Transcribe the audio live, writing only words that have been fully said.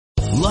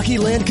Lucky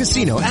Land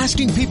Casino,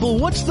 asking people,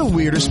 what's the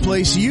weirdest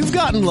place you've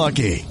gotten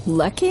lucky?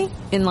 Lucky?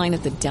 In line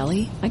at the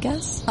deli, I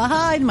guess?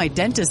 Aha, in my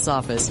dentist's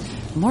office.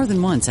 More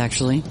than once,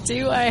 actually.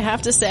 Do I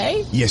have to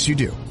say? Yes, you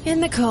do.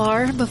 In the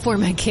car before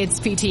my kids'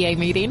 PTA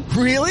meeting.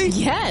 Really?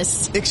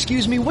 Yes.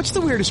 Excuse me, what's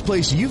the weirdest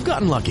place you've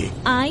gotten lucky?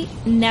 I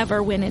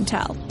never win and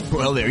tell.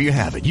 Well, there you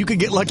have it. You can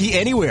get lucky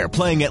anywhere,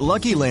 playing at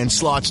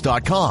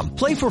LuckyLandSlots.com.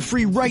 Play for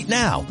free right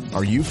now.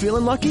 Are you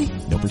feeling lucky?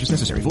 No purchase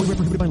necessary. Void where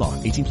prohibited by law.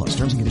 18 plus.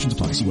 Terms and conditions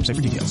apply. See website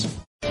for details.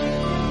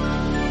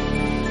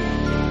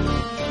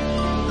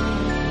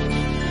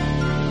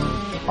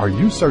 Are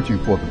you searching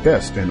for the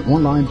best in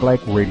online black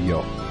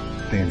radio?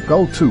 Then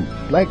go to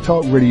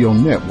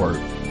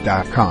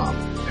blacktalkradionetwork.com,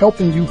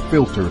 helping you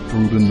filter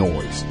through the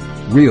noise.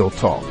 Real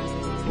talk,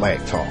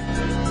 black talk.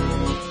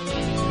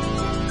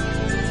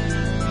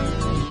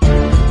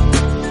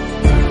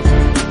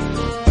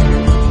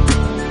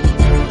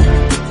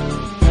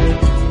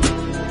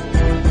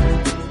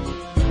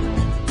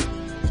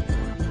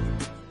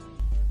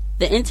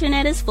 The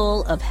internet is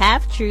full of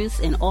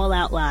half-truths and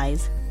all-out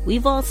lies.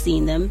 We've all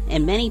seen them,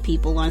 and many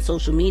people on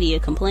social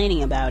media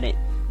complaining about it.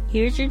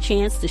 Here's your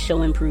chance to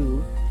show and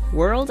prove.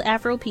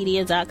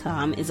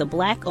 WorldAfropedia.com is a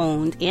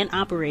black-owned and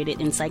operated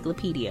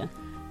encyclopedia.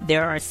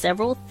 There are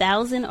several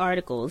thousand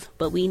articles,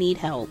 but we need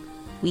help.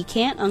 We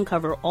can't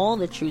uncover all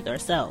the truth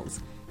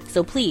ourselves.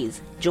 So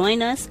please,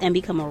 join us and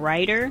become a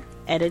writer,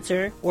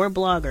 editor, or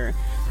blogger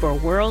for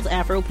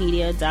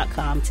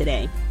WorldAfropedia.com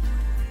today.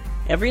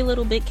 Every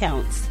little bit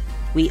counts.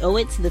 We owe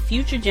it to the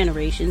future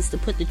generations to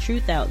put the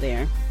truth out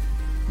there.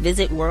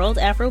 Visit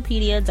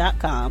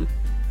WorldAfropedia.com,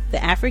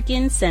 the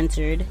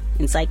African-centered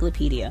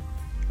encyclopedia,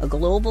 a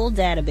global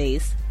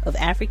database of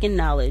African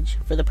knowledge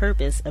for the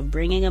purpose of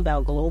bringing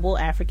about global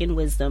African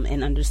wisdom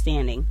and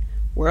understanding.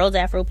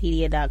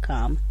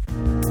 WorldAfropedia.com.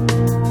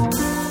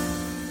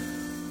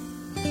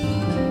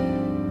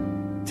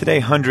 Today,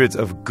 hundreds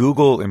of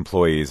Google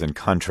employees and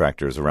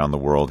contractors around the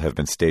world have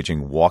been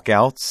staging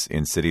walkouts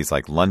in cities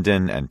like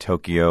London and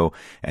Tokyo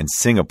and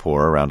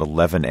Singapore around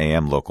 11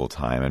 a.m. local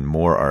time, and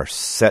more are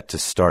set to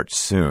start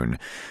soon.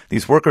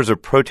 These workers are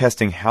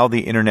protesting how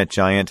the internet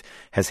giant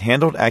has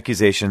handled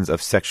accusations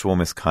of sexual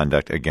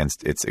misconduct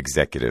against its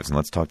executives. And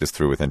let's talk this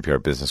through with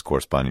NPR business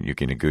correspondent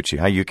Yuki Noguchi.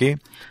 Hi, Yuki.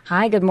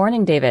 Hi, good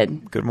morning,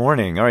 David. Good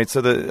morning. All right,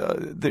 so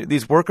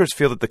these workers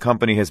feel that the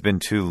company has been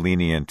too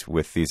lenient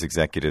with these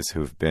executives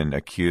who've been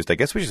accused. I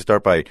guess we should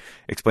start by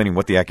explaining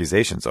what the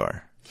accusations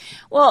are.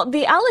 Well,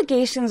 the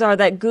allegations are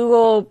that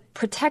Google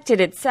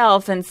protected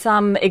itself and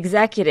some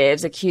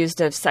executives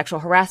accused of sexual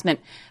harassment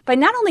by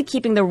not only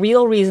keeping the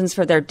real reasons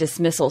for their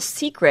dismissal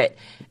secret,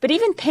 but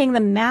even paying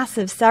them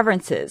massive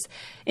severances.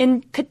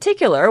 In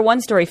particular, one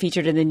story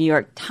featured in the New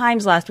York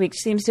Times last week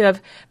seems to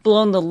have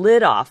blown the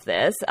lid off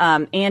this.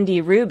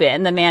 Andy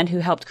Rubin, the man who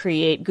helped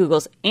create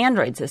Google's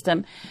Android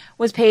system,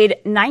 was paid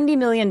 $90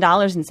 million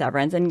in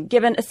severance and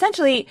given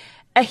essentially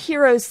a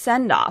hero's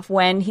send-off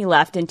when he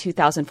left in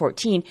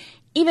 2014,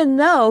 even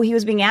though he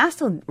was being asked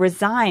to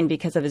resign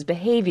because of his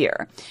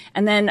behavior.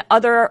 And then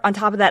on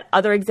top of that,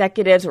 other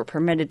executives were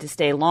permitted to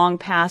stay long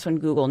past when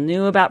Google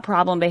knew about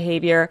problem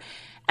behavior.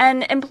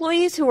 And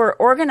employees who are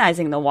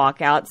organizing the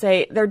walkout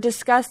say they're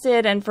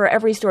disgusted, and for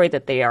every story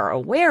that they are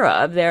aware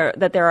of,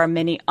 that there are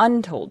many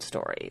untold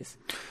stories.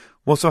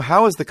 Well, so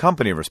how is the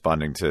company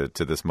responding to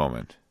this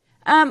moment?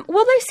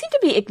 Well, they seem to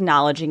be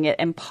acknowledging it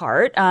in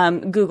part.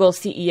 Google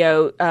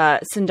CEO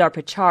Sundar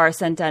Pichai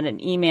sent out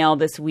an email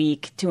this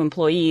week to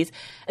employees,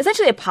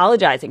 essentially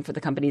apologizing for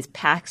the company's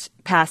past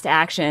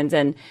actions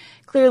and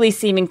clearly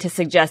seeming to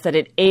suggest that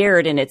it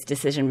erred in its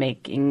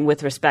decision-making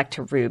with respect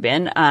to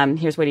Rubin.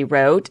 Here's what he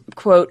wrote,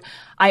 quote,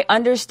 "I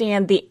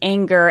understand the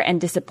anger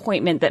and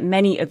disappointment that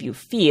many of you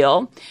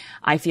feel.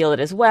 I feel it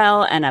as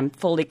well, and I'm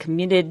fully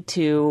committed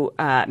to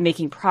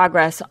making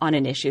progress on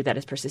an issue that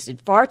has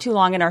persisted far too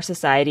long in our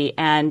society,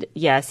 and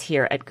yes,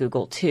 here at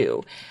Google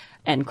too."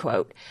 End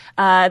quote.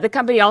 The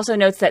company also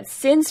notes that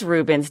since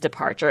Rubin's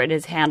departure, it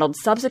has handled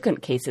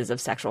subsequent cases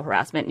of sexual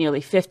harassment, nearly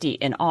 50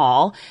 in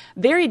all,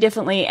 very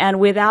differently and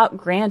without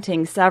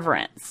granting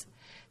severance.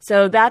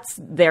 So that's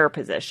their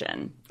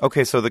position.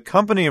 Okay, so the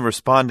company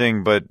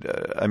responding, but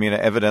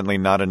evidently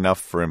not enough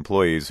for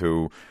employees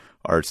who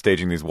are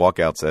staging these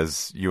walkouts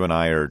as you and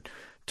I are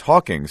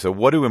talking. So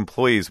what do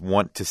employees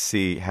want to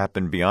see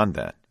happen beyond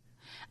that?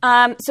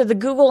 So the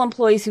Google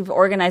employees who've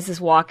organized this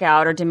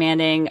walkout are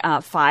demanding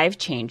 5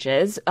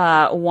 changes.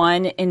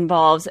 One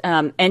involves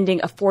ending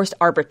a forced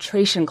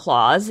arbitration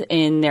clause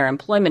in their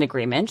employment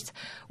agreements,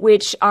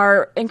 which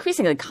are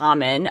increasingly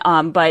common,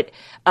 but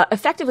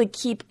effectively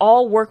keep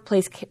all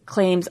workplace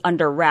claims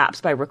under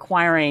wraps by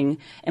requiring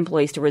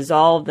employees to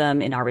resolve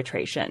them in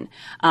arbitration.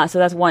 So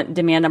that's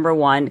demand number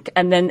one.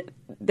 And then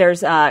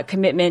There's a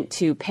commitment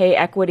to pay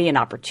equity and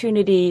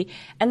opportunity,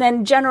 and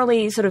then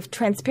generally sort of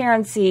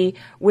transparency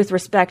with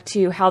respect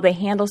to how they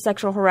handle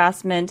sexual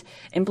harassment,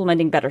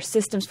 implementing better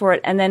systems for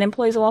it, and then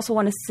employees will also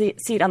want a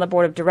seat on the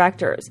board of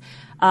directors.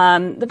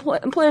 The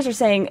employers are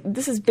saying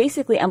this is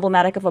basically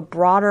emblematic of a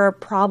broader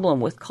problem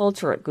with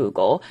culture at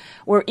Google,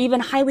 where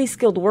even highly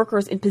skilled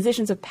workers in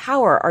positions of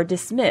power are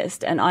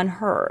dismissed and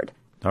unheard.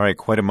 All right,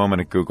 quite a moment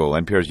at Google.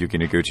 NPR's Yuki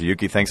Noguchi.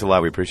 Yuki, thanks a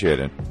lot. We appreciate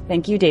it.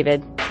 Thank you,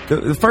 David.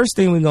 The first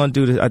thing we're going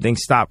to do to, I think,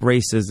 stop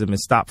racism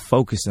is stop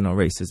focusing on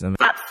racism.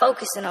 Stop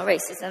focusing on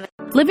racism.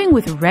 Living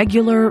with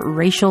regular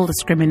racial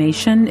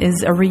discrimination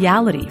is a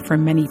reality for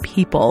many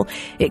people.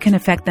 It can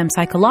affect them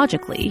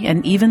psychologically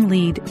and even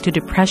lead to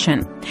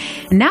depression.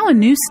 And now a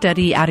new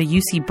study out of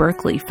UC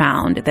Berkeley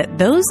found that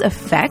those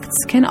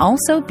effects can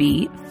also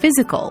be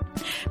physical.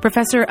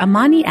 Professor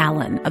Amani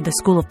Allen of the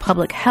School of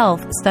Public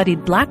Health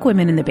studied Black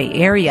women in the Bay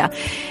Area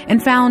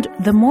and found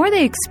the more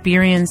they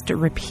experienced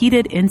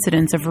repeated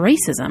incidents of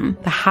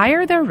racism, the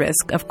higher their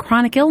risk of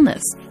chronic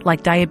illness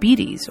like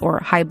diabetes or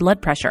high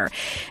blood pressure.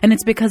 And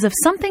it's because of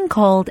something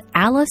called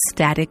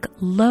allostatic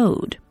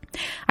load.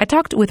 I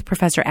talked with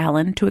Professor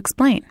Allen to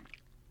explain.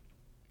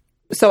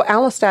 So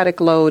allostatic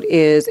load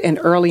is an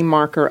early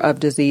marker of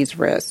disease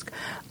risk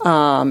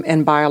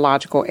and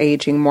biological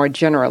aging more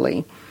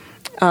generally.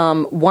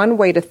 One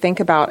way to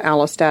think about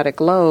allostatic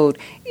load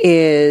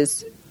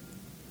is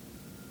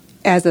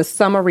as a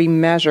summary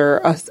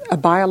measure, a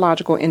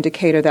biological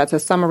indicator that's a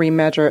summary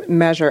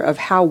measure of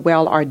how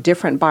well our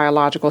different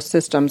biological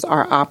systems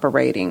are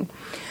operating.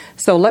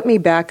 So let me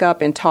back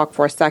up and talk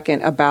for a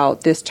second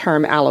about this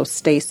term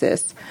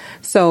allostasis.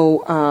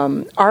 So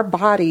our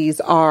bodies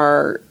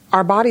are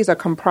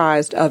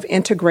comprised of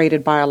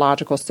integrated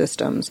biological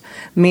systems,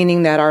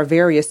 meaning that our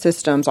various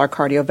systems, our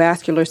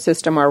cardiovascular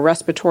system, our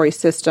respiratory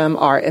system,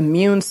 our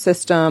immune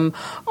system,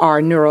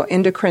 our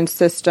neuroendocrine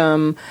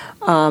system,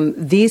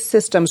 these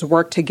systems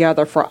work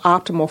together for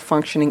optimal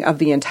functioning of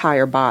the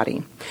entire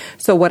body.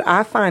 So what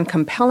I find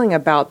compelling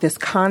about this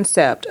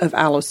concept of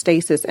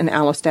allostasis and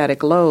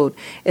allostatic load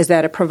is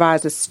that it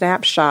provides a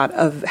snapshot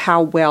of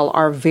how well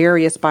our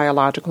various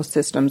biological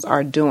systems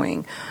are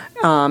doing.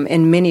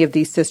 And many of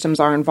these systems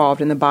are involved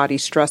in the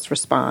body's stress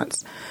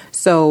response.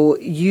 So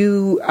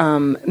you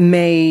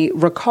may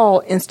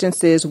recall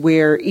instances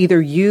where either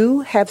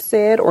you have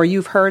said or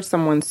you've heard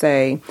someone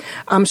say,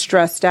 I'm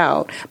stressed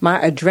out,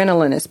 my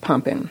adrenaline is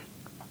pumping.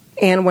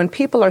 And when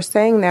people are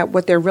saying that,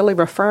 what they're really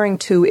referring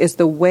to is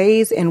the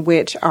ways in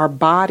which our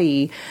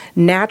body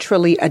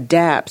naturally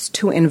adapts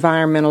to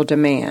environmental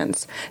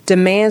demands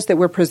that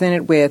we're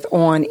presented with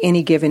on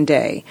any given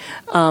day,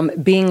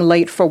 being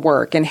late for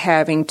work and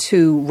having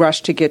to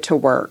rush to get to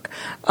work,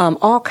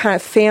 all kind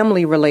of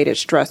family-related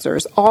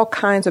stressors, all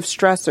kinds of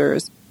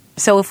stressors.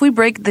 So if we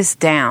break this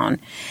down,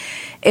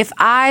 if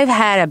I've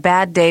had a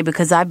bad day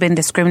because I've been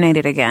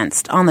discriminated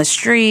against on the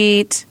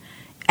street,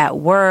 at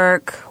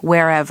work,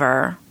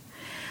 wherever,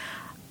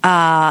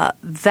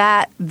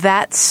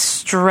 that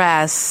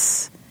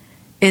stress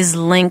is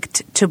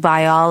linked to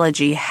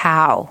biology.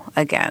 How,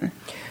 again?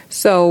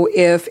 So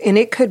and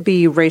it could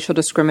be racial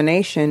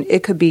discrimination,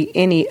 it could be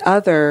any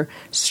other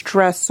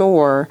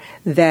stressor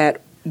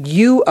that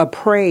you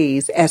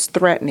appraise as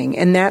threatening,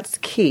 and that's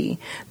key.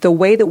 The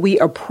way that we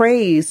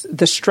appraise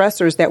the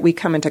stressors that we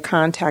come into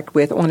contact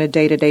with on a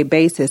day-to-day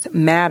basis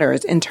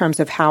matters in terms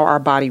of how our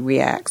body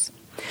reacts.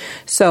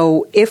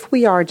 So if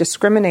we are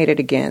discriminated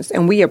against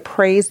and we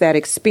appraise that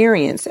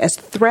experience as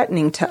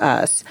threatening to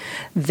us,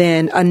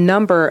 then a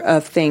number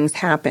of things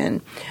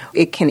happen.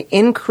 It can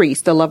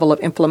increase the level of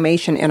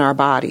inflammation in our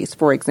bodies,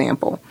 for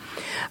example.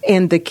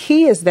 And the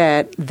key is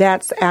that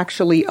that's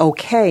actually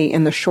okay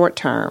in the short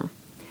term.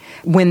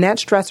 When that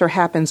stressor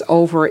happens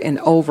over and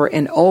over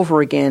and over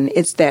again,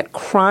 it's that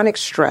chronic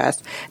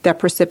stress that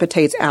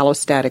precipitates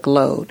allostatic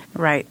load.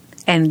 Right.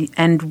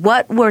 And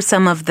what were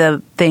some of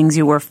the things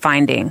you were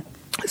finding?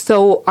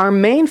 So our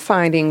main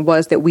finding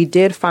was that we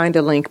did find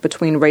a link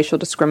between racial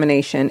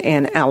discrimination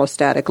and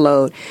allostatic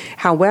load.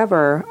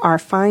 However, our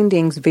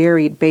findings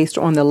varied based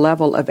on the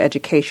level of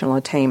educational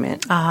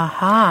attainment.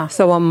 Aha.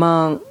 So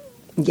among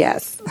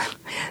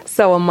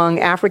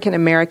African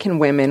American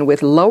women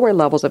with lower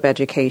levels of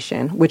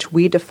education, which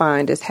we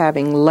defined as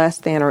having less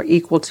than or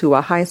equal to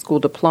a high school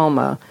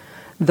diploma,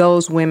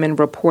 those women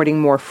reporting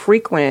more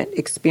frequent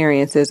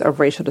experiences of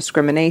racial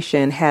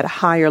discrimination had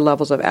higher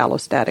levels of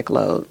allostatic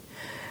load.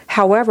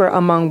 However,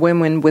 among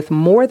women with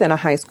more than a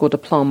high school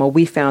diploma,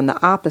 we found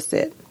the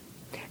opposite.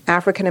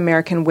 African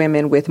American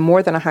women with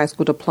more than a high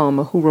school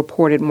diploma who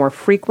reported more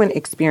frequent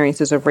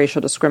experiences of racial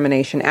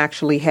discrimination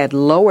actually had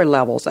lower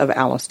levels of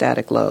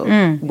allostatic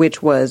load,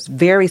 which was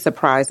very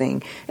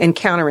surprising and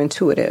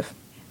counterintuitive.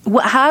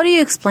 How do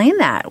you explain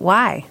that?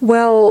 Why?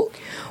 Well,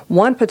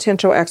 one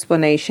potential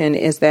explanation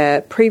is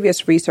that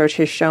previous research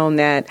has shown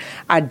that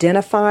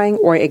identifying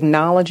or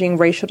acknowledging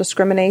racial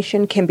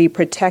discrimination can be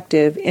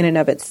protective in and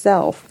of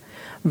itself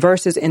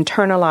versus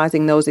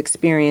internalizing those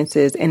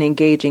experiences and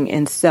engaging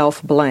in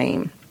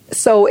self-blame.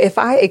 So if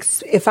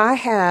I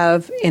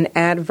have an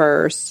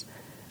adverse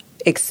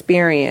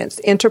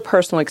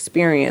interpersonal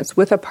experience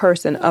with a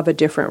person of a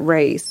different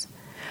race,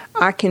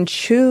 I can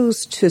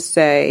choose to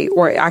say,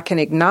 or I can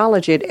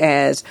acknowledge it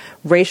as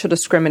racial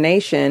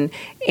discrimination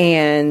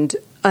and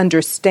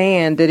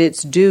understand that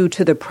it's due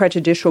to the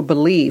prejudicial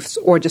beliefs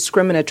or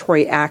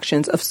discriminatory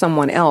actions of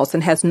someone else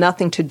and has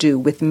nothing to do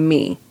with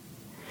me.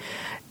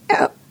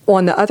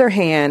 On the other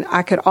hand,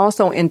 I could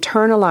also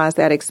internalize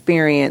that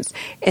experience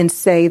and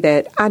say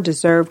that I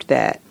deserved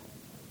that,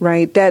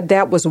 right?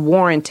 That was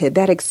warranted.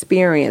 That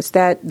experience,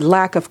 that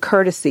lack of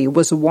courtesy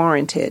was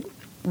warranted.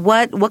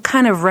 What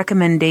kind of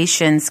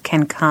recommendations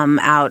can come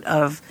out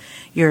of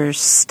your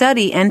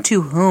study, and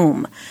to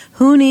whom?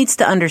 Who needs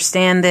to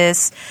understand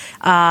this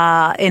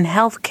in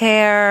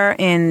healthcare,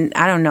 in,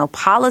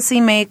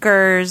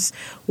 policymakers?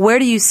 Where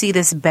do you see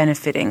this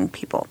benefiting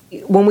people?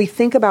 When we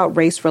think about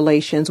race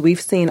relations, we've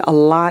seen a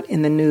lot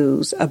in the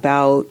news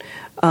about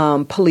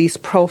police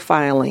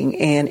profiling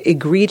and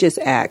egregious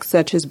acts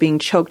such as being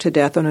choked to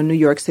death on a New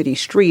York City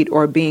street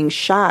or being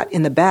shot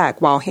in the back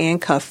while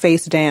handcuffed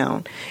face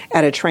down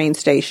at a train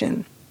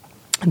station.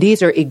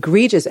 These are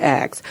egregious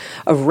acts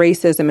of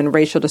racism and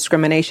racial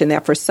discrimination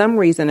that for some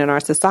reason in our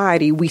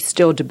society we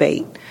still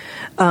debate.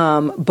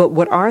 But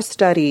what our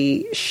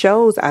study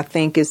shows, I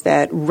think, is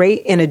that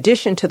in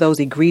addition to those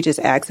egregious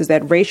acts, is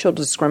that racial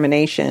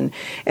discrimination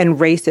and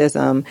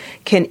racism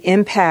can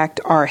impact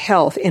our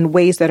health in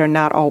ways that are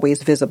not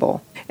always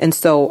visible. And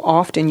so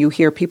often you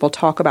hear people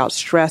talk about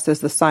stress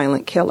as the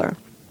silent killer.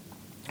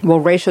 Well,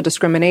 racial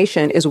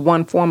discrimination is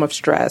one form of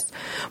stress,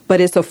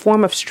 but it's a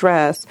form of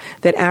stress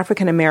that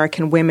African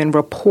American women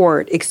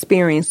report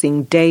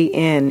experiencing day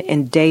in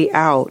and day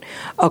out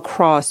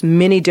across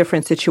many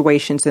different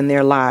situations in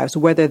their lives,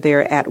 whether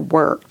they're at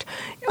work,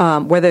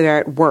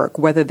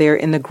 whether they're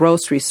in the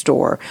grocery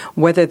store,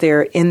 whether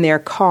they're in their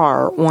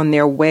car on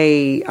their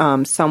way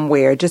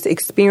somewhere, just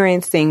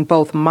experiencing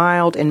both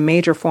mild and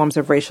major forms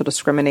of racial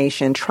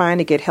discrimination, trying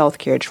to get health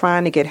care,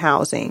 trying to get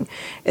housing,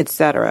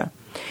 etc.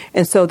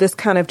 And so this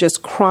kind of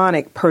just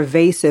chronic,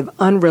 pervasive,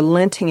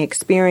 unrelenting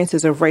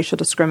experiences of racial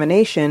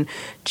discrimination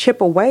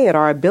chip away at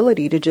our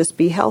ability to just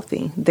be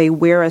healthy. They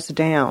wear us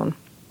down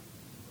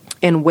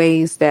in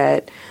ways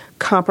that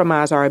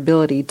compromise our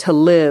ability to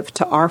live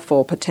to our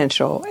full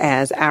potential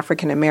as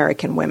African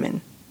American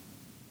women.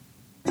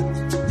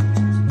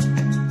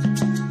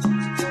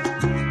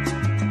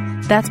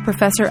 That's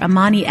Professor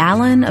Amani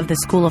Allen of the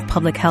School of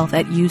Public Health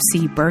at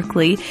UC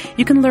Berkeley.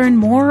 You can learn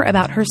more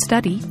about her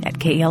study at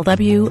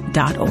KLW.org.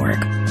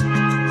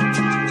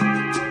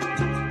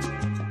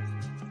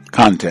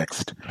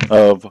 Context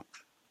of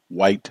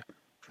white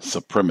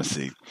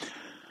supremacy.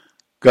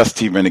 Gus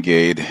T.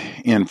 Renegade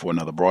in for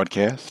another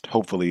broadcast,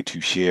 hopefully to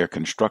share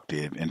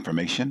constructive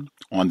information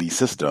on the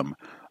system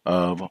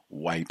of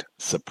white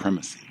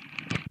supremacy.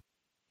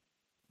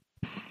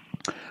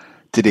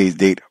 Today's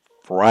date,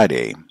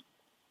 Friday,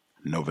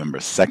 November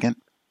 2nd,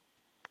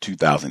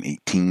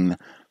 2018.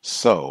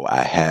 So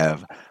I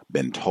have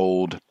been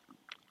told,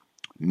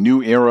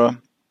 new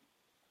era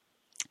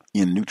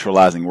in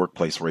neutralizing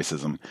workplace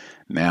racism.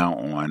 Now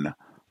on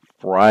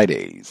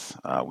Fridays,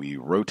 we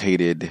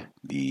rotated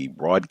the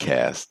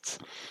broadcasts.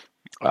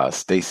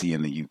 Stacy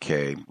in the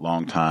UK,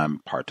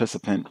 longtime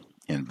participant,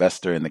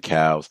 investor in the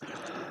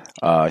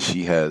C.O.W.S.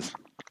 She has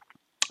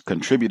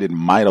contributed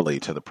mightily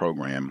to the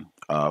program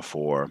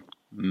for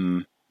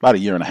about a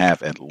year and a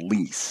half at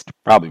least,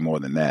 probably more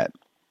than that,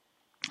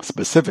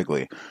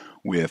 specifically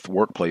with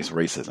workplace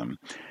racism.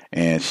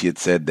 And she had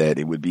said that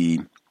it would be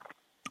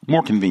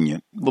more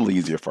convenient, a little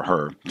easier for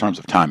her in terms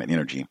of time and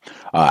energy.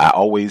 I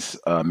always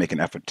make an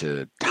effort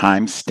to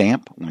time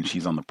stamp when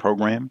she's on the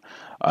program,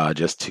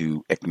 just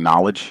to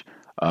acknowledge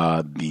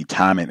the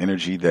time and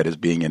energy that is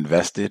being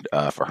invested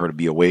for her to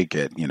be awake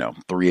at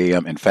 3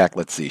 a.m. In fact,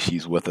 let's see,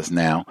 she's with us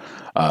now.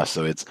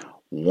 So it's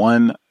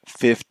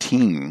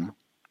 1:15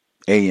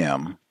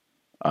 a.m.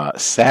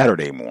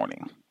 Saturday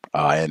morning.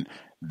 And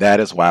that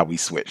is why we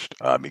switched,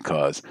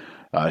 because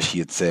she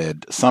had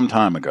said some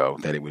time ago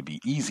that it would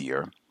be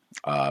easier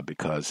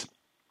because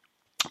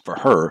for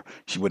her,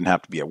 she wouldn't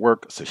have to be at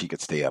work, so she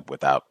could stay up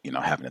without,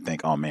 having to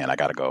think, oh man, I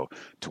got to go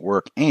to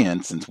work.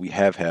 And since we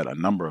have had a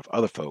number of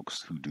other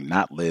folks who do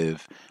not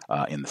live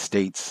in the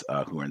States,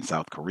 who are in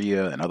South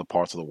Korea and other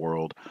parts of the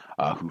world,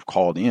 who've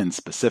called in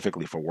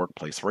specifically for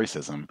workplace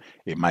racism,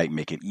 it might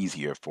make it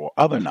easier for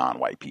other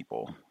non-white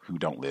people who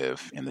don't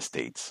live in the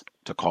States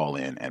to call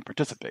in and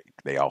participate.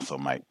 They also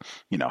might,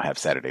 have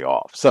Saturday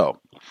off. So,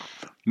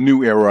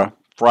 new era,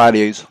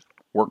 Fridays,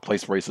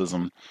 workplace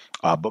racism.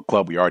 Book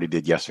club we already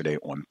did yesterday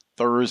on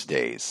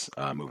Thursdays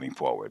moving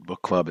forward.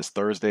 Book club is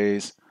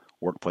Thursdays,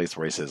 workplace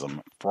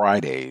racism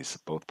Fridays,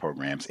 both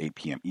programs 8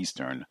 p.m.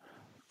 Eastern,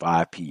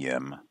 5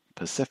 p.m.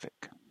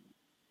 Pacific.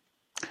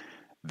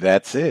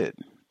 That's it.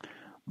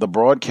 The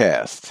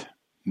broadcast,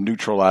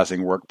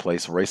 Neutralizing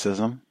Workplace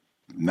Racism.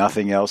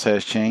 Nothing else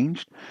has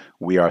changed.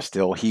 We are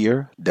still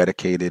here,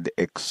 dedicated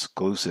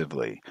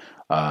exclusively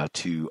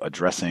to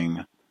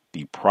addressing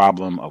the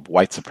problem of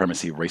white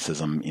supremacy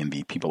racism in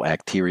the people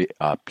area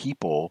of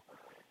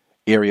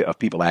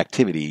people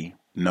activity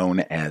known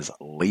as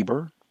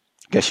labor.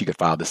 I guess you could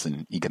file this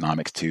in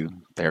economics too.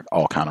 They're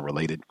all kind of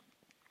related.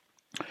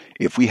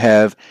 If we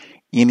have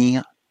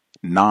any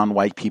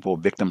non-white people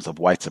victims of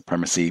white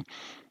supremacy,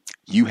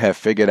 you have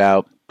figured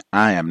out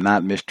I am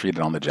not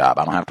mistreated on the job.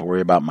 I don't have to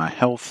worry about my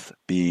health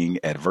being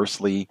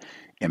adversely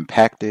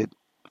impacted.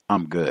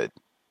 I'm good.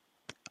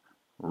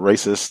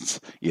 Racists,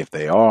 if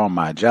they are on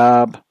my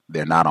job,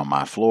 they're not on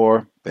my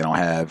floor. They don't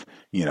have,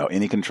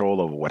 any control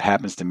over what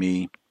happens to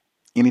me.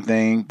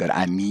 Anything that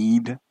I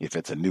need, if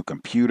it's a new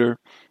computer,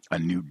 a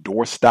new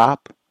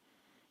doorstop,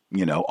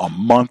 a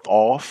month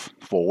off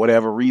for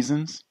whatever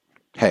reasons,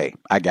 hey,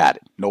 I got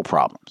it. No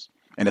problems.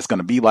 And it's going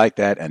to be like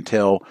that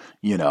until,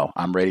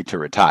 I'm ready to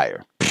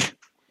retire.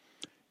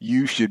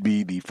 You should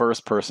be the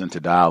first person to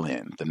dial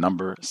in. The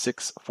number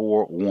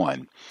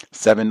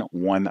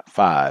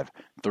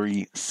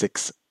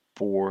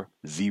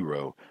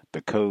 641-715-3640.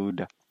 The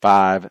code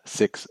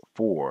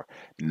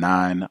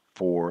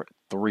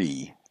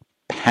 564943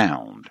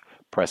 pound.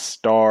 Press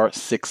star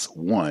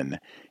 61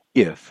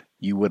 if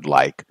you would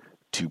like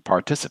to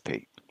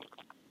participate.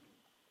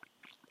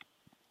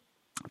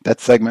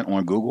 That segment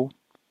on Google,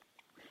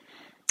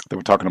 they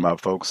were talking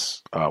about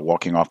folks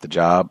walking off the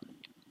job,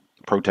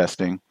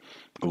 protesting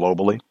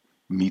globally.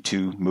 Me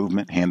Too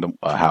movement,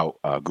 how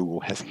Google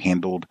has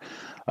handled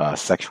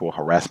sexual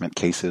harassment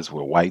cases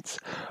with whites.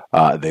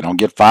 They don't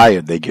get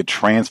fired, they get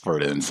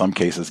transferred, and in some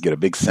cases get a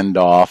big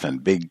send-off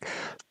and big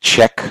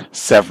check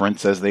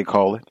severance, as they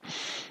call it.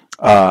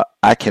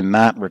 I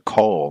cannot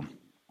recall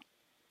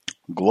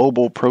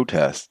global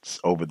protests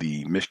over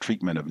the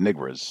mistreatment of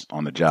niggers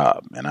on the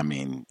job. And I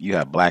mean, you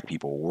have black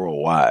people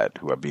worldwide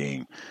who are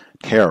being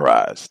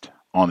terrorized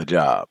on the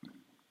job.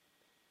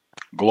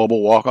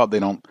 Global walkout, they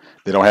don't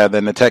have that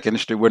in the tech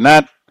industry.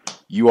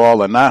 You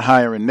all are not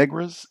hiring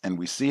niggers, and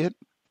we see it.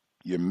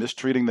 You're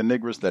mistreating the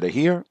niggers that are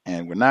here,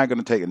 and we're not going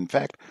to take it. In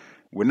fact,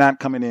 we're not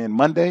coming in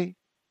Monday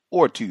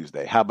or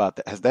Tuesday. How about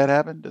that? Has that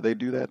happened? Do they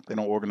do that? They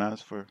don't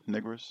organize for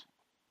niggers?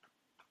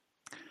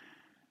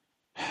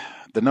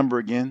 The number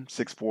again,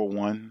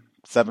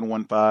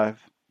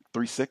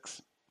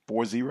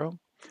 641-715-3640.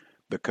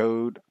 The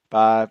code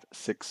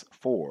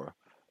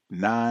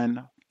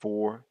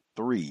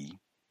 564943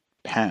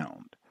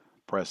 pound.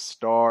 Press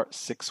star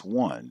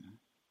 61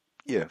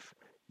 if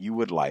you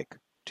would like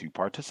to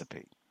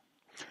participate.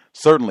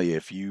 Certainly,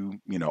 if you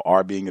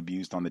are being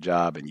abused on the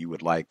job and you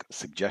would like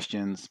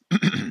suggestions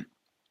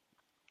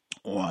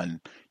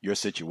on your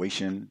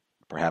situation,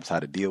 perhaps how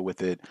to deal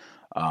with it.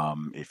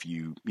 If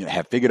you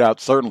have figured out,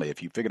 certainly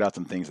if you figured out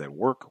some things that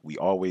work, we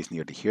always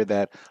need to hear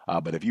that.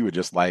 But if you would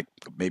just like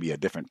maybe a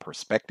different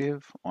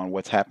perspective on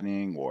what's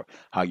happening or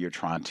how you're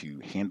trying to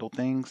handle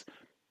things,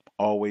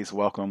 always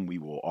welcome. We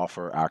will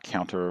offer our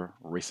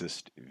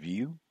counter-racist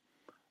view.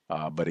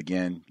 But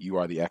again, you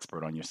are the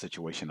expert on your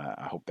situation.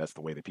 I hope that's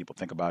the way that people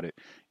think about it.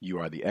 You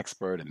are the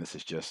expert, and this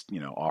is just,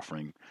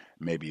 offering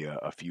maybe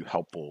a few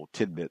helpful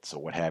tidbits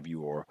or what have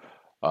you, or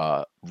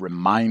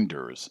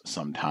reminders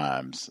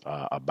sometimes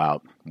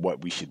about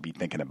what we should be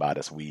thinking about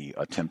as we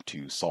attempt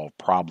to solve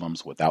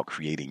problems without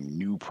creating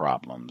new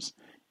problems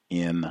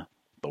in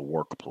the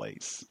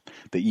workplace.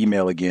 The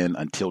email again,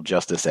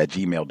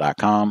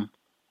 untiljustice@gmail.com.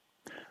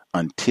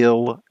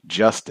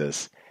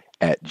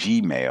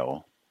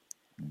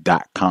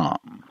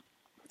 untiljustice@gmail.com.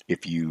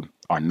 If you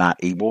are not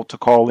able to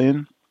call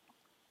in,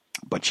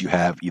 but you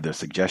have either a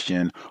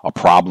suggestion, a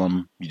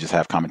problem, you just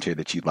have commentary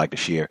that you'd like to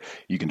share,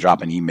 you can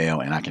drop an email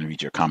and I can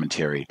read your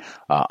commentary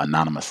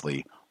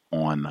anonymously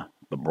on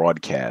the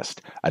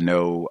broadcast. I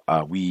know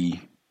I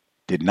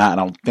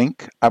don't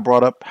think I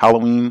brought up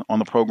Halloween on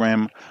the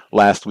program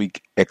last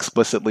week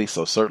explicitly,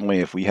 so certainly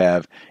if we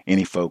have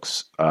any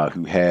folks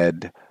who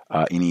had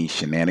any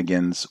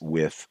shenanigans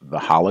with the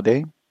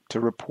holiday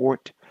to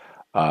report,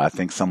 I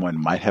think someone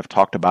might have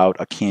talked about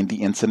a candy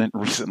incident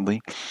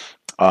recently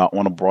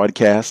on a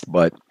broadcast,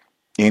 but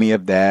any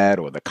of that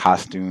or the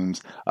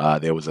costumes,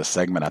 there was a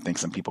segment, I think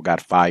some people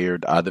got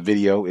fired. The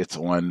video, it's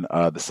on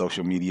the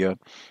social media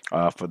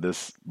for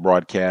this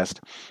broadcast,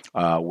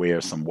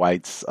 where some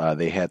whites,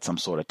 they had some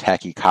sort of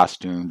tacky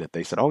costume that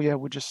they said, oh yeah,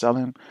 we're just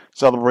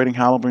celebrating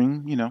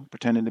Halloween,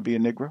 pretending to be a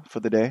nigger for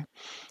the day.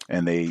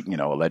 And they,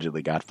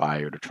 allegedly got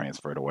fired or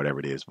transferred or whatever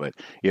it is. But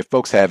if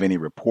folks have any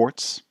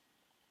reports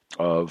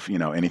of,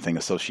 anything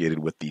associated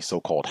with the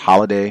so-called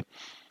holiday,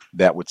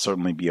 that would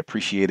certainly be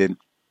appreciated.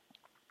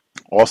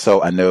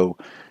 Also, I know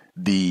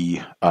the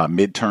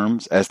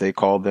midterms, as they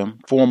call them,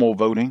 formal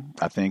voting,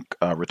 I think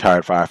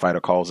retired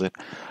firefighter calls it,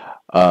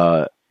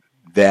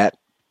 that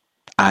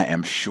I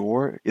am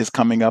sure is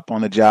coming up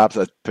on the jobs.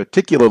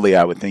 Particularly,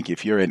 I would think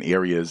if you're in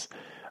areas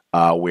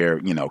where,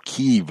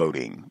 key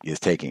voting is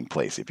taking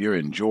place. If you're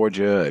in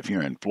Georgia, if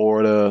you're in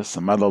Florida,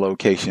 some other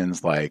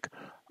locations, like,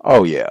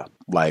 oh yeah,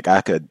 like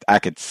I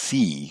could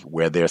see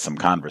where there's some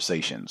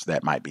conversations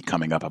that might be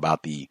coming up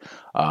about the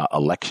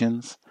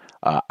elections.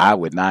 I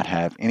would not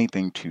have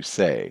anything to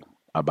say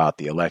about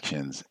the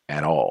elections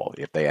at all.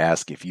 If they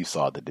ask if you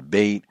saw the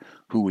debate,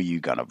 who are you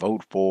going to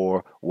vote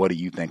for? What do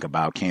you think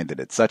about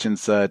candidate such and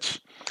such?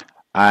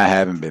 I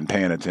haven't been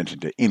paying attention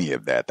to any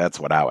of that. That's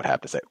what I would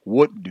have to say.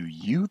 What do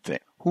you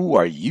think? Who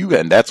are you?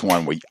 And that's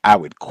one where I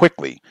would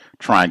quickly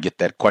try and get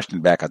that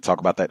question back. I talk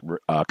about that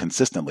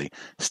consistently.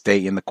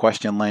 Stay in the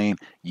question lane.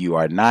 You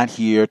are not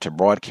here to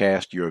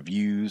broadcast your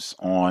views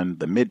on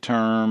the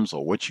midterms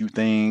or what you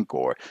think,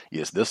 or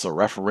is this a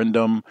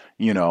referendum,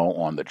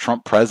 on the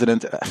Trump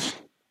president?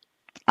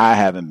 I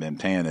haven't been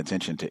paying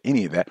attention to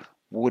any of that.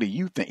 What do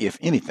you think, if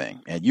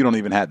anything? And you don't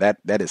even have that.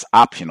 That is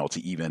optional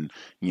to even,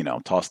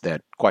 toss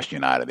that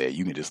question out of there.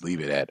 You can just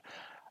leave it at,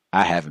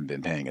 I haven't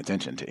been paying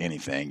attention to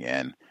anything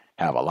and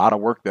have a lot of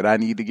work that I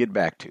need to get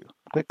back to.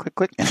 Click, click,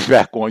 click, and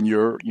back on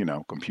your,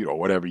 computer or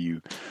whatever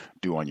you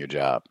do on your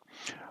job.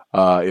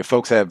 If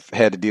folks have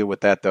had to deal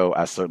with that, though,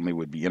 I certainly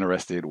would be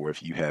interested, or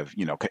if you have,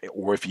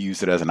 or if you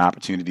use it as an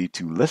opportunity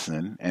to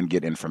listen and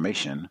get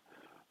information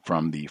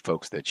from the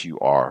folks that you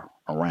are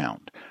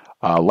around.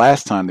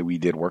 Last time that we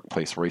did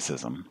workplace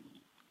racism,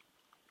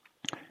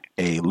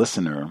 a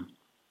listener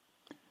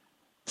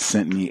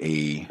sent me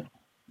a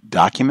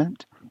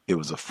document. It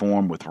was a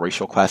form with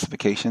racial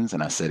classifications,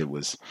 and I said it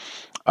was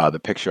the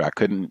picture. I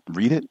couldn't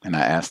read it, and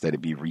I asked that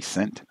it be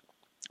resent,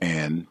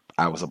 and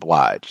I was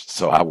obliged.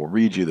 So I will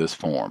read you this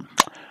form.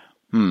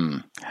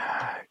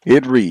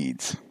 It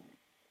reads,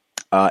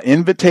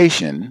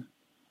 invitation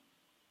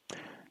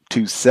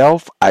to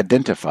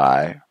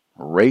self-identify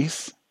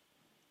race,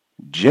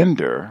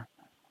 gender,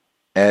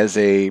 as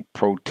a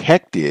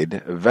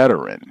protected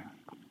veteran.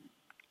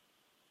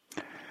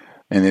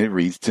 And it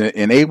reads, to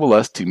enable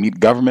us to meet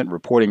government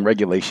reporting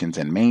regulations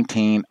and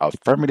maintain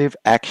affirmative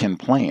action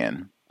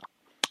plan,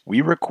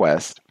 we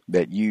request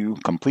that you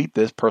complete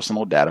this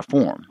personal data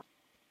form.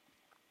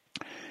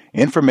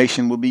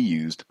 Information will be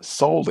used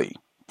solely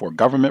for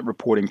government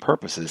reporting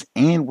purposes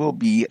and will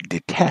be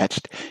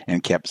detached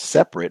and kept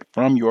separate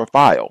from your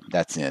file.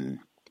 That's in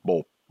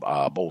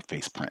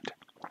boldface print.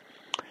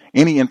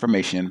 Any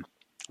information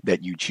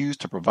that you choose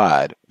to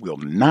provide will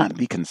not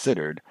be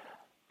considered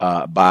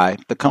by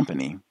the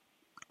company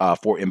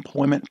for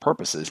employment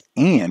purposes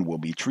and will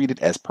be treated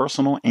as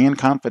personal and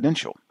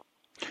confidential.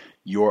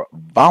 Your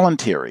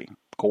voluntary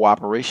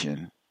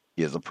cooperation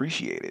is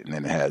appreciated. And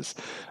then it has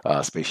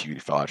space you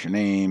fill out your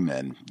name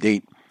and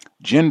date,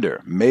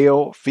 gender,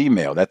 male,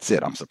 female. That's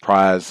it. I'm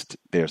surprised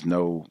there's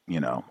no,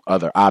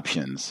 other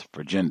options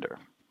for gender.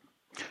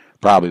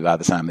 Probably by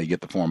the time they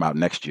get the form out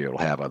next year, it'll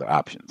have other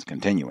options.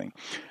 Continuing.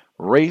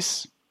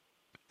 Race,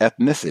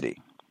 ethnicity.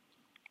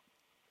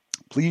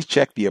 Please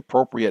check the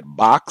appropriate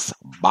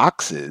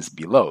boxes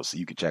below so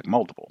you can check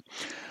multiple.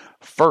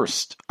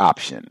 First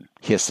option,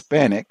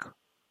 Hispanic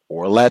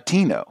or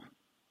Latino.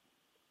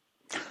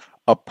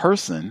 A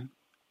person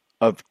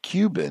of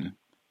Cuban,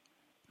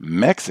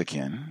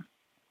 Mexican,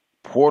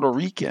 Puerto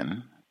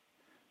Rican,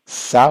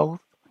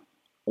 South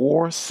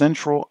or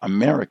Central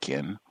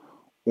American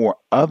or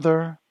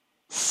other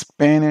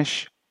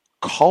Spanish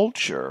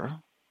culture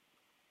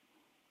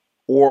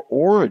or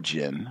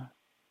origin,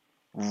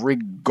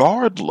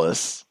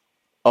 regardless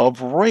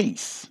of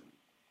race.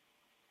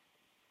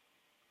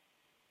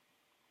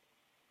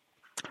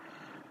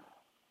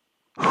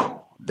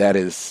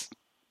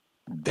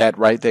 That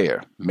right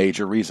there,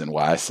 major reason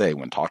why I say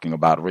when talking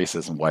about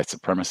racism, white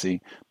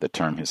supremacy, the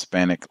term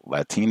Hispanic,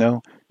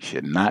 Latino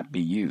should not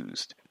be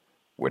used.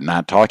 We're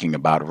not talking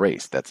about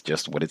race. That's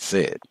just what it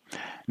said.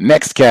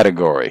 Next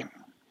category,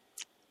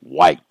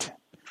 white,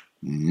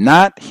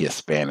 not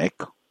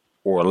Hispanic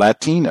or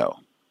Latino.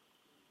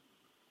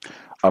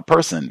 A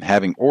person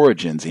having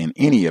origins in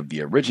any of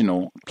the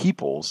original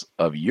peoples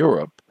of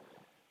Europe,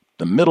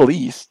 the Middle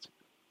East,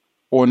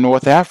 or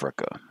North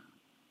Africa.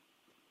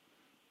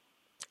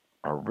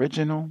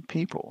 Original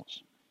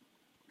peoples.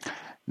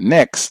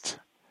 Next,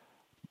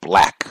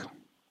 black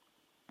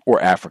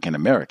or African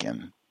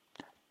American,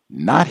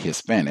 not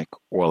Hispanic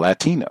or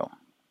Latino.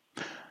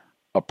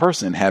 A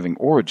person having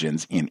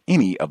origins in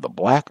any of the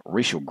black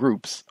racial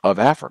groups of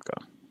Africa.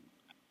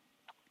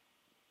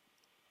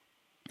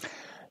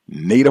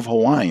 Native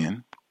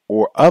Hawaiian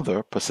or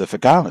other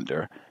Pacific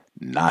Islander,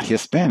 not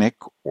Hispanic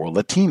or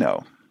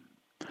Latino.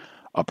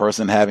 A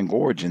person having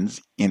origins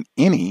in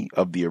any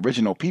of the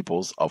original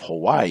peoples of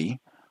Hawaii,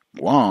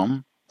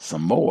 Guam,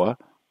 Samoa,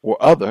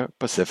 or other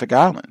Pacific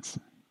Islands.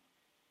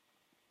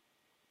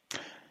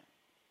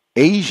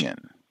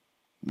 Asian,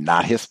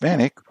 not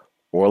Hispanic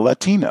or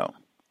Latino.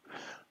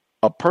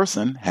 A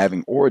person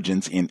having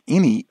origins in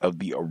any of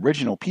the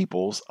original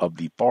peoples of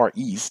the Far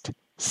East,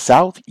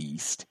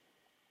 Southeast,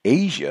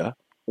 Asia,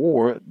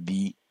 or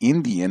the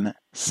Indian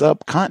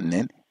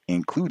subcontinent,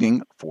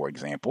 including, for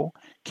example,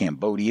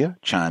 Cambodia,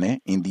 China,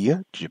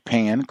 India,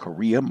 Japan,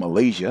 Korea,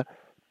 Malaysia,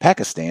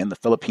 Pakistan, the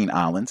Philippine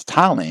Islands,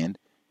 Thailand,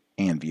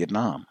 and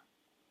Vietnam.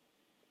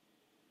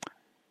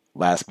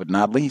 Last but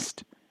not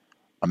least,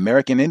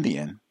 American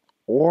Indian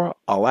or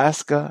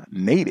Alaska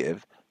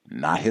Native,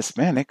 not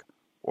Hispanic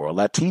or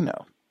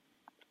Latino.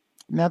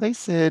 Now they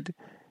said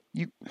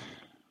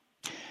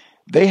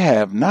they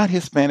have not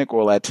Hispanic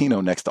or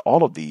Latino next to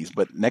all of these,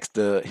 but next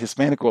to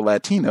Hispanic or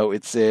Latino,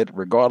 it said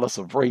regardless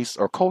of race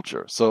or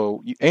culture.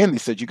 So, and they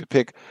said you could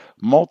pick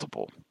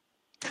multiple.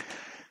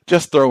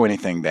 just throw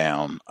anything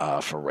down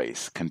for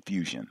race,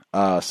 confusion.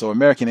 So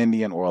American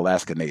Indian or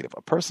Alaska Native,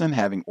 a person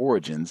having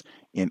origins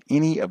in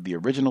any of the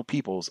original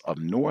peoples of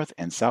North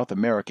and South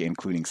America,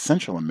 including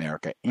Central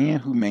America,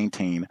 and who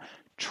maintain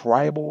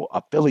tribal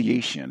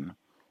affiliation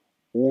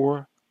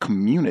or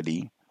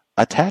community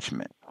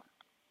attachment.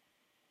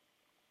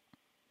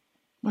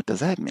 What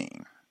does that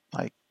mean?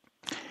 Like,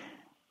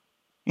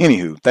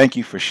 anywho, thank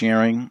you for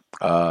sharing.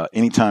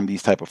 Anytime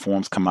these type of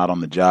forms come out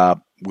on the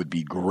job, would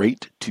be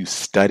great to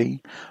study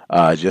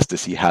just to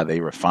see how they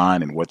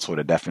refine and what sort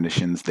of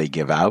definitions they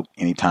give out.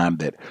 Anytime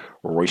that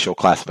racial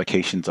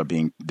classifications are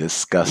being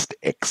discussed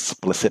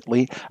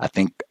explicitly, I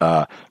think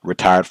not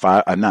retired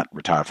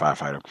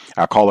firefighter,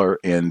 our caller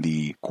in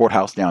the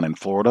courthouse down in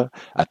Florida,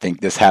 I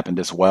think this happened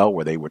as well,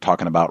 where they were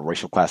talking about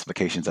racial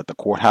classifications at the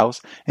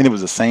courthouse, and it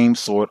was the same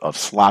sort of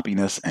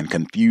sloppiness and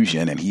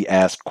confusion, and he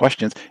asked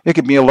questions. It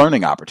could be a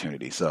learning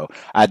opportunity. So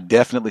I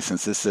definitely,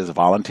 since this says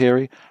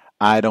voluntary,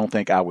 I don't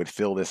think I would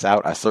fill this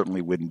out. I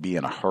certainly wouldn't be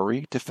in a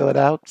hurry to fill it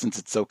out since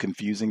it's so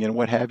confusing and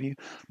what have you,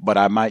 but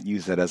I might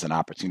use it as an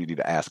opportunity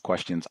to ask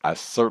questions. I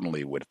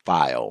certainly would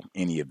file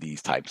any of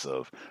these types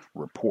of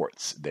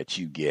reports that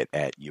you get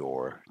at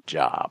your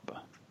job.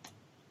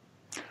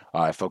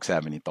 If folks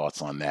have any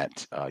thoughts on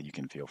that, you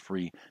can feel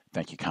free.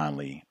 Thank you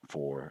kindly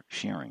for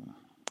sharing.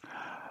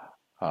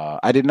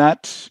 I did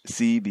not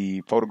see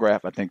the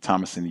photograph. I think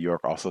Thomas in New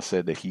York also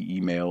said that he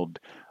emailed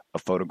a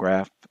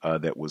photograph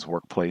that was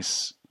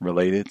workplace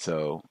related.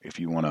 So if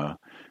you want to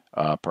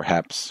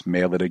perhaps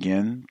mail it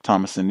again,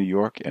 Thomas in New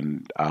York,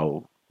 and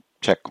I'll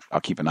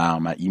keep an eye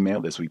on my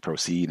email as we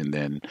proceed, and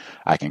then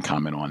I can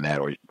comment on that,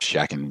 or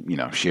I can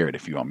share it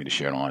if you want me to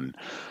share it on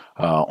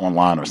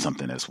online or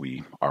something as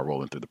we are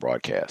rolling through the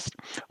broadcast.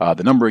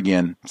 The number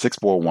again,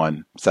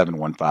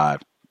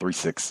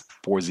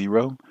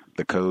 641-715-3640.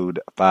 The code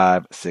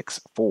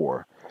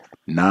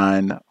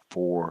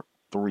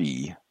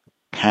 564-943#.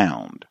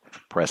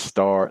 Press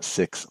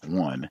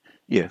 *61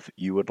 if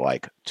you would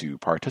like to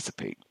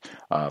participate.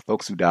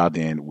 Folks who dialed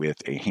in with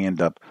a hand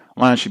up,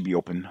 line should be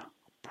open.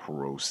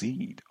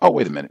 Proceed. Oh,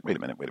 wait a minute.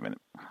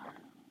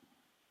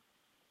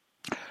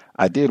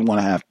 I did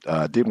want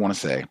to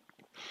say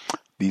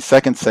the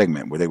second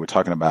segment where they were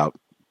talking about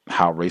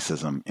how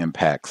racism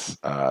impacts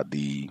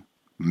the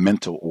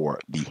mental or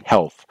the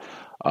health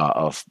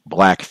of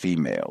black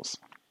females.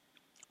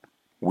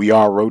 We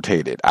are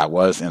rotated. I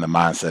was in the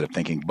mindset of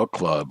thinking book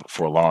club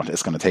for a long time.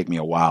 It's going to take me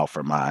a while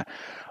for my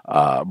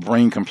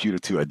brain computer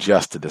to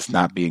adjust to this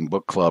not being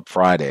book club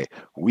Friday.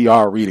 We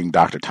are reading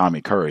Dr.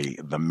 Tommy Curry,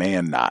 The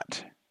Man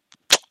Not.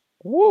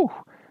 Woo!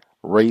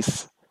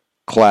 Race,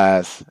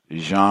 class,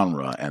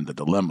 genre, and the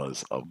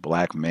dilemmas of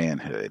black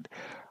manhood.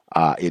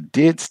 It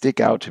did stick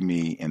out to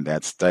me in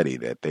that study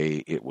that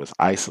it was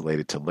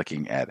isolated to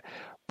looking at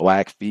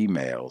black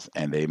females,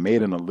 and they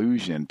made an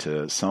allusion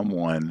to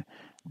someone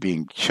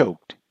being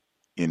choked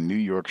in New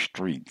York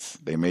streets.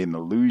 They made an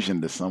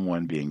allusion to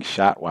someone being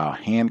shot while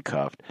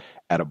handcuffed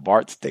at a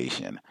BART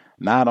station.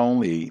 Not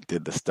only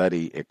did the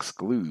study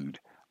exclude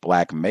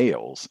black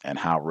males and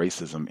how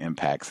racism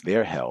impacts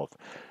their health,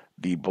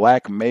 the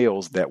black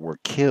males that were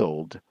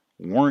killed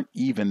weren't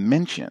even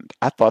mentioned.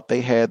 I thought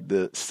they had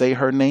the say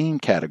her name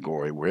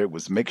category where it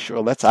was make sure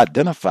let's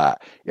identify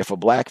if a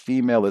black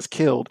female is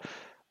killed.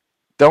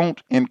 Don't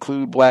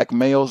include black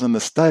males in the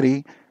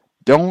study.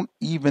 Don't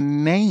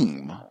even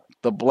name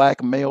the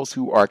black males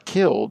who are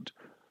killed,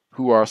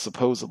 who are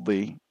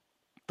supposedly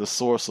the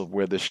source of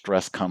where this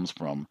stress comes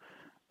from,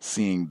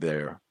 seeing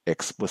their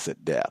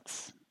explicit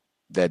deaths.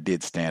 That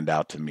did stand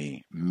out to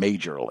me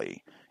majorly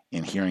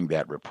in hearing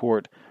that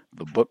report.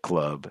 The book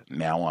club,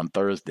 now on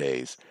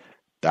Thursdays,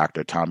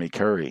 Dr. Tommy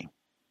Curry,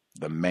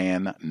 The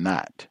Man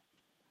Not,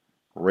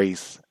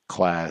 Race,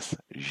 Class,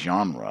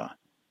 Genre,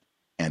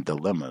 and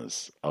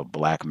Dilemmas of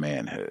Black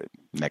Manhood.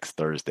 Next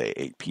Thursday,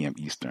 8 p.m.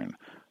 Eastern,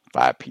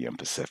 5 p.m.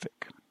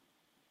 Pacific.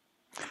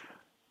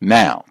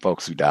 Now,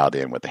 folks who dialed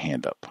in with the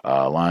hand up,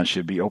 line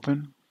should be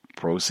open.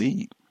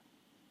 Proceed.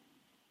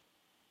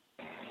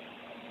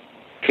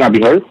 Can I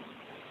be heard?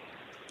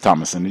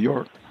 Thomas in New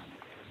York.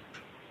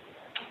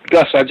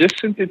 Gus, I just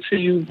sent it to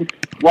you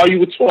while you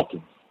were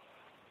talking.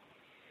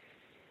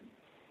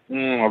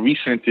 I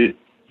resent it.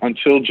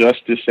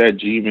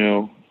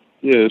 untiljustice@gmail.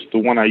 Yeah, it's the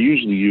one I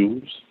usually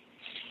use.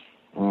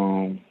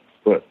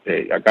 But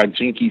hey, I got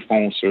jinky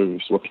phone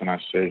service. What can I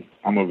say?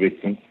 I'm a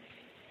victim.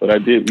 But I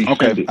did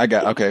resend it. I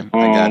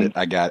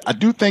got it. I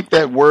do think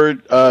that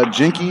word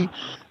jinky,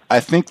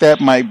 I think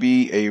that might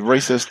be a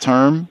racist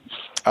term.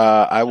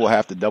 I will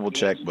have to double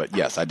check, but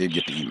yes, I did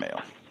get the email.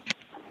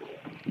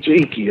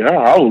 Jinky,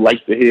 I would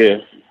like to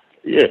hear.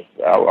 Yeah,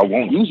 I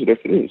won't use it if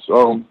it is.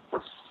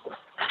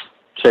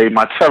 Okay,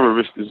 my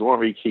terrorist is on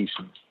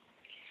vacation.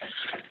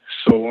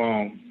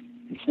 So,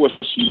 before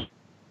she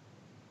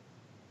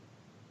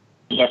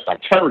left, I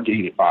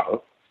interrogated by her.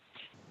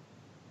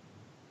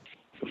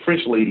 The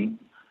French lady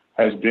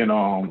has been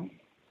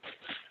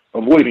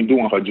avoiding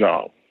doing her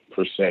job,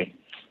 per se.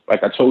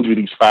 Like I told you,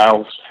 these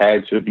files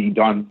had to be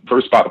done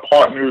first by the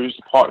partners.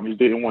 The partners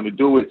didn't want to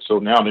do it, so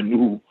now the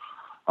new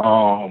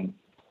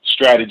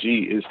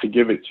strategy is to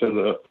give it to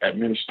the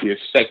administrative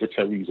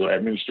secretaries or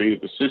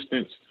administrative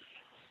assistants,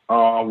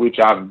 which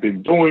I've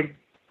been doing.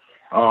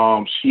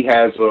 She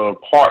has a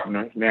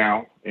partner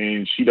now,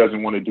 and she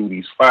doesn't want to do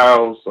these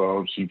files.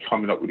 She's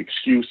coming up with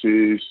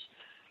excuses.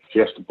 She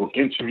has to book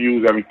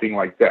interviews, everything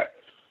like that.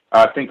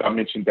 I think I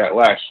mentioned that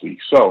last week.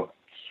 So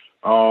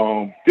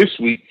this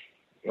week,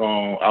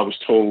 I was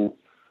told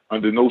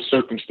under no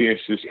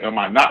circumstances am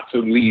I not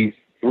to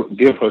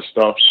give her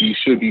stuff. She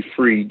should be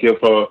free. Give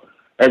her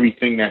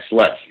everything that's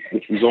left,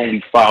 which was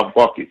only 5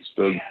 buckets.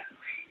 The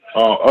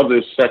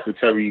other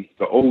secretary,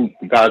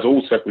 the guy's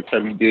old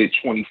secretary, did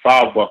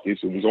 25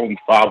 buckets. It was only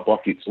 5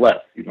 buckets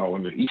left,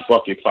 and each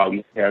bucket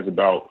probably has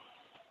about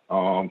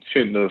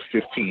 10 to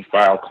 15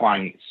 file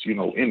clients, in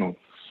them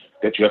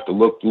that you have to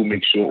look through,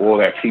 make sure all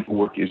that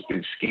paperwork has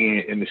been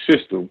scanned in the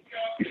system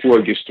before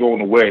it gets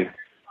thrown away.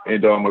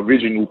 And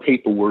original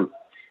paperwork,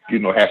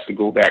 has to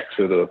go back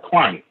to the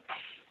client.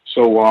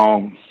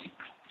 So,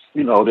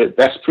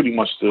 that's pretty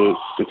much the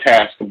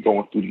task of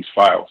going through these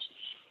files.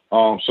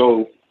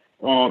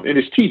 And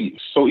it's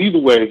tedious. So either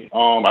way,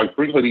 I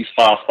bring her these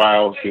 5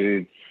 files,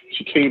 and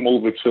she came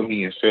over to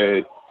me and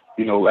said,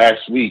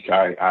 last week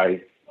I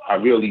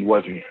really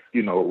wasn't,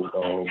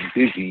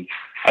 busy.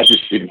 I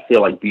just didn't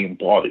feel like being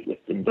bothered with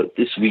them. But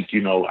this week,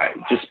 I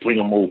just bring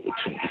them over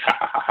to me.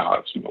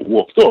 I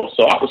walked off.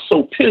 So I was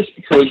so pissed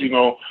because,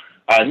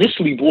 I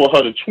initially bought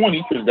her the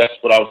 20 because that's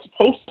what I was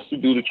supposed to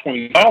do, the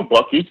 25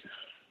 buckets.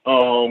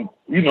 And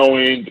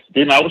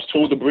then I was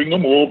told to bring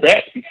them all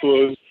back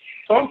because,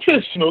 so I'm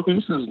pissed, because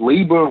this is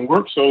labor and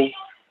work. So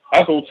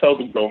I go tell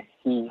the girl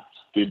who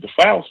did the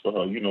files for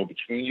her,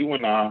 between you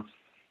and I,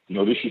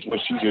 this is what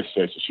she just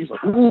said. So she's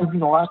like, oh,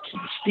 I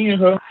can't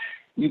stand her.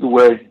 Either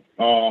way,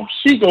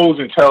 she goes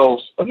and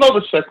tells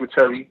another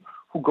secretary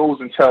who goes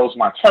and tells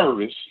my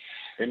terrorist,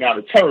 and now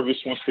the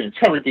terrorist wants to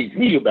interrogate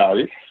me about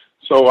it.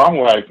 So I'm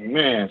like,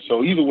 man.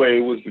 So either way,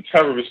 it was the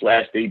terrorist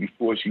last day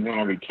before she went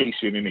on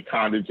vacation, and it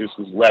kind of just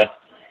was left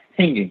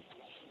hanging.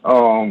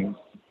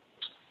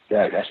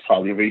 That's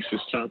probably a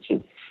racist term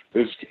too.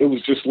 It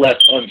was just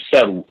left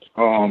unsettled,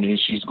 and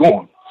she's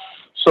gone.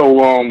 So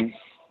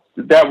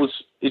that was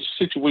it's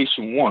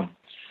situation 1.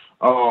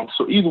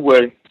 So either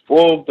way,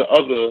 all of the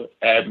other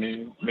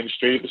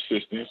administrative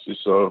assistants,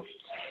 it's a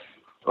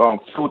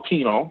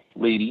Filipino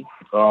lady,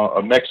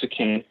 a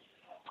Mexican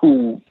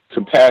who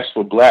can pass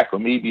for black or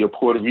maybe a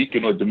Puerto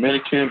Rican or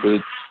Dominican,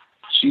 but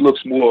she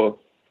looks more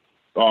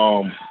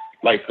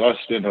like us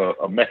than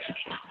a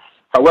Mexican.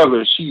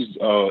 However, she's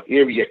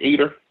area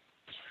 8er,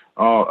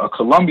 a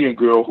Colombian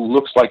girl who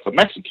looks like a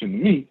Mexican to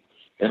me,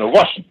 and a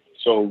Russian.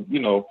 So,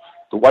 the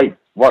white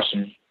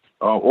Russian,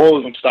 all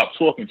of them stopped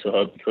talking to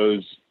her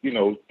because,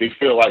 they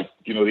feel like,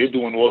 they're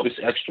doing all this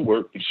extra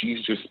work and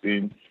she's just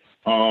been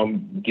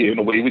getting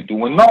away with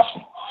doing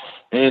nothing.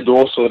 And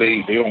also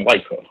they don't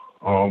like her,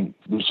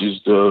 which is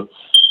the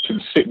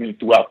sentiment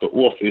throughout the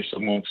office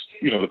amongst,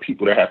 the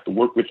people that have to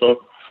work with her,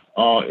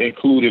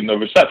 including the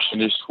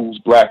receptionist who's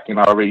black, and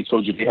I already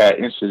told you they had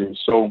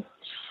incidents. So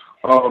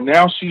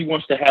now she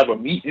wants to have a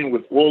meeting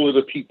with all of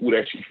the people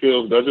that she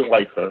feels doesn't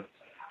like her.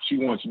 She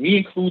wants me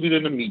included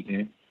in the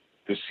meeting,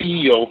 the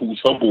CEO, who's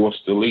her boss,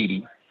 the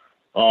lady,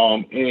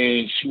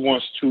 and she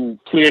wants to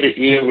clear the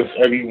air with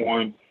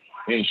everyone,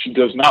 and she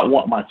does not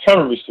want my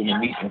terrorist in the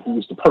meeting, who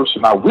is the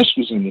person I wish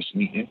was in this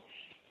meeting,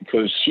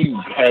 because she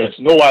has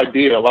no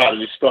idea a lot of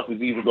this stuff is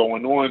even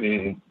going on,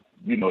 and,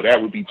 that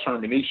would be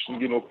termination,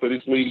 for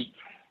this lady.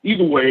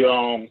 Either way,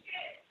 I've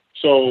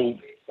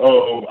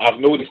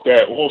noticed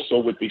that also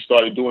what they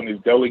started doing is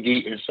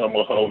delegating some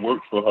of her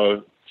work for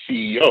her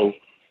CEO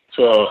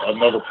to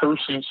another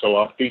person. So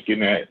I'm thinking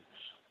that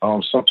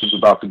something's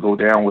about to go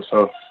down with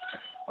her.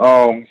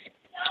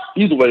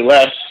 Either way,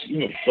 last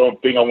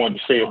thing I wanted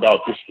to say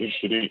about this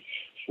incident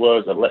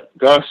was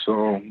Gus.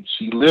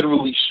 She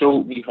literally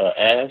showed me her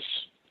ass,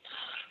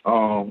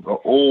 an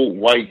old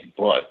white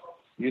butt.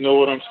 You know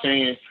what I'm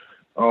saying?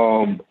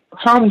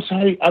 Thomas,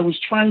 I was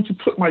trying to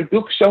put my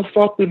bookshelf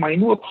up in my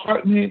new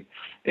apartment,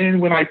 and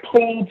when I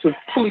pulled to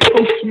pull it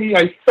close to me,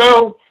 I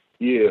fell.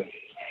 Yeah.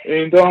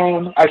 And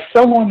I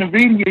fell on the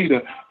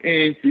radiator,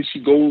 and then she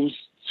goes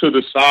to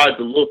the side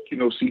to look,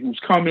 see who's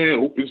coming,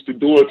 opens the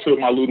door to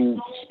my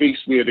little space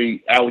where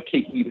they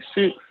allocate me to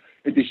sit,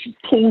 and then she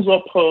pulls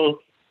up her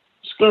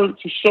skirt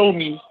to show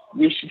me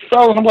where she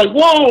fell, and I'm like,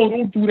 whoa,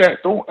 don't do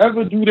that. Don't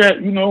ever do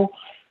that,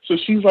 So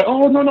she's like,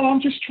 oh, no,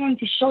 I'm just trying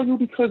to show you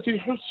because it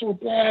hurts so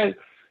bad.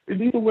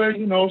 And either way,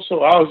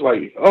 so I was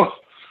like, oh.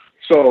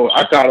 So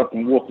I got up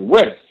and walked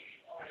away.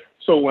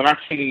 So when I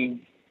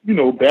came,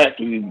 back,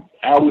 and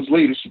hours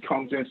later, she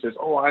comes in and says,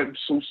 oh, I'm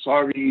so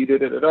sorry,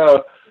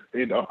 da-da-da-da.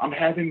 And I'm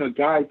having a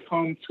guy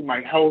come to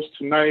my house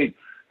tonight.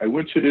 I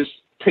went to this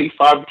pay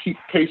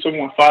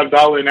someone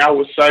 $5 an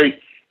hour site,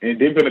 and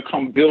they're going to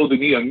come build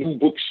me a new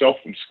bookshelf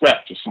from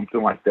scratch or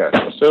something like that.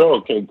 So I said, oh,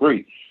 okay,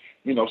 great.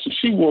 So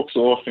she walks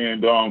off,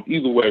 and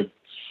either way.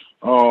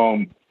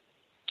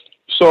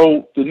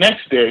 So the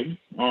next day,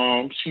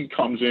 she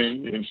comes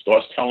in and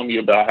starts telling me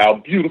about how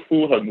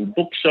beautiful her new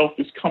bookshelf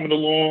is coming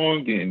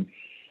along, and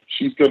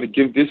she's going to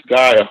give this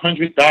guy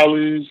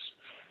 $100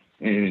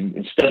 and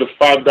instead of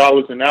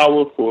 $5 an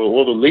hour for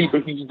all the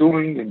labor he's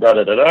doing and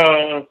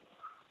da-da-da-da.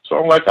 So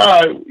I'm like,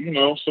 all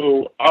right,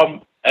 so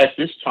at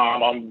this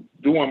time, I'm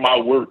doing my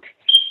work,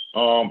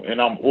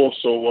 and I'm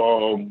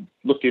also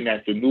looking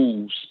at the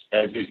news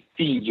as it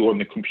feeds on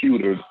the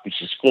computer, which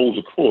just scrolls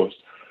across.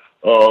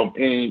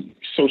 And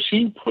so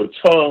she puts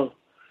her,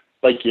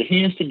 your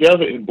hands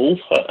together and both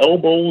her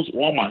elbows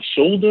on my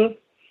shoulder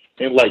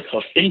and,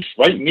 her face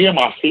right near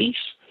my face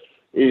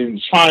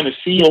and trying to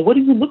see, what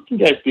are you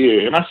looking at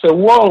there? And I said,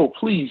 whoa,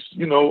 please,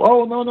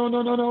 oh,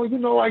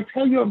 no, I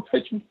tell you, I'm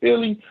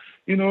touchy-feely,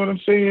 you know what I'm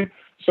saying?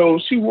 So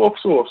she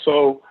walks off.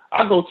 So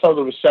I go tell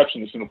the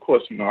receptionist, and of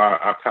course,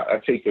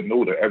 I take a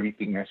note of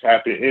everything that's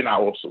happened, and I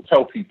also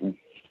tell people.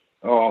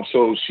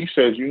 So she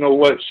says, you know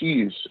what?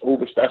 She is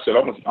overstepped. I said,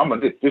 I'm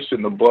gonna nip this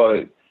in the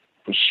bud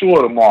for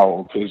sure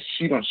tomorrow because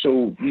she done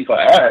showed me her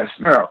ass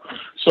now.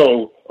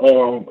 So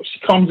she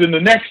comes in the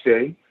next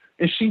day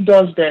and she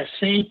does that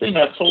same thing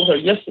I told her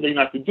yesterday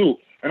not to do.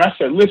 And I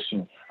said,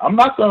 listen, I'm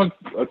not gonna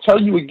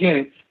tell you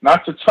again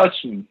not to touch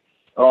me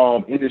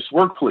in this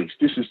workplace.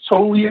 This is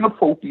totally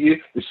inappropriate.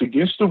 It's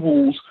against the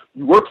rules.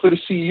 You work for the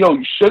CEO.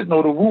 You should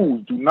know the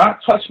rules. Do not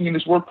touch me in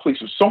this workplace.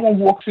 If someone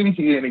walks in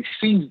here and they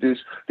sees this,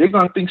 they're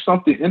going to think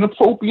something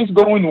inappropriate is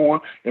going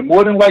on, and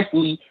more than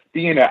likely,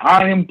 being that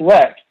I am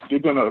black, they're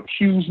going to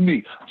accuse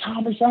me.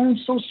 Thomas, I am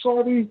so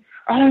sorry.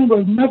 I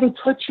will never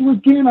touch you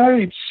again.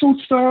 I am so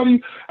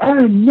sorry. I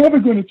am never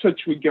going to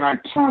touch you again. I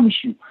promise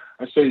you.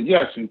 I said,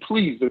 yes, and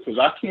please, because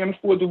I can't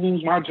afford to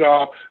lose my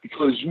job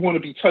because you want to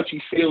be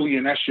touchy-feely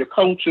and that's your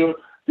culture.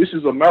 This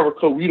is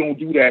America. We don't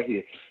do that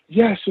here.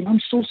 Yes, and I'm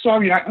so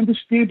sorry. I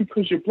understand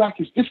because you're black.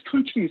 This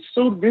country is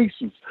so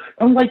racist.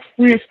 Unlike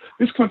France,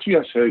 this country,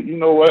 I said, you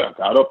know what? I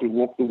got up and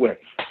walked away.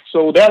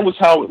 So that was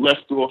how it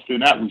left off,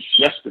 and that was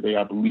yesterday,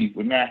 I believe,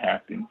 when that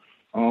happened.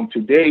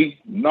 Today,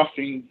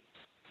 nothing.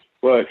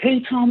 But,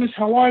 hey, Thomas,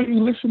 how are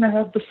you? Listen, I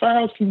have the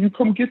files. Can you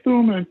come get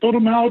them and throw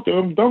them out?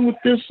 I'm done with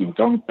this and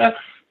done with that.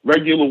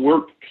 Regular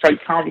work type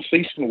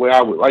conversation the way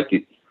I would like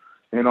it.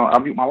 And I'll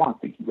mute my line.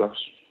 Thank you, guys.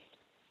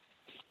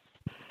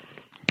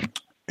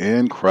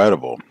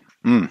 Incredible.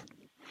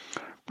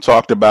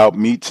 Talked about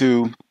Me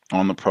Too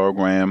on the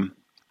program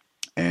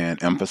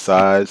and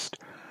emphasized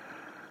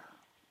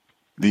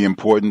the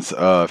importance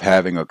of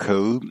having a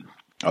code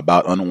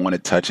about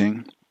unwanted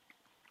touching.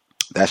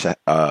 That's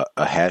a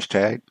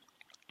hashtag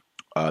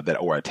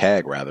or a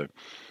tag rather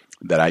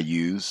that I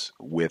use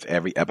with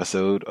every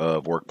episode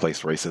of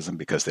Workplace Racism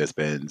because there's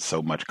been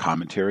so much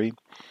commentary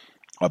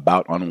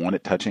about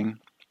unwanted touching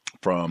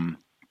from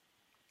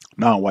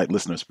non-white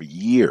listeners for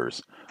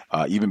years,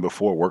 even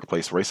before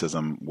Workplace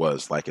Racism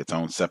was like its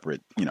own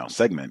separate,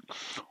 segment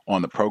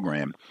on the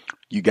program.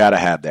 You got to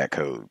have that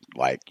code,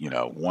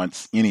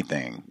 once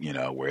anything,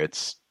 where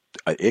it's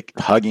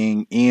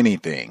hugging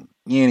anything,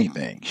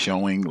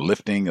 showing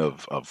lifting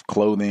of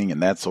clothing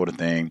and that sort of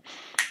thing.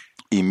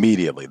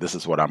 Immediately, this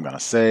is what I'm going to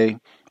say.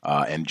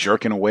 And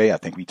jerking away, I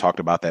think we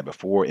talked about that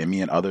before. Emmy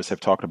and others have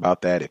talked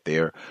about that. If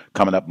they're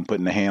coming up and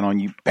putting a hand on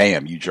you,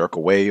 bam, you jerk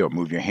away or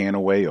move your hand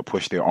away or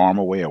push their arm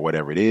away or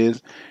whatever it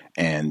is.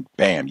 And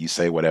bam, you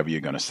say whatever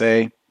you're going to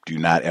say. Do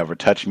not ever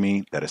touch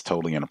me. That is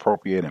totally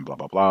inappropriate and blah,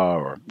 blah, blah,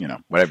 or,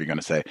 whatever you're going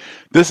to say.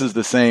 This is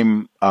the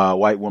same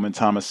white woman,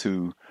 Thomas,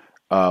 who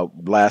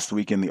last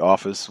week in the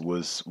office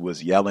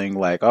was yelling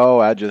like,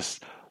 oh, I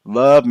just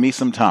love me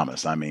some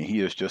Thomas. I mean, he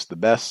is just the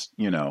best,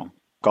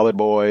 colored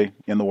boy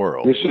in the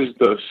world. This is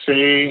the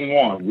same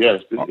one,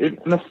 yes.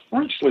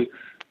 Essentially,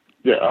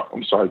 yeah,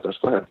 I'm sorry, Gus,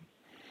 go ahead.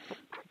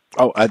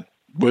 Oh, I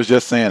was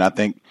just saying, I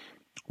think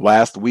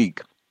last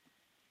week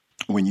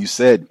when you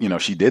said,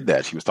 she did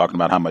that, she was talking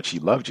about how much she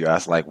loved you. I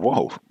was like,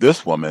 whoa,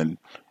 this woman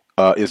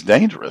is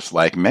dangerous.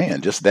 Like,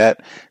 man, just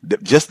that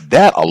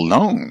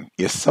alone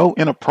is so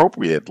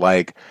inappropriate.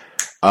 Like,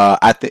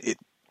 I think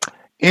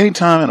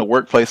anytime in a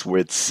workplace where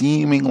it's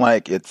seeming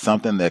like it's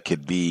something that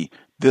could be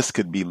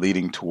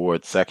leading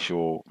towards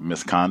sexual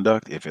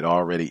misconduct if it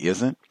already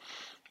isn't.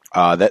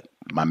 That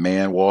my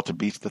man Walter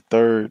Beach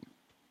III,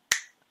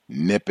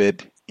 nip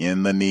it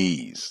in the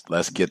knees.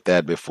 Let's get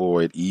that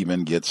before it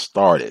even gets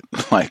started.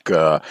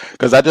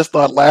 Because I just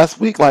thought last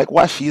week, why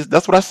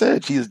that's what I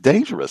said. She is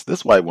dangerous.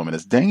 This white woman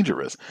is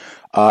dangerous.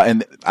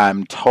 And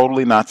I'm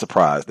totally not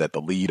surprised at the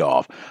lead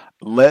off.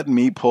 Let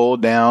me pull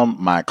down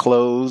my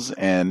clothes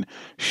and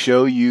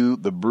show you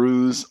the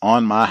bruise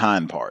on my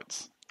hind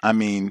parts. I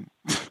mean,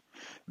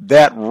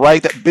 that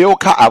Bill,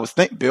 I was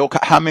thinking, Bill,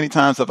 how many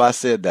times have I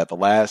said that the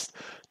last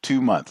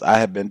 2 months? I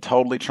have been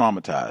totally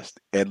traumatized.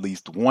 At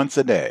least once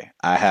a day,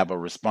 I have a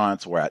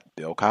response where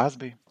Bill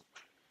Cosby.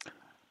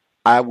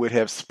 I would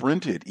have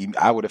sprinted.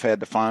 I would have had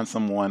to find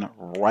someone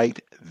right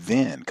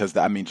then because,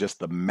 just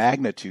the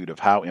magnitude of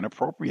how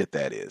inappropriate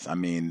that is. I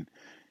mean,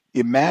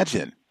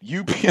 imagine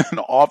you being in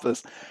the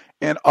office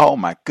and, oh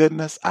my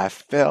goodness, I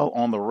fell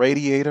on the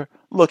radiator.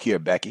 Look here,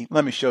 Becky.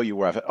 Let me show you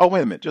where I fell. Oh,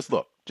 wait a minute. Just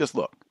look.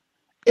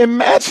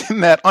 Imagine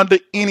that under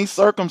any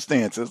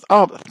circumstances.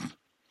 Oh,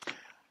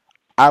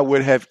 I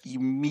would have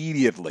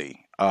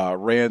immediately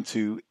ran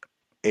to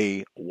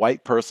a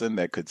white person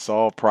that could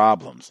solve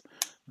problems,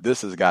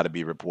 this has got to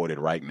be reported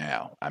right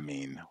now. I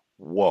mean,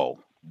 whoa.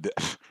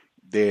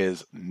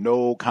 There's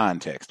no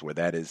context where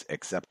that is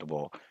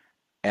acceptable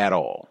at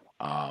all.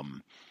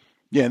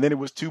 Yeah, and then it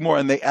was two more,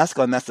 and they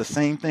escalate, and that's the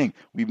same thing.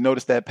 We've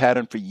noticed that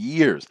pattern for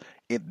years.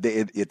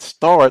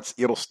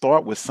 It'll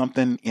start with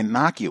something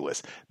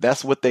innocuous.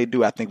 That's what they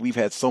do. I think we've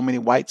had so many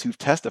whites who've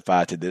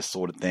testified to this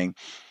sort of thing.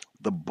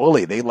 The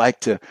bully, they like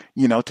to,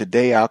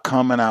 today I'll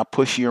come and I'll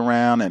push you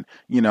around and,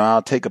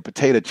 I'll take a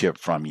potato chip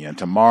from you. And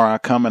tomorrow I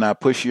come and I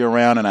push you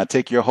around and I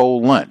take your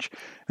whole lunch.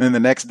 And then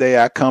the next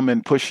day I come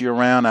and push you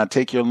around, I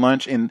take your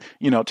lunch and,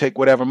 take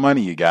whatever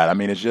money you got. I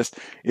mean, it just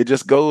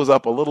goes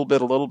up a little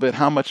bit.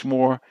 How much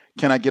more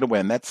can I get away?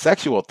 And that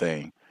sexual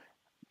thing,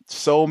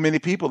 so many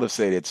people have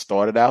said it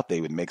started out,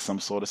 they would make some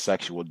sort of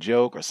sexual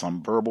joke or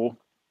some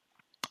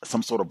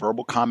sort of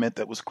verbal comment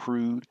that was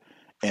crude.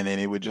 And then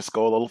it would just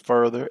go a little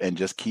further and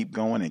just keep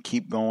going.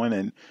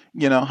 And,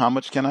 how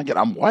much can I get?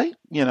 I'm white,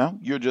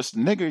 you're just a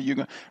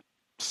nigger.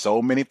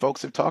 So many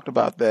folks have talked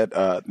about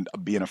that,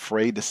 being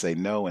afraid to say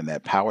no, and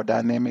that power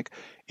dynamic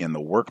in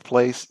the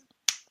workplace.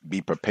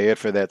 Be prepared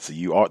for that. So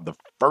you are the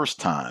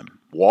first time,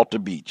 Walter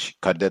Beach,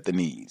 cut at the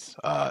knees.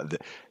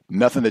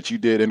 Nothing that you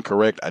did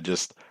incorrect.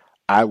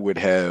 I would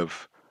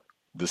have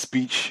the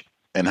speech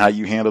and how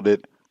you handled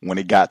it. When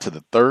it got to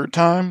the third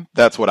time,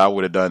 that's what I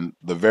would have done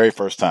the very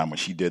first time when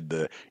she did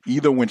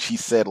either when she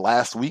said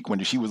last week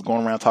when she was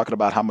going around talking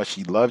about how much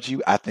she loved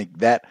you. I think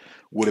that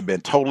would have been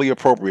totally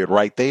appropriate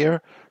right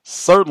there.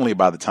 Certainly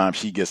by the time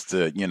she gets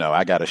to,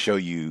 I got to show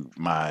you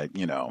my,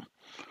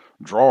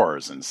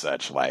 drawers and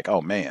such, like,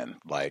 oh man,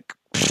 like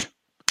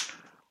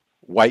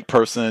white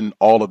person,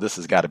 all of this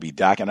has got to be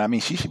documented. I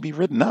mean, she should be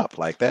written up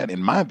like that.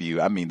 In my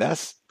view, I mean,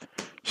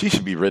 she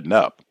should be written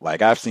up.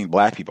 Like I've seen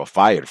black people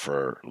fired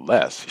for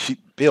less.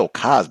 Bill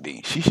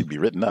Cosby, she should be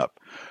written up.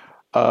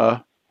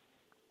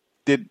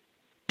 Did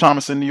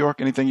Thomas in New York,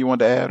 anything you want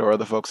to add, or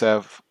other folks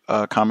have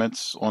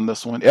comments on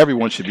this one?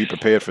 Everyone should be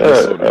prepared for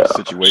this sort of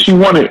situation.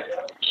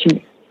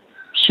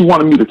 She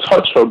wanted me to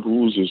touch her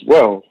bruise as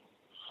well,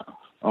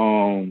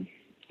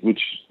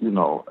 which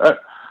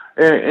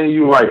and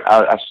you're right.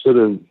 I should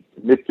have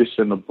nipped this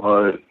in the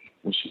bud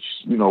when she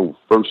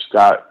first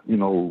got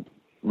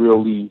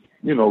really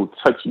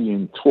touchy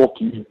and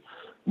talky,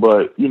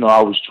 but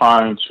I was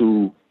trying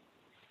to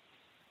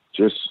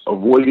just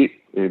avoid it,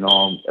 and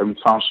every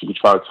time she would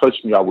try to touch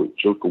me, I would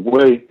jerk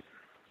away,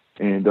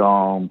 and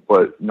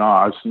but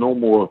nah, it's no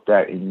more of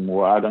that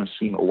anymore. I done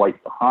seen a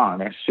white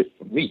behind. That's it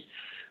for me,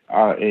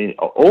 and an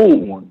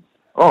old one.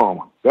 Oh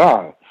my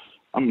God,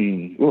 I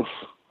mean, oof.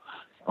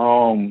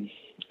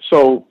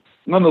 So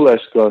nonetheless,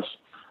 Gus,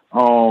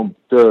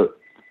 the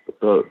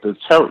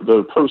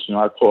person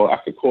I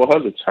could call her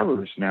the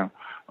terrorist now,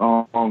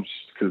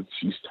 because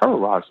she's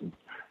terrorizing.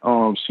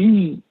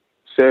 She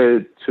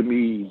said to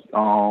me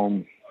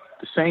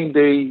the same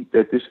day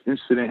that this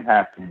incident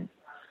happened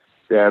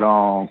that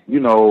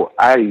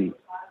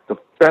the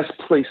best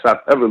place I've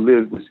ever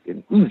lived was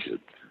in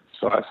Egypt.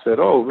 So I said,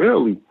 oh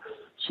really?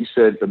 She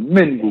said the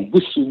men will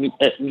whistle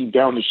at me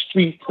down the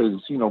street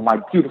because my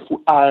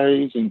beautiful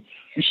eyes, and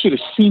you should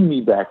have seen me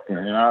back then.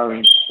 And I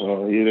was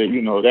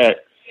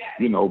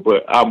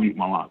but I'll mute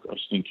my line. I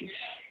was thinking.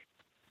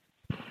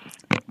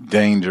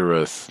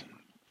 Dangerous,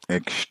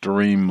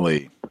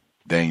 extremely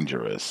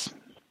dangerous.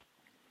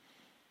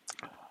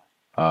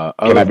 Can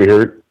I be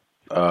heard?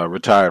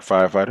 Retired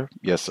firefighter.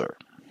 Yes, sir.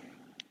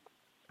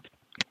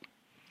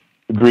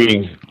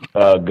 Greetings,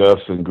 Gus,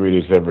 and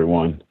greetings,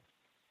 everyone.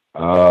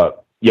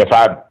 Yes,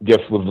 I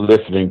just was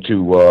listening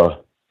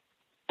to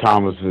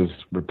Thomas's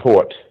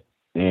report,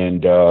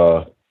 and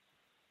I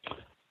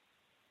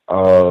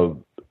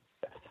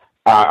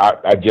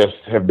just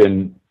have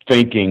been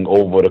thinking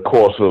over the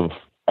course of,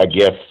 I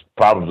guess,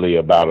 probably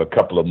about a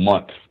couple of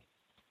months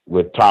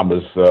with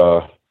Thomas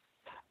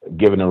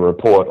giving a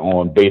report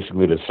on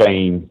basically the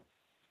same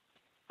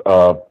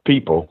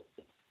people,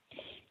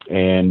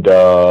 and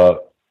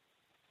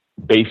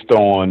based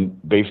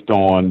on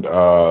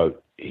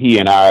he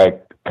and I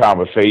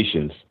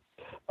conversations,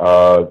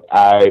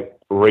 I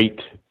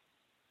rate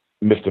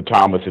Mr.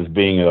 Thomas as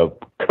being a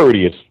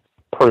courteous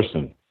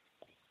person.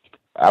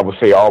 I would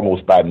say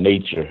almost by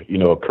nature,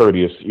 a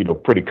courteous,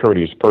 pretty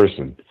courteous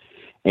person.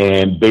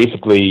 And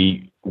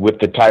basically with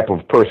the type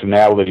of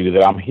personality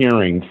that I'm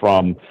hearing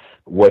from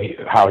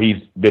how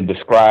he's been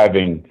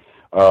describing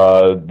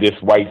these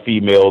white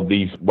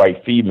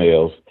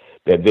females,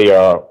 that they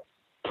are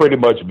pretty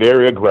much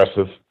very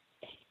aggressive,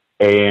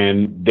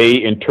 and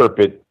they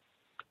interpret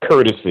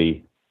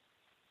courtesy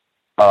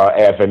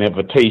as an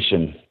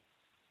invitation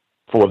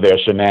for their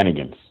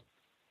shenanigans.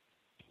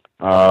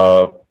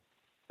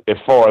 As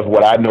far as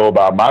what I know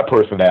about my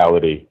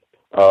personality,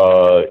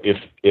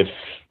 if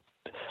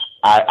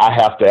I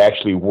have to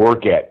actually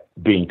work at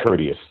being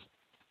courteous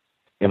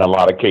in a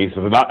lot of cases.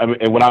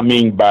 And what I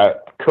mean by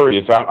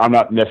courteous, I'm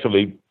not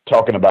necessarily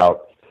talking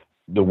about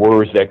the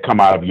words that come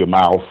out of your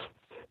mouth,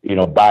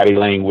 body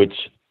language,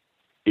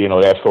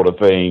 that sort of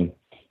thing.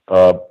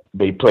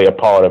 They play a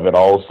part of it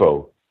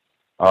also.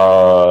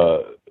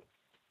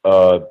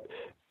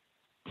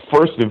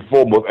 First and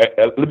foremost,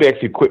 let me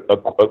ask you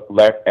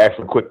ask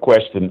a quick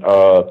question.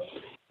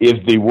 Is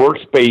the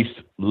workspace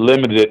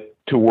limited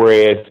to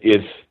where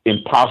it's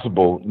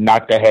impossible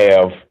not to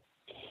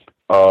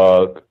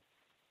have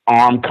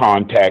arm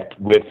contact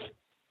with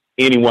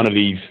any one of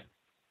these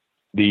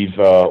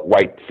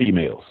white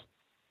females?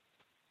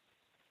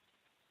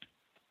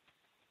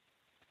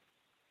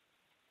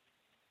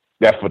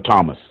 That's for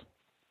Thomas.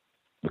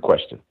 The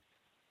question.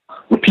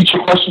 Repeat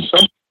your question,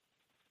 sir.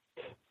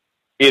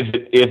 Is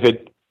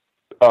it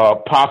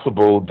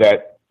possible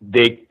that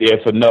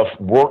there's enough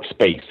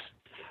workspace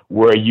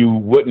where you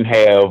wouldn't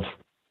have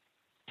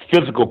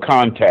physical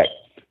contact,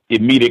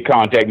 immediate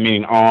contact,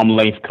 meaning arm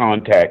length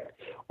contact,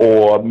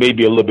 or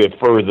maybe a little bit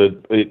further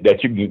that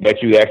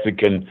you actually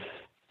can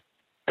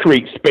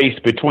create space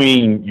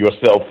between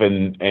yourself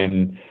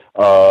and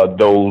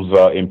those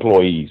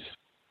employees?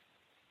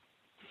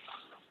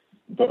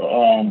 The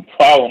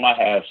problem I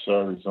have,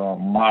 sir, is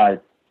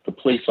the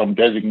place I'm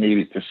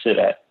designated to sit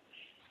at,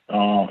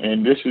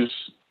 and this is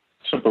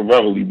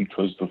temporarily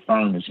because the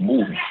firm is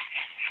moving.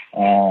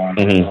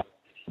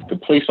 The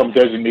place I'm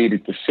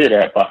designated to sit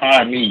at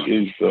behind me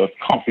is the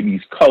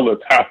company's color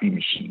copy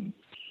machine,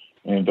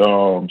 and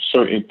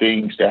certain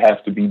things that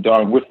have to be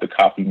done with the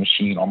copy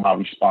machine are my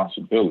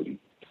responsibility.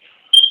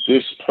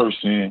 This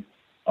person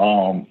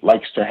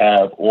likes to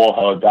have all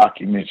her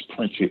documents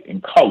printed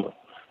in color.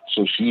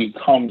 So she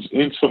comes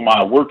into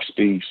my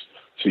workspace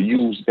to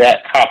use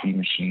that copy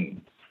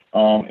machine.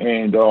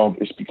 And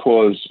it's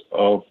because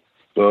of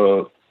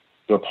the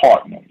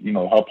partner. You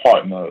know, her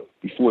partner,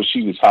 before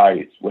she was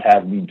hired, would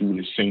have me do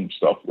the same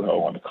stuff with her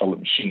on the colored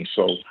machine.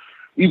 So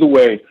either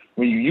way,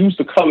 when you use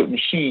the colored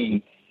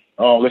machine,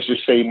 let's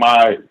just say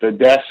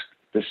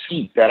the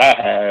seat that I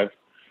have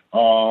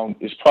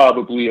is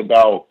probably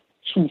about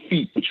 2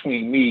 feet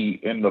between me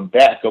and the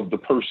back of the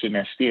person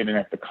that's standing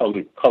at the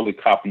colored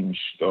copy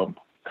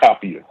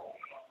copier.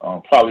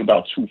 Probably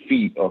about 2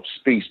 feet of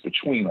space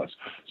between us.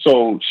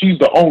 So she's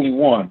the only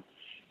one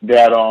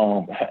that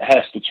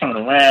has to turn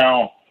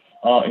around,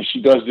 and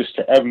she does this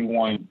to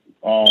everyone,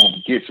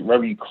 gets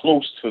very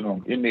close to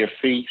them in their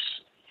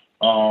face.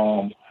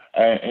 And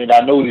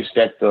I noticed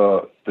that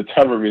the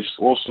terrorist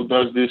also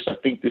does this. I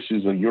think this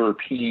is a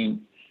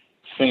European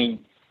thing.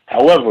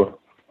 However,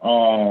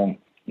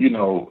 you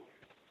know,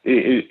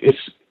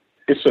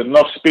 it's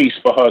enough space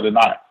for her to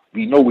not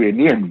be nowhere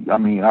near me. I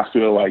mean, I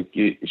feel like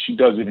she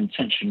does it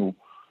intentional,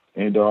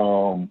 and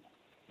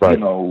right. You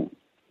know,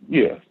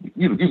 yeah,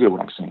 you get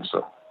what I'm saying.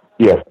 So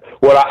yeah,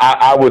 well,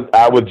 I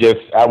would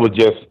just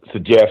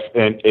suggest,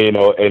 and you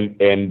know, and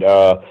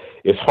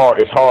it's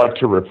hard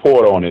to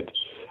report on it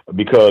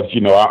because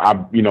you know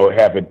I'm you know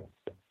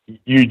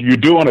you're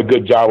doing a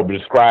good job of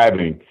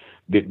describing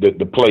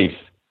the place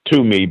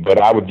to me,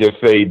 but I would just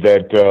say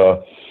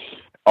that.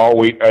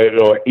 Always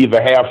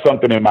either have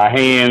something in my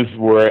hands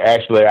where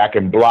actually I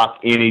can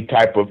block any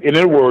type of. In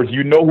other words,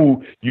 you know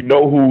who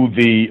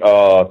the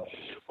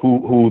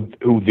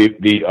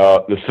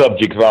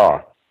subjects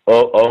are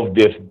of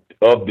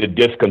the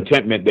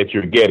discontentment that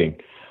you're getting.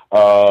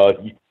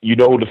 You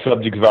know who the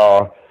subjects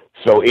are.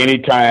 So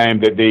anytime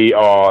that they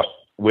are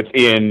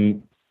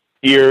within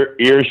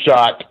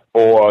earshot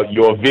or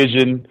your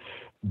vision,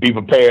 be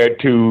prepared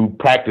to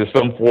practice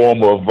some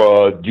form of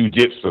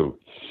jujitsu.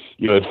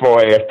 You know, as far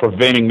as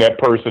preventing that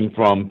person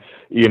from,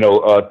 you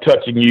know,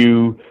 touching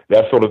you,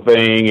 that sort of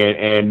thing,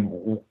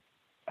 and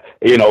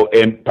you know,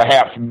 and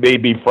perhaps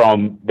maybe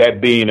from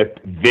that being a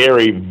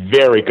very,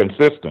 very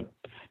consistent,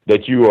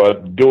 that you are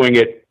doing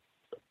it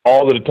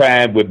all of the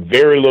time with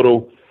very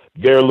little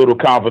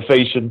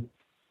conversation,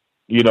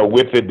 you know,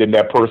 with it, then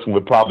that person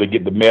would probably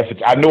get the message.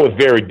 I know it's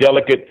very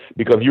delicate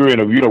because you're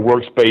in a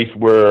workspace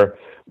where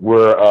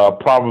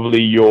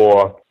probably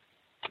your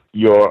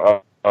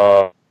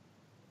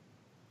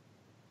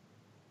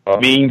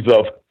means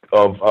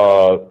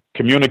of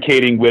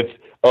communicating with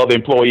other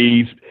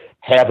employees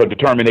have a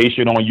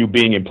determination on you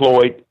being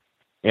employed.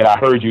 And I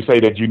heard you say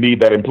that you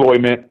need that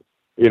employment,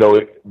 you know,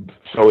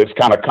 so it's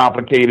kind of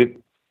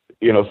complicated,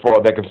 you know, as far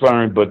as that's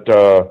concerned. But,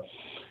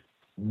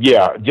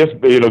 yeah, just,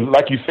 you know,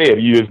 like you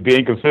said, you just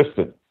being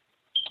consistent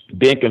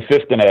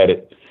at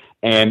it.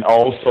 And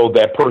also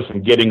that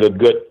person getting a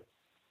good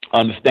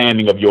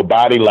understanding of your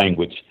body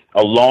language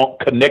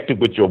connected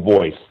with your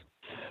voice.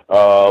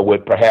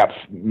 Would perhaps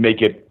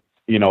make it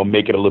a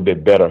little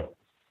bit better,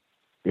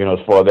 you know,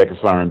 as far as that's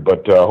concerned.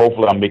 But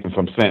hopefully I'm making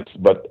some sense.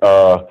 But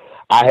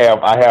I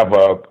have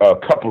a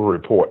couple of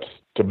reports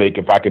to make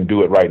if I can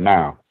do it right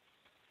now.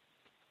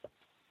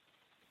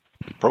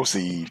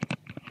 Proceed.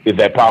 Is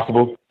that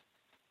possible?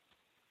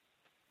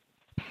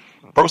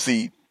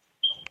 Proceed.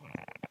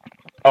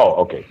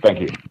 Oh, okay. Thank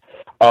you.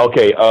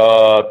 Okay.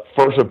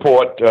 First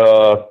report,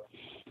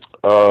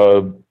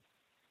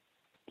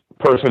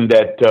 person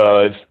that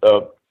is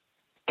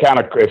kind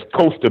of is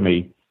close to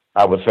me,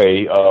 I would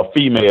say,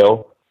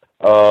 female.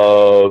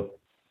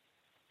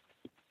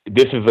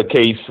 This is a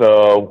case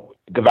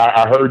because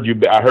I heard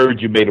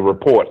you made a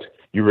report.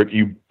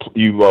 You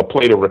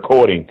played a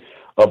recording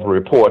of a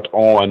report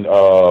on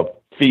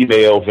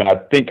females, and I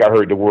think I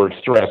heard the word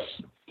stress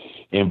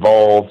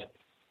involved,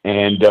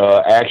 and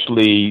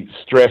actually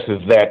stress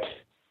is that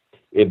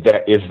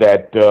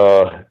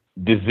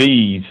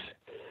disease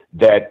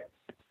that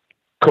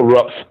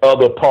corrupts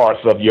other parts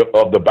of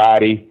the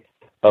body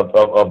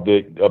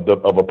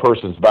of a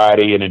person's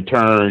body, and in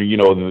turn,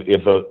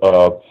 it's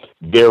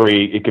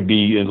it could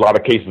be in a lot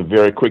of cases a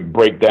very quick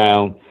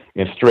breakdown,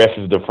 and stress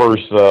is the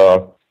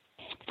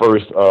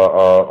first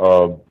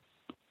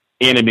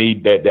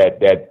enemy that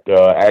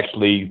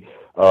actually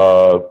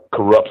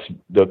corrupts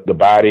the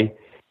body,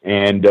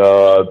 and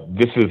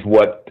this is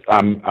what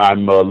I'm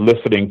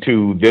listening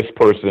to this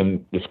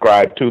person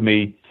describe to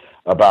me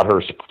about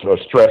her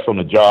stress on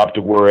the job,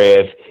 to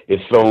whereas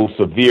it's so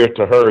severe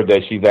to her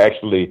that she's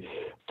actually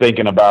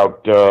thinking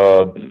about,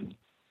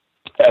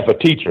 as a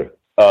teacher,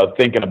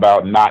 thinking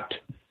about not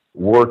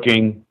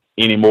working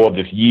anymore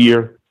this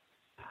year,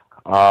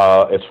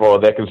 as far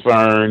as that's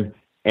concerned.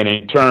 And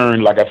in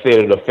turn, like I said,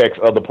 it affects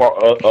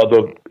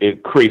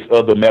it creates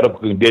other medical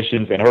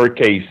conditions. In her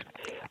case,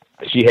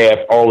 she has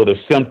all of the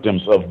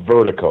symptoms of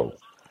vertigo.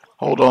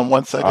 Hold on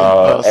one second,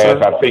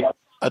 sir.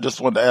 I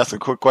just wanted to ask a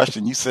quick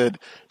question. You said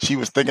she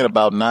was thinking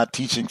about not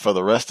teaching for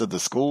the rest of the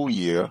school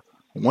year.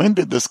 When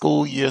did the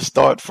school year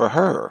start for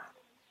her?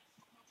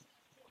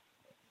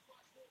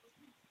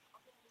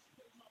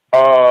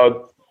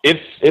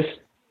 It's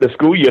the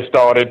school year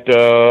started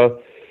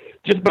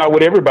just about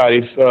when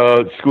everybody's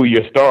school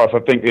year starts. I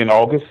think in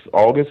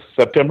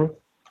September.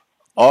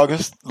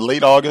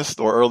 Late August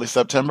or early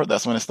September.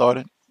 That's when it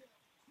started.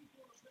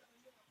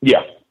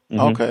 Yeah. Mm-hmm.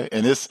 Okay,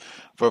 and it's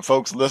for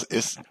folks.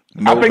 It's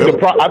I think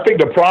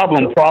the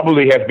problem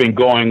probably has been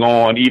going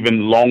on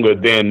even longer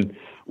than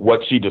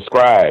what she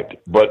described.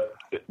 But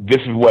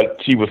this is what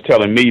she was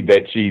telling me,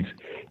 that she's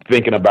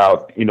thinking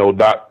about,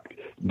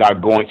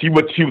 not going. She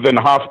was in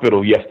the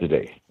hospital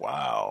yesterday.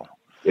 Wow.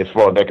 As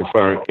far as that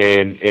concerned,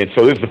 and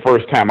so this is the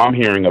first time I'm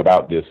hearing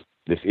about this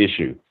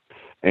issue,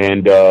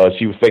 and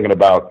she was thinking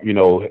about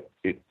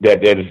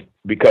that is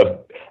because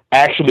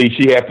actually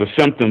she has the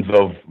symptoms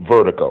of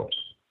vertigo.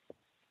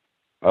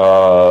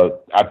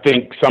 I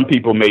think some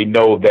people may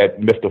know that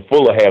Mr.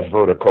 Fuller has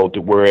vertigo,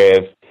 to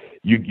whereas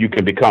you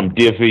can become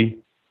dizzy,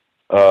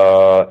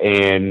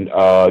 and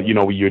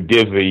when you're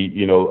dizzy,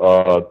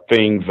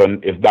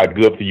 it's not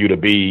good for you to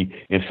be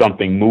in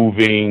something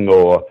moving,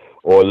 or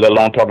let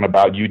alone talking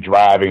about you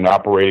driving,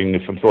 operating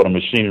some sort of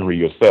machinery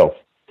yourself,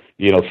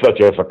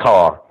 such as a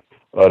car,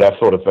 that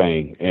sort of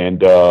thing,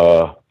 and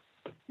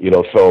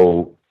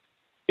so.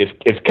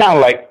 It's kind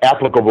of like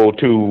applicable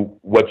to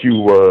what you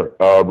were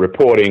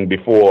reporting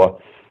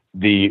before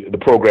the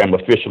program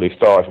officially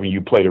starts, when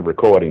you play the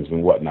recordings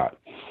and whatnot.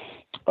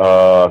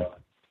 The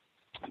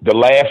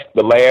last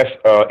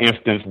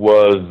instance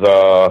was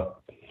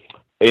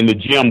in the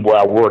gym where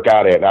I work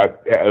out at.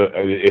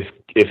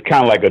 It's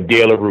kind of like a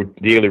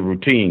daily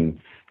routine.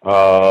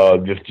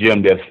 This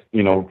gym that's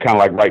kind of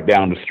like right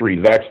down the street.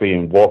 It's actually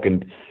in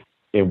walking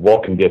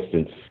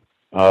distance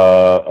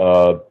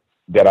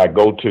that I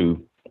go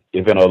to.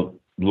 Is in a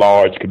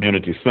large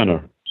community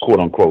center, quote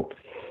unquote.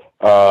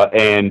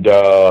 And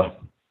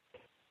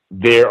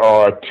there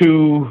are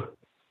two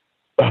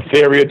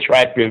very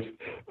attractive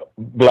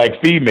black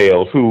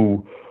females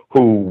who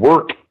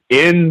work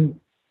in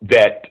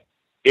that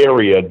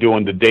area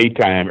during the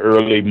daytime,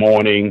 early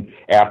morning,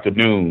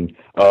 afternoon,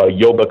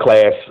 yoga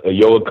class,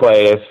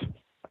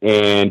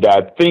 and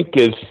I think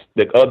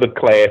the other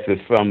class is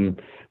some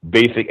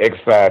basic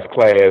exercise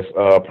class,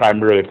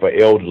 primarily for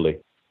elderly.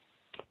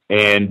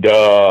 And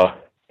the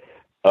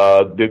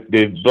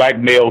black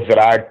males that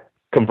I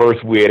converse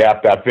with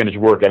after I finish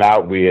working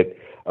out with,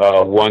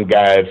 one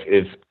guy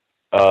is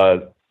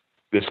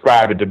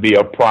described it to be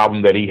a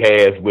problem that he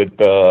has with.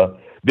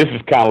 This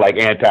is kind of like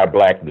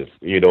anti-blackness,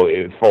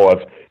 as far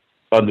as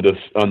under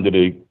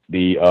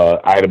the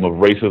item of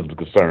racism is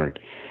concerned,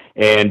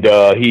 and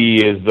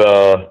he is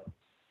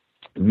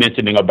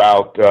mentioning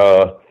about.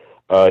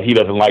 He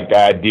doesn't like the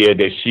idea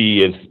that she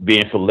is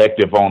being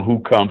selective on who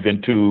comes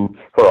into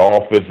her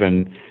office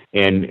and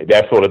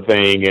that sort of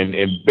thing. And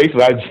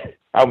basically,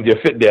 I was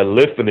just sitting there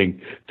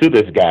listening to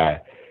this guy.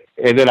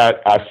 And then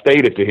I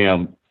stated to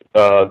him,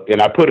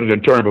 and I put it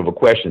in terms of a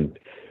question,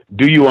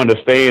 do you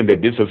understand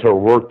that this is her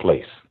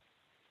workplace?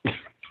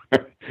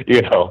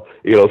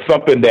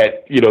 Something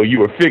that, you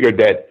would figure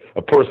that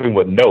a person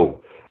would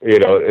know.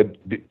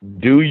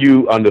 Do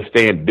you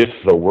understand this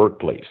is a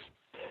workplace?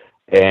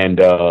 And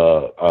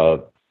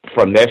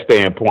from that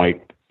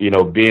standpoint,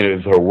 being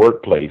as her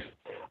workplace,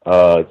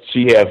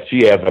 she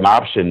has an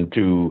option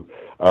to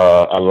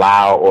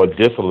allow or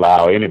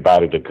disallow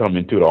anybody to come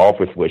into the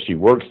office where she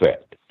works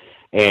at,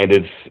 and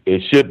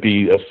it should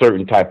be a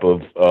certain type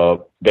of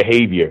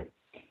behavior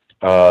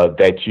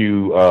that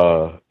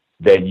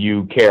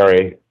you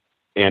carry,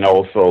 and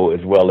also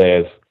as well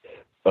as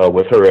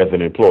with her as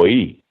an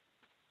employee.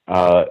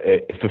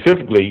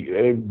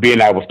 Specifically,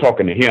 being I was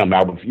talking to him,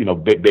 I was,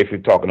 basically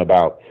talking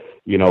about,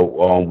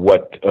 on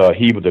what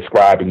he was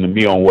describing to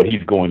me on what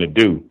he's going to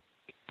do.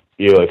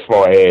 as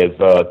far as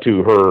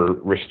to her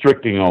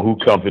restricting on who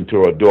comes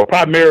into her door.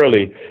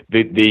 Primarily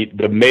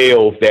the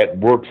males that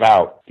works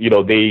out,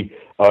 they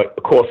are,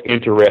 of course,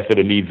 interested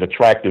in these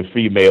attractive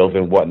females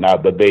and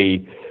whatnot, but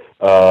they,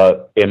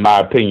 in my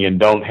opinion,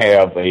 don't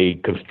have a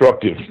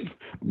constructive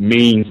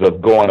means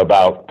of going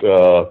about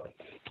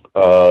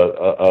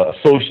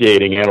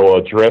associating and or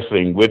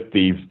addressing with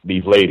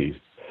these ladies,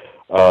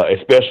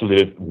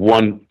 especially this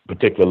one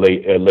particular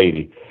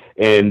lady.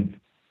 And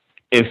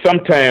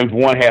sometimes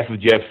one has to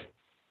just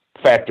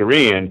factor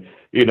in,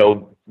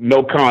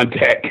 no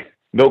contact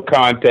or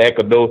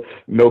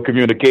no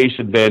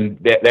communication, then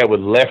that would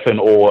lessen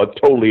or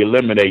totally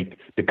eliminate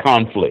the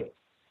conflict.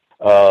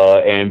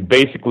 And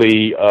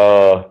basically,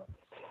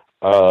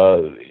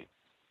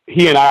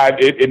 he and I,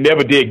 it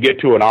never did get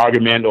to an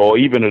argument or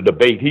even a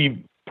debate.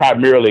 He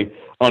primarily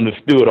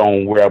understood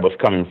on where I was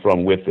coming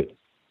from with it.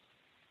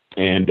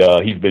 And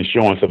he's been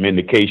showing some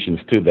indications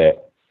to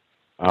that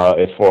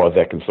as far as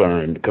that's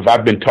concerned. Because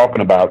I've been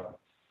talking about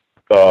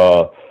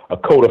a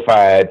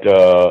codified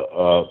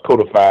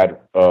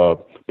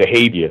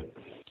behavior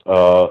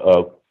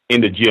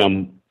in the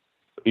gym,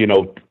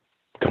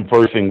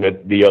 conversing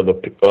with the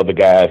other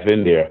guys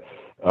in there.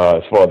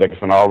 As far as that's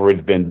concerned, I've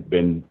already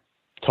been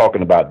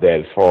talking about that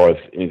as far as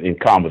in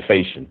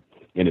conversation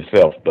in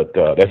itself. But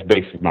that's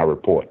basically my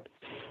report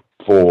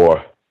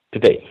for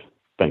today.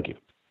 Thank you.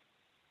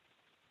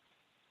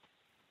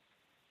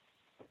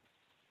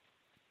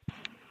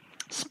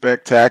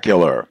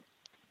 Spectacular.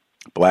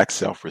 Black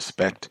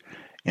self-respect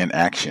in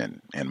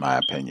action, in my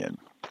opinion.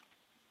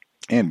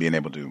 And being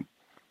able to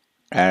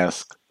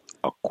ask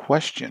a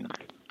question.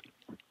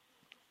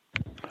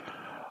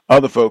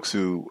 Other folks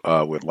who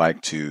would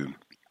like to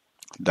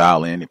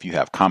dial in, if you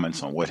have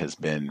comments on what has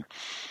been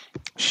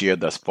shared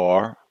thus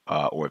far,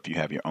 or if you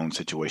have your own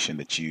situation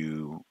that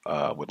you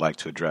would like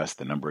to address,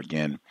 the number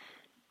again,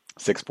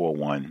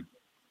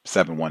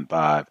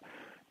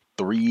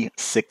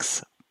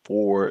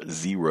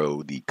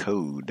 641-715-3640, the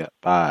code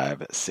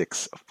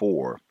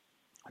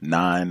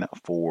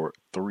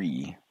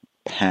 564-943#.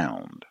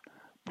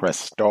 Press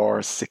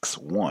star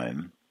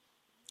 61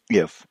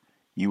 if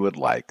you would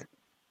like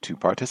to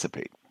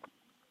participate.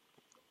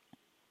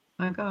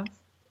 My gosh.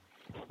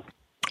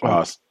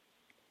 I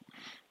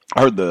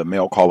heard the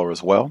male caller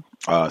as well,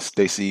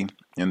 Stacy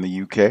in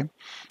the UK.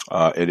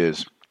 It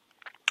is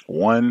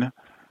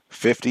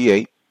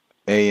 1:58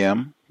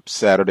 a.m.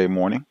 Saturday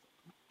morning.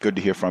 Good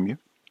to hear from you.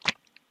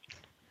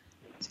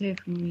 To hear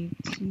from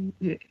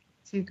you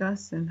too,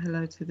 Gus, and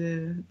hello to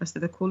the rest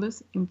of the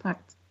callers. In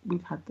fact,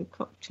 we've had the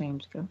clock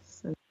change, Gus.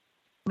 So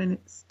 4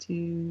 minutes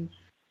to,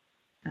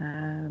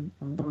 I'm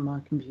on my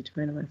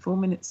computer anyway, 4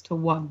 minutes to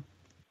 1.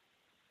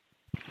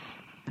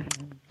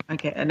 I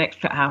get an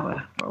extra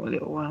hour for a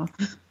little while.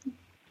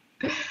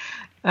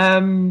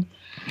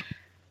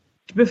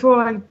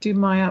 Before I do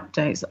my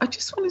updates, I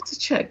just wanted to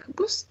check,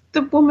 was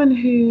the woman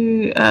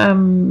who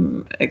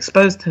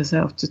exposed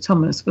herself to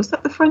Thomas, was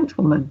that the French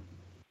woman?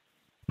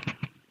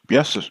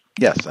 Yes,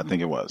 I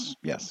think it was.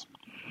 Yes.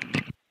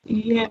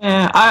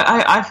 Yeah,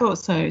 I thought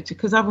so,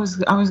 because I was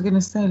going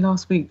to say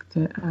last week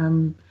that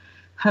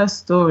her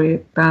story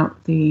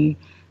about the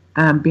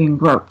being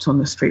groped on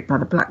the street by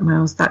the black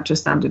males, that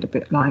just sounded a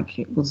bit like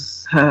it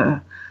was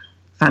her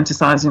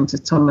fantasizing to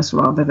Thomas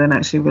rather than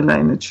actually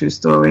relaying the true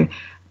story.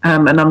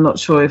 And I'm not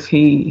sure if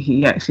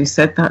he actually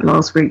said that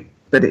last week,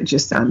 but it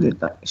just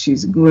sounded like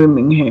she's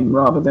grooming him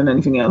rather than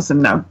anything else.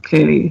 And now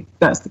clearly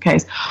that's the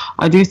case.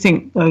 I do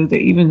think, though, that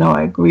even though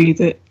I agree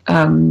that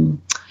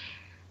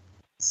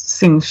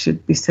things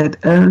should be said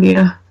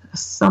earlier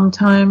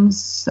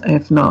sometimes,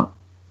 if not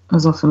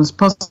as often as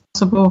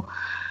possible,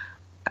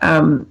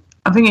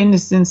 I think in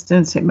this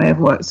instance it may have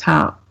worked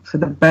out for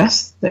the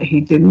best that he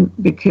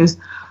didn't, because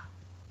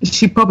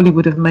she probably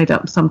would have made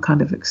up some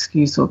kind of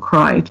excuse or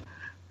cried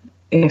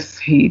if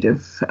he'd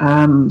have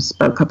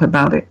spoke up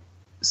about it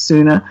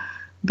sooner.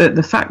 But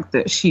the fact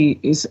that she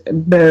is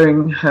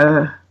bearing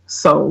her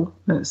soul,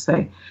 let's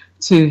say,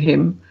 to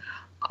him,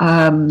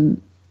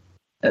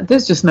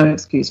 there's just no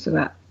excuse for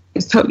that.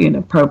 It's totally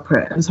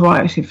inappropriate. And so I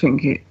actually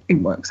think it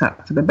works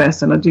out for the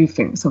best. And I do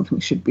think something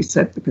should be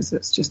said, because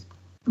it's just,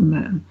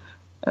 man,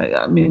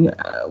 I mean,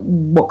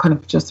 what kind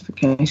of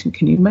justification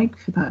can you make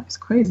for that? It's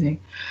crazy.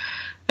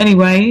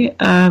 Anyway,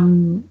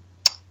 a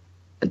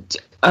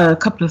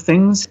couple of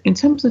things. In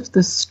terms of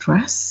the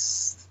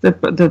stress, the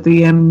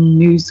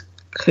news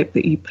clip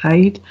that you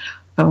played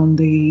on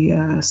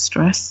the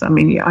stress, I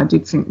mean, yeah, I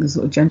did think the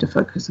sort of gender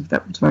focus of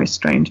that was very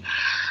strange.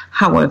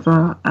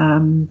 However,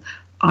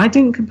 I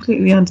didn't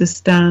completely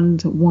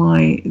understand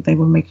why they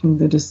were making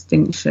the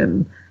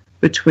distinction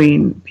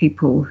between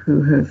people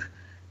who have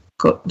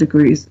got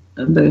degrees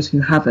and those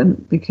who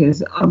haven't,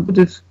 because I would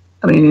have,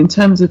 I mean, in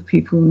terms of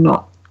people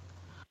not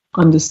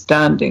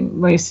understanding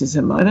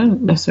racism, I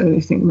don't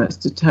necessarily think that's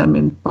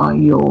determined by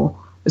your,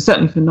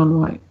 certainly for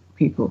non-white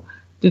people,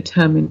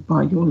 determined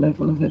by your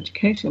level of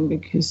education,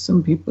 because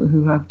some people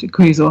who have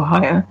degrees or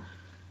higher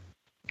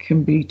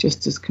can be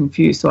just as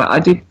confused. So I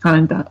did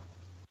find that,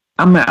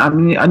 I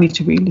mean, I need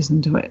to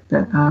re-listen to it,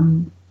 but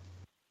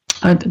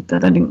That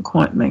didn't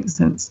quite make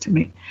sense to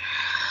me.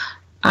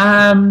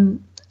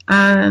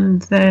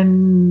 And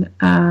then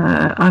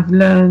I've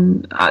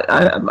learned,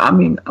 I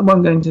mean, I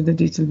won't go into the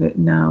detail of it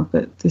now,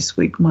 but this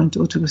week my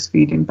daughter was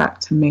feeding back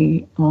to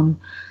me on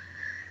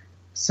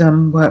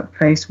some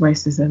workplace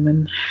racism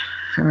and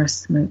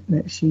harassment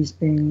that she's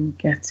been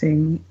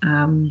getting.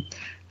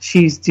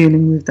 She's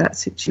dealing with that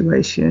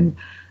situation.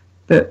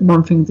 But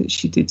one thing that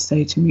she did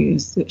say to me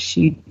is that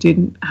she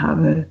didn't have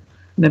an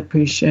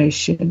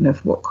appreciation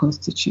of what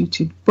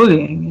constituted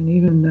bullying. And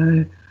even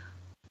though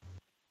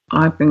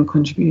I've been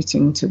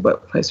contributing to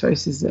workplace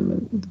racism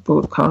and the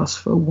broadcast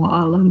for a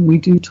while, and we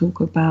do talk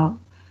about,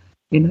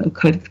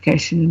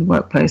 codification in the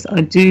workplace,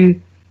 I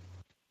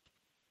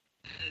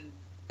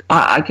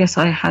guess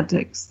I had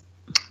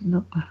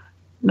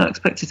not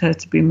expected her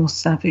to be more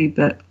savvy,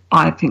 but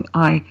I think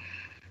I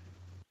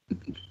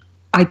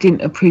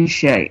didn't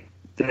appreciate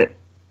that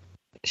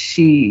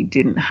she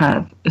didn't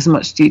have as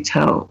much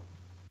detail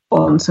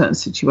on certain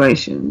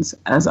situations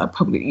as I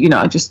probably,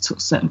 I just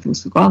took certain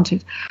things for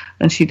granted.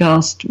 And she'd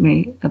asked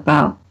me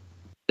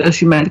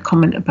she made a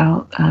comment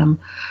about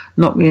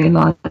not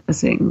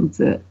realising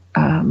that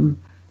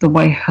the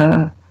way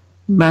her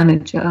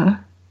manager,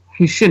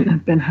 who shouldn't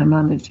have been her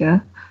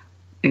manager,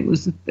 it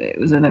was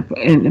an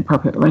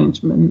inappropriate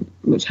arrangement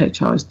which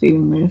HR is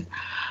dealing with,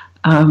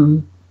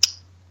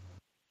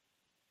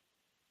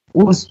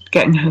 was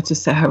getting her to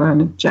set her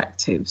own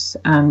objectives.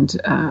 And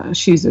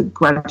she's a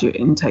graduate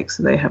intake,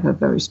 so they have a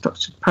very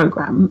structured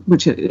program,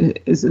 which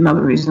is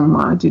another reason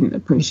why I didn't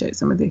appreciate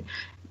some of the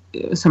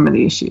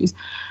issues.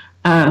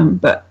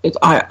 But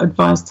I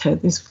advised her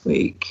this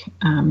week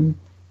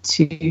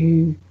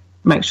to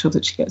make sure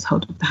that she gets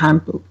hold of the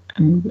handbook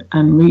and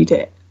read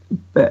it.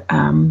 But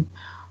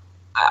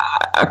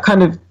I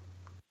kind of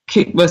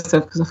kicked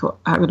myself because I thought,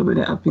 hang on a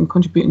minute, I've been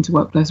contributing to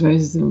workplace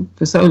racism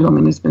for so long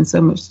and there's been so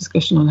much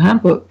discussion on the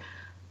handbook.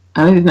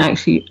 And I didn't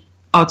actually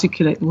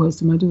articulate the words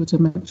to my daughter,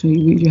 make sure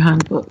you read your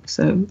handbook.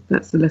 So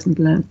that's the lesson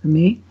learned for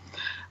me.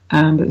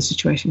 But the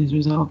situation is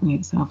resolving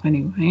itself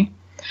anyway.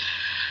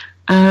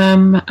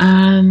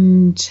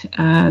 And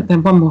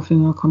then one more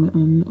thing I'll comment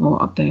on or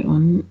update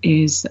on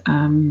is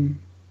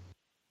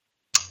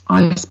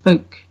I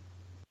spoke,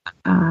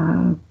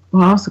 I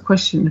asked a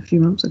question a few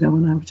months ago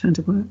when I returned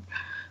to work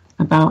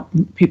about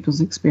people's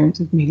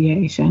experience of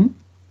mediation,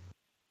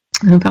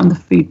 and I found the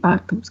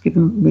feedback that was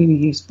given really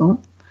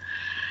useful.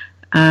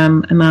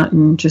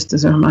 And just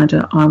as a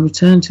reminder, I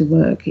returned to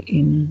work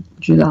in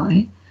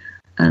July,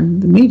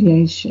 and the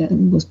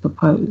mediation was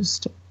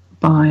proposed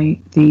by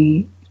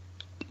the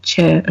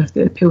chair of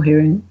the appeal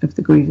hearing of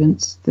the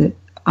grievance that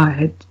I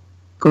had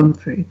gone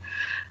through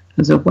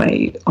as a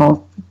way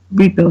of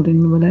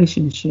rebuilding the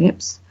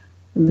relationships,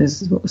 and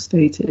this is what was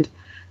stated,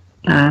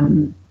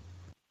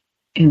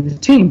 in the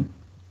team.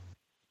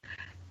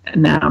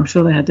 Now, I'm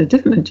sure they had a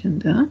different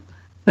agenda,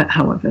 but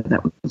however,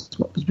 that was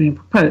what was being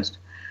proposed.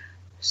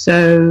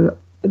 So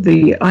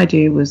the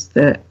idea was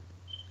that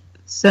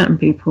certain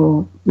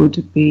people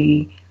would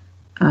be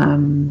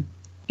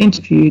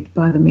interviewed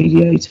by the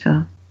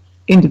mediator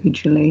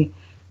individually,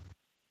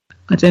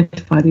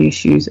 identify the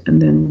issues,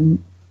 and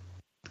then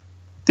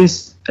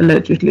this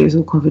allegedly is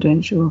all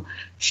confidential.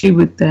 She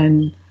would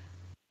then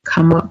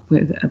come up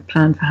with a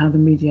plan for how the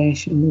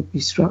mediation would be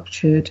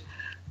structured,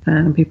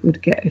 and people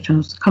would get a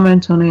chance to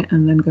comment on it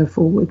and then go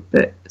forward.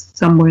 But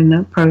somewhere in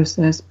that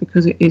process,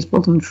 because it is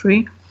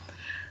voluntary,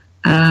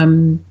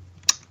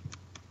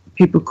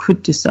 people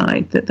could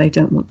decide that they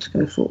don't want to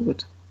go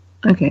forward.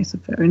 Okay, so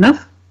fair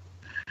enough.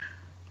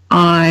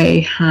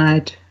 I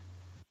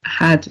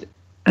had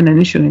an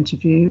initial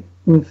interview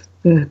with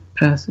the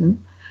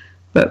person,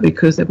 but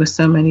because there were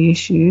so many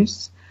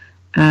issues,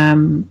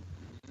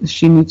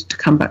 she needed to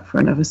come back for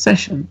another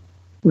session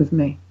with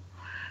me.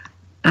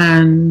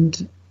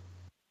 And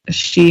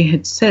she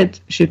had said,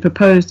 she had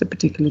proposed a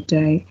particular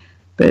day,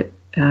 but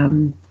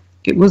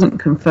it wasn't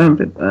confirmed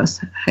with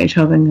us.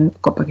 HR then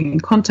got back in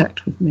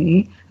contact with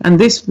me, and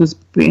this was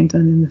being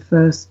done in the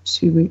first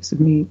 2 weeks of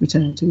me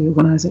returning to the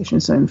organisation.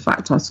 So in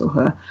fact, I saw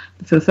her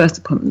for the first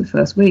appointment the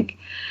first week.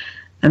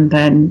 And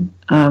then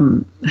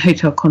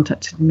HR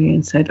contacted me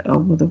and said, oh,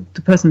 well,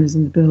 the person is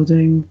in the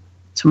building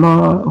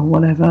tomorrow or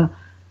whatever.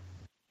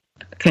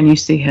 Can you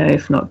see her?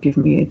 If not, give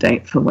me a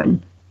date for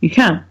when you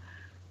can.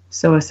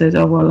 So I said,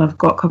 oh, well, I've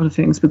got a couple of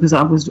things because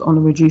I was on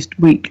a reduced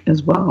week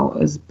as well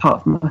as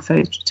part of my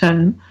phased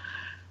return.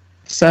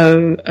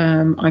 So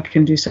I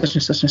can do such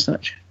and such and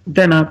such.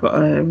 Then I got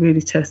a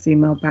really terse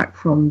email back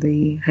from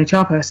the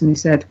HR person who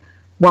said,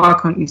 why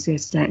can't you see her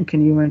today and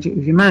can you arrange it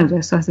with your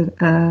manager? So I said,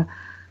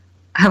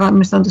 have I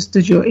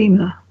misunderstood your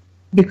email?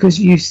 Because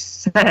you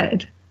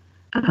said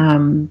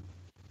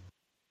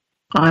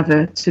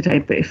either today,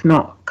 but if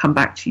not, come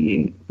back to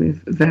you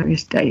with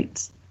various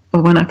dates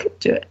or when I could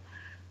do it.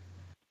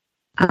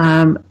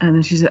 And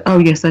then she said, oh,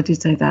 yes, I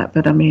did say that,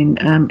 but I mean,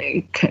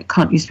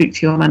 can't you speak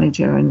to your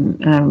manager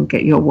and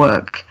get your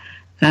work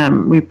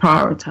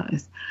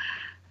reprioritised?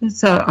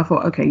 So I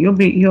thought, okay,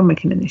 you're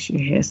making an issue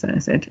here. So I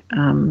said,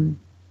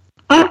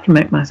 I can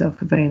make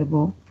myself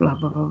available, blah,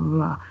 blah, blah, blah,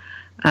 blah.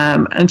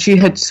 And she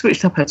had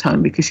switched up her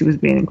tone because she was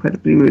being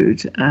incredibly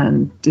rude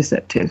and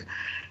deceptive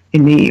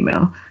in the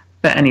email.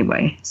 But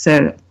anyway,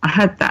 so I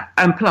had that.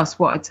 And plus,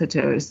 what I said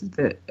to her is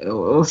that,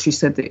 or she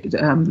said that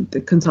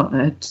the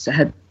consultant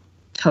had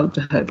told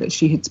her that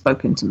she had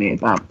spoken to me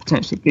about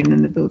potentially being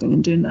in the building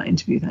and doing that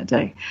interview that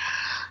day.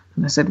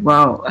 And I said,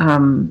 well,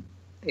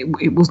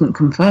 it wasn't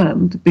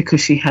confirmed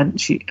because I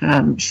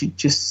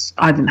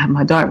didn't have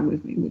my diary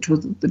with me, which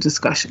was the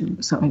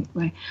discussion. So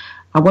anyway,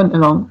 I went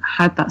along,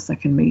 had that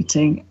second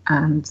meeting,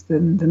 and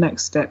then the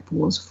next step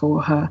was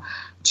for her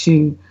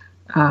to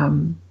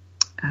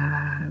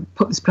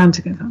put this plan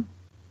together.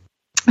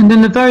 And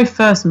in the very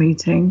first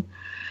meeting,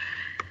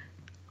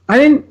 I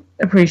didn't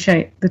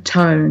appreciate the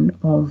tone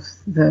of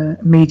the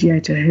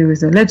mediator, who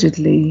is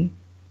allegedly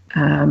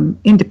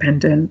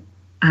independent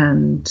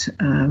and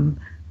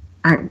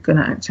going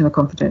to act in a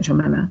confidential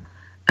manner.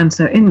 And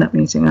so in that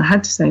meeting, I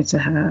had to say to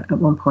her at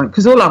one point,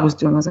 because all I was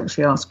doing was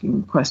actually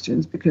asking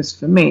questions, because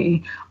for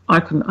me, I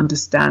couldn't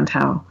understand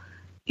how,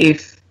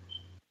 if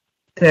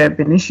there have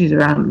been issues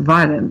around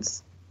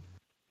violence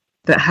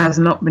that has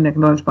not been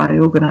acknowledged by the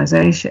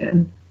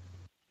organisation,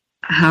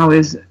 how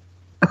is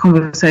a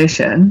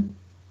conversation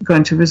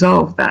going to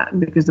resolve that?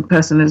 Because the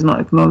person has not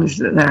acknowledged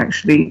that they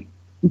actually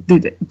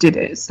did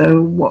it.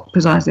 So what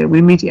precisely are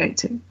we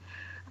mediating?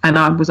 And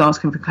I was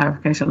asking for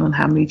clarification on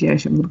how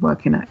mediation would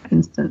work in that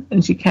instance,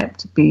 and she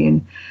kept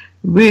being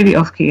really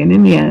off-key, and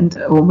in the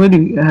end, or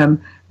really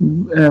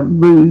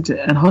rude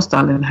and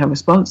hostile in her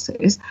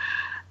responses.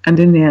 And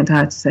in the end, I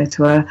had to say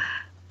to her,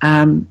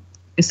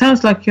 it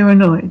sounds like you're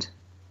annoyed.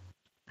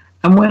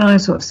 And when I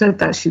sort of said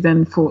that, she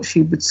then thought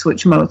she would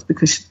switch modes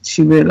because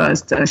she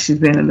realised she's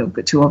been a little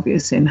bit too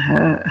obvious in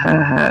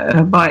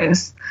her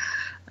bias.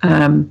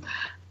 And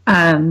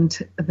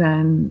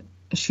then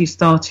she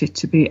started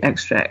to be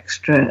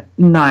extra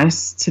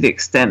nice, to the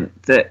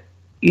extent that,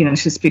 you know,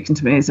 she's speaking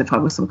to me as if I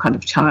was some kind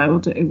of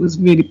child. It was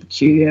really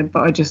peculiar,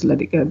 but I just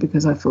let it go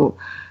because I thought,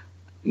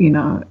 you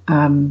know,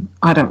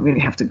 I don't really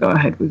have to go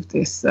ahead with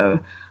this,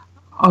 so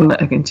I'll let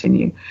her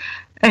continue.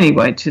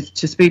 Anyway,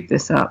 to speed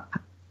this up,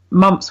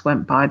 months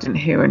went by, I didn't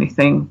hear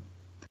anything.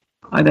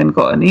 I then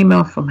got an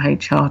email from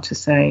HR to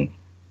say,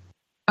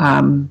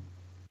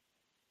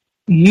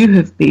 you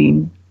have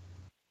been,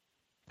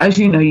 as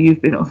you know,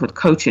 you've been offered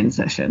coaching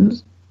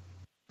sessions.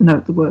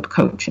 Note the word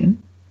coaching.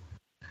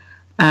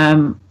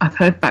 I've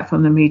heard back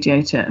from the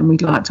mediator and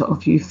we'd like to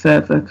offer you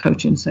further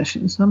coaching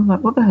sessions. So I'm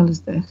like, what the hell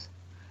is this?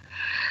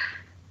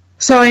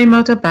 So I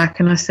emailed her back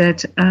and I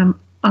said, I'm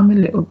a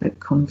little bit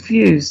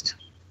confused.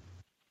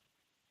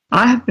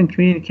 I have been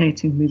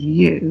communicating with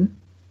you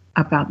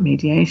about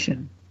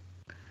mediation.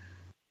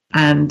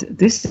 And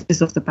this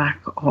is off the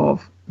back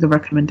of the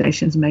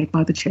recommendations made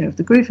by the chair of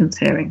the grievance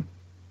hearing.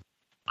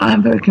 I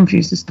am very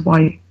confused as to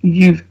why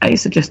you've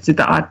suggested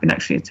that I've been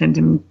actually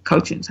attending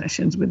coaching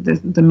sessions with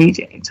the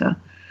mediator,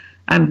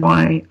 and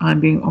why I'm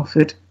being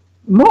offered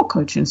more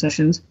coaching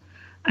sessions.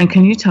 And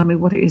can you tell me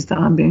what it is that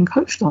I'm being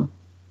coached on?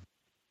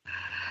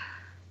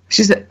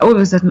 She said, all of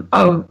a sudden,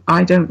 oh,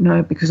 I don't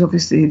know, because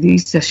obviously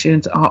these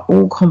sessions are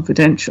all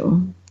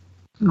confidential,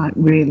 like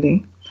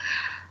really.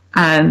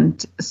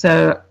 And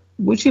so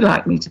would you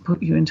like me to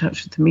put you in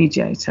touch with the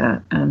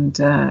mediator, and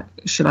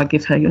should I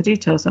give her your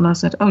details? And I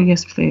said, oh,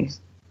 yes, please.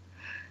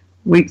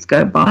 Weeks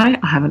go by,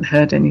 I haven't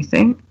heard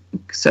anything.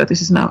 So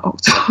this is now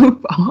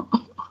October.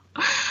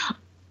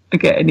 I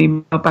get an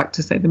email back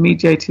to say the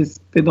mediator is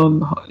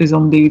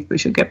on leave, but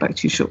she'll get back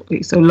to you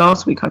shortly. So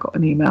last week I got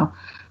an email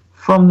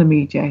from the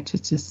mediator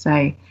to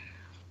say,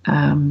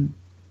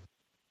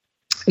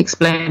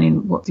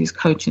 explaining what these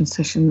coaching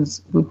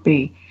sessions would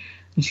be.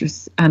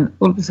 And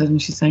all of a sudden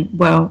she's saying,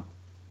 well,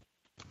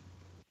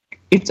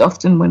 it's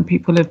often when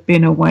people have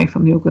been away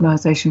from the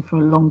organisation for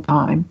a long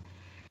time,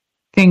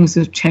 things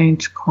have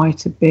changed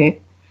quite a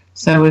bit.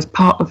 So as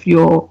part of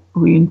your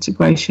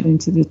reintegration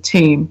into the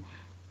team,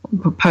 I'm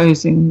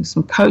proposing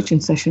some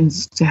coaching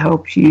sessions to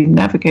help you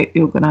navigate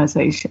the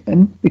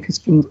organisation, because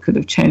things could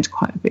have changed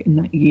quite a bit in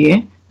that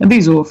year. And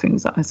these are all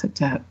things that I said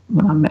to her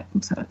when I met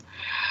them.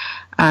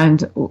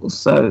 And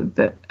also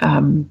that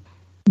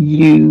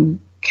you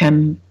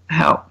can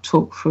help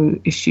talk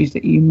through issues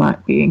that you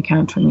might be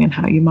encountering and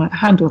how you might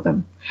handle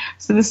them.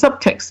 So the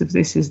subtext of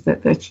this is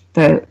that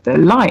they're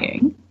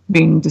lying,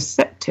 being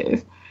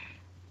deceptive,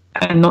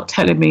 and not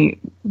telling me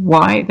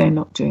why they're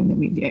not doing the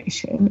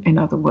mediation. In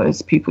other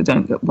words, people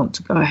don't want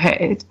to go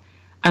ahead,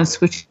 and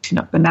switching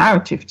up the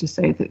narrative to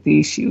say that the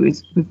issue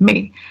is with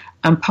me.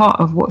 And part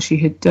of what she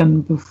had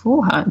done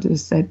beforehand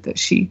is said that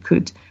she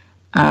could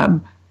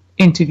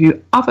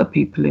interview other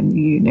people in the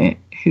unit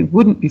who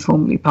wouldn't be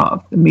formally part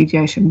of the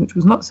mediation, which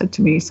was not said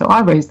to me. So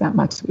I raised that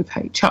matter with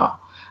HR,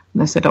 and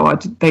they said,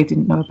 they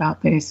didn't know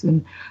about this,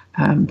 and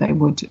they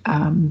would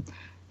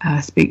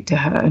speak to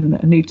her.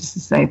 And needless to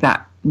say,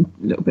 that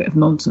little bit of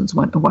nonsense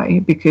went away,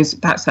 because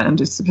that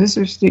sounded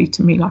specifically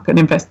to me like an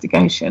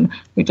investigation,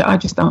 which I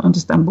just don't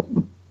understand what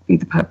would be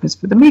the purpose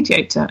for the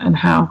mediator, and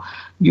how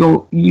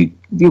the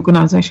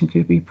organisation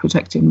could be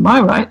protecting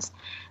my rights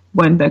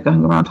when they're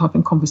going around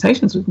having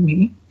conversations with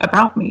me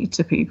about me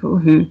to people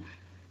who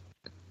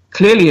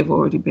clearly have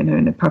already been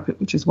inappropriate,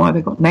 which is why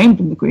they got named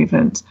in the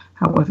grievance.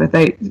 However,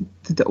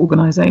 the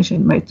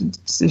organisation made the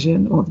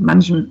decision, or the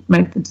management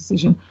made the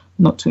decision,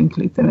 not to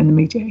include them in the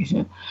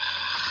mediation.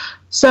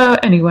 So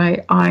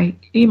anyway, I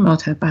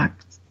emailed her back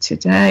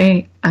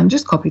today and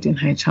just copied in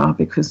HR,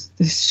 because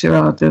this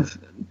charade of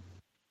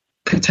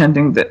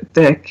pretending that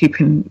they're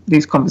keeping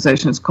these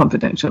conversations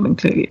confidential, and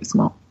clearly it's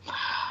not.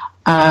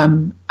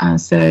 And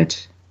said,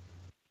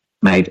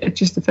 made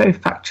just a very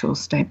factual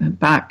statement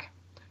back.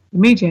 The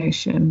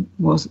mediation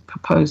was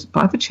proposed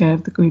by the chair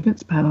of the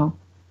grievance panel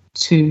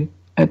to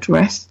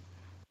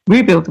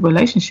rebuild the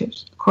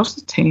relationships across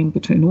the team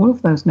between all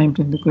of those named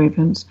in the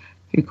grievance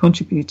who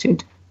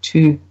contributed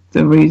to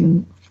the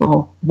reason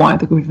for why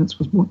the grievance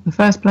was brought in the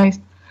first place.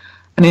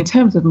 And in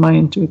terms of my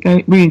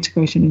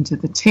reintegration into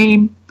the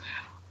team,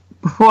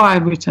 before I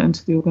returned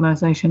to the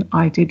organisation,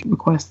 I did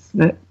request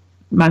that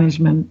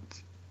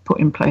management put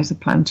in place a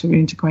plan to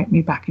reintegrate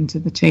me back into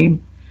the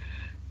team.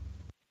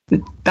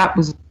 That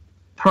was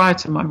prior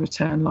to my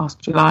return last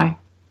July.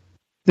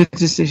 The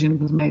decision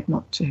was made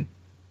not to,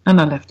 and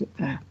I left it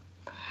there.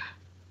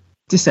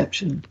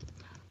 Deception.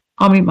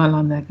 I'll meet my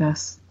line there,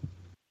 Gus.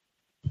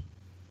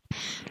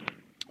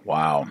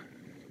 Wow.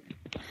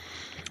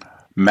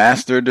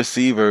 Master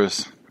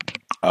deceivers.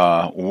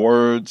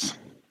 Words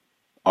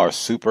are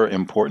super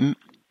important.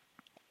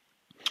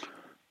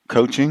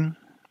 Coaching,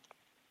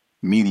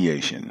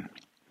 mediation,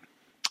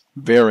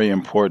 very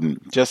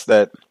important. Just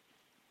that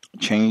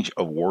change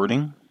of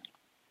wording.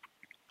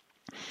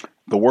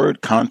 The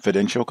word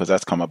confidential, because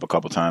that's come up a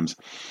couple times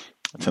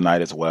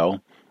tonight as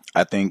well.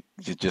 I think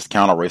just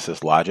counter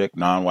racist logic.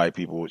 Non-white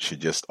people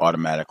should just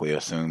automatically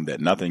assume that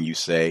nothing you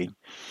say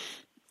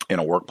in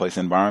a workplace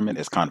environment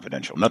is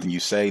confidential. Nothing you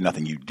say,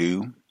 nothing you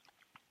do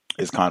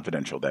is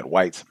confidential. That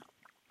whites,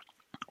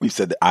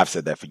 I've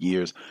said that for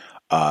years.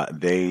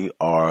 They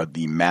are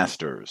the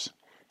masters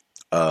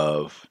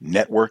of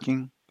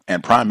networking,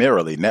 and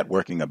primarily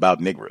networking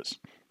about niggers.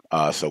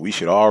 So we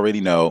should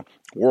already know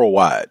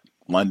worldwide,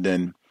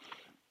 London,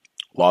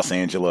 Los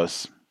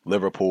Angeles,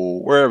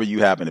 Liverpool, wherever you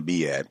happen to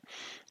be at,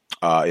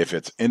 if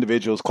it's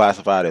individuals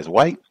classified as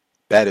white,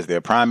 that is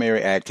their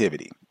primary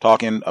activity,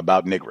 talking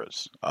about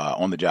niggers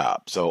on the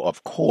job. So,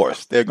 of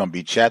course, they're going to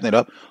be chatting it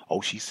up.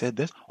 Oh, she said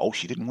this. Oh,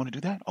 she didn't want to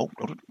do that. Oh,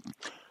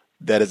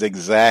 that is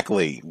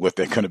exactly what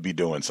they're going to be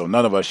doing. So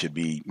none of us should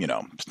be,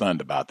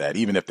 stunned about that.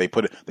 Even if they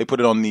put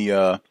it on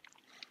the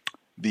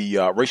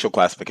racial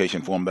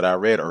classification form that I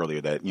read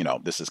earlier,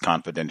 that, this is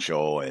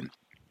confidential, and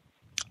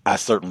I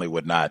certainly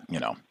would not,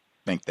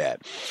 think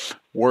that.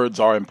 Words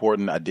are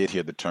important. I did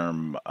hear the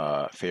term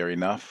fair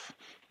enough.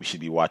 We should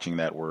be watching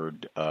that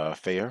word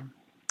fair.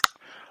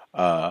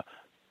 The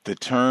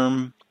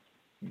term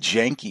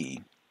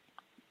janky,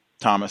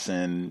 Thomas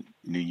in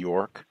New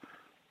York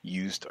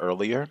used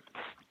earlier.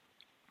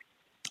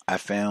 I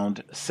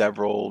found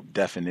several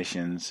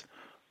definitions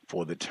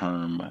for the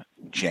term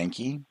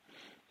janky.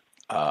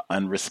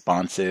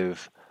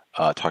 Unresponsive,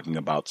 talking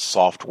about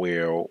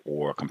software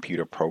or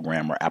computer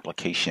program or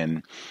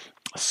application.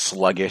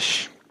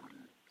 Sluggish,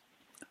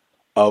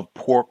 of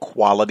poor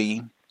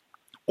quality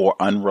or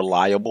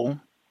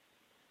unreliable.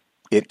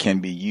 It can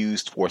be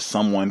used for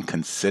someone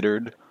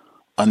considered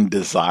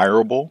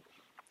undesirable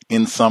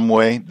in some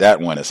way. That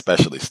one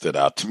especially stood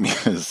out to me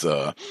as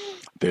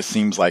there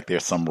seems like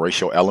there's some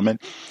racial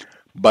element.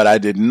 But I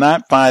did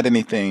not find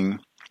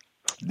anything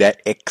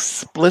that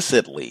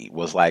explicitly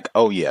was like,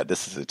 oh yeah,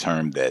 this is a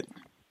term that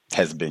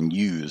has been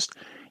used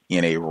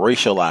in a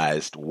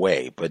racialized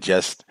way, but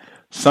just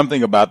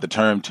something about the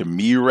term to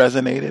me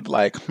resonated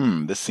like,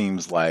 this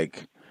seems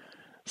like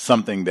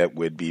something that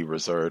would be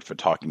reserved for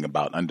talking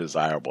about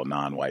undesirable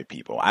non-white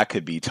people. I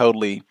could be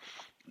totally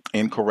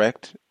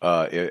incorrect.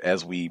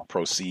 As we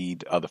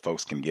proceed, other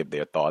folks can give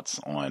their thoughts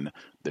on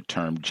the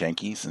term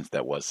janky, since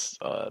that was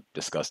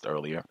discussed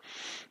earlier.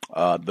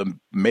 The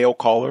male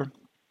caller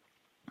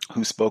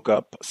who spoke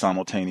up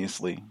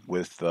simultaneously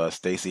with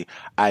Stacy,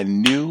 I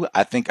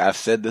think I've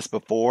said this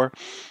before,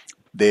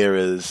 there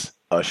is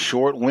a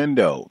short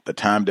window. The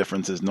time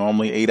difference is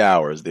normally 8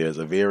 hours. There's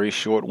a very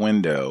short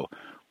window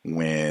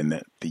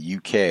when the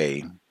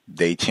UK,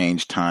 they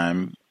change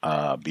time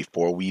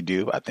before we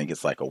do. I think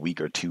it's like a week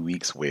or 2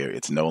 weeks where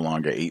it's no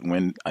longer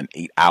an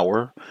 8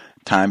 hour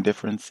time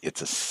difference.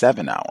 It's a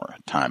 7 hour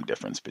time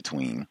difference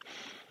between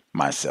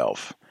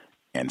myself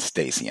and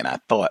Stacy. And I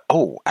thought,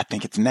 I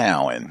think it's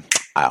now. And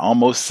I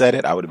almost said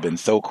it. I would have been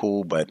so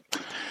cool, but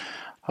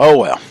oh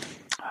well.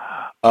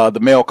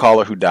 The male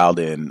caller who dialed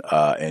in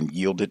and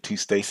yielded to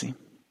Stacy.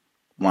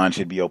 Line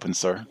should be open,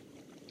 sir.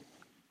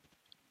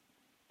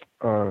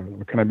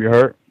 Can I be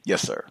heard?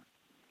 Yes, sir.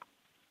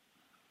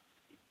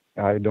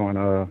 How you doing?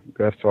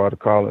 Good to all the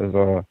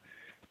callers.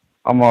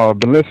 I'm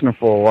been listening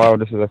for a while.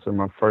 This is actually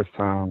my first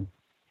time.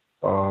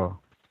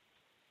 Well,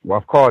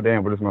 I've called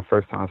in, but this is my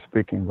first time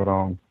speaking. But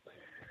I'm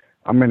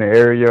in the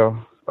area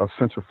of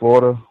Central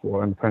Florida,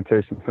 or in the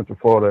plantation of Central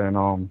Florida, and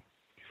I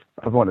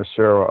just wanted to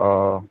share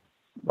a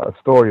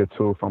story or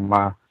two from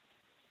my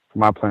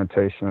my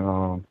plantation.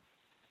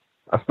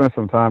 I spent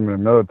some time in the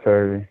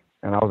military,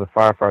 and I was a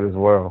firefighter as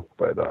well.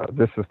 But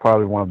this is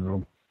probably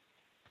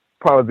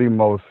probably the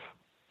most,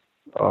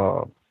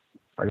 I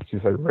guess you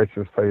say,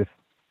 racist place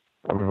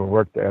I've ever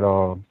worked at.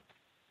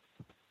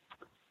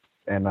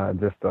 And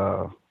just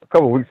a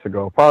couple of weeks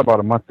ago, probably about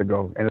a month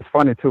ago, and it's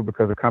funny too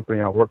because the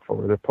company I work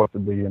for, they're supposed to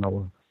be,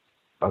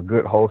 a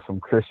good, wholesome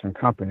Christian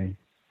company,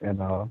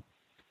 and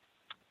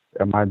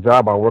at my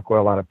job, I work with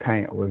a lot of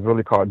paint. It was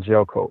really called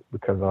gel coat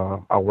because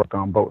I work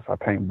on boats. I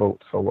paint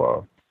boats,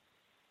 so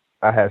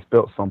I had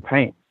spilled some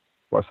paint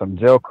or some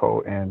gel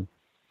coat in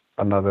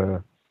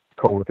another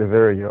co-worker's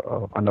area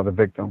of another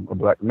victim, a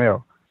black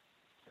male.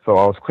 So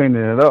I was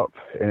cleaning it up,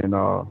 and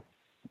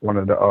one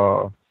of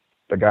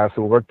the guys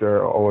who worked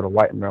there, older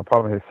white male,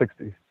 probably in his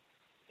 60s,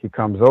 he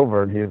comes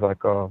over and he's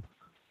like,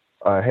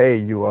 hey,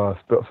 you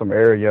spilled some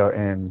area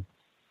in,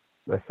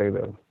 let's say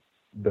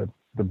the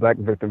black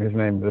victim,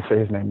 let's say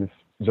his name is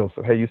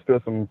Joseph. Hey, you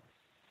spilled some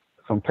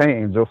paint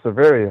in Joseph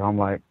area. I'm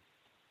like,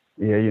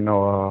 yeah,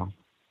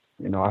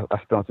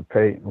 I spilled some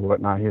paint and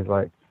whatnot. He's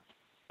like,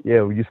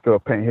 yeah, well, you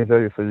spilled paint in his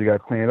area, so you got to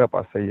clean it up.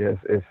 I say, yes,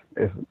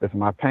 it's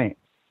my paint.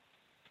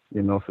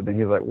 So then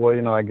he's like,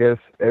 well, I guess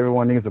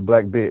everyone needs a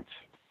black bitch.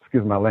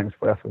 Excuse my language,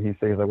 but that's what he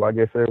says. He's like, well, I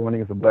guess everyone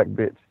needs a black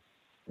bitch.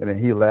 And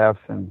then he laughs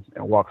and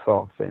walks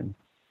off. And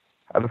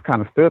I just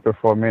kind of stood there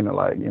for a minute,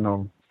 like,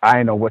 I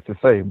didn't know what to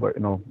say, but,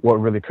 what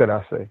really could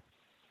I say?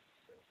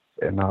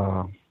 And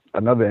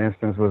another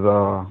instance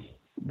was,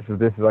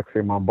 this is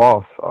actually my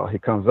boss. He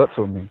comes up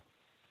to me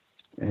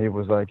and he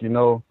was like,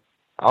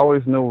 I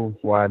always knew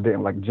why I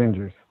didn't like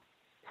gingers.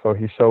 So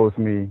he shows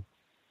me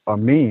a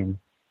meme,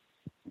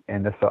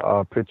 and it's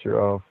a picture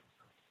of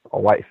a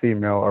white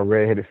female, a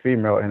red-headed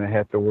female, and it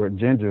had the word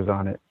gingers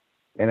on it,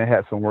 and it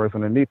had some words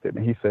underneath it.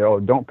 And he said, oh,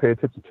 don't pay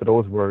attention to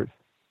those words.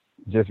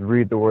 Just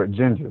read the word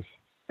gingers,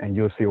 and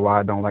you'll see why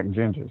I don't like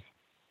gingers.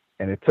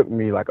 And it took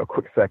me like a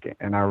quick second,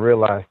 and I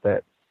realized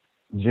that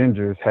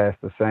gingers has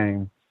the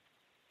same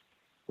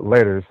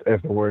letters as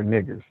the word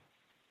niggers.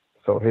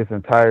 So his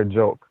entire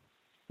joke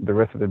the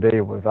rest of the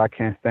day was, I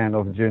can't stand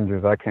those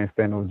gingers, I can't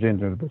stand those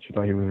gingers,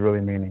 but he was really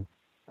meaning,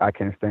 I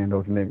can't stand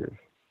those niggers.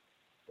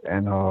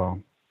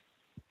 And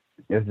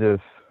it's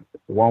just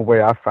one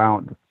way I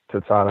found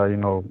to try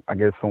to, I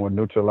guess somewhat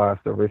neutralize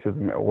the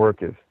racism at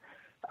work is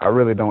I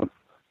really don't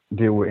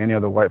deal with any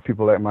other white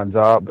people at my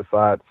job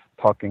besides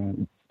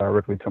talking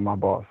directly to my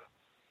boss.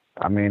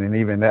 I mean, and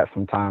even that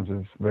sometimes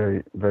is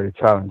very, very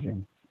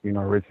challenging,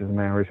 racist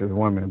men, racist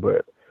women,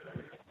 but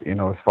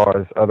as far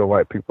as other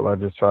white people, I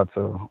just try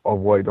to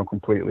avoid them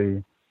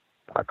completely.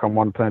 I come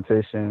on the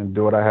plantation,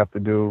 do what I have to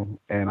do,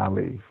 and I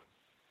leave.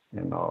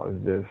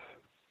 It's just,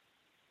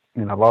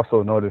 and I've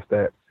also noticed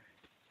that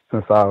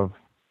since I've,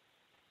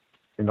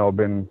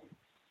 been,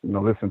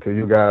 listening to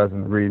you guys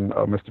and reading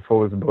Mr.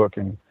 Fuller's book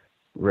and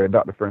read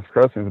Dr. Frank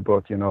Crescent's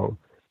book,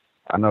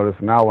 I notice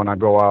now when I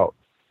go out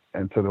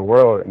into the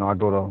world, I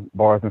go to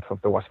bars and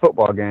stuff to watch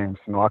football games,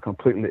 I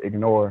completely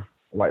ignore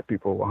white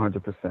people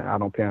 100%. I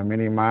don't pay them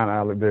any mind.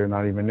 I look, they're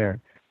not even there.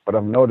 But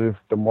I've noticed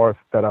the more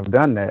that I've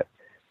done that,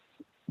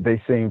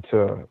 they seem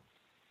to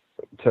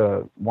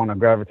want to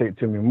gravitate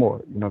to me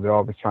more. They're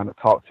always trying to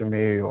talk to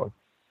me or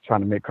trying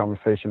to make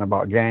conversation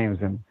about games.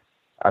 And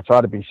I try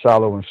to be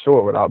shallow and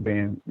short without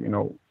being,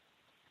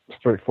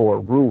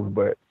 straightforward rude.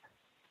 But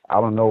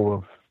I don't know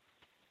if,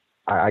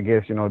 I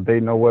guess, they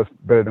know us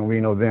better than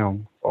we know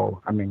them. Or,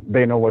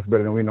 they know us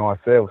better than we know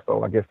ourselves.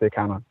 So I guess they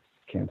kind of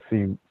can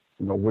see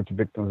which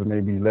victims may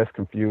be less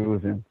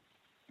confused, and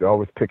they're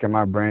always picking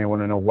my brain,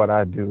 want to know what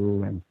I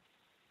do. And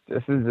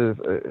this is just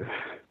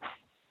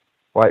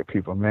white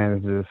people, man.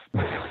 It's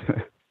just,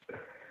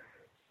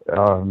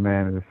 oh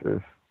man,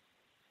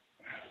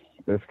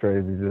 it's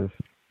crazy. Just,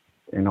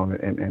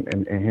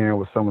 and hearing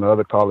what some of the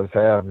other callers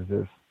have is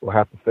just, what I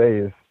have to say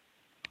is,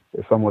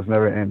 it's almost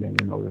never ending.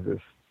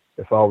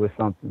 It's always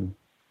something,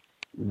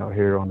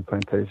 here on the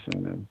plantation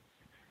and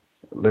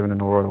living in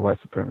the world of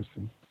white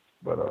supremacy.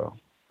 But,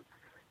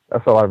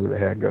 that's all I really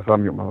had, guys. I'll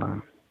mute my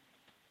line.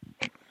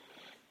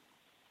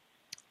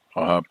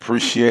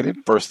 Appreciate it.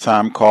 First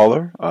time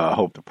caller. I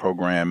hope the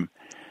program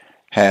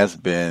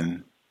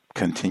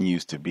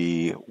continues to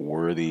be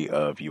worthy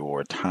of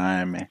your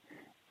time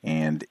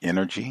and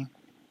energy.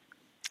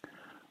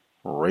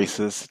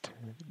 Racist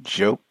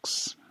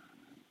jokes.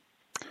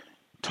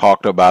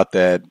 Talked about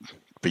that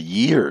for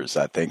years,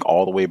 I think,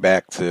 all the way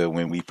back to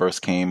when we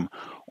first came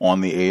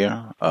on the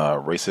air.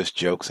 Racist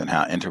jokes and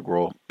how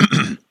integral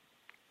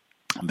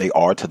they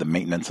are to the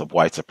maintenance of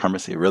white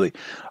supremacy, really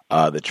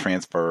the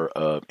transfer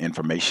of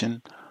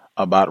information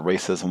about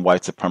racism,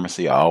 white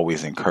supremacy. I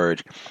always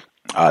encourage,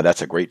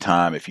 that's a great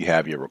time if you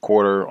have your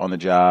recorder on the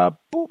job,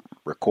 boop,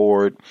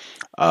 record.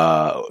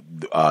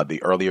 The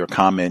earlier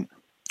comment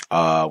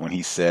when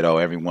he said, oh,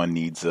 everyone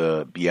needs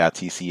a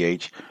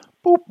BITCH,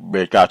 boop,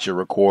 break out your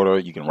recorder.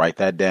 You can write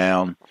that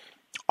down.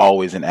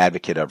 Always an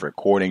advocate of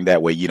recording.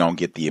 That way you don't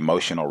get the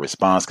emotional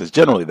response, because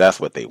generally that's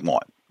what they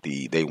want.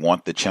 They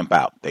want the chimp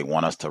out. They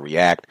want us to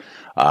react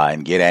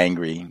and get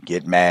angry,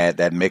 get mad.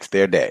 That makes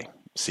their day.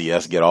 See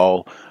us get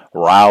all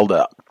riled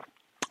up.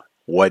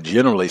 What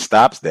generally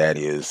stops that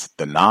is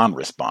the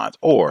non-response,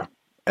 or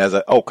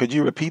could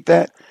you repeat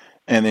that?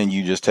 And then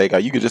you could just take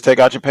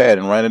out your pad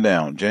and write it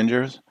down.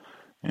 Gingers,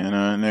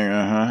 and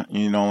there,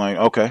 like,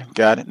 okay,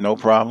 got it, no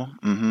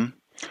problem.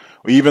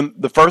 Or even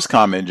the first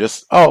comment,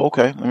 just, oh,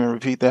 okay, let me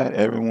repeat that.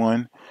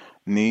 Everyone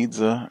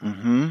needs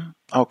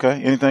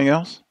okay, anything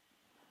else?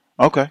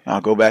 Okay,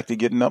 I'll go back to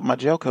getting up my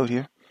gel coat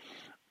here.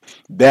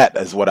 That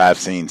is what I've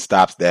seen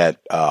stops that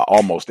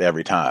almost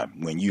every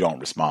time when you don't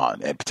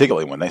respond, and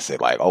particularly when they say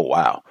like, "Oh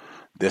wow,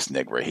 this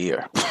nigga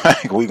here,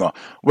 we're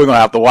gonna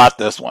have to watch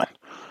this one.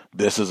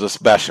 This is a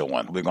special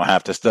one. We're gonna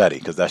have to study,"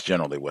 because that's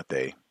generally what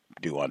they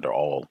do under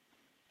all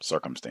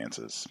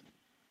circumstances.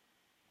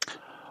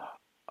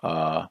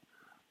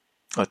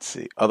 Let's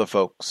see, other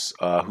folks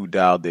who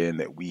dialed in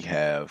that we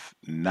have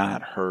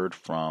not heard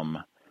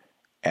from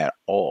at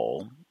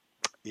all.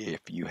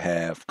 If you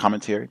have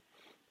commentary,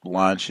 the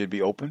line should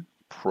be open.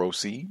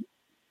 Proceed.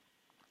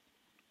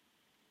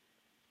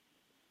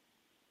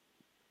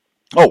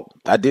 Oh,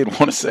 I did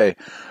want to say,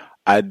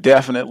 I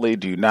definitely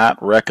do not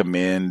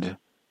recommend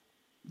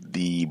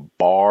the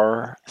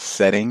bar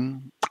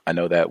setting. I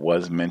know that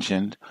was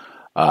mentioned.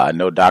 I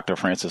know Dr.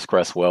 Francis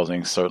Cress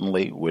Welsing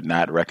certainly would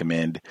not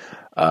recommend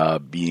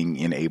being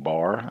in a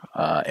bar.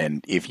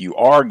 And if you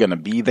are going to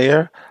be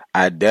there,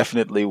 I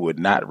definitely would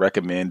not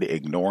recommend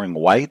ignoring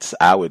whites.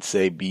 I would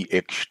say be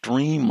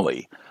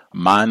extremely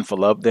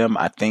mindful of them.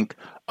 I think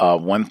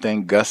one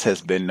thing Gus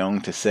has been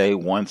known to say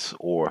once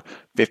or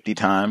 50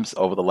 times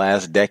over the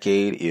last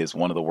decade is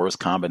one of the worst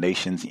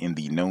combinations in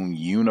the known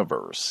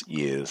universe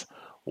is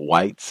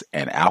whites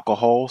and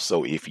alcohol.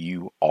 So if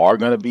you are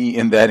going to be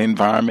in that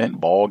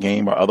environment, ball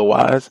game or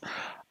otherwise,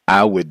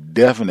 I would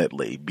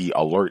definitely be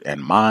alert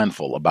and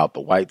mindful about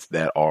the whites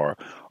that are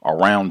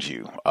around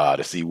you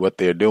to see what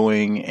they're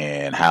doing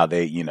and how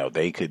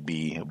they could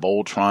be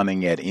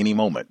Voltroning at any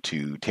moment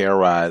to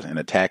terrorize and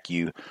attack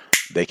you.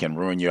 They can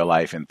ruin your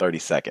life in 30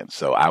 seconds.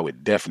 So I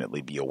would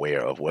definitely be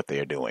aware of what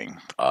they're doing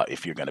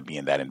if you're going to be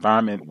in that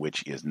environment,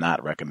 which is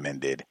not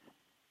recommended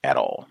at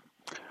all.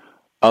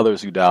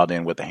 Others who dialed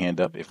in with a hand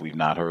up, if we've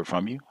not heard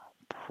from you,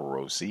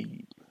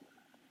 proceed.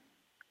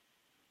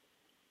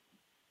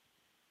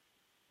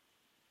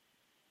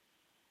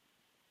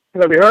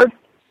 Can I be heard?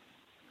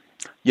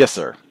 Yes,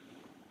 sir.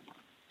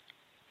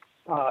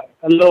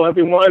 Hello,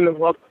 everyone, and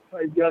welcome.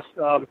 I guess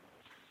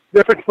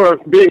different for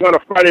being on a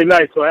Friday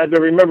night, so I had to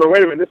remember,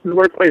 wait a minute, this is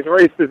workplace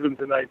racism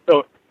tonight.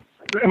 So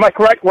am I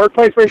correct,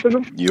 workplace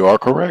racism? You are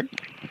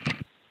correct.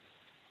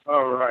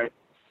 All right.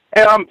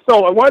 And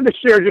so I wanted to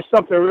share just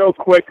something real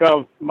quick.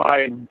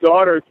 My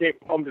daughter came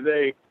home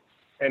today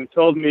and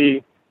told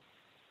me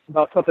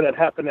about something that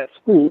happened at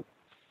school.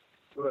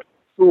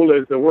 School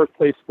is the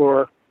workplace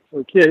for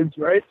kids,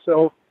 right?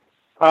 So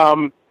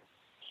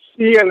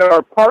she and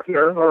our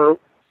partner,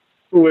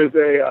 who is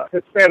a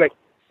Hispanic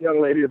young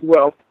lady as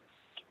well,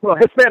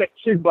 Hispanic,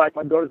 she's black,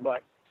 my daughter's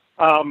black,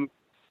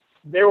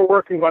 they were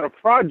working on a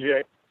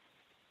project,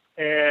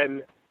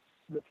 and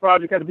the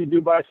project had to be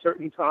due by a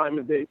certain time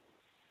and date.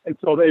 And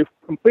so they've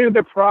completed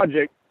their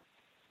project,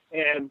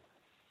 and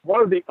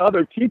one of the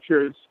other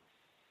teachers,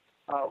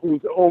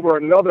 who's over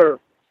another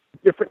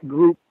different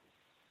group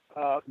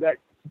that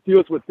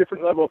deals with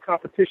different level of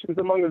competitions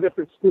among the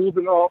different schools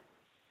and all,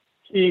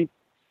 he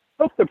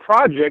took the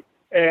project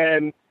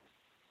and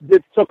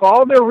took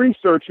all their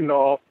research and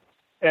all,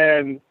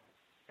 and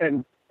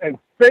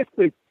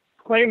basically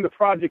claimed the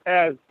project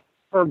as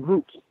her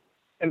group's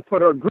and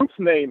put her group's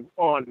name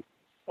on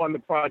the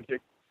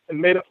project and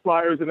made up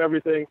flyers and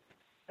everything.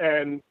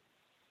 And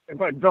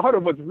my daughter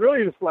was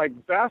really just like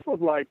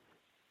baffled, like,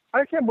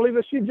 I can't believe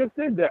that she just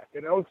did that,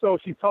 So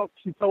she told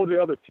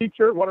the other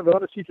teacher, one of the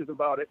other teachers,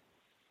 about it,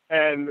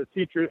 and the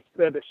teacher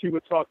said that she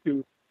would talk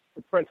to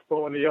the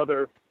principal and the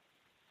other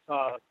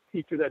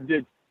teacher that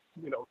did,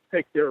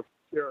 take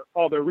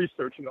all their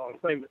research and all and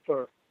claim it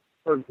for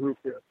her group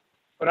here.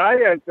 But I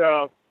had,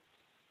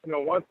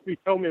 once she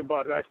told me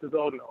about it, I said,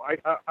 oh no,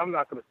 I'm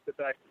not going to sit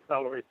back and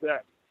tolerate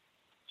that.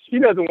 She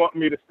doesn't want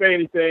me to say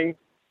anything.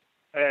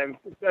 And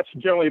that's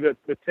generally the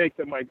take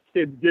that my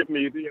kids give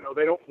me.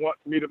 They don't want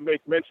me to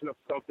make mention of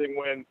something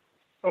when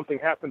something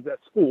happens at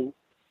school.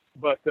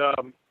 But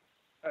I'm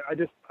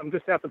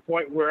just at the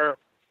point where,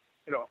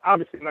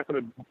 obviously I'm not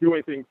going to do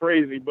anything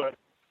crazy, but,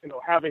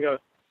 having a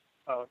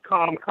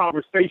calm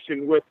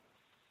conversation with,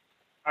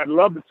 I'd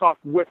love to talk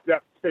with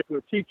that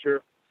particular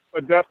teacher,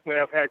 but definitely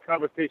I've had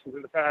conversations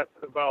in the past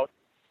about,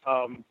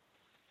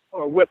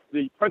 or with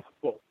the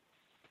principal.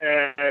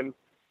 And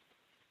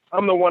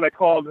I'm the one that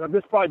called,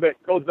 this probably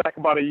goes back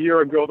about a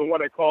year ago, the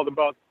one I called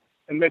about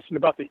and mentioned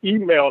about the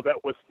email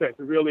that was sent,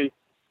 the really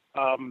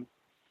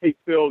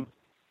hate-filled,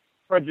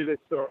 prejudice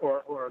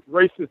or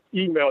racist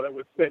email that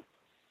was sent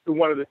to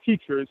one of the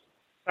teachers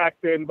back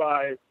then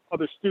by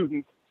other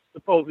students,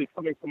 supposedly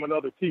coming from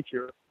another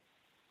teacher.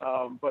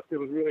 But there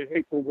was really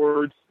hateful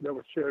words that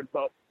were shared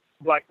about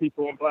black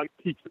people and black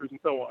teachers and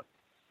so on.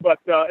 But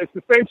it's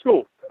the same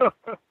school.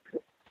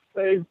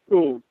 Same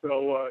school.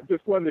 So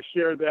just wanted to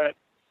share that.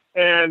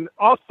 And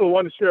also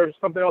want to share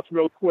something else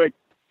real quick.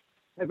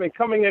 I've been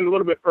coming in a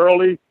little bit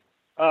early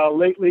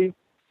lately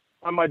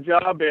on my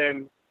job,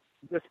 and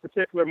this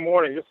particular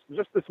morning,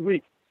 just this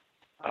week,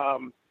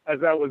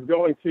 as I was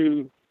going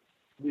to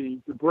the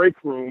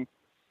break room,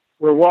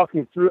 I'm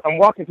walking through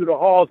the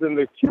halls, and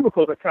the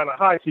cubicles are kind of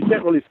high, so you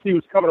can't really see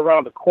who's coming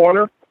around the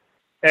corner.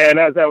 And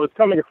as I was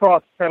coming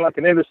across kind of like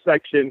an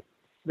intersection,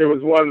 there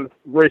was one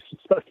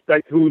racist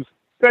suspect who's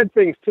said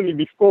things to me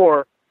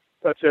before,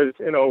 such as,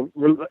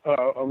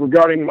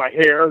 regarding my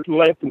hair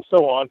length and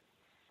so on.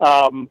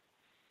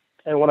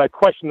 And when I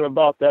questioned him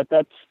about that,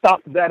 that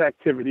stopped that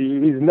activity.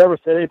 He's never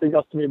said anything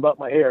else to me about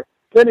my hair.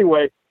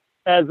 Anyway,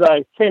 as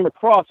I came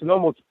across and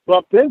almost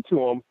bumped into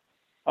him,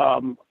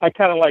 I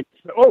kind of like,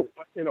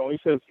 he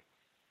says,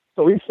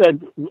 so he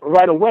said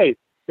right away,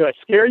 did I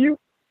scare you?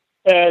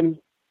 And,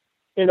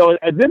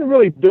 it didn't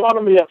really dawn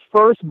on me at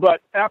first,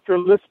 but after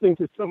listening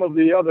to some of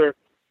the other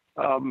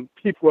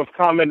people who have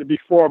commented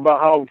before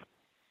about how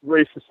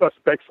racist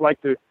suspects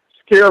like to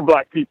scare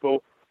black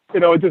people,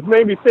 it just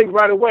made me think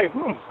right away,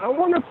 I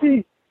wonder if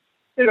he,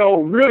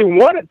 really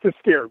wanted to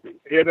scare me,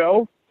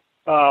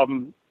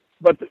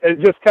 But it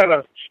just kind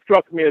of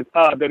struck me as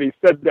odd that he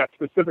said that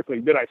specifically.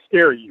 Did I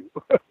scare you?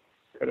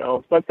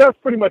 But that's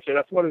pretty much it.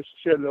 I just wanted to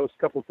share those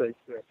couple things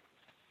there.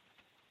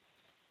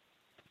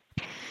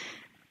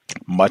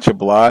 Much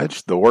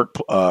obliged.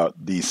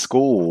 The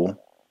school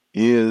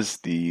is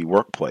the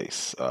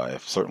workplace,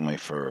 certainly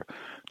for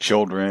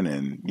children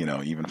and,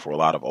 even for a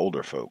lot of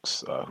older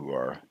folks who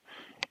are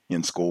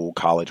in school,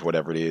 college,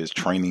 whatever it is,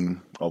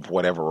 training of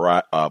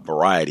whatever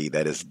variety.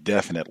 That is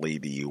definitely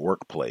the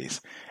workplace.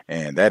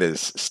 And that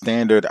is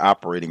standard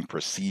operating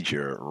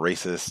procedure.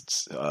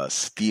 Racists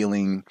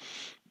stealing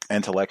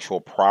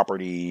intellectual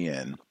property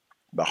and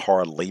the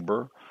hard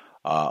labor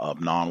of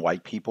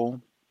non-white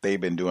people.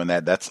 They've been doing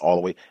that. That's all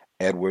the way.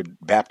 Edward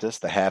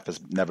Baptist, the half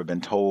has never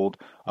been told.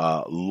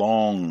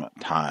 Long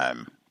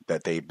time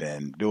that they've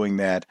been doing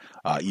that,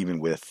 even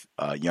with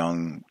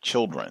young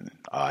children.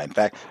 In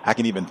fact, I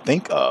can even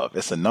think of,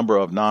 it's a number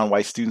of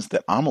non-white students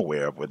that I'm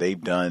aware of where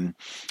they've done,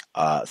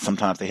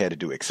 sometimes they had to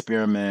do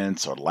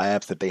experiments or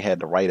labs that they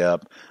had to write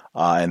up,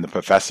 and the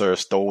professor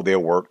stole their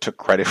work, took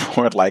credit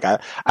for it. Like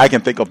I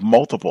can think of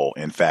multiple,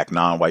 in fact,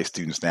 non-white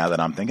students now that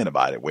I'm thinking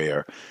about it,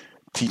 where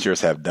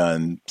teachers have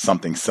done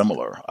something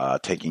similar,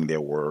 taking their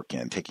work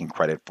and taking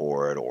credit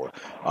for it, or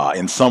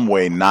in some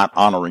way not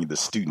honoring the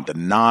student, the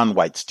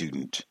non-white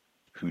student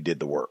who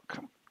did the work.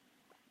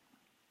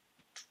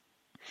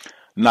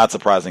 Not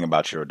surprising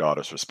about your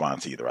daughter's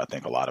response either. I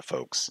think a lot of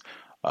folks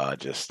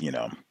just,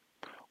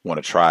 want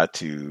to try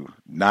to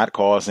not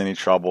cause any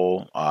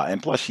trouble.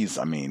 And plus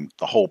the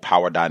whole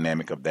power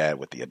dynamic of that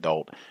with the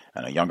adult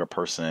and a younger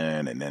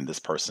person, and then this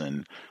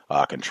person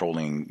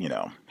controlling,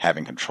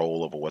 having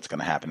control over what's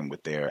going to happen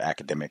with their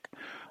academic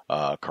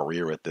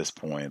career at this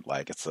point.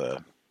 Like, it's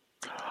a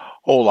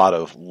whole lot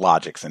of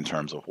logics in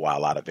terms of why a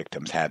lot of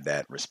victims have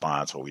that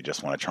response, where we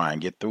just want to try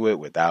and get through it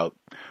without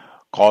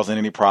causing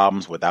any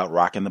problems, without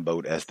rocking the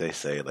boat, as they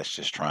say. Let's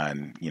just try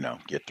and,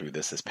 get through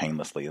this as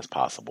painlessly as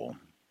possible.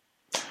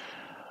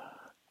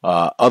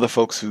 Other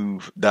folks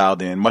who've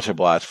dialed in, much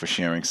obliged for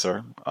sharing,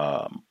 sir.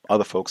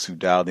 Other folks who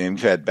dialed in,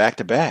 we've had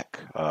back-to-back,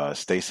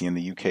 Stacy in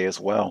the UK as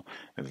well.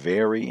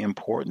 Very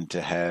important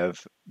to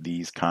have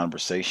these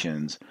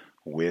conversations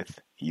with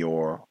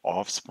your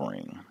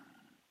offspring.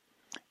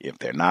 If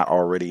they're not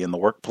already in the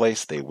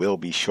workplace, they will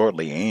be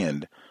shortly,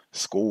 and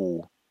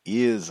school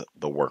is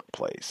the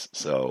workplace.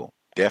 So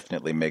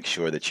definitely make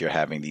sure that you're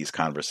having these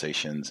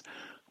conversations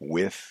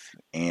with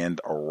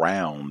and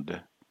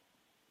around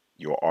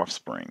your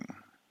offspring.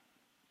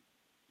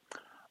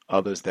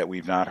 Others that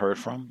we've not heard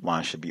from,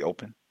 lines should be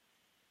open.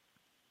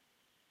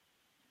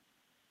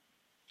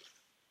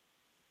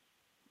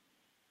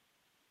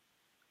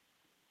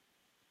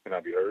 Can I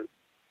be heard?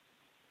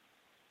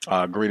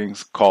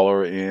 Greetings,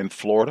 caller in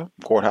Florida,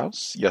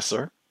 Courthouse. Yes,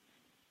 sir.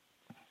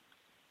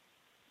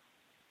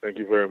 Thank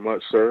you very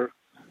much, sir.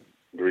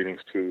 Greetings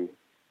to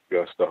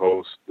the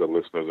host, the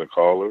listeners and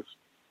callers.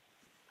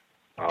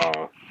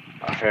 I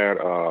had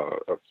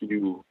a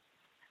few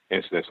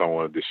incidents I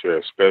wanted to share,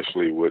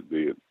 especially with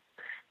the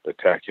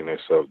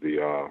tackiness of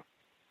the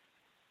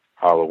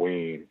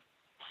Halloween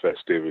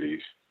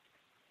festivities.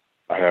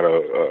 I had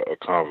a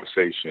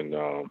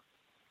conversation.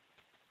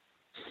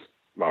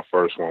 My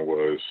first one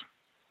was,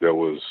 there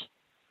was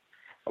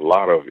a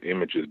lot of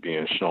images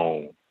being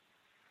shown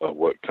of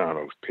what kind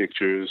of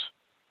pictures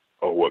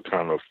or what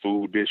kind of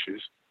food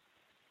dishes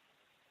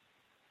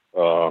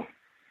that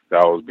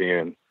was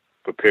being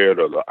prepared,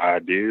 of the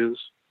ideas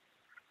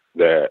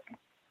that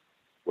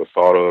were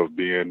thought of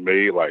being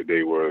made. Like,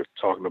 they were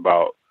talking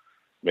about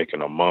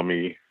making a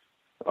mummy,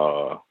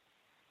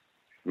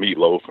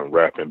 meatloaf, and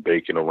wrapping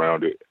bacon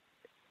around it.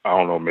 I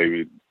don't know,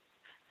 maybe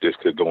this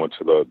could go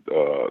into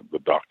the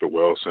Dr.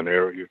 Wells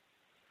scenario,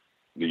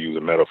 to use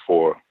a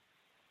metaphor,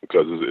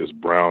 because it's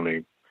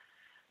browning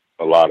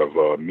a lot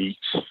of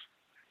meats,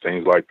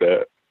 things like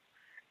that.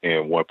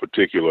 And one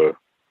particular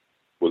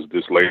was,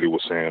 this lady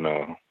was saying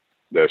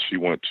that she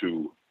went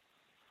to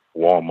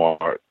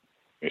Walmart,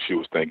 and she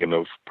was thinking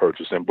of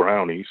purchasing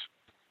brownies.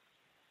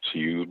 She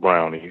used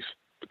brownies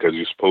because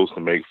you're supposed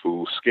to make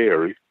food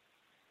scary.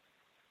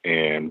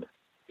 And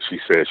she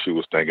said she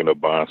was thinking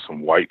of buying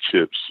some white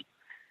chips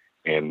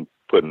and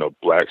putting a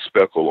black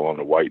speckle on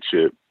the white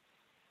chip,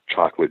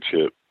 chocolate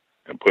chip,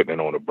 and putting it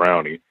on a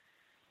brownie.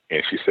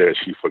 And she said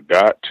she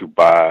forgot to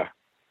buy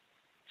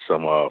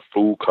some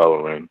food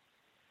coloring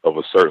of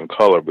a certain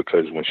color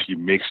because when she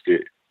mixed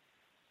it,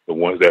 the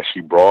ones that she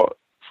brought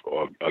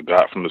or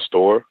got from the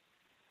store,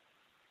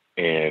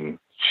 and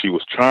she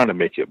was trying to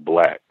make it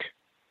black,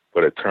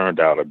 but it turned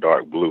out a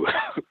dark blue.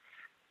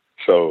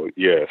 So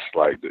yes,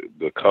 like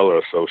the color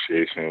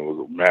association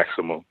was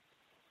maximum,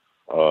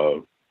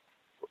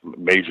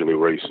 majorly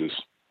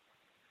racist.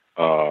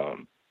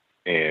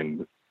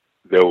 And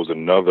there was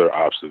another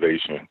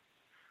observation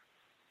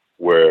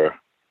where,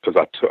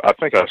 because I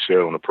think I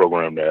shared on the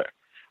program that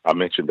I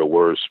mentioned the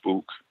word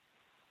spook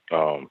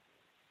to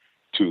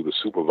the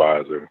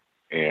supervisor,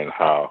 and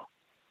how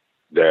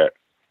that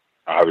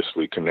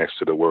obviously connects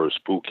to the word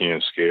spooky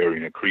and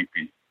scary and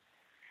creepy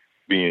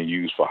being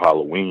used for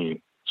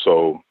Halloween.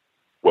 So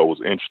what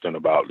was interesting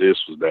about this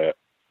was that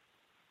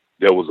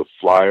there was a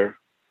flyer,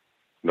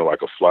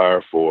 like a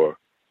flyer for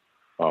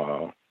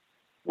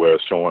where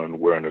it's showing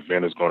where an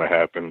event is going to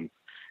happen,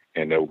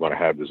 and they were going to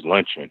have this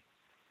luncheon.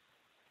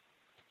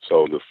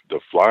 So the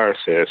flyer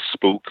says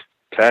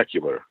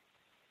Spooktacular.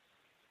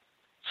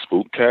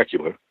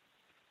 Spooktacular.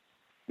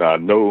 Now I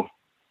know,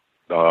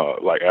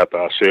 like after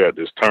I shared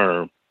this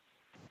term,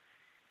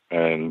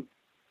 and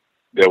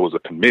there was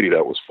a committee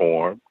that was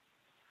formed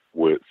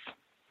with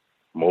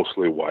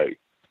mostly white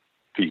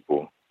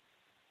people,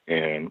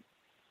 and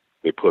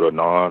they put a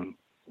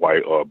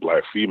non-white or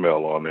black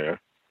female on there.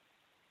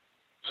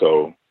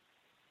 So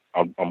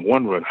I'm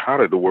wondering, how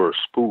did the word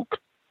spook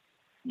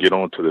get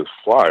onto this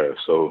flyer?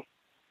 So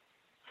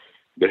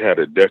they had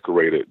it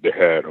decorated. They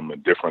had them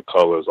in different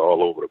colors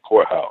all over the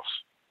courthouse.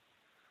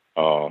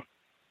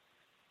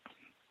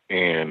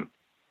 And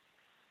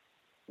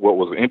what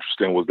was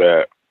interesting was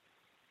that,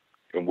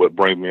 and what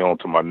brings me on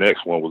to my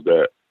next one, was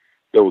that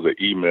there was an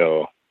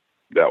email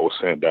that was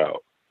sent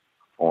out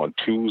on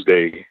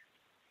Tuesday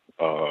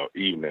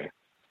evening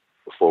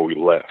before we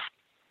left.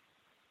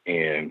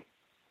 And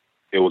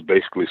it was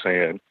basically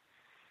saying,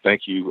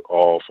 thank you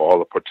all for all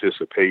the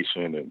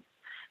participation, and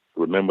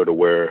remember to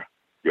wear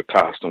your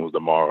costumes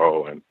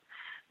tomorrow and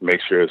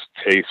make sure it's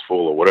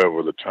tasteful, or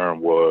whatever the term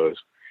was,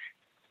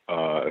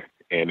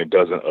 and it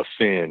doesn't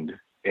offend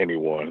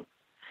anyone,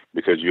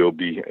 because you'll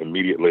be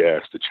immediately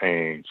asked to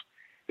change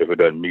if it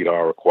doesn't meet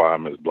our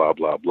requirements, blah,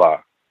 blah,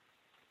 blah.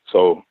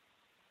 So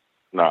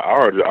now I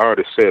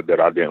already said that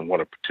I didn't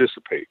want to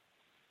participate.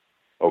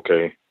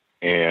 Okay.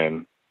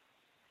 And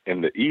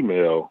in the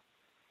email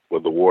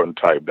what the warden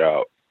typed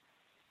out,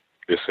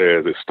 it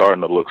says it's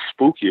starting to look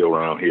spooky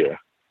around here.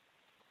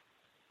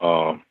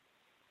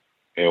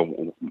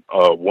 And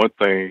one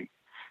thing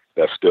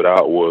that stood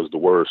out was the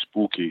word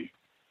spooky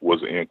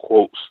was in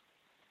quotes,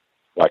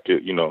 like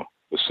it,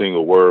 the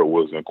single word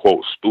was in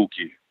quotes,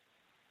 spooky.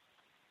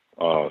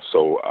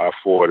 So I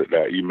forwarded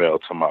that email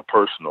to my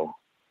personal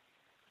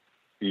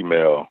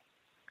email,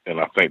 and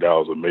I think that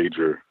was a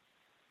major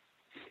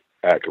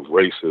act of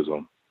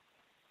racism.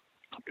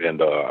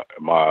 And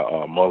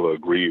my mother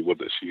agreed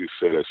with it. She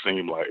said it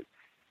seemed like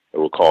they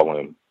were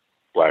calling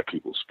black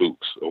people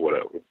spooks or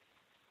whatever.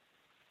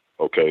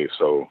 Okay,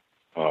 so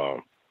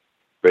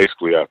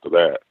basically after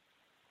that,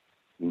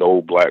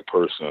 no black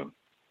person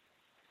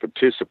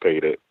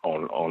participated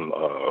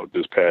on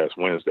this past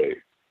Wednesday.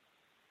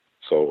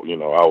 So,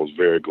 I was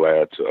very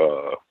glad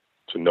to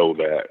know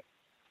that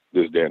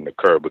this didn't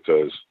occur,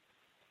 because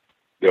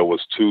there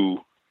was 2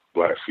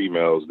 black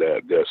females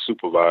that their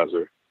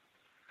supervisor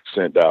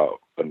sent out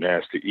a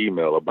nasty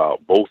email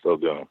about both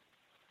of them.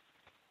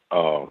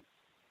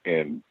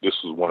 And this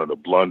was one of the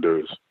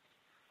blunders,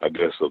 I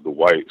guess, of the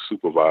white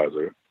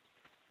supervisor,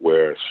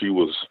 where she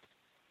was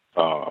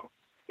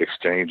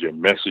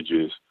exchanging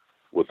messages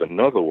with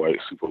another white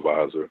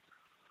supervisor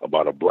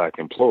about a black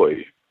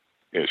employee.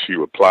 And she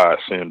replied,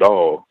 send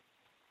all,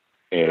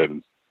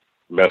 and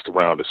messed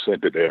around and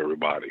sent it to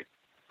everybody.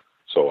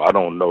 So I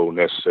don't know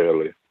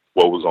necessarily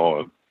what was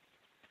on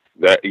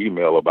that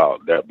email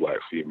about that black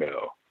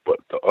female. But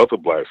the other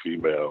black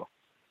female,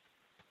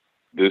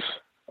 this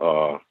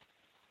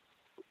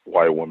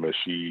white woman,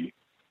 she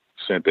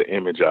sent the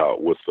image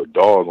out with a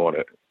dog on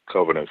it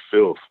covered in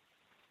filth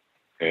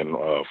and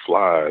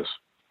flies,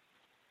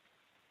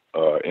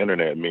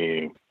 internet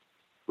meme,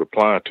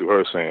 replying to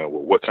her saying,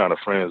 well, what kind of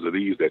friends are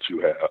these that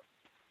you have?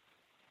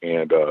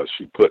 And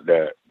she put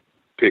that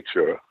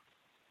picture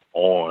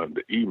on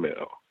the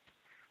email.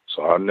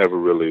 So I never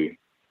really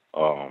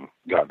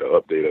got the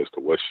update as to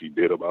what she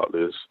did about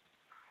this.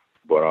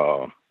 But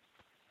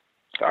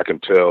I can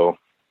tell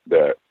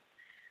that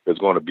there's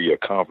going to be a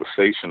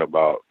conversation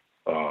about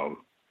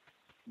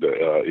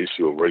the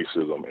issue of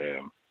racism,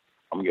 and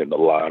I'm getting a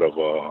lot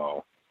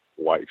of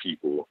white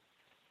people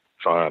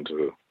trying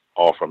to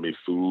offer me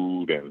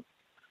food and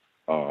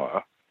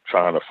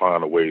trying to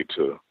find a way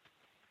to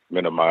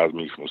minimize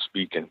me from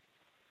speaking.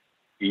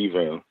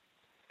 Even,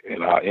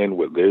 and I'll end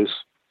with this.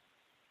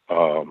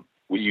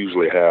 We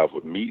usually have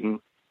a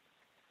meeting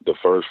the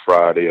first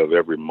Friday of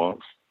every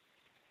month,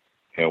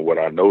 and what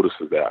I notice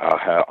is that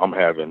I'm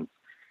having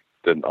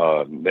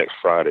the next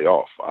Friday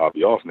off. I'll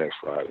be off next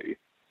Friday,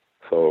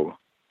 so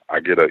I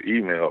get an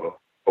email,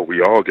 or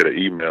we all get an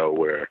email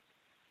where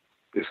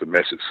it's a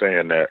message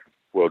saying that,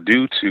 well,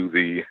 due to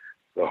the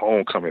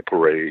homecoming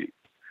parade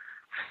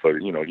for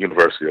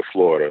University of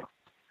Florida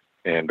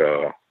and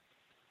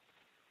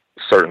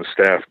certain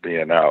staff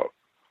being out,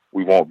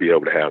 we won't be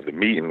able to have the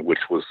meeting, which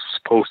was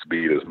supposed to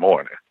be this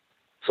morning.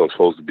 So it's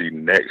supposed to be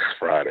next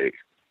Friday,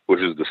 which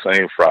is the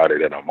same Friday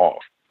that I'm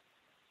off.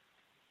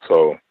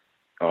 So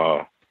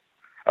I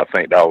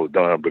think that was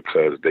done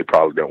because they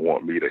probably didn't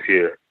want me to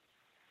hear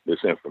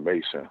this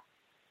information.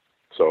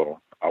 So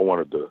I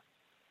wanted to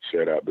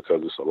share that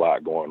because it's a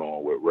lot going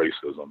on with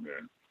racism,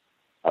 and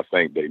I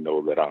think they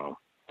know that I'm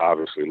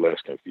obviously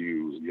less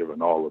confused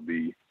given all of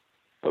the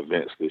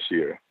events this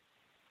year,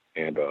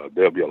 and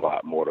there'll be a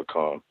lot more to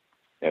come.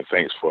 And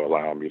thanks for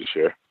allowing me to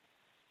share.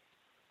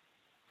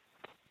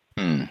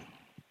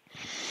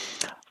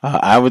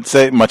 I would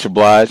say much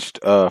obliged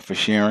for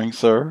sharing,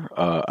 sir.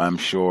 I'm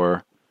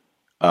sure,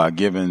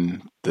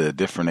 given the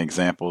different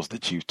examples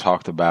that you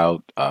talked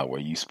about,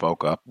 where you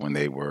spoke up when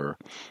they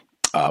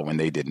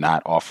did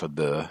not offer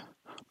the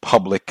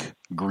public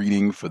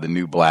greeting for the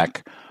new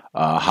black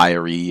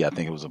hiree. I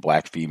think it was a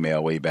black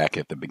female way back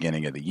at the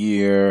beginning of the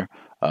year.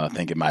 I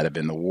think it might have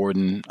been the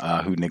warden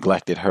who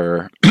neglected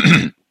her.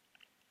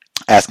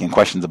 Asking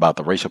questions about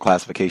the racial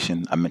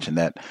classification. I mentioned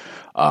that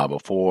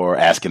before.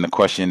 Asking the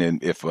question,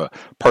 and if a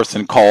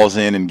person calls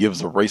in and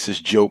gives a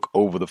racist joke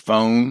over the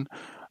phone,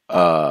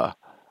 what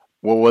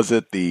was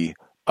it? The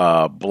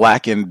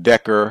Black and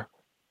Decker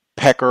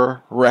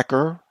pecker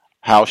wrecker.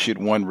 How should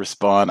one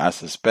respond? I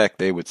suspect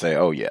they would say,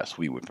 oh, yes,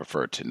 we would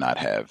prefer to not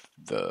have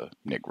the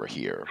Negro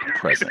here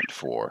present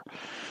for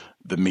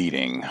the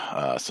meeting,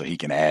 so he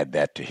can add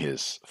that to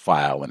his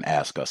file and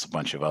ask us a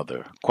bunch of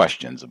other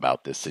questions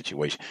about this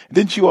situation.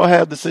 Didn't you all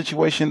have the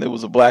situation? There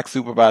was a black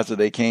supervisor.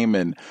 They came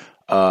and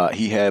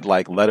he had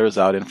like letters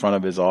out in front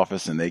of his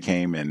office, and they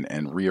came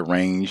and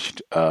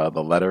rearranged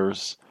the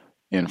letters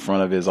in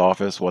front of his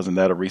office. Wasn't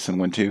that a recent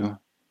one too?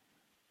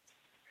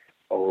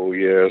 Oh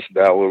yes,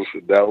 that was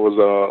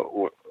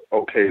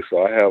okay.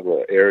 So I have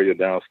an area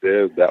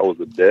downstairs. That was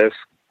a desk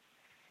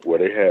where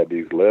they had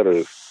these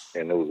letters,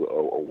 and it was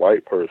a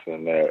white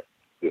person that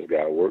this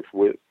guy works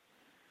with.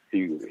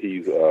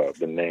 He's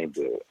been named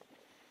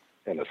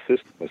an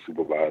assistant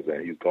supervisor,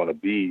 and he's going to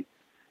be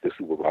the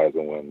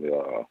supervisor when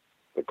the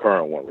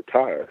current one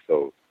retires.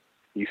 So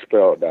he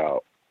spelled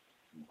out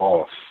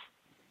boss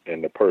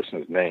in the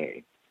person's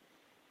name.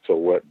 So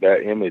what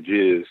that image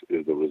is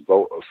the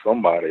result of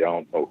somebody, I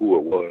don't know who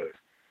it was,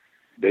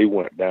 they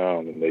went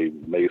down and they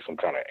made some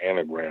kind of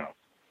anagram,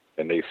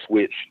 and they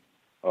switched,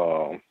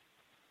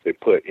 they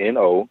put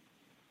N-O,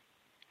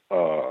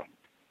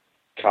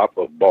 top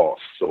of boss,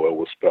 so it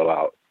will spell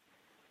out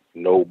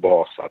no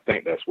boss. I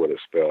think that's what it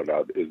spelled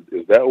out.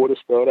 Is that what it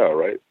spelled out,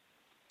 right?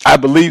 I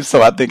believe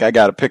so. I think I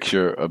got a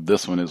picture of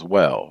this one as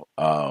well.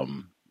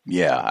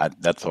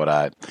 That's what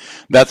I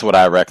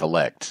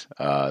recollect.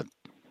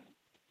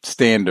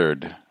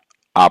 Standard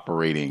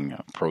operating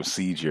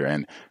procedure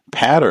and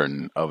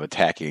pattern of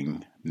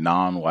attacking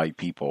non-white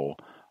people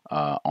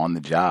on the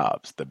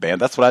jobs. The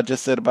band. That's what I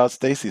just said about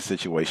Stacey's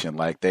situation.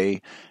 Like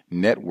they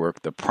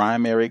network. The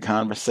primary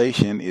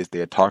conversation is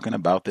they're talking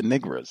about the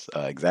niggers.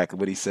 Exactly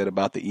what he said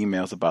about the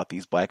emails about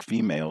these black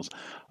females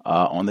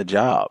on the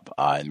job.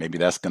 And maybe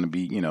that's going to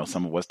be,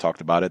 some of what's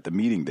talked about at the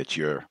meeting that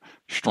you're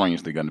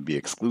strangely going to be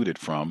excluded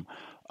from.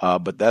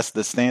 But that's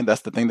the thing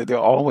that they're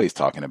always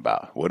talking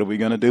about. What are we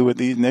going to do with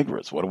these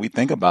niggers? What do we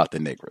think about the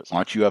niggers?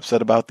 Aren't you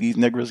upset about these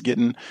niggers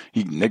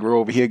nigger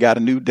over here got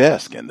a new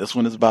desk and this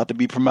one is about to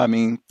be promoted? I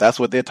mean, that's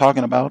what they're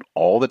talking about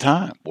all the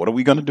time. What are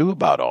we going to do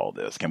about all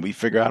this? Can we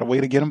figure out a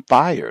way to get them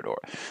fired or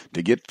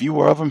to get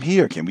fewer of them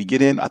here? Can we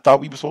get in? I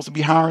thought we were supposed to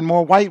be hiring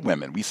more white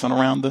women. We sent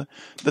around the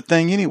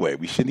thing anyway.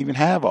 We shouldn't even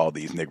have all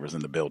these niggers in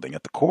the building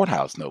at the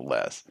courthouse, no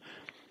less.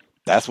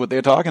 That's what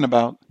they're talking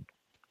about.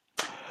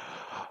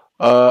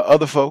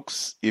 Other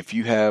folks, if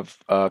you have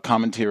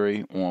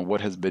commentary on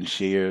what has been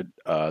shared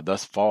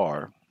thus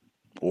far,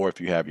 or if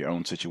you have your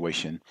own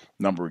situation,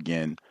 number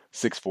again,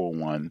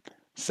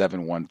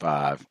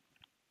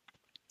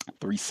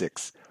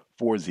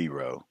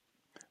 641-715-3640,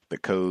 the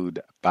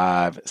code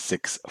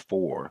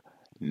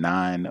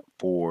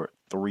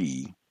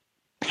 564-943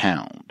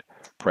 pound.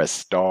 Press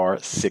star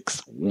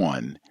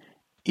 61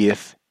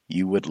 if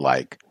you would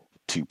like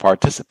to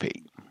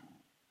participate.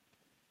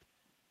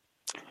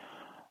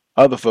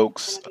 Other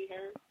folks,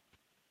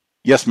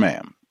 yes,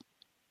 ma'am.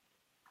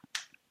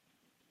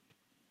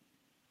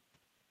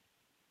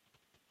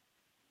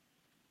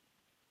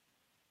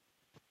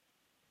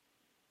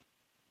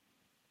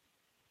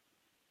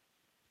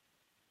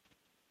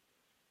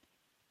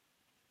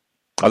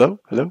 Hello?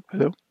 Hello?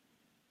 Hello?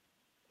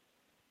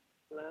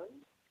 Hello?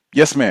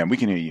 Yes, ma'am. We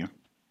can hear you.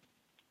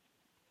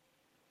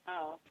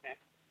 Oh, okay.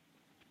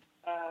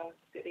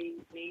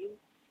 evening.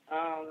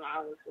 I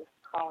was just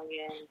calling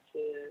in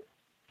to,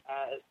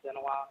 it's been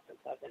a while since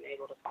I've been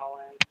able to call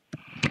in,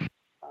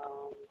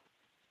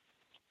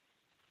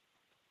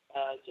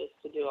 just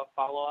to do a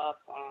follow-up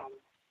on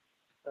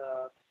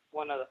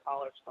one of the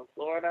callers from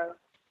Florida.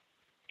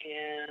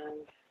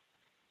 And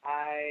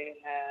I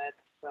had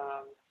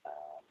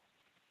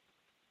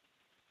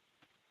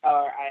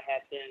I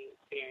had been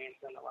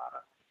experiencing a lot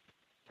of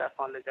stuff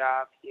on the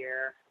job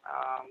here.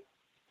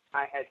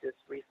 I had just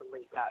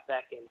recently got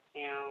back in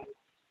town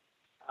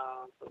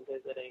from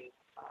visiting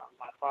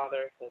my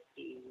father because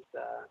he's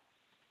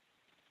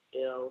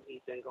ill.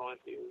 He's been going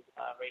through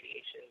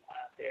radiation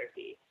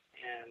therapy,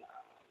 and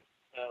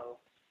so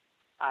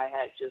I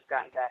had just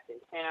gotten back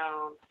in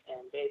town,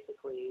 and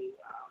basically,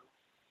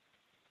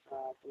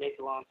 to make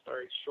a long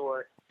story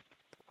short,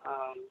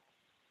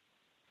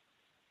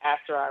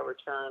 after I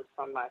returned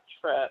from my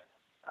trip,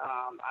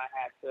 I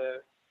had to,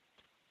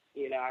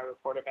 I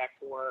reported back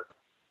to work,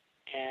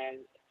 and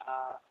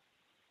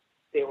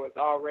there was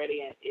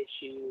already an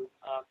issue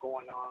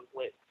going on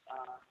with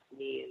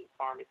me and the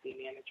pharmacy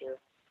manager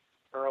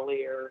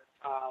earlier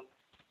at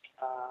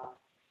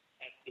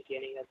the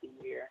beginning of the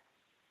year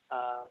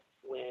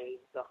when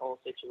the whole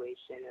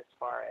situation as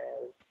far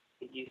as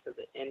the use of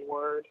the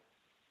N-word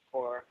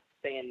or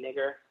saying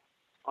nigger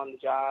on the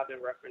job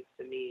in reference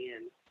to me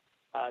and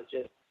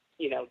just,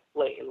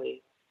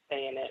 blatantly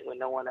saying it when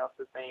no one else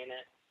is saying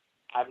it.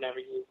 I've never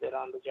used it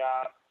on the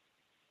job,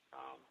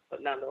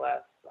 but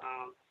nonetheless,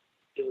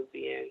 it was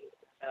being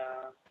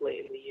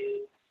blatantly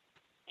used.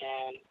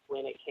 And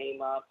when it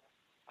came up,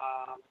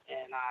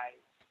 and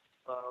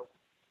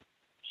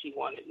she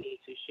wanted me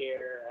to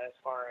share as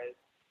far as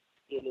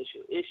the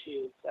initial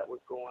issues that was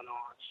going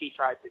on, she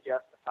tried to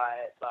justify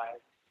it by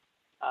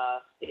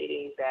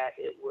stating that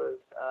it was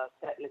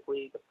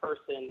technically the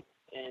person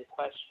in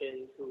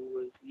question who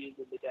was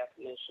using the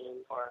definition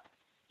or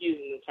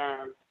using the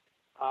term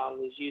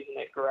was using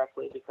it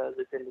correctly because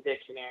it's in the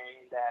dictionary,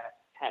 and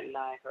that hadn't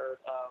I heard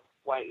of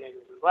white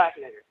niggers and black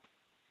niggers.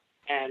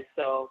 And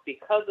so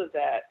because of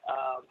that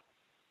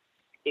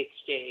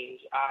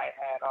exchange, I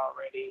had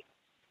already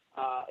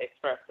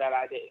expressed that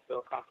I didn't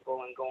feel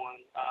comfortable in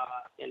going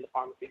in the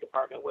pharmacy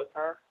department with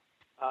her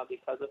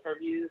because of her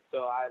views.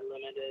 So I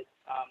limited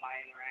my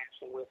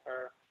interaction with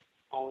her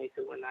only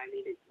to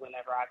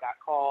whenever I got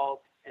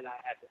called and I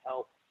had to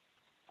help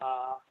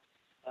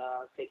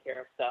take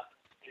care of stuff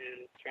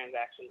and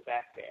transactions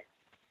back there.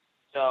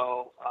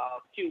 So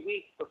a few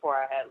weeks before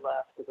I had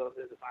left to go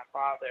visit my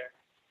father,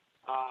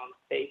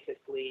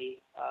 basically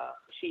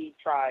she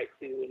tried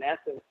to, in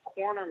essence,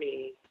 corner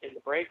me in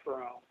the break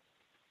room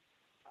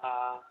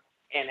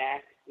and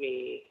asked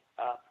me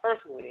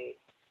personally,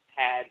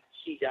 had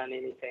she done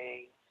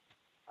anything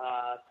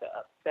to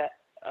upset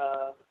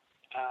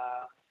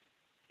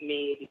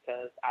me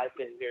because I've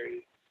been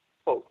very,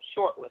 quote,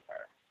 short with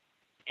her.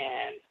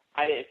 And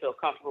I didn't feel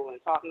comfortable in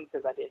talking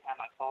because I didn't have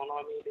my phone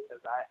on me because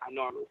I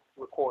normally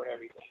record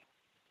everything.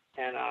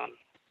 And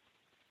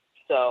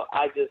so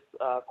I just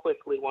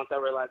quickly, once I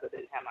realized I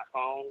didn't have my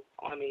phone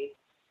on me,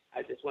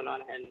 I just went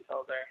on ahead and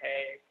told her,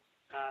 hey,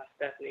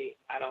 Stephanie,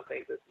 I don't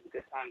think this is a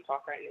good time to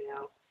talk right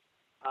now.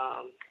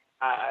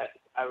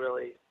 I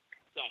really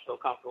don't feel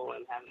comfortable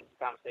in having this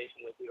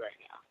conversation with you right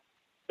now.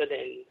 But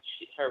then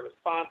her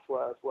response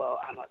was, well,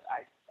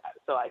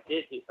 so I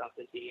did do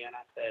something to you. And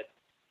I said,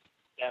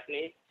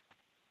 Stephanie,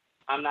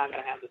 I'm not going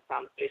to have this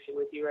conversation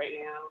with you right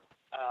now.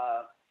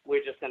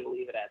 We're just going to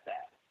leave it at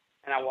that.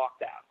 And I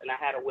walked out. And I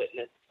had a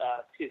witness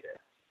to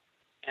this.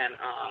 And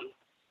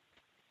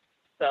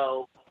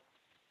so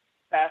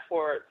fast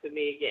forward to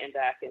me getting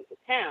back into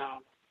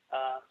town,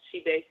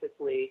 she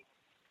basically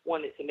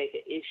wanted to make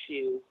an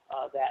issue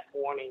that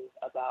morning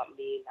about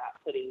me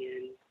not putting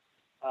in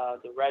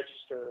the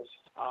registers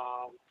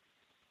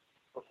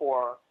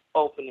before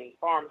opening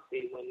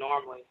pharmacy, when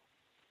normally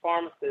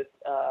pharmacists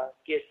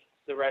get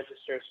the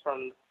registers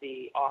from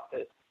the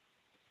office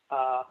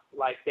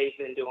like they've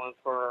been doing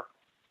for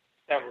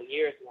several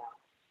years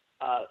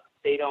now.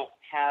 They don't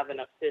have an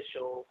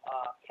official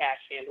cash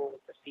handling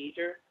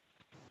procedure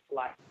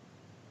like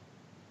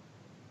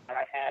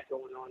I had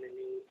going on in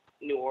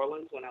New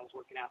Orleans when I was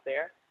working out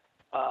there.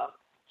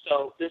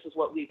 So this is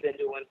what we've been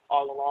doing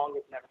all along.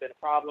 It's never been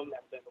a problem,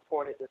 never been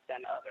reported, this, that,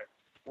 and the other.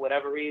 For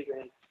whatever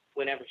reason,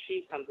 whenever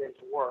she comes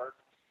into work,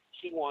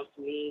 she wants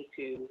me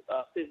to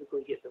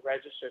physically get the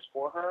registers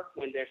for her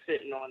when they're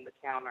sitting on the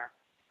counter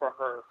for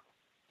her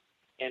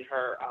and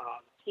her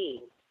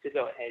team to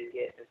go ahead and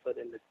get and put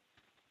in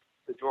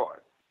the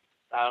drawers.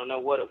 I don't know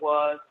what it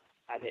was.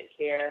 I didn't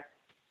care.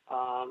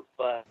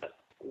 But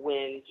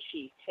when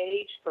she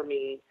paged for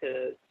me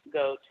to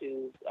go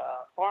to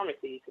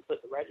pharmacy to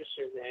put the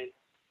registers in,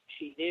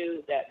 she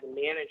knew that the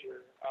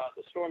manager,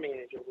 the store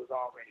manager, was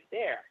already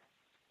there.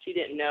 She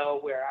didn't know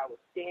where I was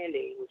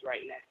standing, was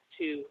right next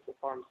to the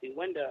pharmacy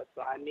window,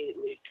 so I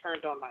immediately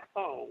turned on my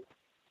phone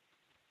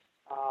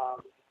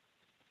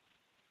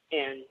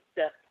and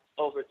stepped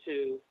over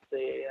to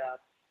the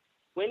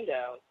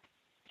window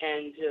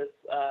and just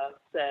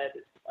said,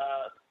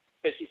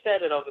 because she said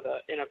it over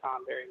the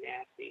intercom very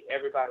nasty.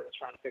 Everybody was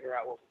trying to figure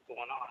out what was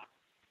going on.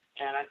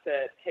 And I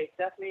said, hey,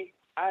 Stephanie,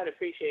 I'd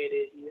appreciate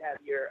it. You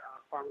have your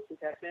pharmacy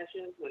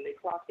technicians, when they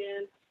clock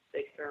in,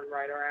 they turn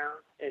right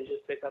around and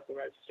just pick up the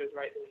registers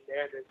right then and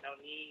there. There's no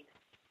need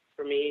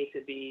for me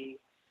to be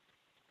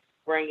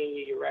bringing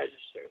you your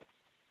registers.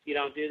 You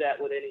don't do that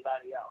with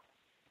anybody else.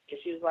 And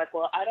she was like,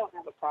 well, I don't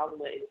have a problem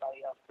with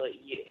anybody else but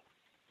you.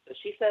 So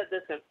she said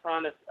this in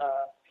front of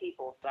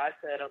people. So I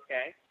said,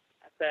 okay.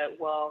 I said,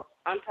 well,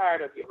 I'm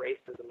tired of your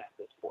racism at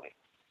this point.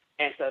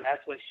 And so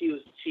that's when she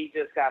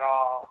just got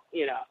all,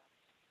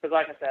 because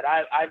like I said,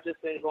 I've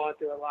just been going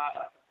through a lot,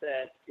 like I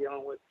said,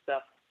 dealing with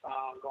stuff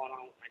going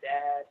on with my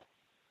dad.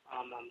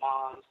 My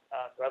mom's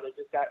brother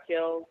just got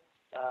killed,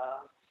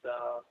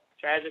 so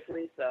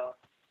tragically. So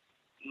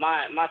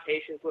my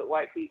patience with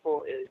white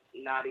people is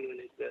not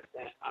even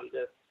existent. I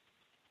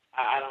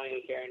don't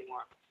even care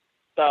anymore.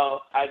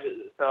 So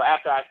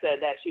after I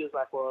said that, she was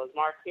like, well, is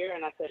Mark here?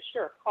 And I said,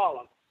 sure,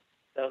 call him.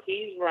 So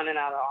he's running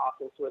out of the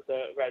office with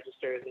the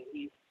registers, and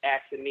he's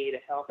asking me to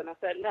help. And I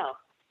said, no,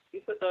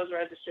 you put those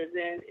registers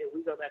in, and we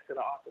go back to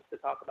the office to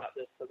talk about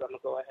this, because I'm going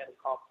to go ahead and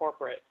call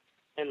corporate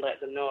and let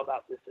them know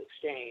about this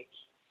exchange.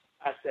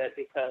 I said,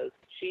 because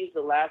she's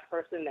the last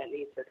person that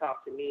needs to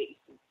talk to me,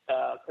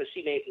 because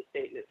she made the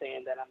statement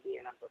saying that I'm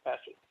being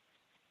unprofessional.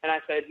 And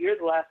I said, you're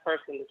the last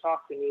person to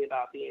talk to me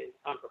about being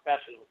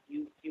unprofessional.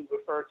 You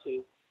refer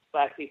to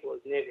black people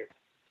as niggers,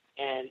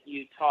 and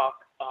you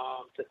talk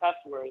to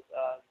customers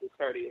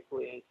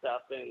discourteously and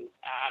stuff, and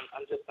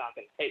I'm just not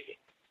going to take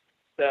it.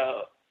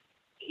 So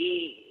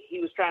he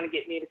was trying to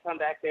get me to come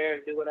back there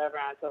and do whatever.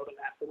 I told him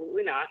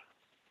absolutely not.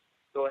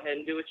 Go ahead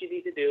and do what you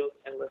need to do,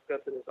 and let's go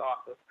to this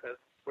office, because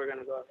we're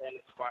going to go ahead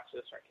and squash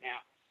this right now.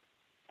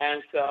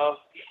 And so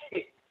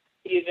he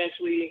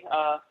eventually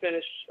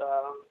finished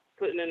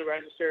putting in the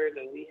registers,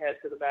 and we head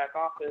to the back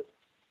office.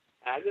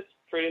 I just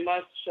pretty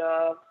much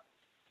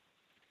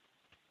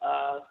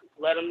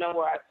let him know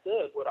where I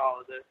stood with all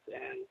of this,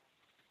 and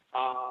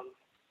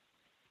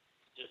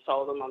just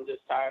told him I'm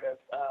just tired of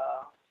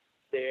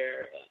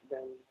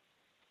them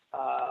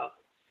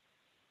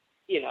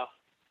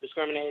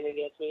discriminating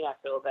against me. I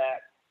feel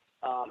that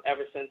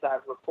ever since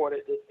I've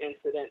reported this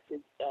incident to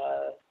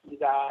you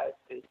guys,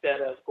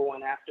 instead of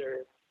going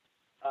after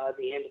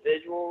the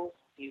individuals,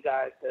 you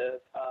guys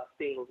have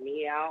singled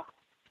me out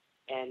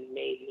and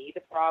made me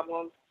the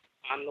problem.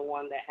 I'm the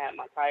one that had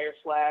my tire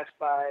slashed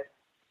by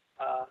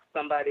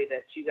somebody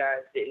that you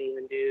guys didn't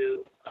even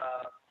do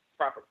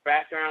proper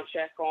background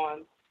check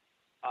on.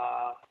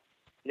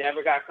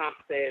 Never got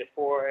compensated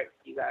for it.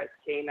 You guys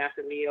came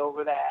after me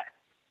over that.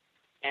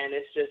 And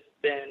it's just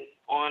been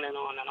on and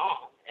on and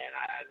on. And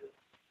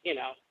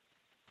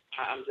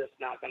I'm just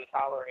not going to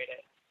tolerate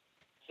it.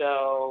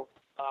 So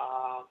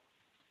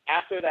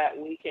after that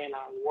weekend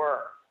I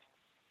worked,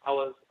 I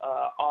was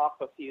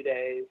off a few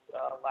days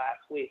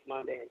last week,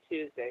 Monday and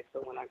Tuesday.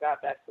 So when I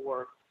got back to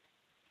work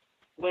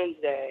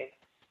Wednesday,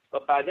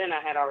 but by then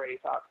I had already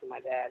talked to my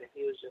dad, and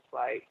he was just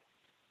like,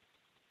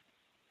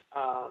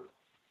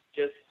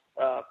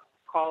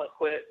 call it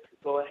quits,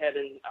 go ahead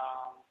and,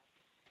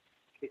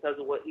 because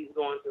of what he's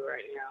going through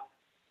right now,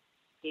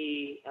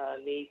 he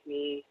needs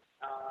me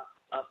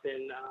up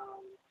in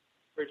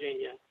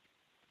Virginia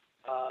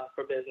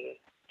for business,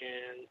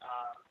 and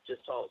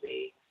just told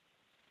me,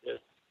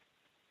 just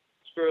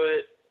screw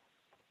it,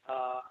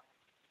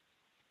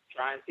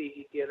 try and see if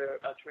you get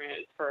a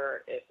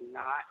transfer. If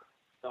not,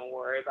 don't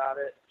worry about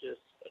it.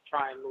 Just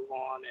try and move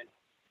on, and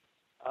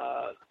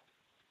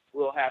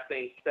we'll have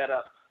things set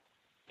up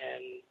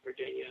in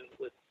Virginia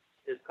with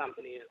his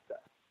company and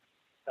stuff.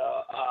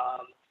 So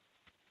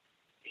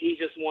he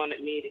just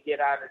wanted me to get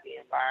out of the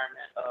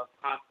environment of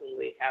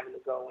constantly having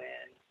to go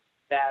in,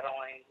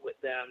 battling with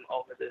them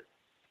over this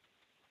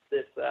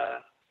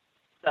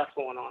stuff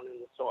going on in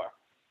the store.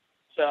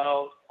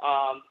 So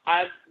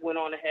I went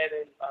on ahead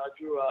and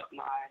drew up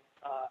my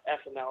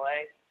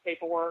FMLA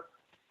paperwork,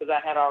 because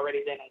I had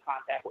already been in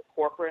contact with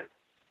corporate.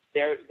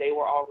 They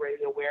were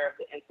already aware of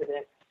the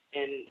incident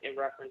in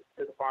reference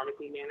to the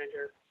pharmacy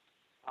manager.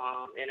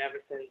 And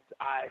ever since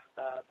I've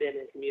been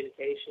in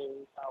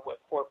communication with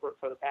corporate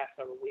for the past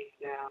several weeks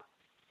now,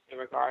 in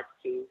regards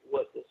to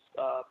what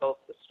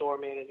both the store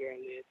manager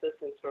and the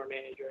assistant store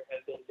manager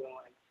have been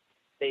doing,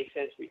 they've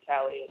since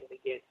retaliated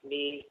against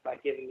me by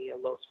giving me a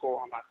low score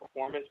on my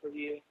performance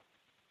review.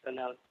 So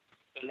now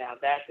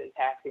that's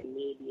impacting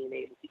me being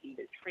able to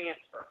even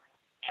transfer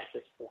at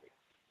this point,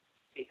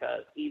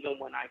 because even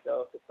when I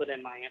go to put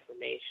in my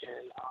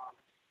information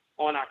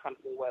on our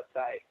company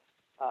website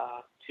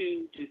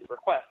to do the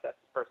request,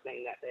 that's the first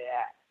thing that they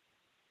ask.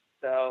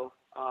 So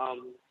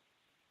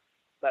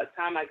by the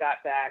time I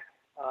got back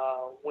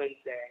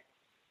Wednesday,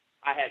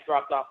 I had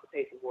dropped off the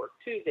paperwork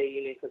Tuesday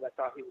evening, because I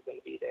thought he was going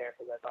to be there,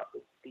 because I thought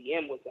the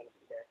DM was going to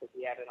be there, because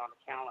he had it on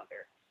the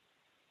calendar.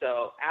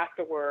 So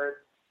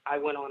afterwards, I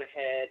went on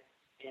ahead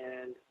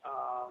and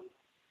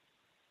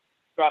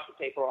dropped the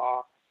paper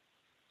off.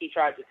 He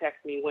tried to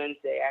text me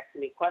Wednesday,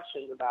 asking me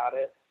questions about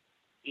it.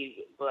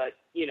 But,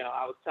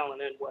 I was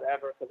telling him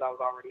whatever, because I was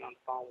already on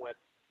the phone with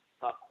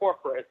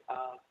corporate,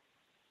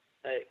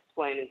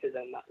 explaining to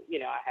them,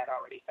 I had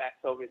already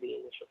faxed over the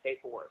initial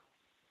paperwork.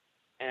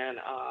 And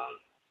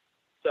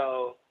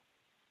so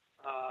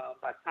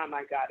by the time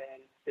I got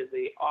into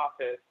the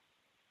office,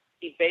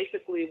 he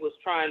basically was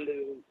trying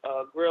to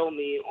grill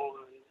me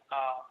on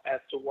as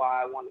to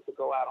why I wanted to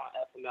go out on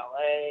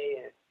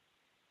FMLA, and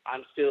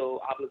I'm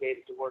still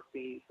obligated to work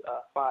these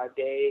 5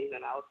 days.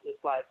 And I was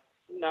just like,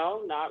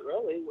 no, not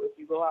really. If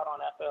you go out on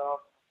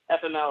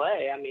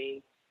FMLA, I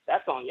mean,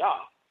 that's on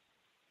y'all.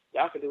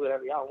 Y'all can do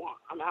whatever y'all want.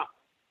 I'm out.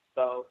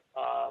 So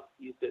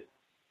you could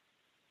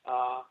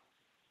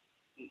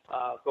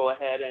go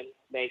ahead and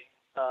make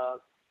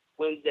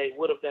Wednesday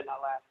would have been my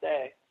last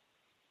day.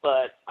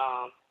 But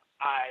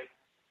I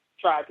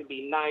tried to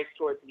be nice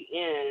towards the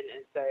end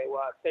and say,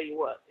 well, I'll tell you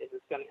what, if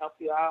it's going to help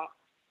you out,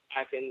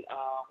 I can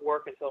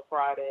work until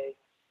Friday.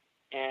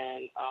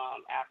 And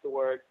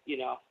afterwards,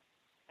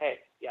 hey,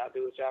 y'all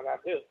do what y'all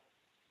got to do.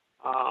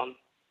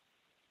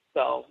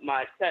 So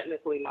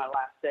technically my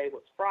last day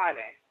was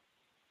Friday.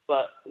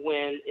 But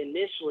when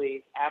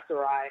initially,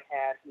 after I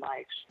had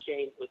my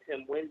exchange with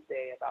him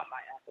Wednesday about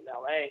my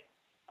FMLA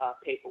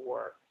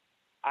paperwork,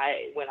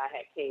 when I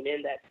had came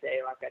in that day,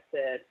 like I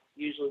said,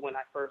 usually when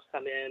I first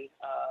come in,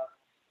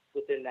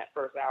 within that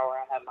first hour,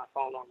 I have my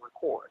phone on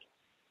record.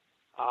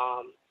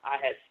 I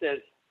had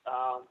since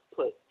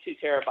put 2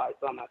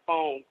 terabytes on my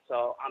phone,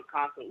 so I'm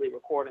constantly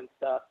recording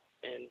stuff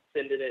and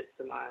sending it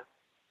to my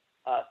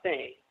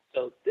thing.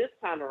 So this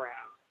time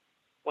around,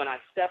 when I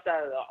stepped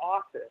out of the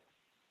office,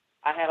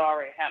 I had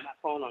already had my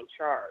phone on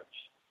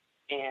charge,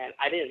 and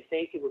I didn't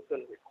think it was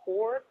going to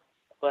record,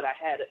 but I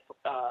had it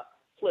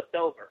flipped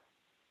over.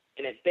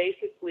 And it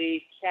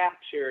basically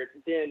captured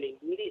them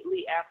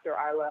immediately after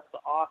I left the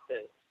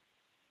office,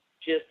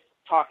 just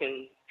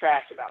talking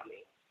trash about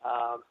me.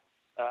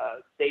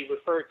 They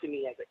referred to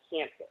me as a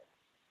cancer,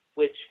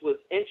 which was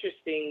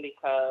interesting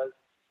because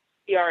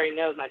he already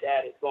knows my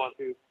dad is going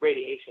through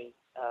radiation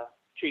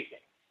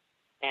treatment.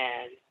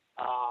 And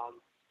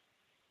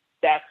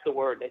that's the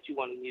word that you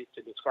want to use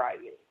to describe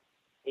me.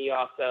 And you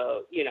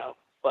also,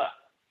 but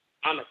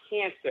I'm a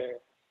cancer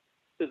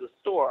to the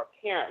store,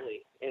 apparently,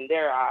 in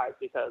their eyes,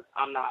 because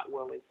I'm not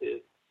willing to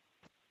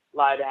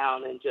lie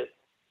down and just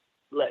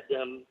let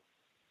them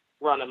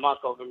run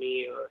amok over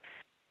me or,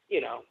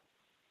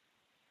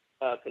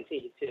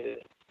 continue to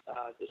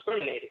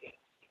discriminate against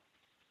me.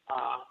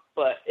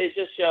 But it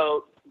just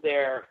showed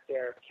their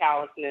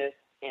callousness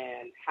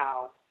and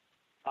how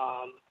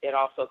it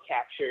also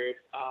captured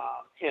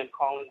him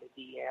calling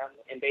the DM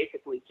and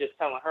basically just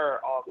telling her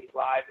all these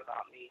lies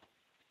about me.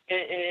 And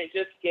it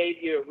just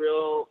gave you a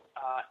real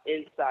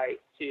insight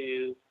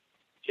to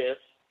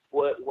just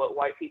what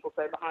white people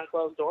say behind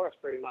closed doors,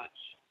 pretty much.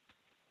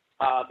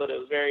 But it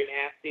was very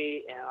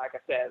nasty, and like I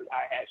said,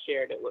 I had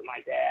shared it with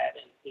my dad,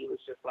 and he was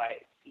just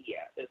like,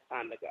 yeah, it's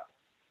time to go.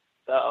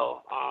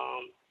 So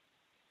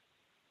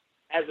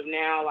as of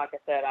now, like I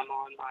said, I'm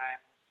on my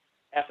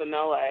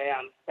FMLA.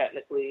 I'm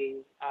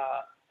technically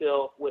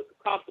still with the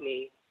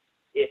company.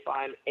 If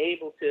I'm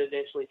able to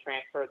eventually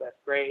transfer, that's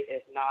great.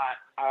 If not,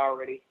 I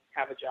already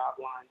have a job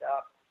lined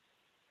up.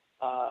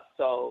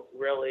 So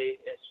really,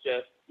 it's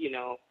just,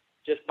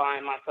 just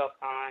buying myself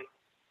time.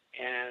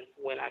 And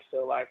when I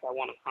feel like I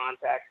want to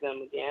contact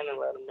them again and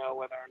let them know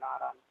whether or not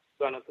I'm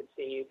going to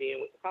continue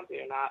being with the company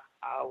or not,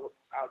 I'll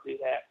do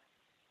that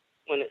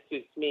when it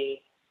suits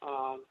me.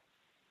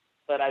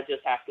 But I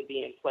just have to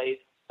be in place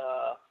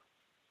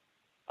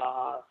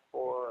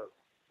for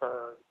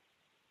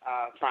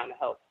trying to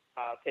help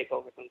take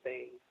over some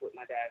things with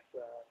my dad's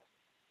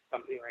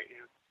company right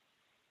now.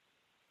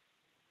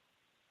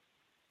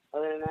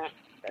 Other than that,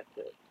 that's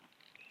it.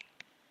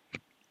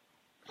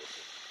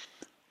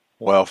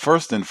 Well,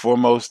 first and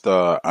foremost,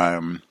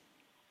 I'm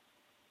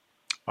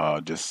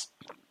just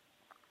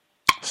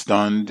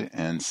stunned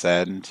and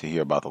saddened to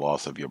hear about the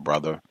loss of your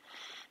brother.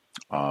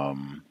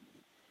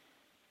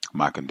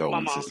 My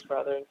condolences. My mom's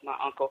brother, my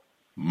uncle.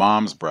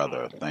 Mom's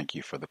brother. Thank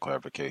you for the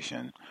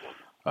clarification.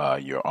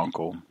 Your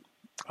uncle,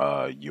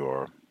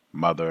 your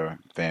mother,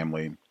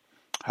 family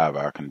have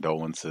our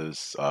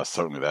condolences.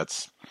 Certainly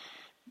that's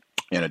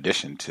in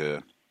addition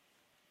to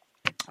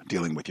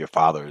dealing with your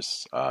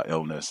father's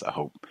illness. I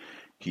hope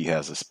he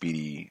has a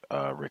speedy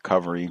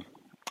recovery.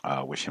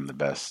 Wish him the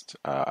best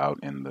out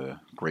in the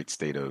great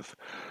state of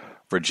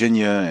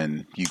Virginia,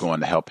 and you going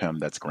to help him.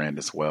 That's grand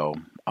as well.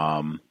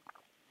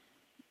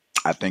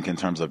 I think in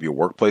terms of your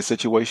workplace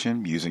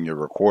situation, using your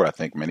record, I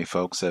think many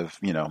folks have,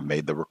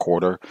 made the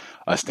recorder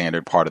a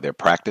standard part of their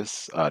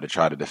practice to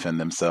try to defend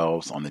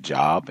themselves on the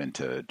job and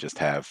to just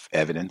have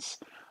evidence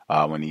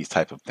when these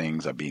type of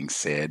things are being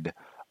said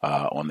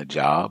on the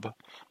job.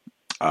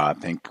 I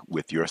think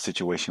with your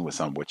situation, with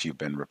some of what you've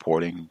been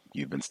reporting,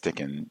 you've been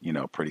sticking,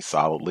 pretty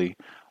solidly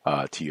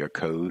to your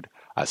code.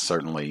 I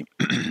certainly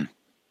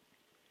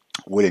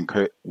would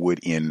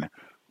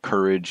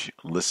encourage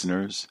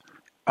listeners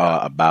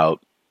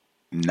about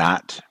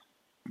not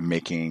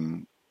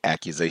making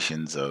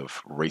accusations of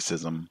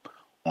racism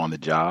on the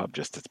job.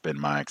 Just it's been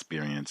my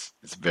experience.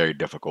 It's very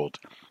difficult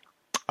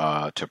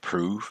to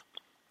prove.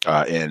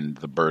 and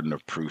the burden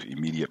of proof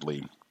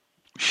immediately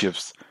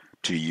shifts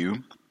to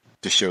you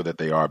to show that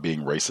they are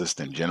being racist.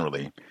 And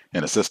generally,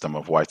 in a system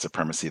of white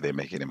supremacy, they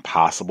make it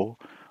impossible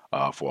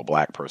for a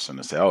black person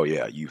to say, "Oh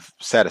yeah, you've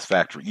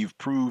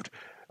proved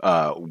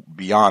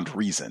beyond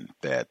reason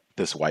that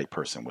this white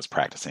person was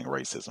practicing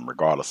racism,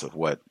 regardless of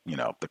what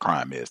the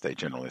crime is." They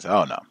generally say,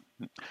 "Oh no,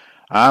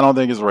 I don't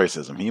think it's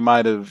racism. He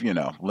might have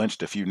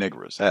lynched a few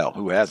niggers. Hell,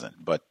 who hasn't?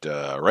 But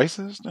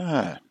racist?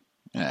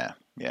 Yeah,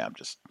 I'm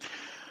just."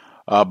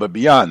 But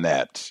beyond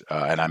that,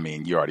 and I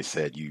mean, you already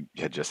said you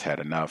had just had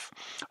enough.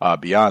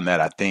 Beyond that,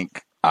 I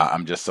think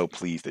I'm just so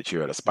pleased that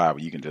you're at a spot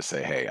where you can just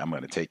say, "Hey, I'm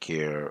going to take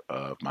care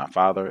of my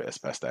father as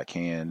best I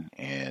can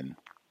and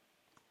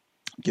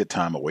get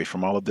time away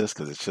from all of this,"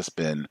 because it's just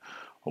been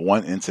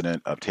one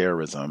incident of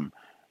terrorism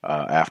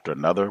after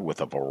another with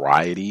a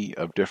variety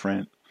of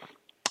different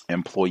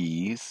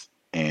employees.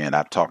 And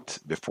I've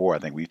talked before, I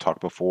think we've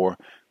talked before,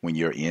 when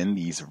you're in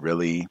these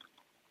really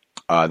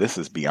this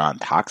is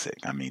beyond toxic.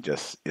 I mean,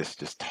 it's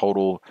just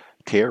total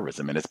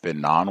terrorism, and it's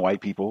been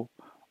non-white people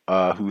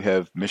who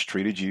have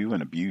mistreated you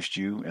and abused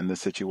you in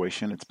this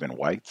situation. It's been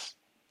whites,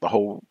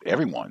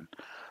 everyone.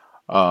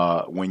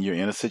 When you're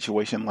in a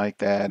situation like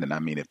that, and I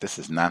mean, if this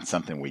is not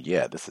something where,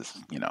 yeah, this is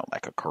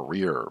like a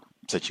career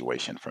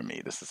situation for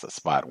me. This is a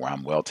spot where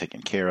I'm well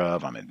taken care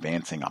of. I'm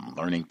advancing. I'm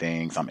learning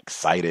things. I'm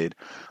excited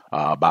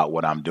about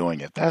what I'm doing.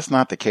 If that's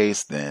not the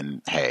case,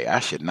 then hey, I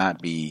should not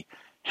be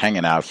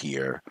hanging out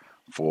here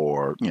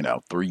for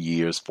 3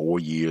 years, 4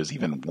 years,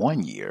 even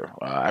 1 year.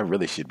 I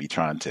really should be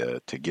trying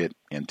to get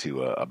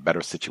into a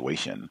better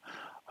situation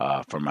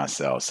for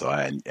myself. So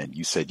and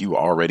you said you were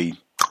already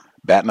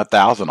batting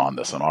 1,000 on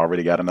this and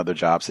already got another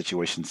job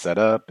situation set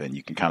up, and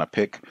you can kind of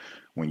pick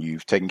when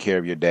you've taken care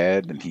of your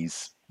dad and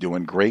he's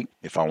doing great.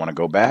 If I want to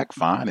go back,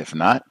 fine. If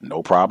not,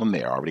 no problem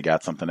there. I already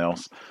got something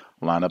else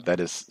lined up that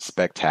is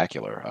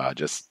spectacular. I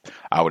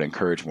would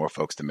encourage more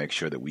folks to make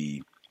sure that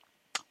we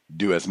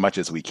do as much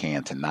as we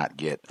can to not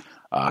get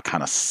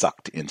kind of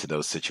sucked into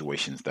those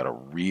situations that are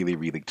really,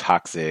 really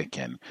toxic.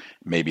 And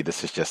maybe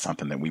this is just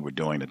something that we were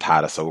doing to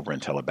tide us over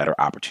until a better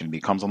opportunity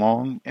comes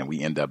along, and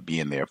we end up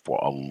being there for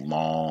a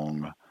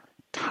long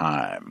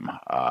time.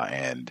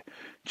 And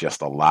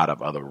just a lot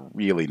of other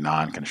really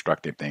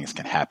non-constructive things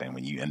can happen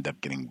when you end up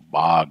getting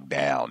bogged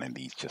down in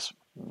these just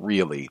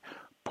really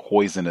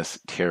poisonous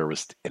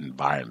terrorist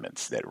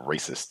environments that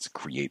racists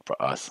create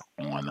for us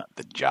on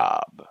the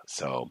job.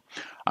 So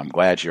I'm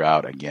glad you're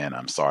out. Again,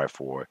 I'm sorry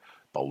for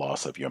the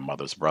loss of your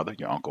mother's brother,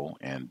 your uncle,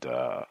 and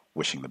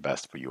wishing the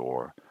best for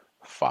your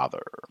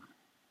father.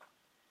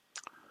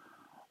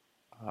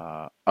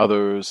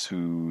 Others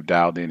who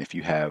dialed in, if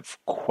you have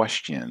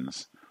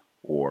questions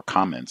or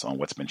comments on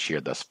what's been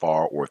shared thus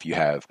far, or if you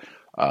have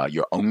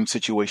your own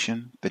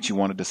situation that you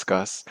want to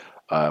discuss,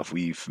 if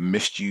we've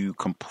missed you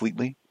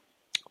completely,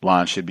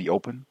 line should be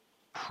open.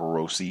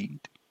 Proceed.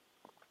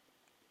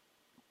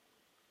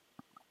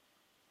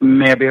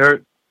 May I be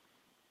heard?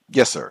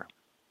 Yes, sir.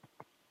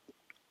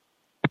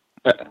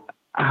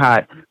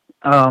 Hi.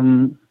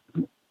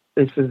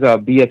 This is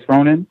BX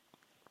Ronan.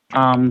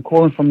 I'm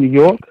calling from New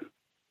York.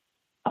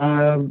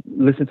 I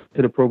listen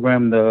to the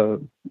program,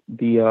 the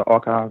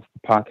archive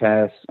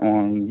podcast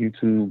on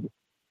YouTube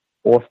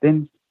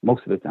often,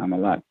 most of the time, a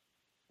lot.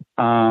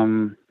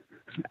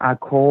 I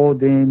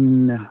called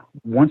in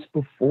once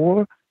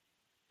before,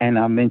 and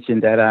I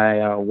mentioned that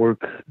I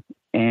work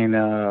in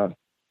an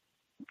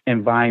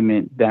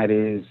environment that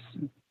is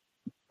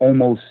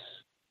almost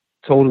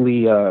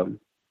totally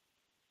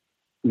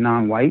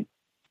non-white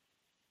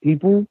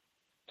people,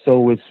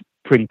 so it's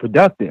pretty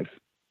productive.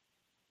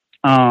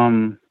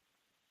 And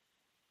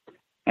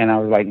I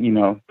was like,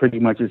 pretty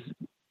much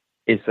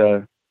it's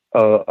a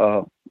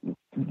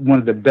one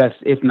of the best,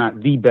 if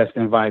not the best,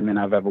 environment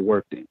I've ever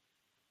worked in.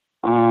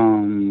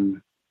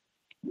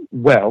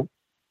 Well,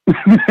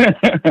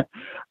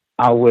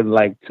 I would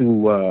like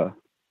to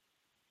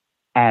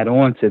add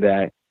on to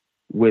that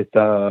with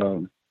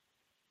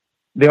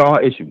there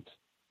are issues.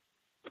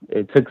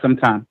 It took some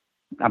time.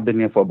 I've been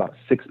there for about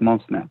 6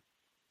 months now.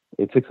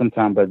 It took some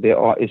time, but there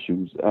are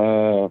issues.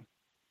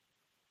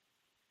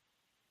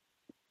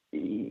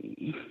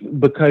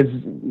 Because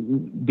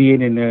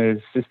being in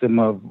a system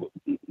of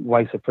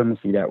white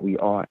supremacy that we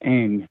are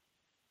in,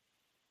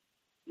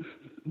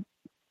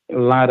 a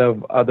lot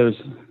of others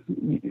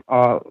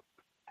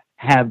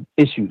have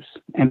issues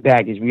and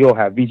baggage. We all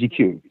have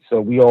VGQ.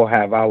 So we all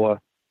have our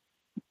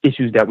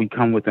issues that we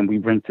come with and we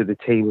bring to the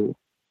table.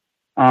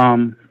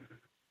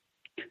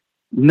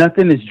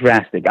 Nothing is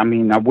drastic. I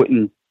mean, I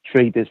wouldn't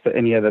trade this for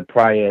any other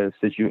prior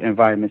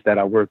environments that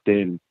I worked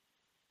in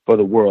for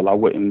the world. I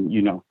wouldn't,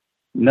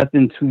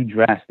 nothing too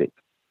drastic.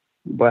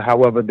 But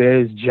however,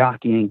 there's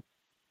jockeying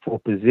for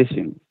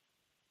positions.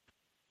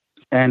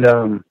 And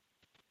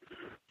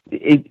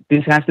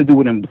this has to do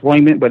with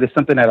employment, but it's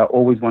something that I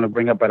always want to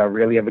bring up, but I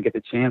rarely ever get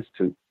the chance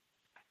to.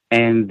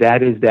 And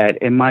that is that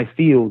in my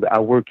field,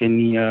 I work in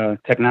the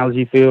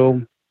technology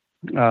field,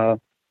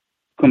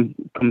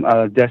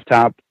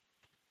 desktop,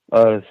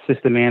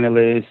 system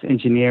analyst,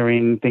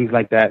 engineering, things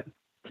like that.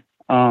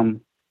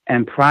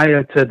 And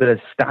prior to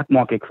the stock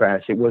market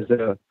crash, it was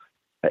a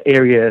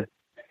area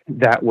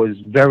that was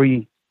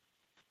very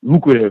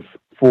lucrative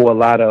for a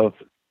lot of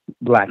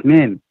black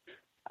men.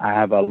 I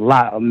have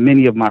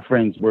many of my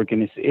friends work in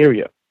this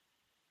area.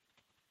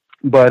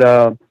 But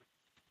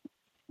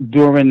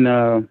during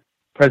the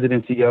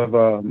presidency of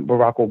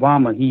Barack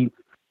Obama, he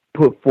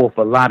put forth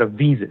a lot of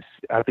visas.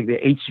 I think the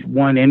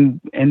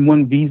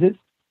H1N1 visas,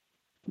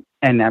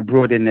 and that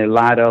brought in a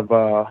lot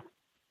of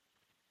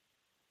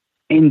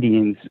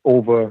Indians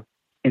over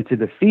into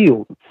the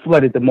field,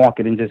 flooded the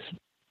market, and just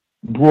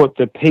brought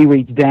the pay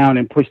rates down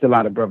and pushed a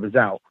lot of brothers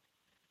out.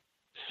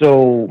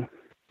 So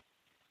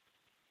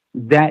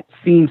that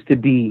seems to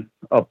be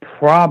a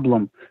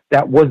problem.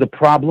 That was a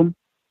problem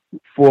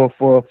for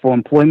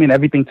employment.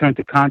 Everything turned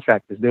to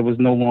contractors. There was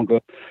no longer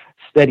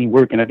steady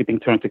work, and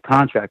everything turned to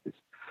contractors.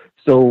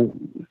 So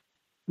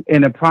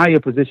in a prior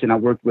position, I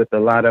worked with a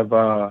lot of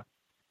I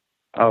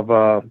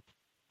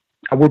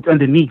worked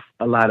underneath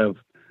a lot of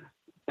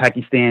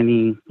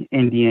Pakistani,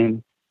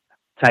 Indian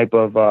type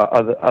of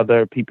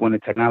other people in the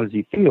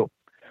technology field.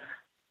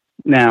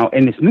 Now,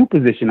 in this new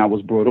position I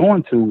was brought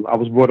on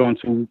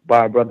to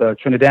by a brother, a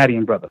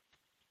Trinidadian brother.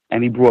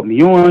 And he brought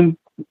me on,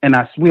 and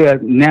I swear,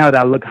 now that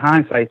I look,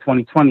 hindsight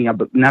 2020,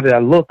 now that I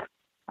look,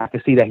 I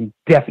can see that he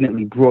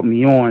definitely brought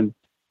me on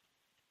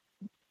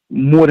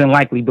more than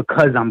likely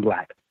because I'm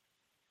black.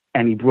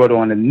 And he brought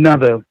on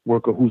another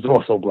worker who's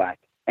also black.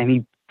 And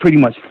he pretty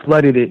much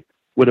flooded it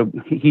with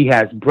he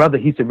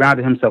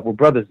surrounded himself with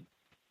brothers.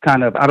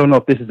 Kind of, I don't know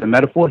if this is a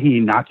metaphor. He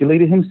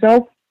inoculated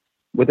himself.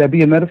 Would that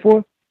be a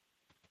metaphor?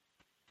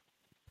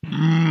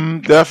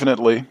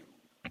 Definitely.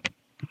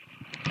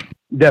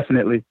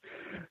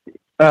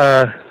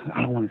 I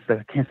don't want to say,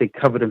 I can't say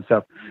covered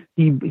himself.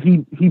 He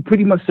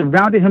pretty much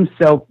surrounded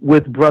himself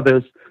with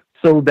brothers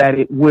so that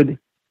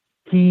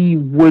he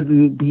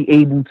wouldn't be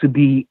able to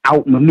be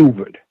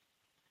outmaneuvered.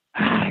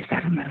 Is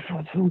that a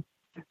metaphor too?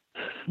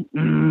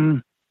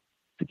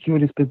 Secure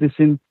this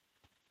position.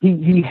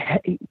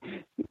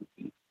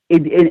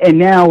 And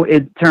now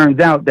it turns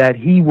out that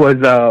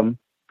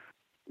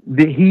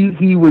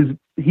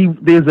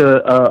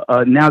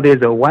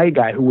there's a white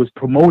guy who was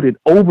promoted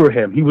over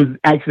him. He was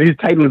actually, his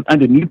title is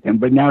underneath him,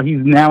 but now he's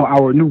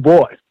our new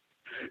boss.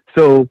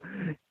 So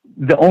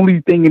the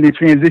only thing in the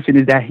transition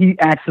is that he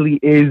actually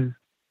is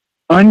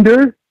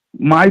under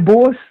my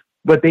boss,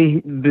 but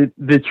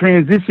the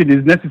transition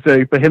is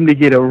necessary for him to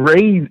get a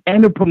raise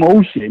and a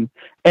promotion,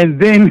 and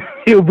then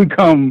he'll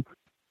become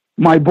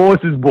my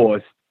boss's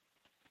boss.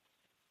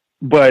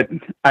 But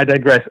I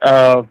digress.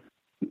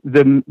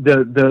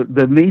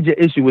 The major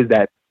issue is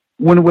that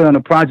when we're on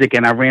a project,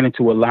 and I ran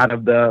into a lot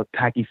of the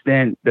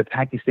Pakistan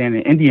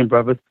and Indian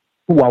brothers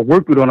who I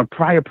worked with on a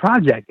prior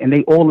project, and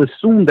they all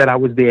assumed that I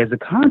was there as a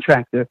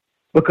contractor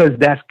because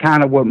that's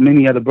kind of what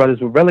many other brothers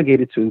were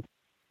relegated to.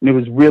 And it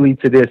was really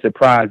to their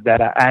surprise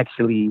that I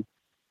actually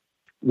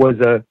was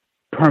a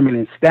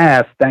permanent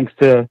staff, thanks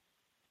to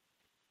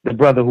the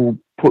brother who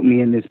put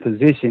me in this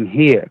position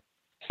here.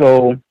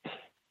 So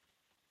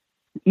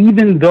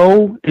even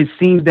though it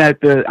seems that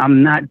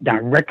I'm not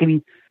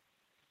directly,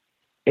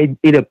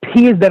 it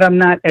appears that I'm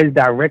not as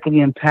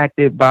directly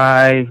impacted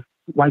by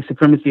white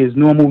supremacy as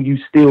normal, you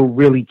still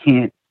really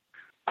can't.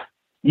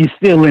 You're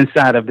still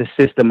inside of the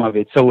system of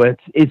it, so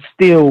it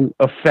still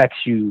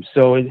affects you.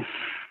 So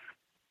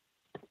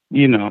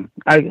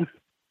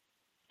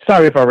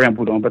sorry if I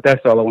rambled on, but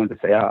that's all I wanted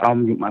to say. I'll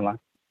mute my line.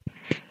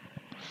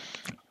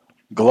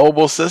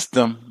 Global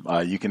system.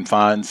 You can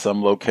find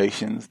some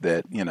locations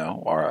that,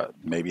 are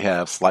maybe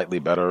have slightly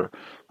better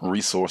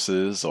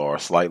resources or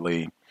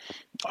slightly,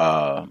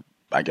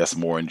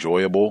 more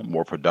enjoyable,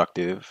 more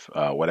productive,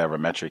 whatever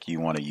metric you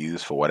want to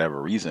use for whatever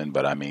reason.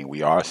 But I mean,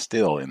 we are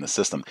still in the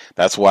system.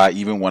 That's why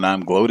even when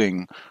I'm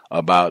gloating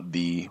about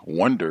the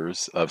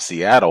wonders of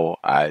Seattle,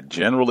 I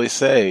generally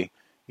say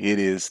it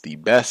is the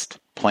best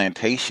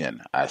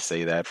plantation. I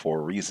say that for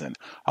a reason.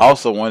 I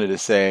also wanted to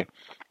say,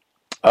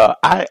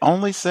 I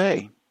only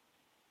say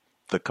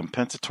the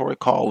compensatory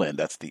call-in.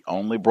 That's the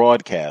only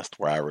broadcast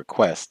where I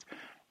request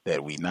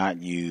that we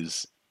not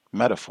use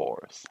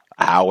metaphors.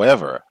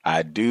 However,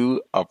 I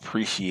do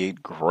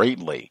appreciate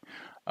greatly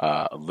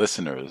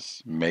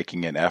listeners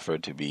making an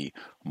effort to be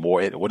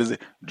more,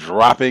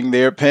 dropping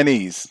their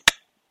pennies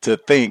to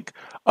think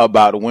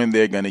about when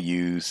they're going to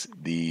use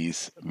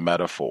these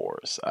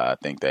metaphors. I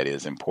think that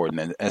is important,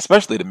 and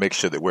especially to make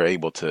sure that we're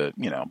able to,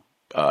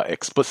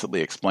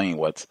 explicitly explain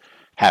what's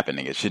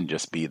happening. It shouldn't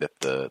just be that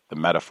the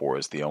metaphor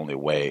is the only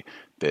way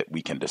that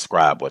we can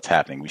describe what's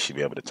happening. We should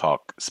be able to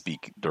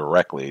speak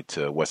directly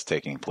to what's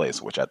taking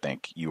place, which I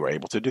think you were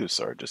able to do,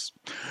 sir. Just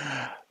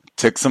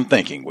took some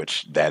thinking,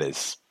 which that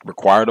is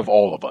required of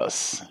all of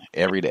us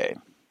every day.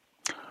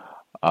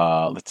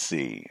 Let's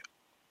see.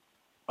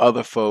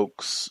 Other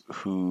folks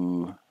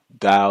who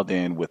dialed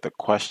in with a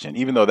question,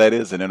 even though that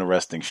is an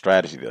interesting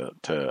strategy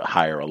to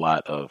hire a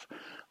lot of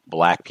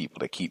black people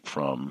to keep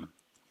from,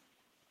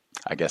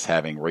 I guess,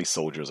 having race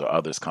soldiers or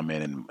others come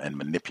in and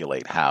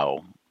manipulate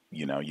how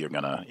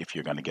if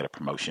you're gonna get a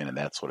promotion and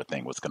that sort of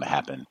thing, what's gonna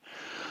happen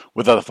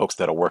with other folks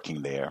that are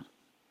working there.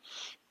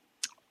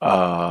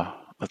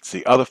 Let's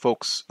see, other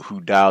folks who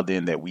dialed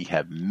in that we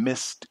have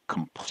missed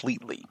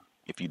completely.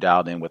 If you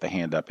dialed in with a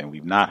hand up and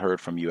we've not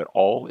heard from you at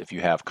all, if you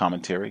have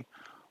commentary,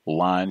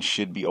 lines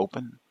should be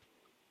open.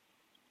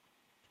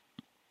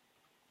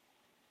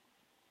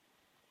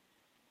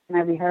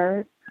 Can I be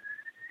heard?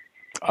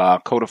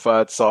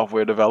 Codified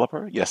software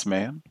developer, yes,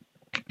 ma'am.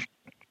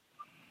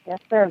 Yes,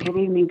 sir. Good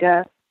evening,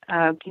 Gus.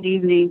 Good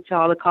evening to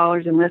all the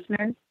callers and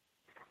listeners.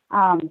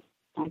 I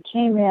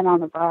came in on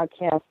the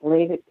broadcast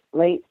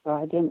late, so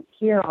I didn't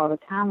hear all the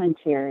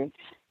commentary.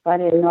 So I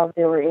didn't know if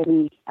there were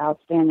any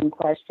outstanding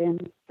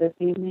questions this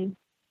evening.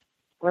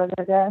 Were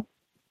there, Gus?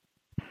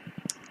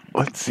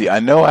 Let's see. I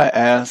know I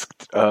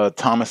asked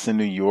Thomas in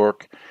New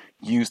York,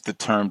 used the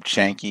term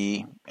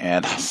Chanky,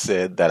 and I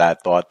said that I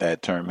thought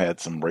that term had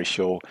some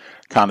racial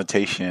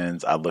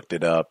connotations. I looked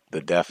it up.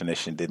 The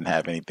definition didn't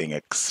have anything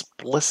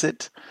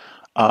explicit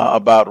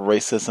about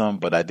racism,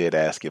 but I did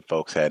ask if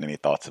folks had any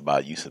thoughts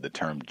about use of the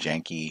term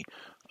janky.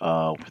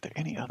 Were there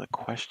any other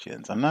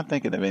questions? I'm not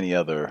thinking of any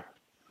other.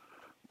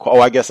 Oh,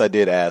 I guess I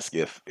did ask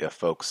if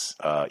folks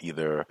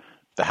either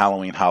the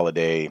Halloween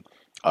holiday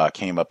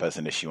came up as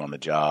an issue on the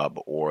job,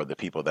 or the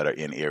people that are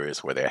in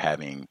areas where they're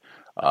having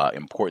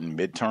important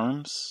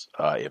midterms,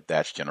 if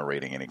that's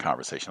generating any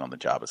conversation on the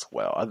job as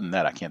well. Other than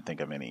that, I can't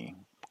think of any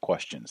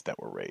questions that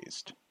were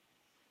raised.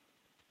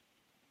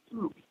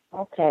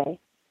 Okay.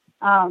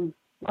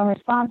 In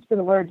response to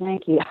the word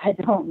Yankee, I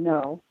don't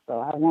know, so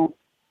I won't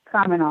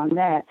comment on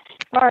that.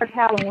 As far as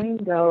Halloween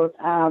goes,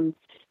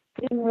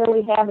 didn't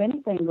really have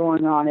anything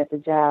going on at the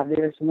job.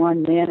 There's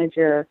one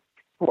manager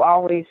who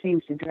always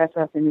seems to dress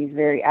up in these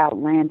very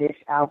outlandish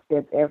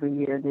outfits every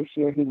year. This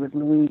year he was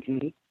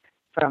Luigi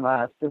from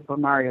Super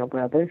Mario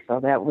Brothers, so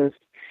that was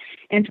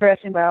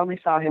interesting, but I only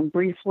saw him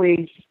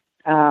briefly.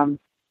 As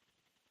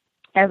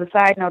a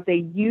side note,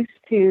 they used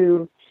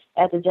to,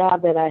 at the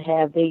job that I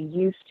have, they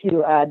used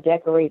to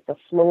decorate the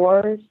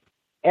floors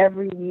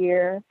every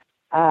year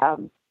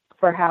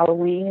for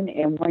Halloween,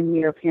 and one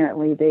year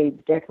apparently they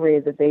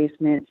decorated the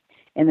basement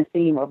in the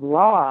theme of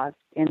Lost,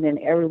 and then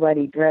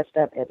everybody dressed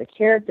up as a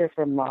character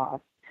from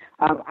Lost.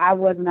 I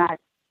was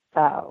not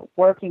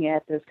working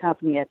at this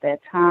company at that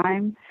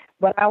time,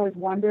 but I always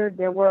wondered,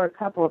 there were a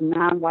couple of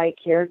non-white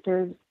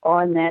characters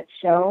on that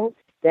show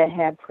that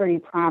had pretty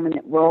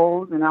prominent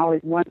roles, and I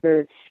always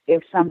wondered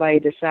if somebody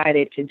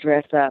decided to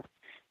dress up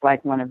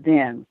like one of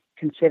them,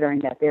 considering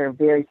that there are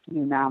very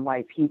few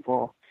non-white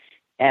people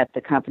at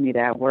the company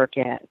that I work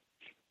at.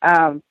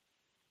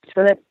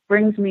 So that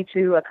brings me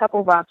to a couple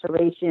of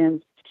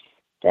observations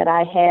that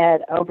I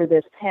had over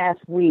this past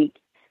week.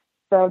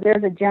 So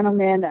there's a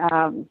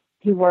gentleman,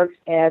 he works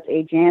as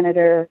a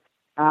janitor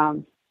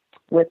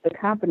with the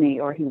company,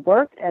 or he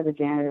worked as a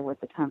janitor with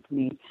the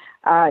company.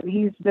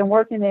 He's been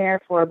working there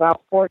for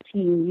about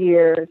 14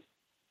 years,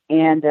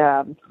 and he's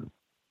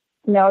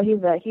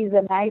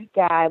a nice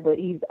guy, but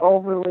he's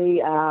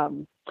overly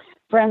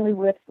friendly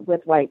with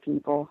white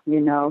people.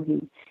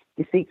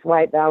 He seeks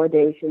white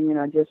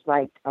validation, just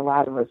like a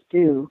lot of us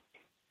do.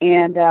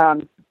 And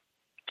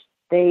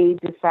they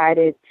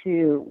decided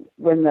to,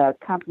 when the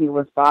company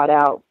was bought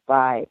out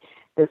by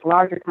this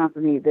larger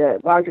company, the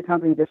larger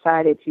company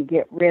decided to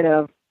get rid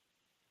of,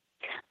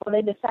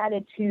 they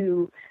decided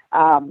to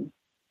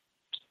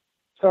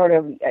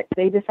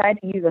they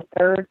decided to use a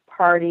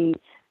third-party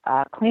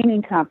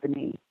cleaning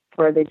company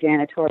for the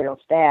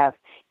janitorial staff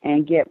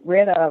and get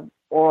rid of,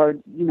 or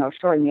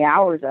shorten the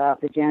hours of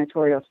the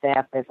janitorial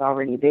staff that's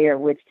already there,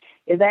 which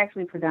is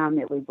actually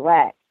predominantly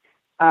black.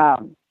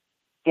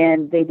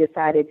 And they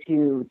decided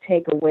to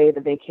take away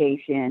the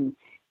vacation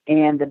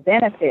and the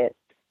benefits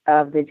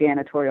of the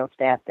janitorial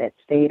staff that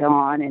stayed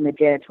on, and the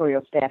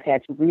janitorial staff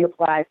had to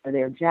reapply for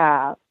their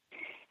job.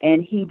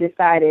 And he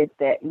decided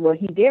that,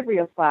 he did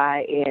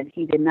reapply, and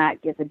he did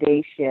not get the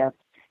day shift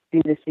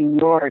due to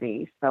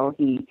seniority, so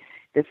he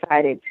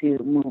decided to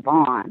move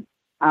on.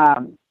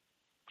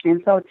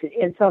 And so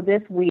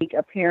this week,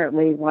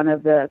 apparently, one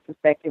of the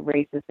suspected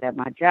racists at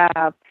my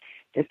job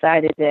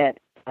decided that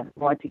I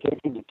wanted to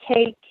get him a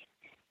cake.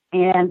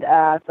 And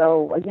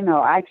so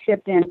I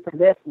chipped in for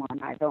this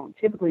one. I don't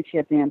typically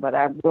chip in, but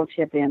I will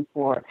chip in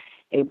for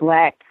a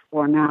black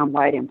or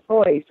non-white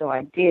employee, so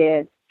I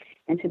did.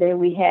 And today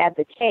we had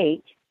the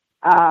cake.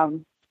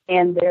 And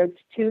there's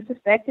two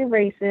suspected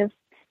racists.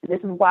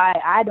 This is why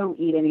I don't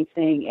eat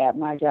anything at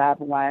my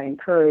job, and why I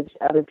encourage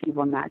other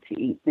people not to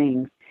eat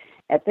things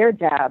at their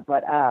job.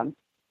 But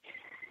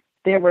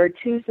there were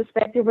two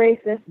suspected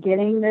racists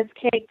getting this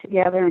cake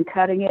together and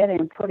cutting it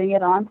and putting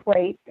it on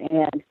plates,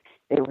 and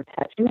they were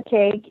touching the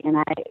cake. And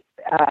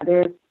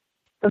there's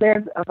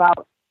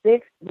about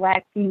 6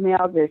 black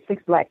females. There's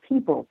 6 black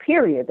people,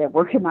 period, that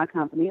work in my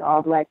company,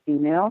 all black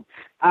females.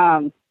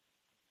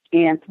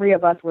 And 3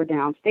 of us were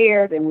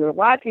downstairs, and we were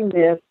watching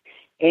this,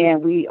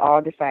 and we all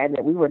decided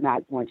that we were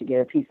not going to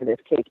get a piece of this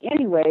cake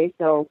anyway.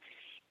 So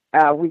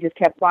we just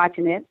kept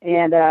watching it.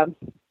 And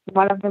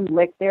one of them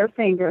licked their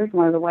fingers.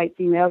 One of the white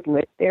females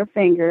licked their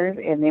fingers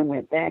and then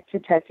went back to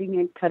touching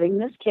and cutting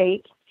this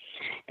cake.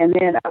 And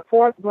then a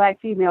fourth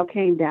black female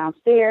came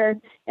downstairs,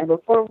 and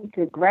before we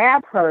could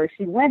grab her,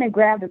 she went and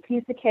grabbed a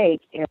piece of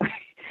cake.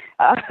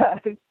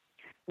 And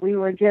we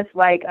were just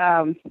like,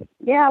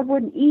 yeah, I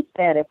wouldn't eat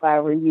that if I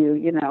were you,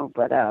 you know.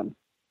 But,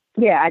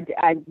 yeah,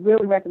 I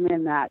really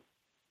recommend not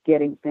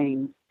getting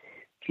things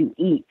to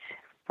eat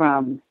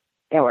from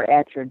or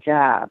at your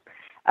job.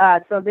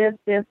 So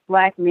this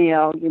black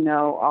male,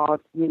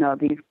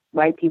 these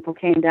white people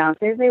came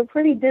downstairs. They were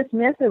pretty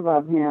dismissive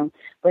of him,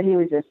 but he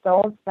was just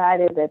so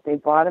excited that they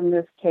bought him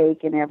this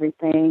cake and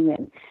everything.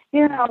 And,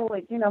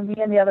 me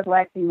and the other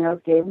black females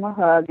gave him a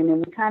hug, and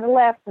then we kind of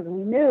left because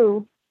we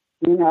knew,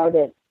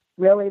 that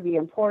really the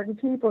important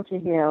people to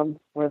him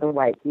were the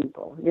white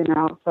people,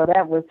 So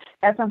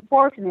that's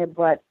unfortunate,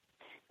 but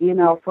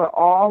for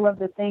all of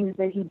the things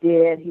that he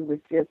did, he was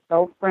just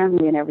so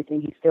friendly and everything,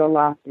 he still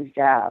lost his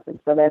job. And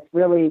so that's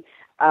really,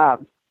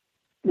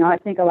 I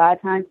think a lot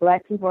of times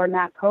black people are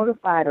not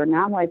codified, or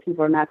non-white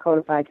people are not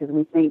codified, because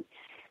we think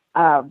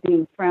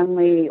being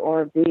friendly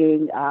or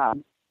being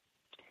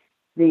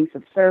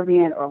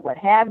subservient or what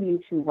have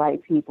you to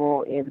white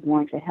people is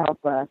going to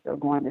help us or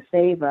going to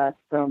save us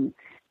from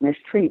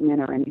mistreatment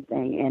or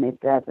anything, and it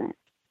doesn't.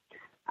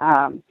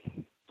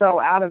 So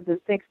out of the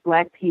 6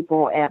 black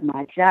people at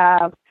my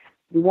job,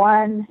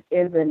 one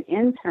is an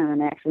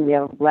intern. Actually, we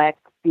have a black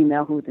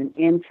female who's an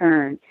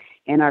intern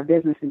in our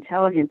business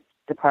intelligence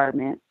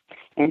department,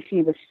 and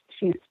she's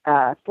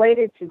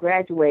slated to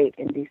graduate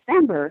in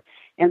December.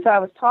 And so I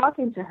was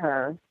talking to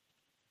her,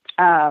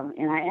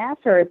 and I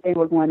asked her if they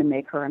were going to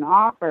make her an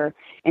offer,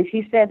 and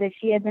she said that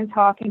she had been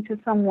talking to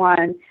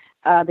someone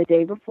the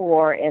day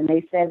before, and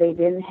they said they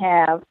didn't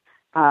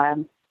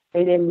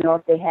know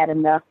if they had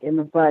enough in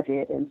the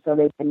budget, and so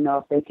they didn't know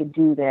if they could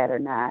do that or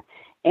not.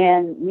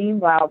 And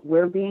meanwhile,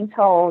 we're being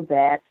told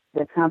that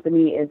the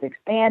company is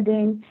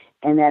expanding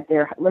and that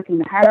they're looking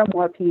to hire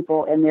more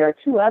people, and there are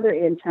 2 other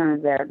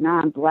interns that are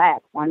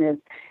non-black. One is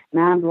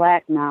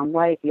non-black,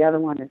 non-white. The other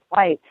one is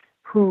white,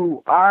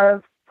 who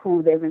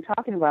they've been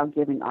talking about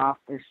giving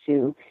offers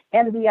to.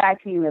 And the BI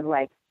team is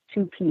like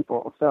 2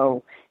 people,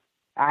 so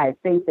I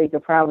think they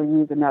could probably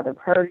use another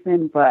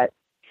person, but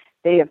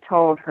they have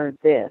told her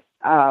this.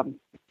 I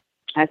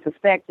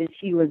suspect that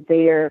she was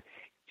there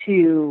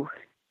to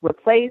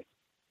replace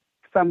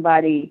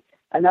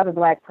another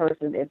black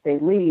person if they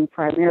leave,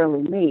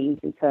 primarily me,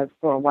 because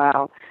for a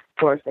while, of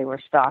course, they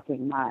were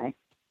stalking my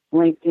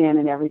LinkedIn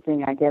and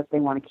everything. I guess they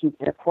want to keep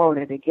their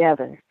quota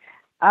together.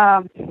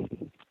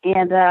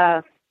 And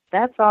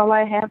that's all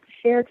I have to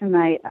share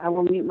tonight. I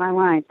will mute my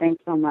line.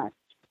 Thanks so much.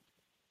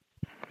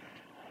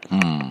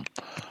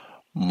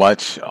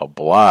 Much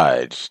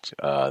obliged.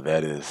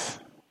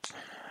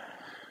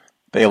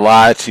 They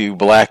lie to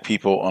black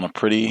people on a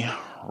pretty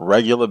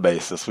regular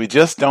basis. We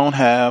just don't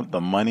have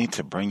the money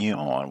to bring you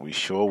on. We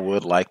sure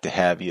would like to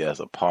have you as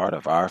a part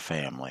of our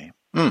family.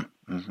 And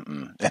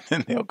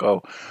then they'll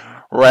go,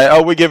 right,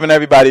 oh, we're giving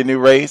everybody a new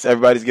raise.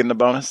 Everybody's getting a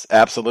bonus.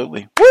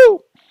 Absolutely. Woo!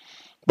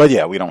 But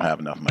yeah, we don't have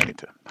enough money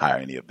to hire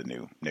any of the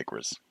new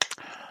niggers.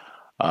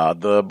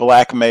 The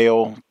black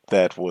male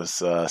that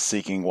was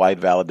seeking white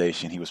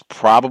validation, he was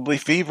probably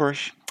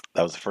feverish.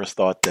 That was the first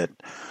thought that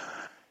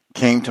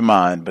came to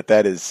mind, but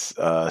that is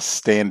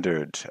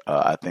standard,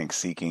 I think,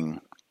 seeking.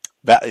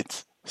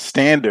 It's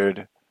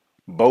standard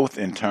both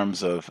in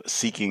terms of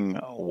seeking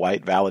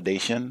white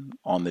validation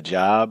on the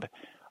job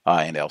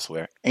and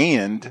elsewhere,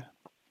 and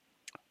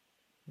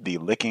the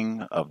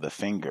licking of the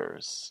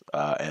fingers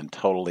and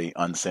totally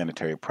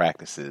unsanitary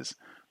practices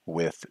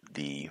with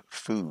the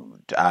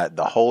food.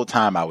 The whole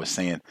time I was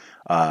saying,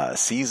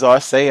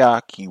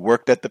 C.O.W.S, he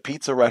worked at the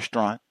pizza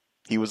restaurant.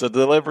 He was a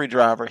delivery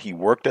driver. He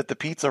worked at the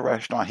pizza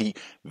restaurant. He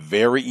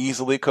very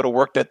easily could have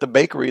worked at the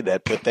bakery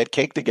that put that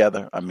cake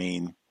together. I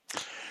mean,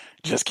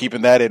 just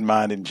keeping that in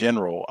mind in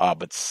general.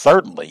 But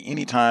certainly,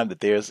 anytime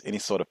that there's any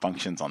sort of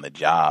functions on the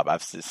job,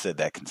 I've said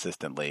that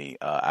consistently,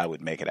 I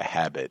would make it a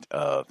habit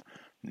of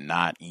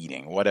not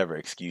eating, whatever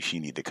excuse you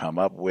need to come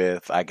up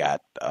with. I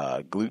got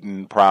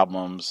gluten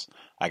problems.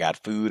 I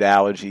got food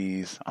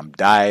allergies. I'm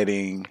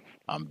dieting.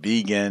 I'm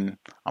vegan.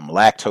 I'm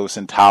lactose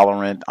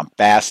intolerant. I'm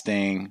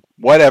fasting.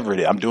 Whatever it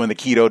is. I'm doing the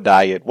keto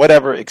diet.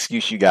 Whatever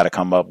excuse you got to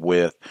come up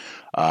with.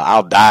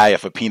 I'll die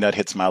if a peanut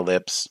hits my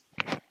lips.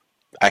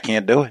 I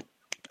can't do it.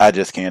 I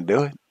just can't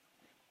do it.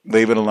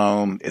 Leave it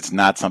alone. It's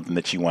not something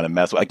that you want to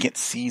mess with. Again,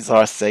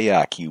 C.O.W.S,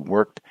 he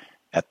worked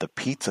at the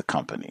pizza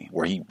company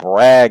where he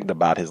bragged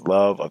about his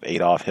love of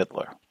Adolf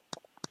Hitler.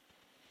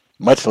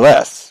 Much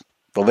less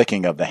the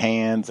licking of the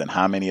hands and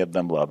how many of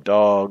them love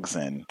dogs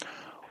and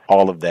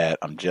all of that.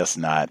 I'm just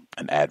not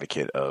an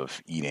advocate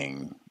of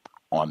eating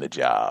on the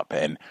job.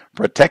 And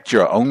protect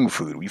your own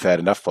food. We've had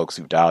enough folks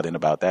who've dialed in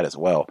about that as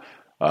well.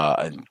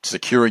 And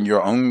securing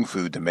your own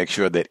food to make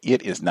sure that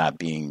it is not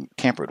being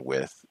tampered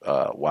with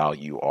while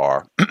you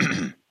are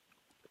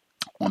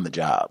on the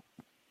job.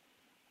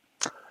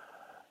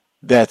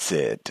 That's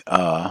it.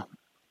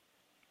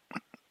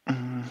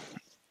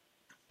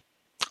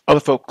 Other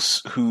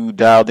folks who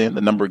dialed in,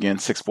 the number again,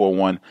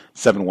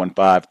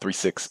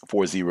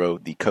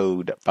 641-715-3640, the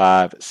code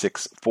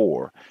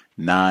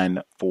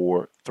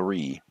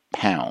 564943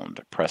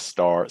 pound. Press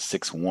star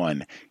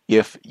 61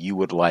 if you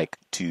would like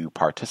to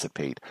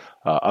participate.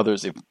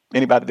 Others, if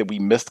anybody that we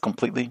missed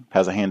completely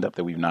has a hand up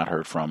that we've not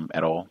heard from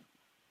at all.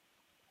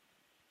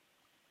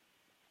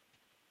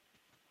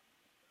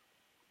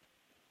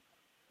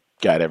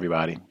 Got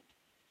everybody?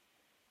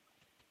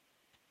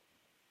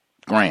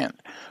 Grand.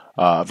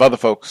 If other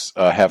folks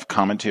have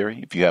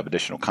commentary, if you have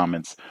additional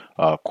comments,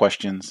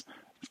 questions,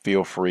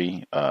 feel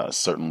free.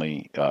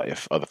 Certainly,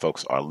 if other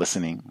folks are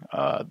listening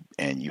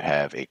and you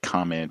have a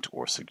comment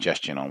or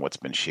suggestion on what's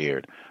been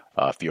shared,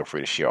 feel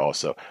free to share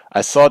also. I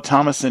saw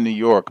Thomas in New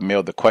York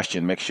mailed the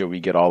question, make sure we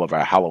get all of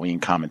our Halloween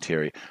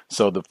commentary.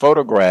 So the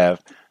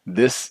photograph,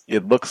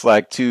 it looks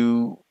like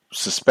two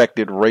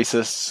suspected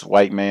racists,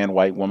 white man,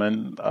 white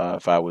woman,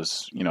 if I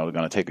was, going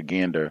to take a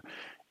gander.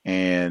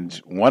 And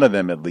one of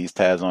them at least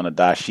has on a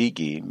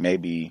dashiki,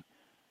 maybe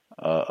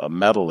a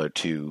medal or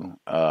two.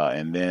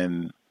 And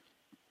then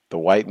the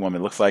white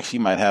woman looks like she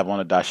might have on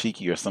a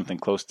dashiki or something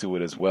close to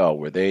it as well.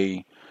 Were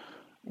they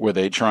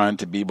trying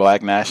to be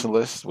black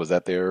nationalists? Was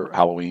that their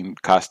Halloween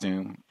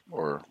costume?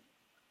 Or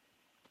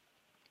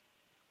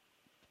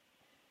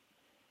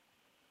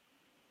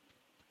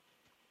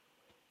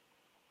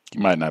you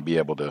might not be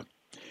able to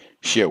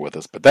share with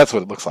us, but that's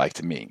what it looks like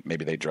to me.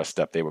 Maybe they dressed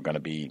up. They were going to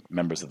be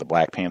members of the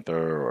Black Panther,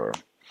 or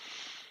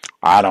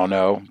I don't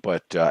know.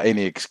 But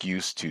any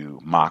excuse to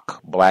mock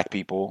black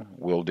people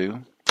will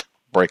do.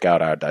 Break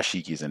out our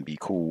dashikis and be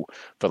cool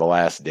for the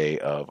last day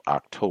of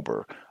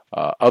October.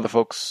 Other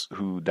folks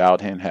who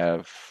dialed in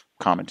have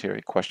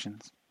commentary,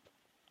 questions?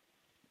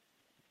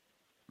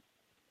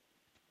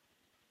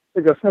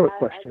 I guess I have a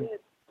question.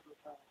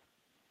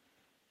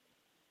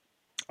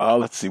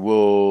 Let's see.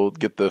 We'll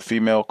get the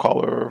female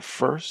caller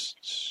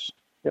first.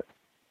 Yep,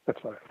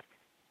 that's fine.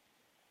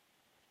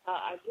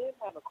 I did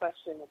have a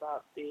question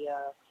about the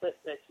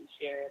clip that you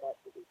shared at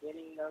the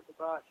beginning of the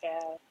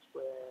broadcast,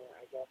 where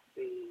I guess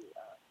the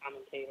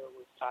commentator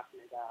was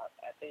talking about,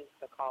 I think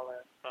the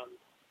caller from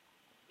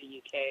the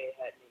UK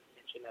had made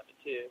mention of it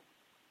too,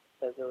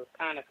 because it was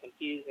kind of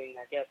confusing.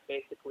 I guess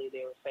basically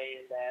they were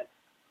saying that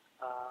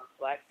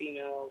black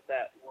females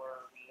that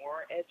were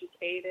more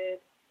educated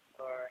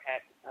or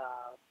had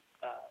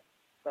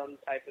some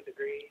type of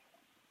degree,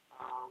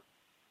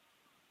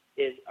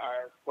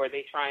 were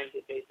they trying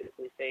to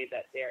basically say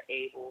that they're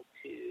able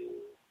to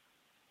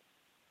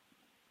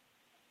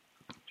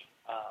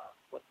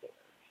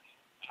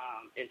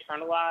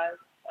internalize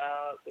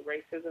the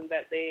racism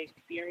that they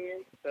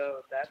experience?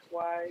 So that's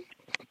why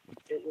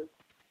it was,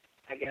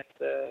 I guess,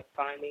 the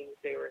findings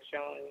they were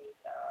showing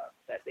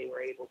that they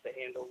were able to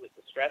handle with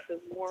the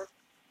stresses more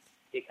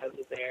because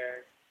of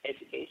their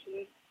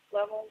education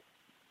level.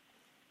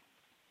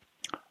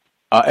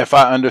 If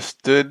I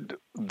understood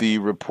the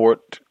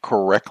report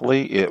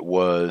correctly,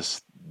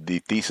 the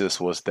thesis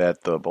was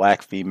that the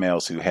black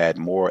females who had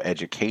more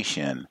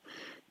education,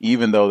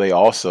 even though they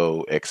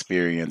also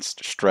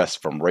experienced stress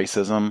from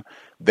racism,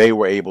 they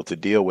were able to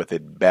deal with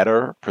it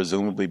better,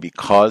 presumably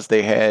because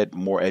they had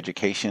more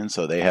education,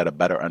 so they had a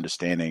better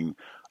understanding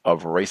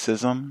of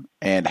racism,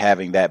 and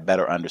having that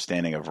better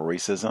understanding of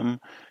racism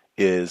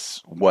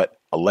is what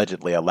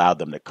allegedly allowed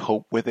them to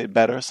cope with it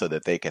better so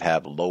that they could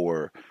have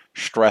lower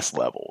stress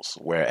levels,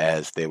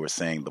 whereas they were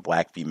saying the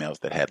black females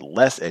that had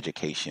less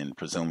education,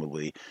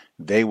 presumably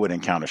they would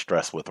encounter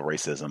stress with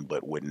racism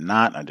but would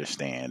not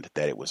understand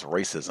that it was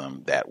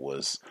racism that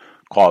was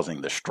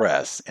causing the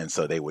stress, and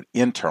so they would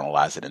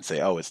internalize it and say,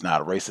 oh, it's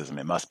not racism,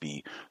 it must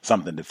be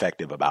something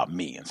defective about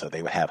me, and so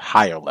they would have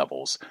higher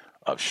levels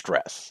of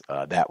stress.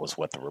 That was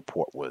what the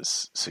report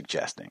was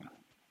suggesting,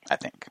 I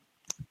think.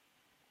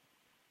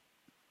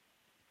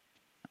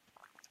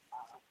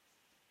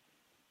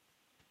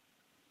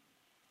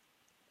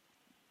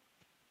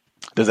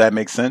 Does that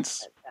make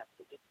sense?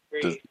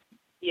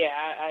 Yeah,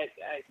 I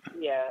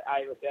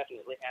would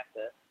definitely have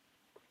to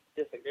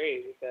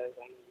disagree because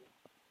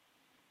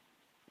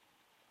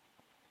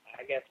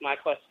I guess my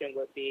question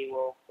would be,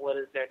 well, what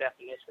is their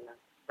definition of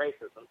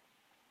racism?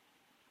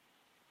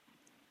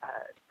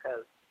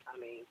 Because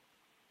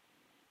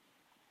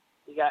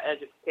you got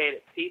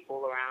educated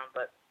people around,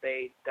 but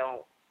they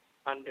don't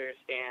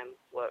understand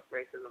what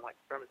racism, like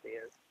supremacy,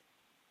 is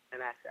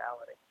in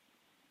actuality.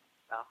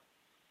 So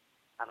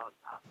I don't know.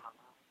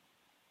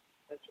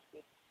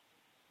 Interesting.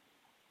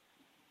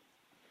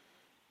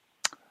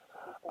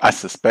 I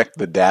suspect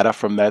the data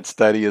from that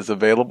study is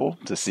available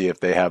to see if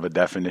they have a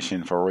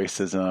definition for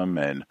racism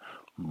and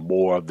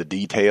more of the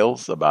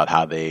details about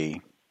how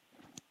they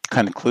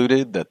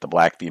concluded that the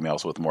black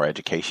females with more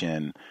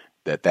education,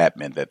 that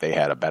meant that they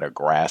had a better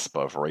grasp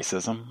of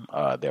racism.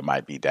 There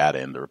might be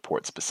data in the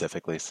report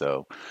specifically,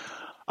 so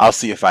I'll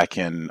see if I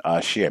can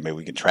share. Maybe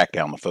we can track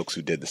down the folks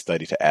who did the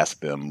study to ask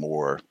them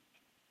more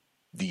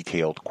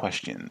detailed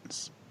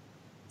questions.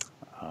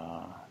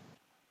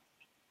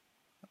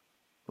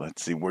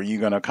 Let's see. Were you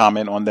going to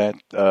comment on that,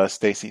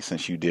 Stacy,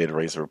 since you did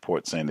raise a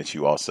report saying that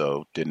you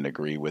also didn't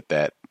agree with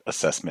that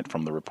assessment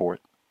from the report?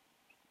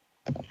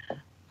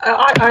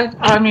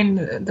 I mean,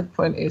 the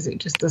point is, it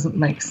just doesn't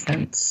make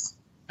sense.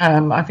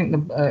 I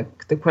think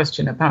the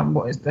question about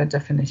what is the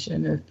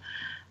definition of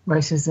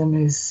racism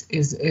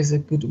is a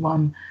good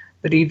one.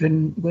 But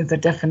even with the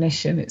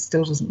definition, it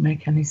still doesn't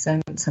make any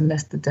sense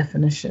unless the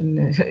definition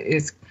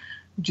is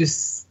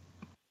just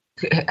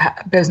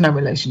bears no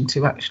relation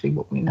to actually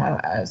what we know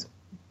as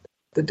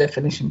the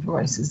definition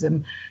for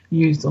racism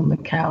used on the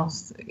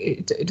cows.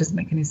 It doesn't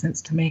make any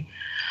sense to me.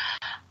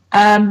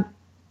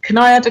 Can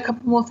I add a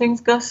couple more things,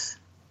 Gus?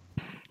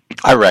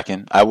 I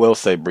reckon. I will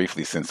say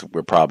briefly, since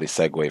we're probably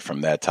segue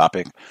from that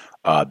topic,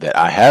 that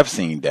I have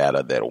seen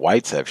data that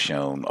whites have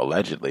shown,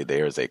 allegedly,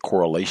 there's a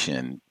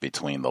correlation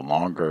between the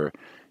longer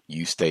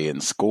you stay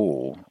in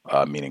school,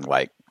 meaning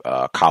like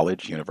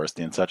college,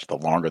 university and such, the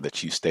longer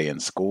that you stay in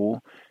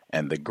school,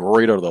 and the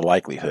greater the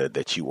likelihood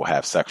that you will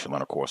have sexual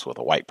intercourse with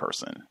a white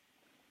person.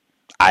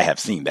 I have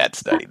seen that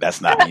study. That's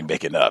not me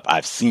making up.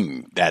 I've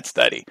seen that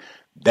study.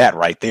 That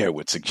right there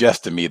would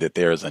suggest to me that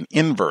there is an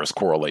inverse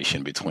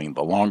correlation between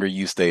the longer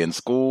you stay in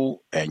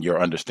school and your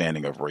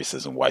understanding of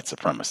racism, white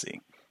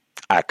supremacy.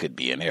 I could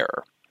be in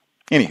error.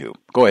 Anywho,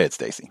 go ahead,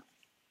 Stacey.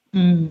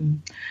 Yeah,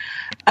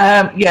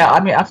 I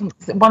mean, I think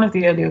one of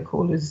the earlier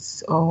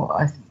callers,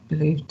 I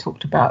believe,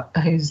 talked about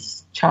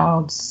his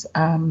child's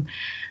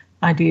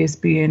ideas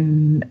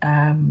being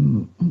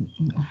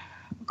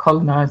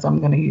colonized, I'm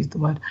going to use the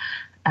word,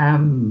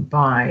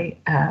 by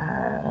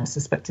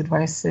suspected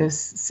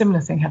racists.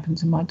 Similar thing happened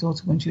to my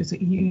daughter when she was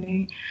at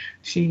uni.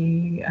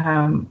 She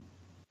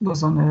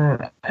was on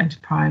an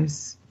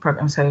enterprise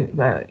program, so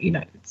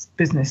it's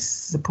business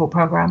support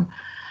program,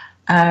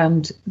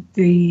 and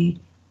they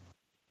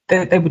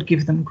would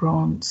give them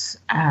grants,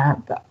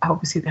 but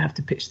obviously they have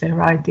to pitch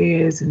their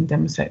ideas and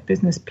demonstrate a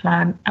business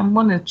plan. And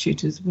one of the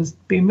tutors was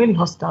being really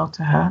hostile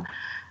to her,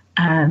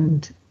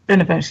 and then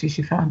eventually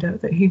she found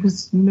out that he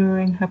was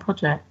mirroring her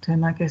project,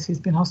 and I guess he's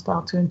been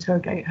hostile to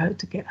interrogate her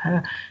to get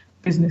her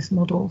business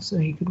model so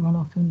he could run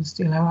off and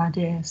steal her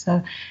idea.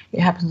 So it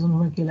happens on a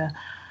regular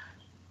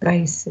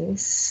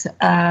basis.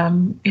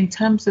 In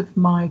terms of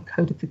my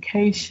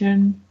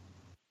codification,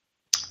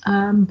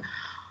 I'm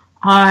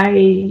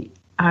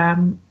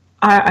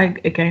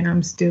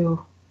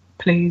still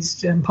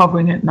pleased and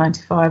hovering at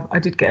 95. I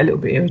did get a little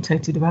bit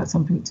irritated about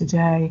something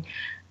today,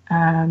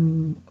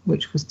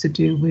 which was to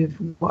do with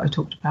what I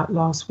talked about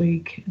last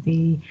week,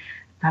 the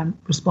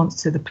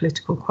response to the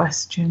political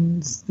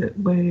questions that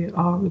we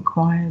are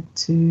required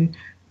to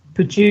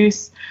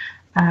produce.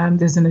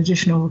 There's an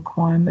additional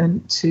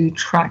requirement to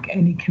track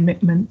any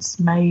commitments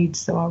made.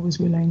 So I was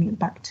relaying it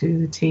back to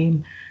the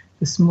team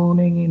this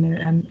morning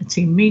in a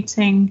team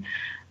meeting.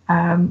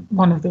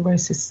 One of the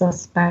racist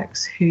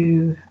suspects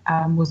who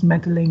was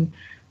meddling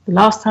the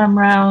last time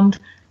round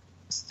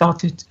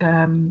started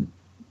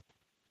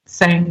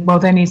saying, well,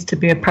 there needs to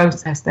be a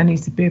process. There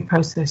needs to be a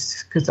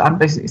process, because I'm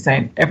basically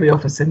saying every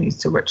officer needs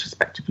to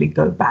retrospectively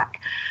go back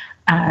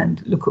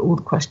and look at all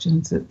the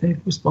questions that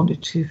they've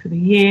responded to for the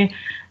year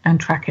and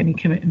track any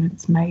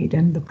commitments made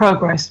and the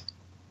progress.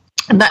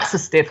 And that's a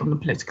steer from the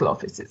political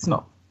office. It's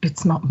not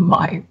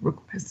my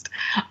request.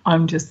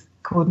 I'm just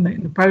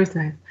coordinating the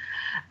process.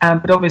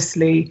 But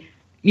obviously,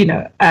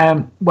 the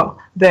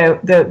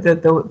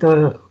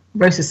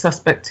racist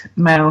suspect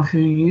male who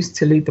used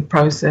to lead the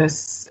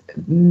process,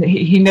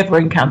 he never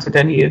encountered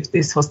any of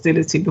this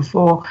hostility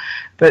before,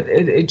 but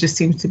it just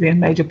seems to be a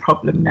major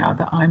problem now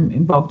that I'm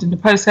involved in the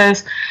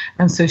process.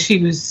 And so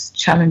she was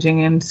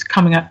challenging and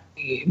coming up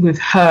with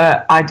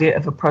her idea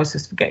of a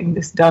process for getting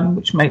this done,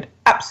 which made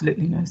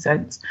absolutely no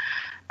sense.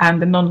 And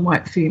the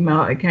non-white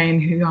female, again,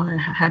 who I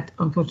had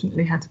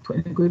unfortunately had to put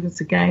in a grievance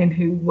again,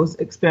 who was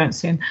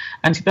experiencing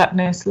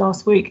anti-blackness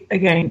last week.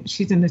 Again,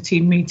 she's in the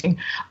team meeting.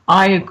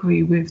 I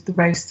agree with the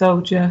race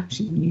soldier.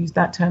 She didn't use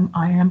that term,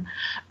 I am.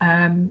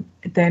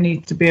 There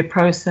needs to be a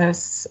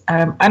process.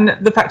 And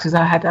the fact is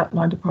I had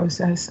outlined a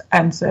process.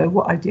 And so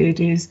what I did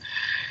is,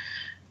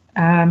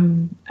 at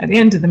the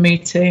end of the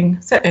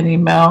meeting, sent an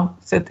email,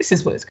 said, this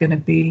is what it's going to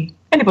be.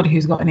 Anybody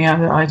who's got any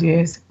other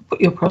ideas, put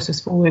your process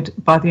forward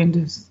by the end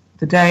of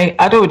the day.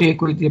 I'd already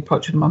agreed the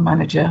approach with my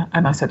manager,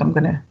 and I said I'm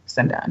going to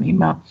send out an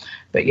email.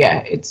 But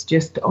yeah, it's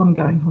just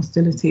ongoing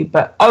hostility.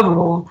 But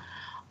overall,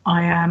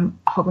 I am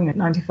hovering at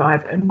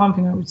 95. And one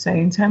thing I would say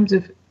in terms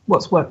of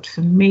what's worked for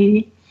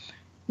me,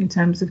 in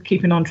terms of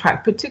keeping on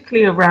track,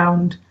 particularly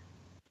around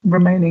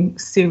remaining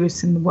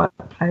serious in the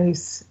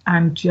workplace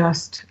and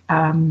just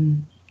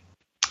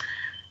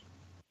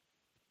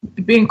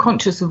being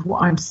conscious of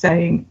what I'm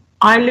saying.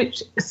 I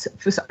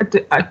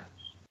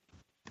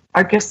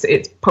guess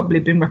it's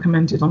probably been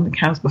recommended on the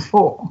cows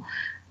before,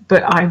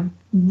 but I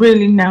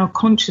really now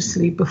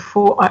consciously,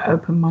 before I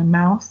open my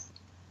mouth,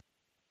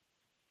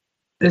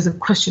 there's a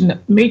question that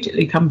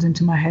immediately comes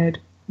into my head.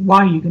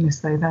 Why are you going to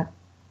say that?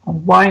 Or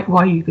why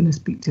are you going to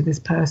speak to this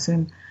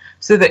person?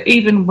 So that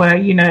even where,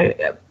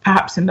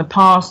 perhaps in the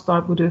past I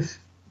would have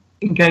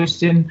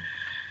engaged in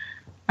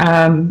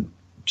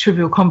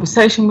trivial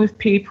conversation with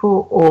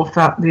people or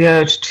felt the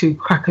urge to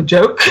crack a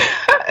joke,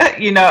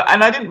 you know,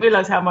 and I didn't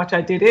realize how much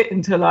I did it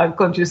until I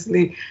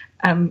consciously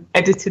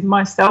edited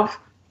myself.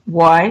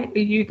 Why are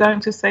you going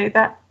to say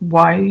that?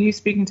 Why are you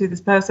speaking to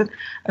this person?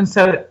 And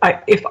so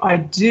if I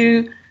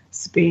do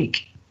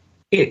speak,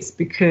 it's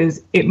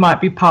because it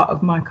might be part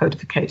of my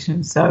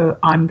codification. So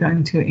I'm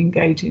going to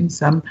engage in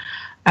some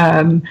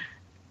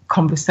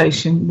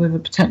conversation with a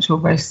potential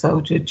race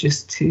soldier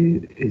just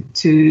to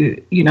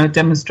you know,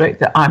 demonstrate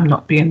that I'm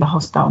not being the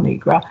hostile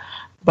Negro.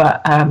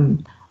 But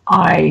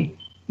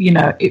you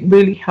know, it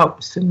really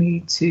helps for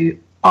me to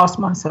ask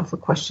myself a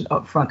question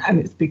up front, and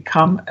it's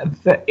become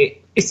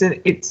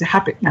it's a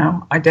habit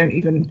now. I don't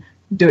even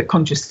do it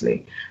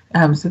consciously.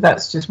 So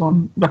that's just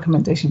one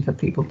recommendation for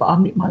people. But I'll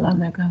mute my line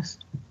there, guys.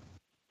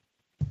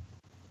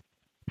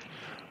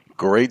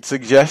 Great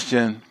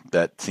suggestion.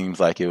 That seems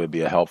like it would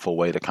be a helpful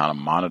way to kind of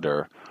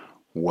monitor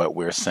what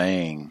we're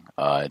saying,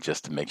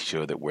 just to make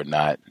sure that we're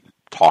not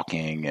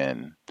talking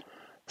and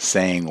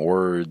saying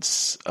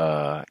words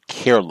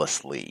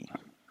carelessly.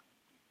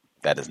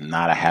 That is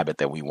not a habit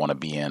that we want to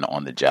be in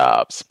on the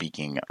job,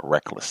 speaking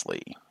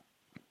recklessly.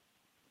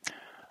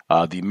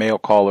 The male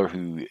caller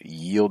who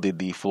yielded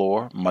the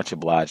floor, much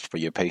obliged for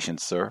your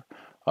patience, sir.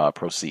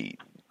 Proceed.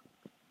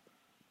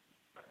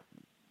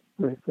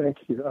 Great, thank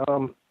you.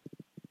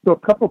 So a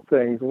couple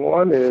things.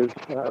 One is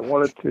I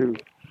wanted to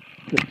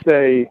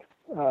say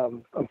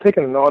I'm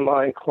taking an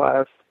online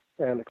class,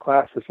 and the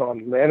class is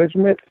on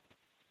management.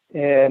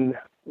 And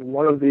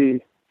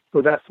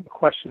so that's some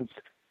questions,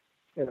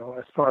 you know,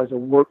 as far as a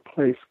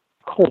workplace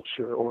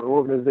culture or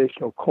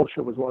organizational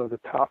culture was one of the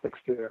topics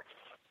there.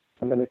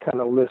 And then it kind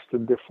of lists the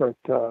different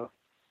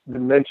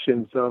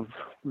dimensions of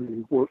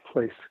the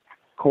workplace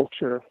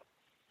culture.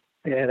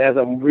 And as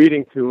I'm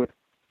reading through it,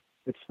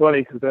 it's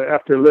funny because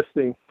after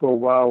listening for a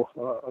while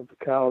of the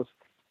C.O.W.S,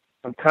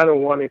 I'm kind of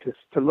wanting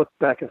to look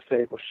back and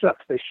say, well,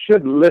 shucks, they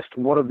should list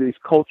one of these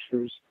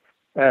cultures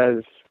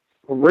as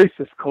a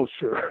racist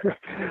culture.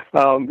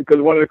 Because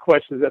one of the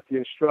questions that the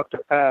instructor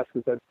asked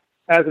is that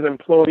as an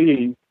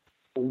employee,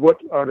 what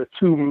are the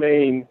two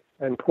main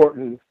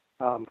important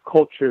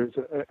cultures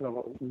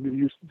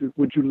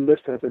would you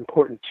list as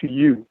important to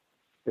you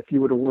if you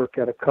were to work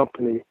at a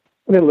company?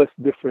 And it lists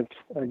different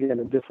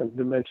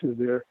dimensions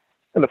there.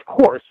 And of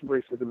course,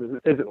 racism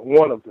isn't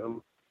one of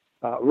them.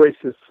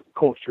 Racist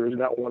culture is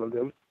not one of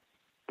them.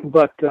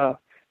 But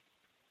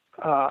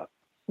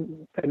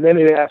and then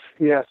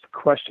he asked a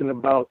question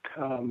about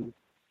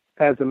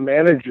as a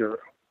manager,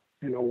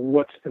 you know,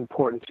 what's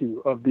important to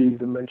you of these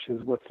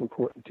dimensions? What's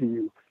important to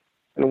you?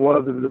 And one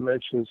of the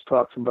dimensions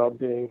talks about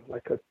being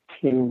like a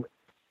team,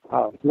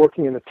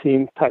 working in a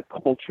team type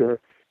culture.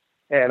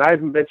 And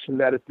I've mentioned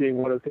that as being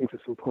one of the things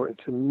that's important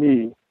to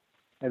me.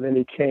 And then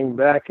he came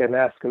back and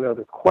asked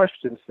another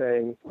question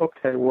saying,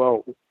 okay,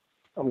 well,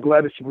 I'm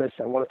glad that you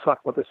mentioned, I want to talk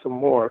about this some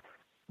more,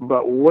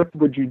 but what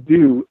would you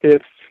do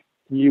if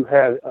you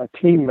had a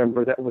team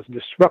member that was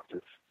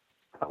disruptive?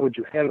 How would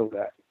you handle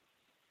that?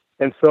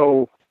 And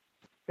so,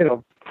 you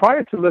know,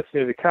 prior to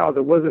listening to the C.O.W.S,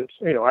 it wasn't,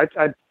 you know,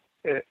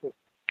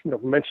 I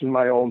mentioned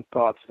my own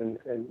thoughts and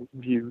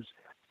views,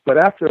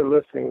 but after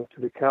listening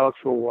to the C.O.W.S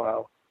for a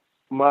while,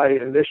 my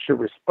initial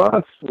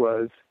response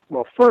was,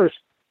 well, first,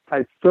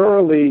 I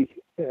thoroughly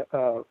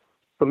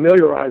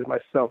familiarize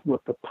myself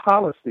with the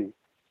policy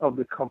of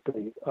the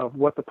company, of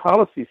what the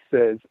policy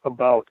says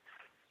about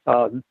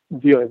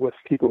dealing with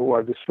people who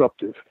are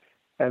disruptive.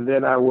 And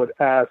then I would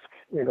ask,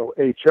 you know,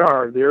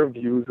 HR, their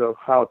views of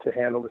how to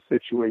handle the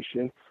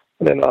situation.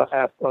 And then I'll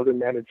ask other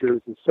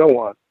managers and so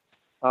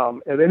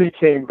on. And then he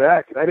came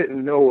back, and I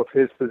didn't know of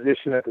his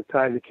position at the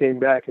time. He came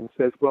back and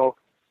says, well,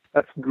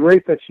 that's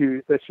great that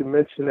you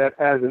mentioned that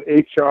as an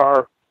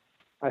HR,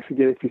 I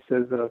forget if he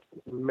says a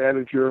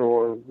manager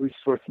or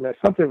resource manager,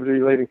 something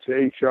relating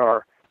to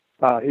HR.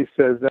 He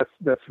says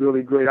that's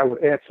really great. I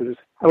would have answered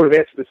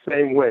the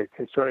same way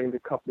concerning the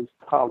company's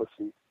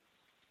policy.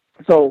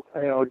 So,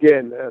 you know,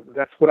 again,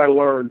 that's what I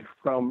learned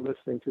from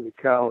listening to the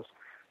C.O.W.S.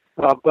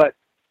 But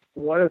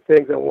one of the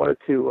things I wanted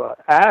to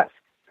ask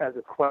as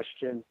a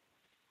question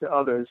to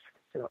others,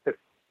 you know, if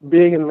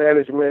being in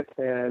management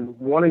and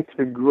wanting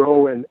to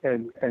grow and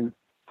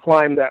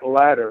climb that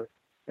ladder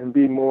and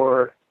be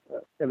more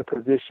in a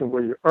position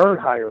where you earn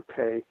higher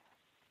pay,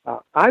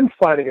 I'm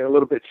finding it a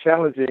little bit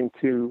challenging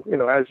to, you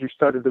know, as you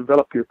start to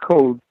develop your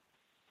code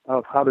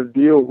of how to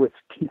deal with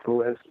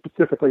people, and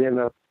specifically in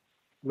a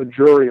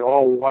majority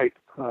all-white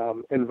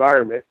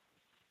environment,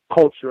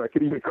 culture, I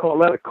could even call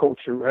that a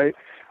culture, right,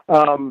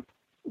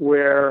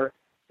 where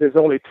there's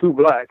only two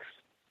blacks.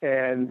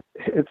 And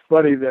it's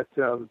funny that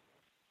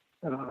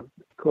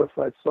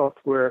Codified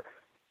Software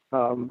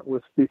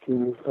was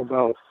speaking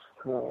about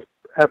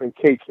having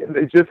cake, and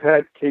they just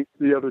had cake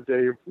the other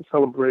day,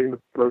 celebrating the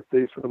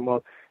birthdays for the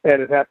month,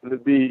 and it happened to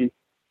be,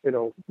 you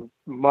know,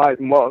 my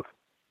month,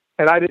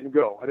 and I didn't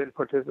go. I didn't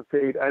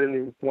participate. I didn't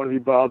even want to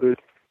be bothered.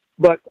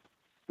 But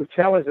the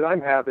challenge that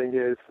I'm having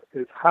is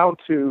how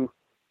to,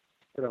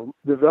 you know,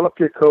 develop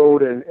your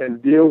code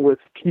and deal with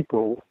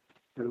people,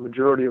 and the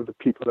majority of the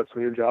people that's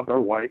on your job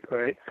are white,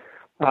 right?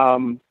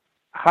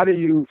 How do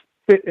you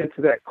fit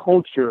into that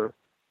culture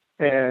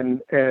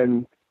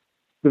and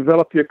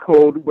develop your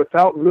code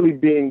without really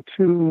being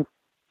too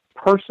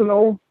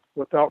personal,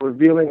 without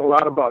revealing a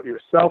lot about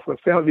yourself and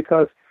family,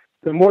 because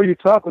the more you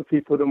talk with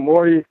people, the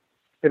more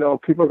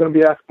people are going to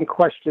be asking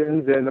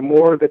questions, and the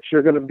more that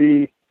you're going to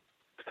be,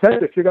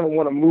 if you're going to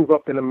want to move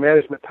up in a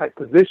management type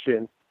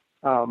position,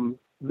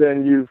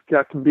 then you've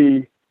got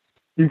to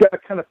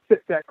kind of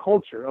fit that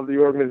culture of the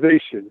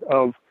organization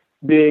of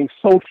being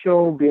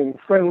social, being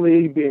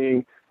friendly,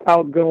 being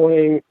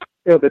outgoing,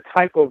 the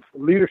type of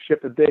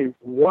leadership that they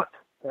want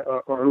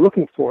or are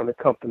looking for in the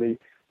company.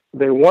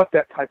 They want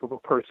that type of a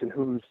person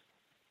who's,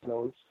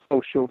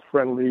 social,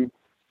 friendly,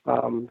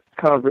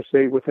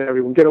 conversate with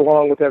everyone, get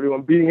along with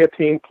everyone, being a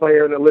team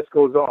player, and the list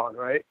goes on,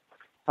 right?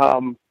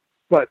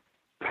 But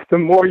the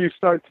more you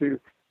start to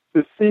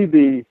see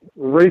the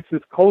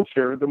racist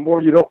culture, the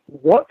more you don't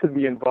want to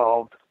be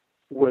involved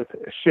with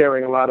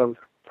sharing a lot of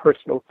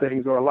personal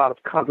things or a lot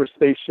of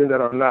conversation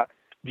that are not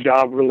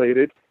job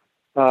related.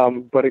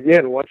 But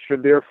again, once you're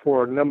there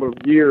for a number of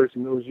years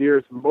and those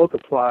years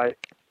multiply,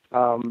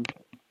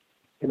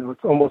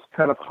 it's almost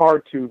kind of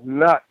hard to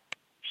not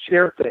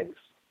share things.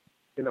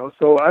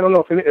 So I don't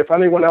know if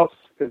anyone else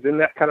is in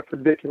that kind of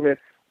predicament.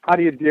 How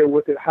do you deal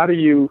with it? How do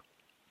you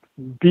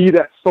be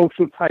that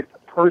social type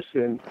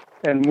person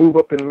and move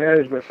up in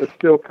management, but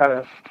still kind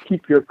of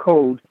keep your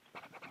code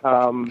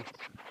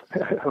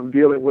of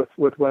dealing with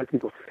white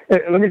people?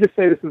 And let me just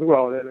say this as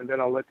well, and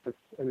then I'll let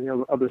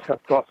others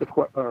have thoughts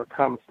or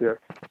comments there.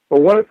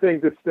 But one of the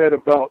things that's said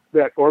about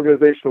that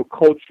organizational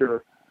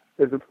culture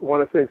is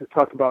one of the things that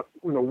talks about,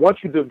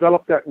 once you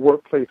develop that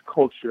workplace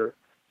culture,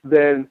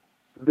 then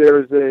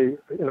there's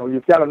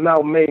you've got to now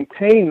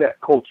maintain that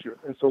culture.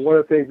 And so one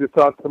of the things that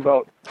talks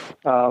about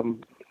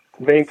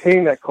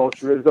maintaining that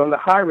culture is on the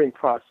hiring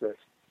process,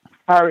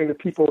 hiring the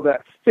people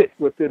that fit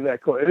within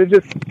that culture. And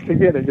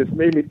it just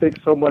made me think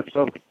so much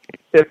of,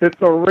 if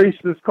it's a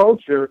racist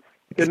culture,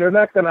 then they're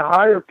not going to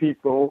hire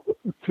people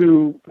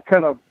to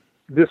kind of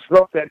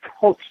disrupt that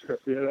culture,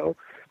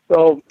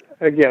 So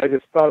again, I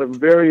just thought it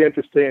very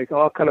interesting. It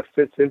all kind of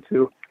fits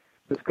into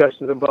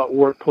discussions about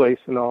workplace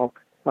and all,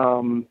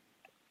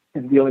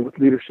 and dealing with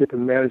leadership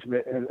and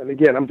management. And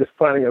again, I'm just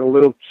finding it a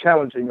little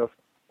challenging of,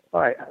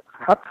 all right,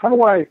 how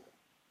do I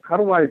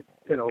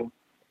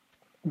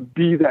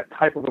be that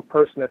type of a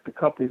person that the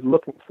company's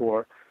looking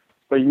for,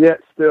 but yet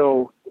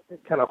still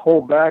kind of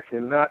hold back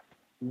and not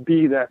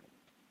be that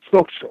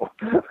social.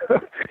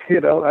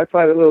 I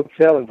find it a little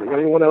challenging.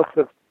 Anyone else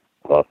have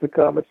thoughts or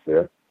comments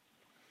there?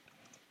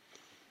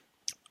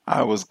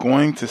 I was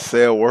going to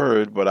say a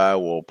word, but I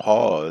will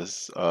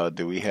pause.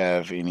 Do we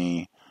have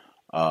any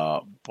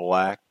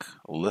black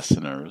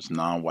listeners,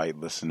 non-white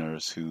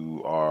listeners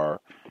who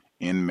are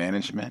in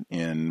management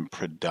in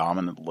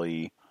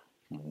predominantly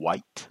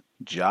white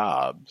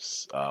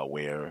jobs,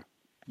 where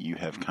you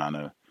have kind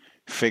of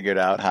figured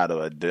out how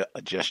to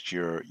adjust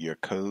your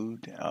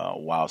code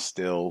while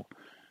still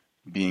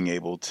being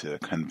able to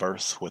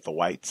converse with the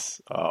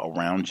whites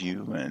around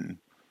you and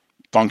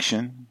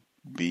function,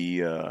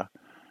 be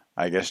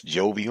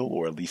jovial,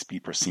 or at least be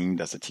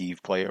perceived as a team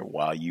player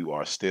while you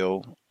are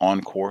still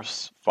on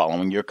course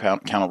following your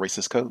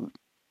counter-racist code?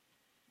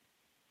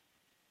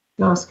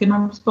 Can I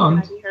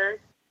respond?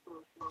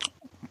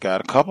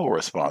 Got a couple of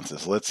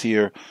responses. Let's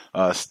hear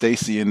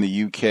Stacy in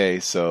the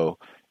UK. So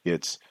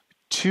it's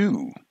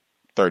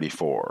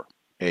 2:34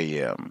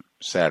 a.m.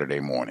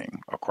 Saturday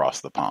morning across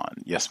the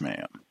pond. Yes,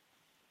 ma'am.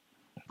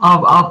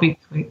 I'll be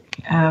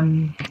quick.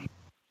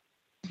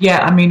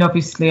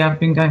 Obviously I've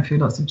been going through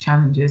lots of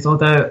challenges,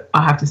 although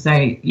I have to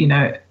say, in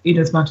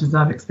as much as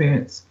I've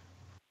experienced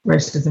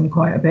racism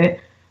quite a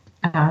bit,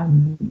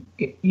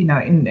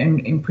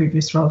 in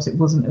previous roles, it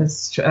wasn't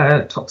as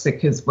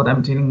toxic as what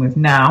I'm dealing with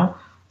now.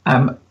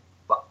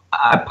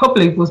 I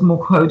probably was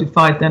more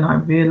codified than I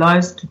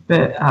realized,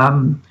 but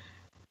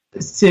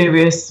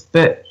serious,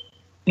 but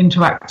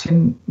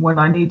interacting when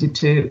I needed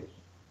to.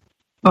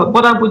 But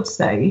what I would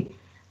say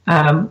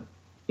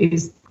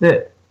is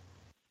that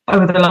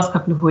over the last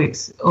couple of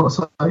weeks,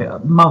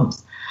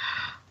 months,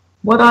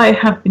 what I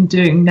have been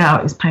doing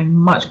now is paying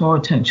much more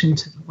attention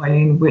to the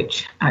way in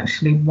which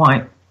actually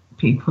white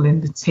people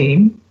in the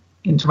team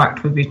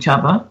interact with each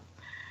other.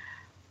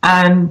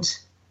 And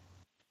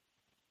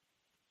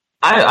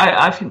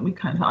I think we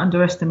kind of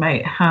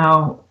underestimate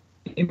how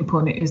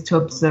important it is to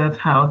observe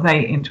how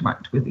they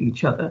interact with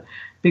each other,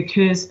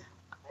 because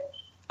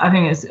I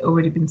think it's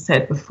already been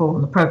said before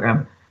on the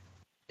program,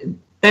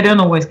 they don't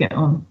always get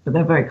on, but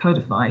they're very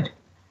codified.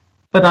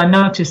 But I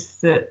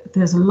noticed that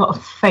there's a lot of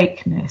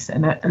fakeness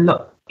and a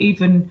lot,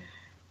 even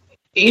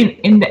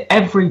in the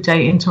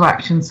everyday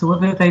interactions, so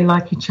whether they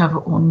like each other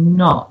or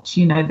not,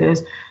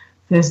 there's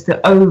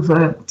the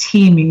over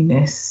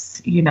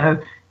teaminess,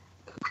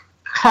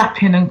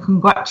 clapping and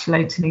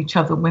congratulating each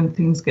other when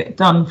things get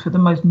done for the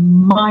most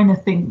minor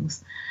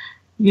things,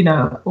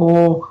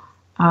 or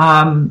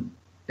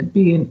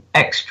being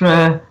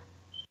extra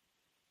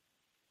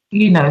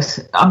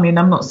I mean,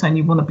 I'm not saying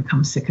you want to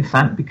become a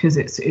sycophant because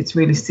it's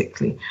really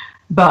sickly,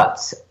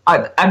 but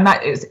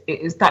that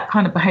is that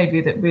kind of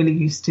behaviour that really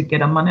used to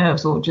get on my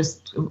nerves, or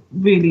just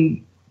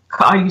really,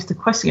 I used to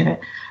question it.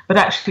 But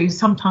actually,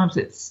 sometimes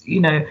it's,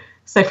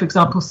 say for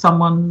example,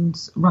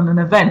 someone's run an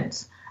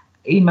event,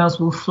 emails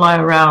will fly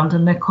around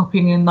and they're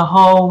copying in the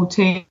whole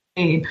team.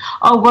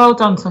 Oh, well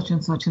done, such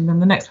and such, and then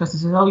the next person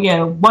says, "Oh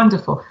yeah,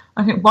 wonderful."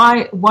 I think,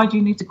 why do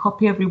you need to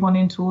copy everyone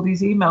into all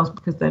these emails?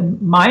 Because then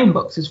my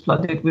inbox is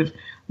flooded with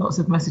lots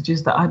of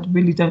messages that I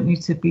really don't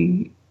need to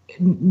be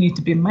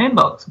in my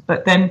inbox.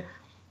 But then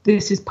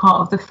this is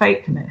part of the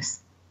fakeness,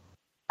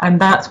 and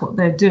that's what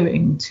they're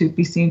doing to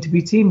be seen to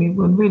be teamy,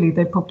 when really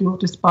they probably all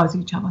despise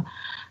each other.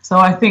 So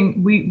I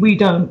think we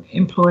don't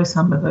employ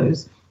some of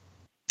those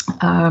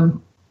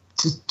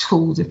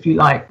tools, if you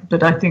like,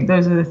 but I think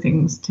those are the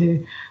things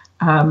to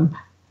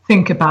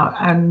think about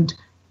and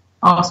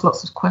ask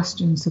lots of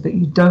questions so that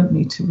you don't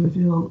need to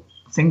reveal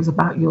things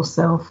about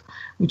yourself,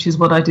 which is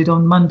what I did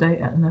on Monday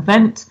at an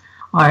event.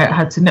 I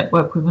had to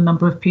network with a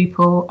number of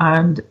people,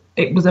 and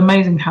it was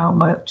amazing how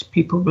much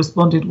people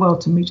responded well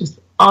to me just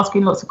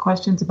asking lots of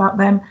questions about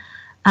them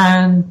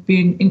and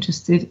being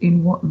interested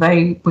in what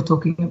they were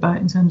talking about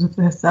in terms of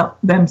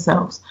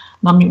themselves.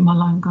 And I'll mute my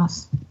line,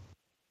 Gus.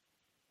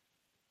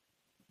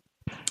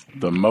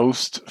 The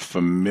most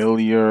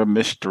familiar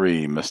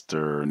mystery,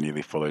 Mr.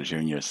 Neely Fuller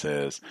Jr.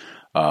 says.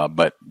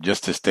 But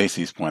just to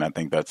Stacy's point, I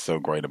think that's so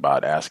great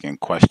about asking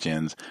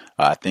questions.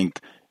 I think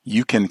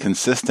you can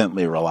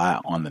consistently rely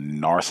on the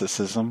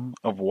narcissism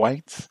of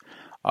whites,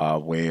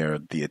 where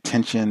the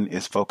attention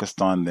is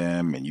focused on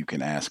them and you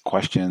can ask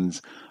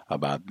questions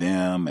about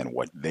them and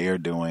what they're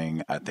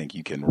doing. I think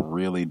you can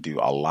really do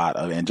a lot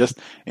of, and just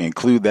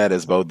include that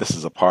as both this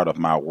is a part of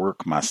my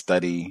work, my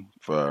study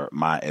for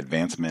my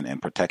advancement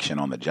and protection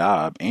on the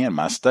job, and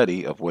my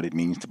study of what it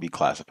means to be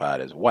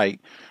classified as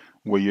white,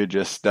 where you're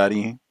just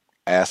studying,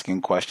 asking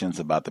questions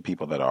about the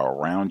people that are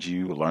around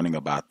you, learning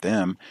about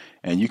them,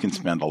 and you can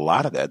spend a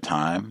lot of that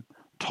time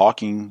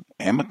talking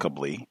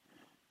amicably,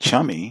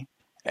 chummy,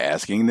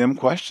 asking them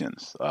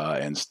questions,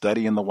 and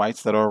studying the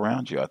whites that are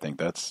around you. I think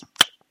that's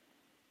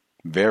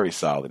very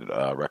solid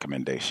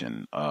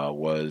recommendation.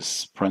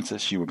 Was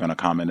Princess, you were going to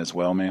comment as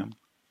well, ma'am?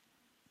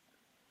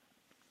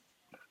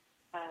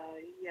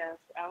 Yes,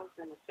 I was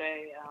going to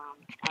say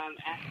I'm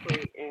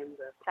actually in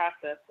the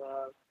process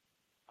of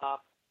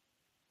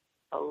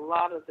a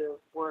lot of the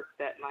work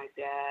that my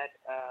dad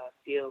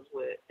deals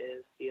with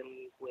is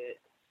dealing with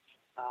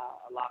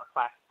a lot of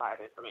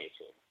classified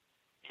information.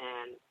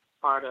 And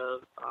part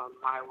of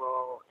my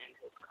role in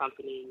his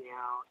company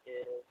now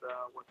is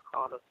what's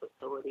called a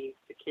facility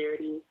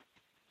security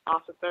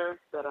officer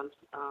that I'm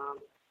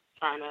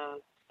trying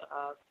to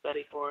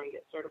study for and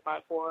get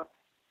certified for.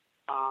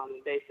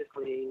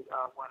 Basically,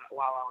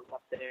 while I was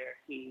up there,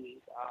 he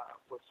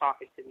was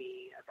talking to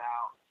me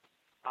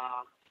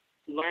about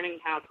learning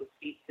how to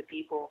speak to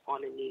people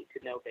on a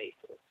need-to-know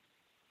basis.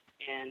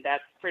 And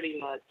that's pretty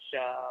much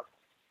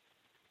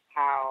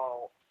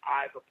how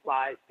I've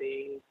applied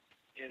things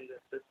in the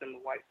system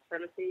of white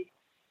supremacy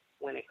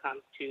when it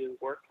comes to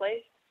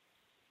workplace.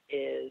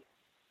 Is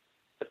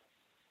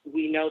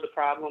we know the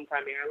problem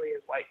primarily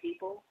is white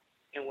people,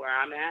 and where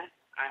I'm at,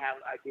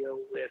 I deal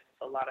with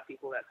a lot of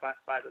people that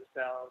classify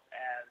themselves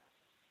as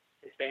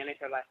Hispanic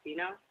or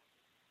Latino,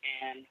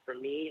 and for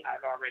me,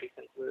 I've already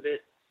concluded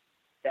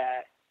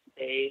that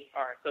they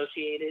are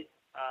associated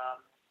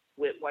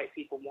with white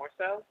people more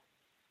so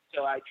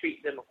I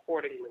treat them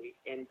accordingly,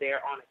 and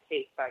they're on a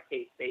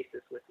case-by-case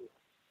basis with me.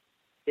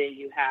 Then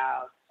you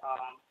have,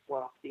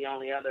 the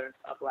only other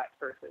black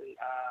person,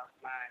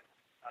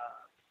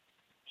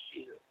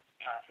 she's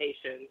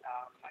Haitian,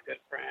 my good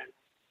friend.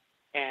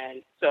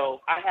 And so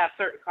I have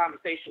certain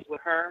conversations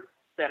with her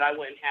that I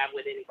wouldn't have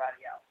with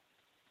anybody else.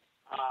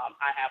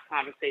 I have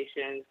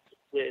conversations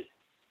with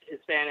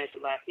Hispanic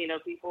and Latino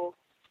people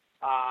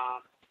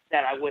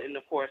that I wouldn't,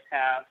 of course,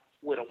 have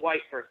with a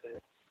white person.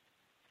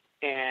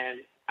 And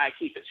I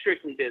keep it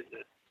strictly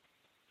business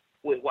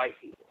with white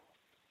people.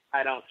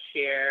 I don't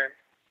share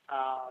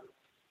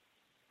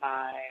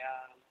my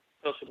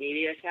social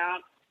media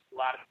account. A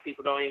lot of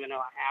people don't even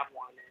know I have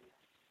one. And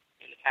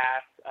in the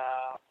past,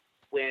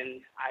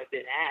 when I've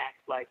been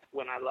asked, like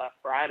when I left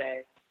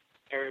Friday,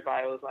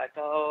 everybody was like,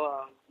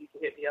 you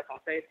can hit me up on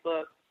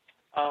Facebook.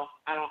 Oh,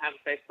 I don't have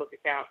a Facebook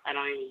account. I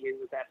don't even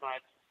use it that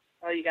much.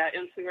 Oh, you got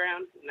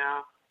Instagram?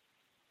 No,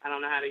 I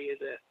don't know how to use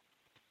it.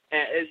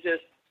 And it's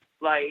just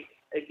like,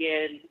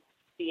 again,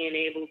 being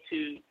able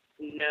to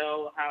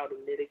know how to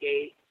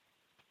mitigate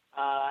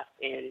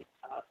and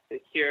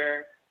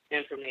secure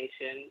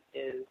information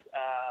is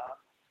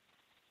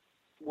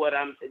what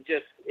I'm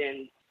just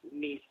in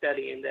me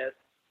studying this.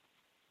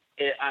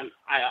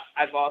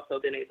 I've also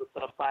been able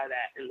to apply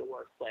that in the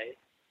workplace.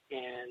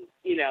 And,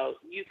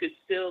 you could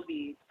still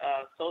be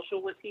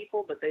social with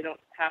people, but they don't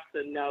have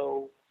to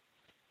know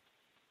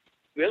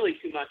really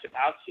too much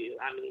about you.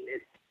 I mean,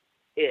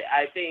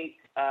 I think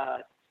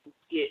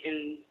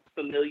getting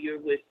familiar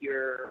with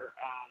your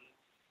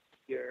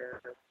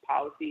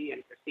policy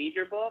and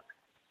procedure book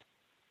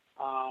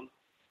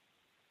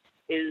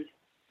is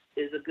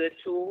a good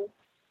tool.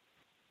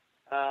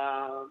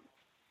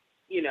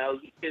 You know,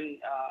 you can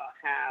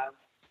have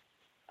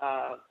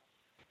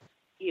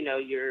you know,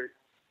 your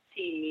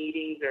team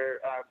meetings or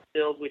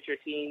build with your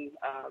team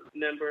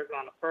members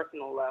on a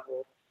personal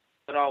level,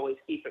 but always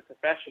keep it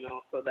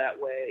professional. So that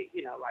way,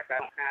 you know, like I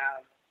don't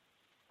have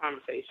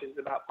conversations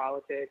about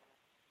politics,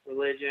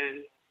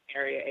 religion,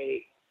 Area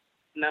 8,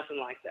 nothing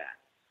like that.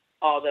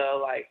 Although,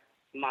 like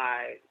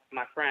my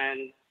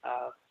friend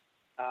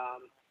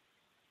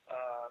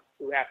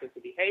who happens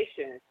to be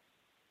Haitian,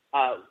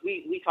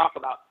 we talk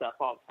about stuff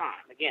all the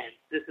time. Again,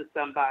 this is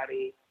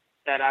somebody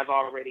that I've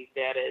already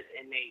vetted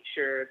and made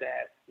sure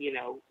that, you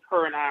know,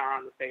 her and I are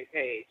on the same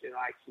page. And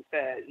like she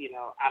said, you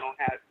know, I don't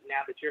have,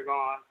 now that you're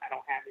gone, I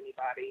don't have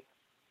anybody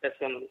that's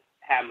going to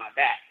have my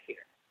back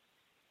here.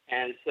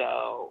 And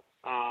so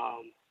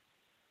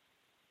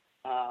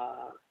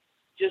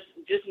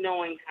just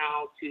knowing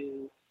how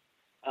to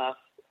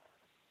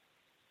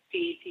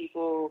feed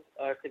people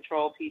or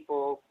control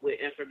people with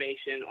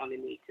information on a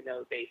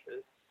need-to-know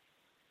basis.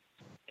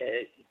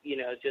 You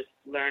know, just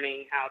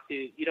learning how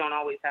to, you don't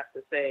always have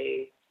to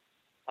say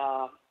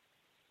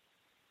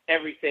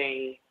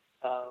everything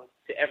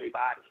to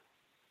everybody.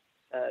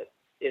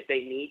 If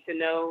they need to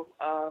know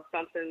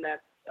something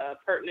that's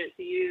pertinent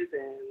to you,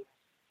 then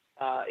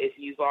if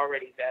you've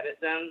already vetted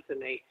them to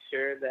make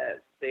sure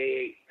that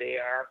they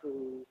are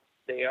who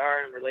they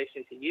are in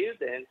relation to you,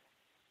 then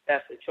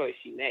that's the choice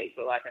you make.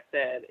 But like I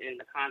said, in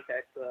the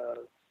context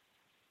of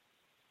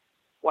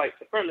white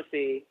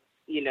supremacy,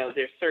 you know,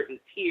 there's certain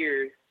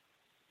tiers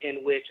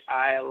in which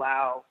I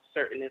allow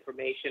certain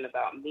information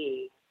about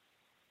me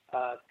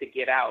to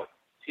get out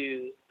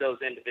to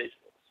those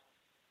individuals.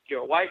 If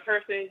you're a white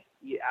person,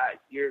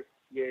 you're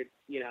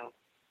you know,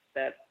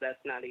 that's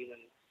not even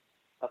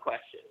a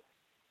question.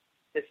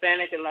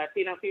 Hispanic and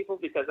Latino people,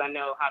 because I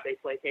know how they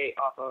placate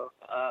off of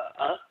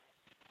us,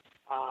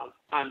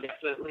 I'm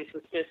definitely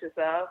suspicious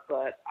of,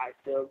 but I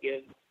still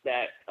give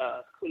that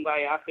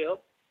kumbaya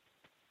feel.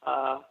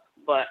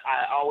 But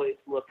I always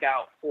look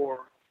out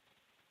for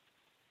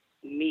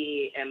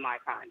me and my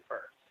kind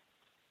first.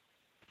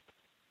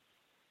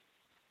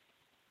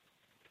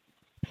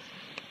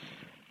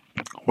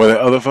 Were there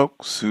other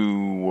folks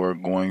who were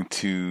going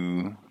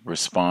to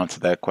respond to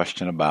that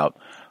question about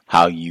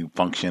how you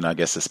function, I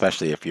guess,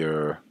 especially if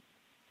you're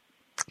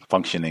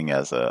functioning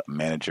as a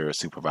manager or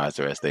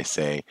supervisor, as they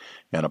say,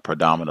 in a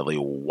predominantly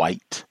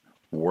white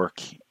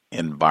work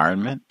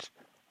environment?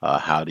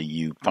 How do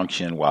you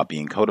function while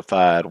being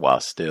codified,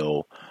 while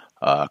still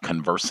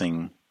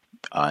conversing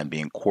and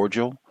being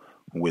cordial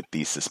with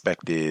the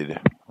suspected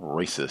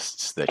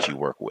racists that you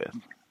work with?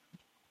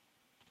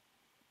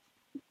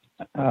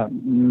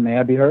 May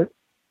I be heard?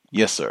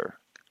 Yes, sir.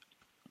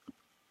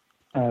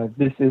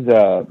 This is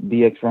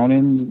BX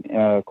Ronin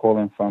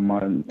calling from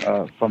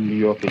New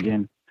York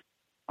again.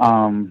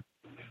 And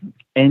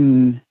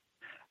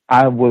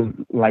I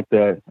would like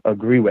to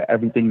agree with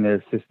everything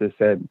the sister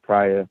said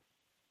prior.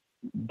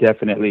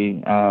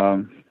 Definitely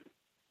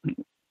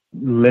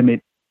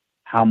limit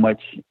how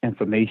much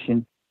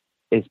information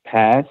is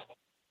passed.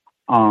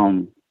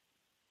 I'm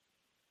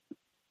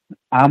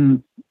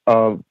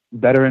a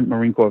veteran,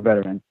 Marine Corps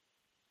veteran,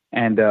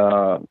 and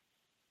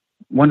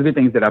one of the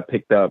things that I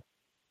picked up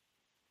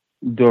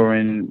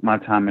during my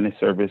time in the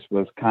service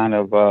was kind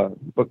of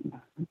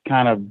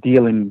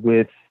dealing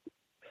with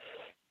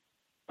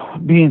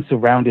being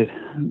surrounded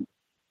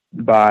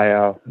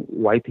by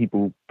white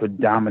people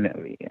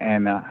predominantly,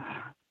 and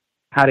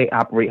how they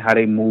operate, how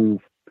they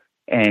move,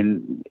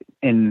 and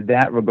in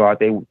that regard,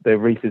 their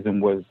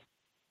racism was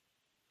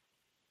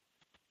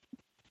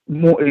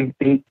more.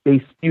 They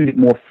spewed it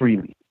more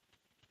freely.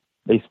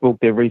 They spoke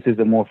their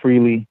racism more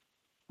freely.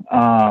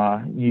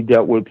 You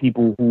dealt with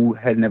people who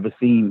had never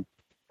seen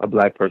a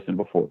black person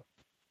before.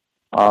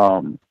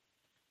 At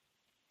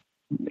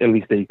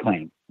least they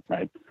claim,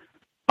 right?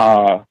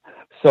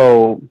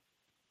 So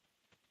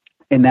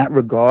in that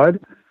regard,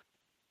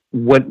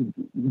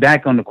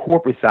 back on the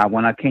corporate side,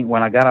 when I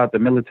got out of the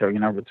military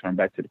and I returned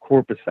back to the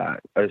corporate side,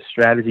 a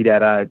strategy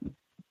that I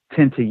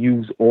tend to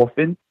use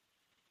often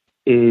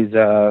is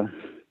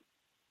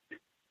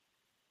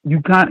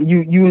you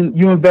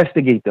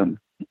investigate them,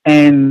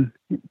 and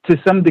to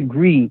some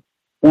degree,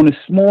 on a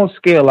small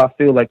scale, I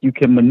feel like you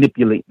can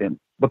manipulate them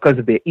because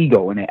of their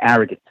ego and their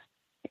arrogance.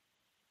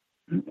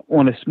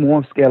 On a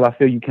small scale, I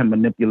feel you can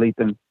manipulate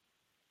them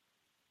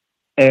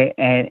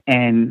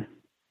and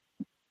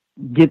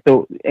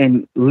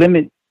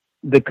limit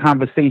the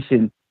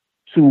conversation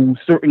to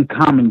certain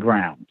common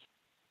grounds,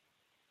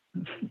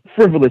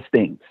 frivolous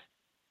things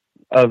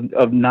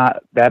of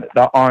not that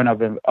aren't of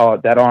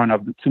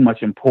too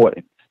much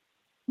importance,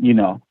 you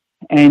know.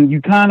 And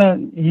you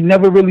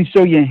never really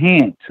show your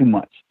hand too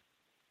much.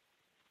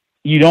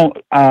 You don't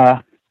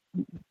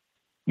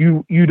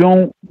you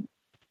don't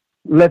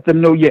let them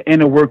know your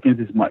inner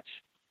workings as much.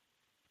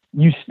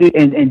 You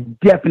and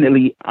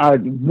definitely I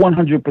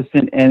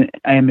 100%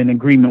 am in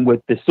agreement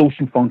with the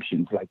social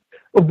functions. Like,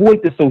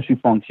 avoid the social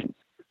functions,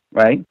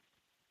 right?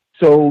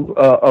 So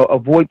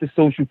avoid the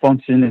social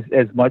function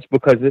as much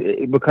because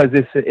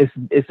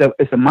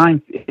it's a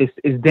mind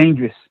it's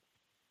dangerous.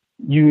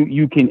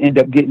 You can end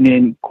up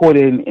getting caught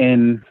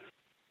in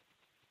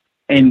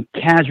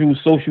casual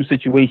social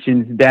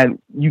situations that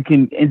you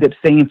can end up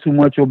saying too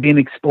much or being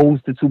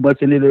exposed to too much,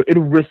 and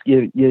it'll risk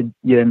your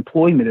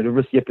employment, it'll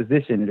risk your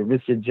position, it'll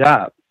risk your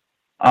job.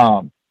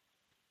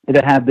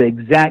 It'll have the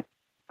exact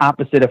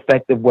opposite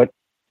effect of what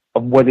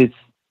it's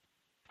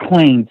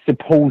claimed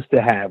supposed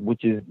to have,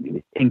 which is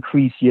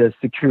increase your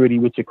security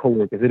with your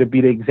coworkers. It'll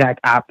be the exact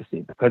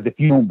opposite, because if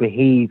you don't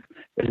behave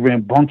as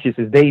rambunctious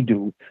as they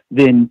do,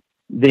 then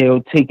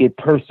they'll take it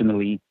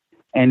personally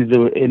and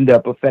it'll end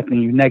up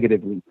affecting you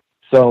negatively.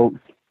 So,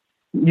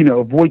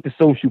 avoid the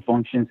social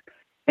functions.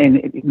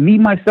 And me,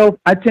 myself,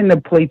 I tend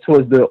to play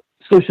towards the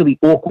socially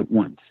awkward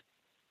ones,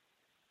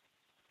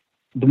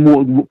 the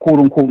more quote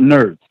unquote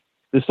nerds,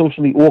 the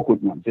socially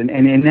awkward ones. And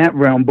in that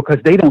realm, because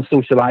they don't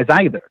socialize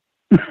either.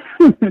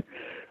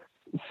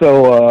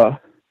 So,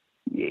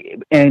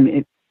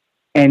 and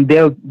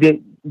they'll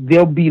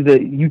be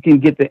you can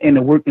get the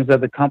inner workings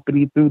of the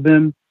company through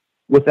them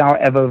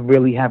without ever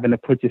really having to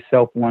put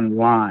yourself on the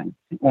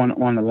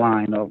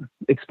line of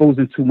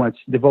divulging too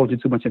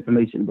much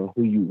information about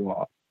who you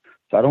are.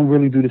 So I don't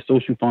really do the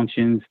social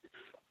functions.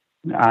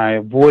 I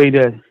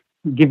avoid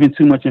giving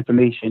too much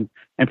information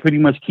and pretty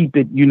much keep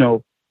it,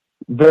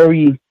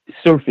 very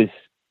surface.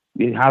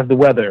 How's the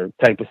weather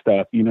type of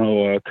stuff,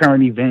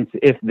 current events,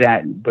 if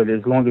that, but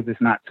as long as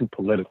it's not too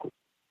political.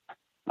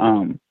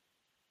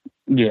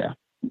 Yeah,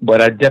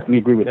 but I definitely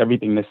agree with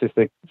everything the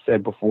sister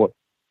said before.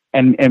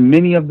 And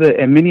many of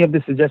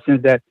the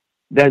suggestions that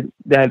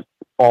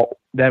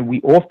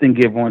we often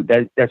give on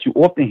that you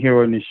often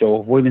hear on the show,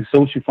 avoiding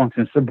social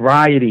functions,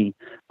 sobriety,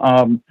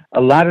 a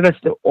lot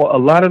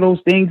of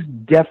those things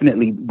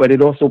definitely, but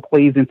it also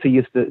plays into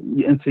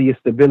your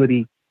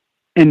stability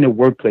in the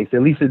workplace.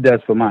 At least it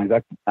does for mine.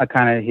 I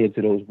kind of adhere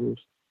to those rules.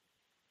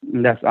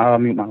 And I'll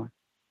mute my line.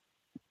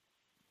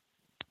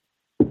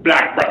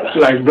 Black brothers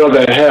like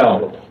brother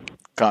hell.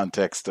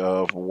 Context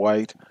of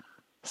white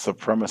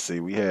supremacy.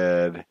 We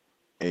had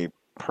a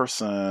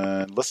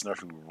listener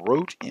who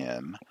wrote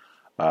in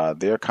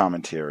their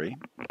commentary.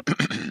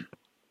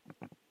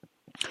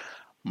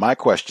 My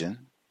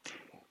question: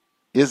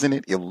 isn't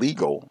it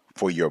illegal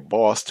for your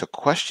boss to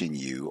question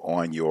you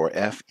on your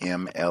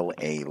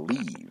FMLA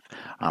leave?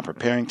 I'm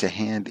preparing to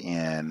hand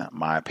in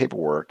my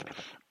paperwork,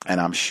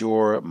 and I'm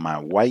sure my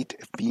white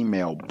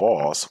female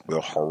boss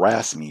will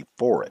harass me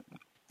for it.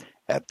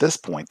 At this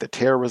point, the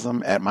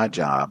terrorism at my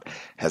job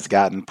has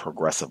gotten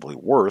progressively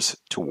worse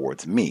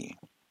towards me.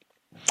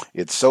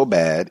 It's so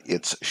bad,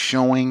 it's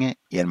showing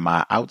in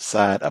my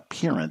outside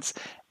appearance,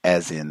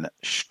 as in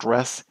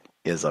stress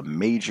is a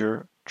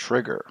major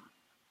trigger.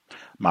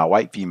 My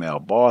white female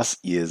boss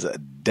is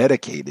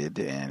dedicated,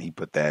 and he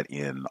put that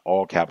in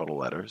all capital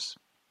letters,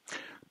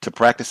 to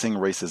practicing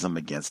racism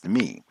against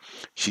me.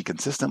 She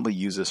consistently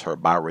uses her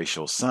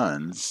biracial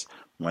sons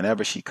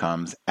whenever she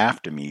comes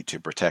after me to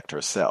protect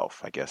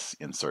herself. I guess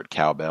insert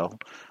cowbell.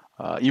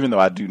 Even though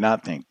I do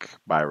not think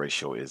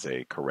biracial is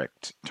a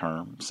correct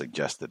term,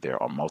 suggests that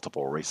there are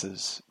multiple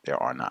races.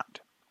 There are not.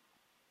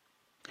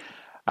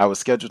 I was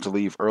scheduled to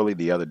leave early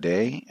the other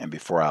day, and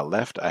before I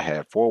left, I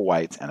had 4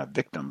 whites and a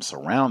victim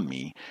surround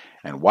me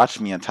and watch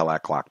me until I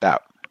clocked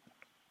out.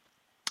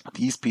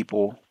 These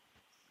people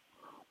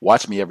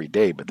watch me every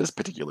day, but this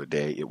particular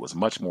day, it was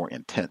much more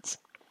intense.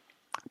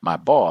 My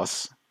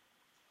boss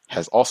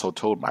has also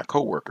told my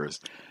coworkers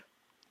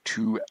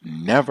to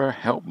never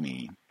help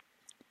me,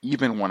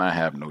 even when I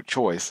have no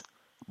choice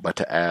but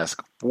to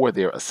ask for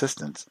their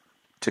assistance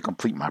to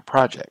complete my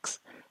projects.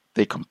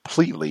 They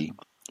completely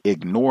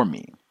ignore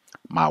me.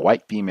 My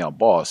white female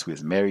boss, who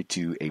is married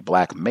to a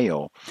black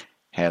male,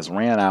 has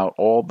ran out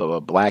all the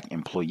black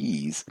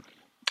employees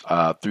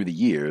through the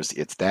years.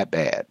 It's that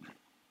bad.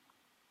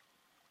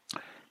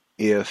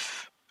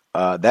 If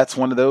that's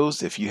one of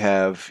those, if you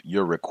have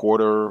your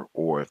recorder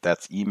or if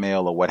that's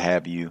email or what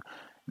have you,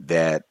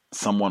 that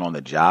someone on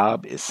the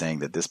job is saying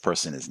that this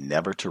person is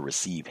never to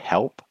receive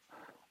help,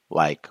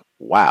 like,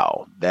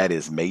 wow, that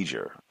is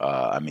major.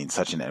 And we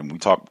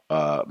talk,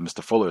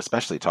 Mr. Fuller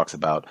especially talks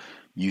about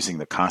using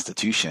the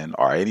Constitution.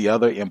 Are any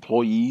other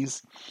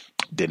employees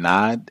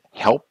denied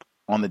help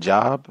on the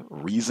job,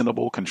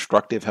 reasonable,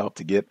 constructive help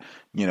to get,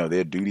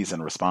 their duties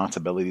and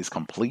responsibilities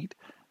complete?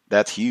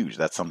 That's huge.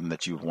 That's something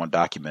that you would want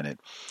documented.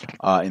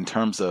 In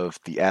terms of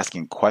the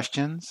asking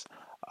questions,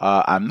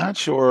 I'm not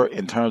sure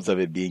in terms of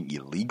it being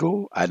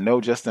illegal. I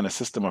know just in a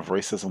system of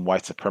racism,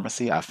 white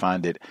supremacy, I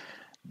find it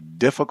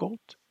difficult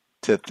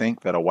to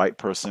think that a white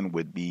person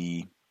would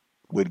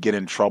get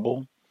in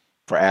trouble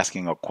for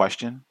asking a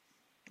question,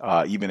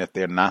 even if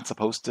they're not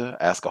supposed to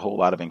ask a whole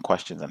lot of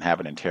questions and have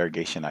an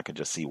interrogation. I could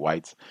just see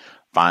whites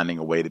finding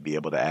a way to be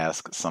able to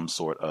ask some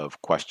sort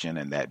of question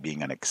and that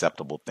being an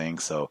acceptable thing.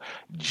 So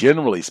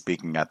generally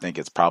speaking, I think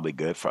it's probably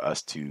good for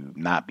us to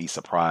not be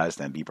surprised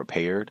and be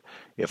prepared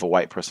if a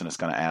white person is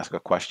going to ask a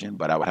question,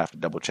 but I would have to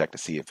double check to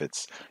see if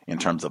it's in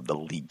terms of the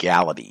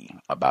legality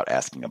about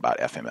asking about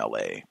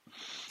FMLA.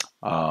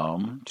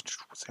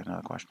 Was there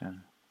another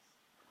question?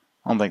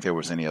 I don't think there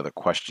was any other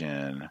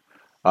question.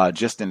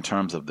 Just in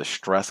terms of the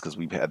stress, because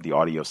we've had the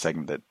audio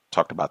segment that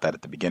talked about that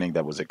at the beginning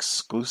that was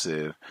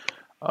exclusive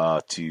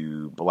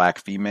to Black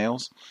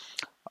females.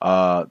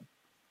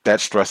 That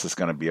stress is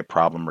going to be a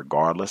problem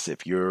regardless.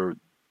 If you're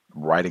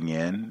writing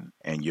in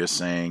and you're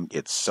saying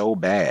it's so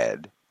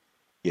bad,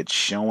 it's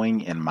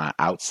showing in my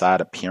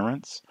outside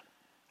appearance,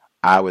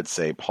 I would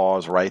say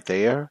pause right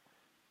there.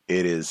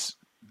 It is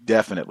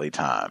definitely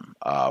time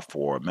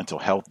for Mental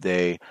Health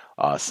Day,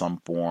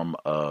 some form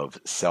of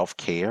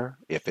self-care.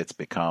 If it's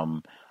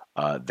become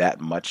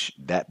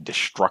that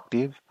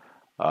destructive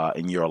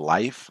in your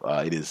life,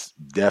 it is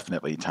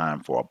definitely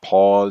time for a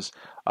pause.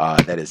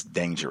 That is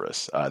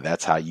dangerous.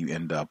 That's how you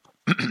end up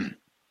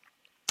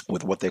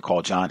with what they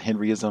call John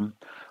Henryism,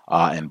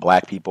 and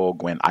Black people,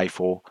 Gwen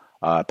Ifill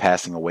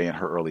passing away in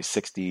her early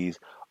 60s,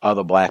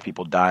 other Black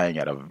people dying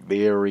at a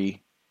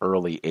very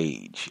early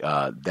age,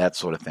 that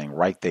sort of thing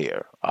right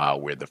there,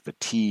 where the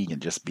fatigue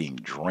and just being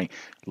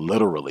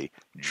literally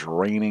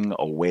draining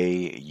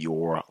away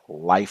your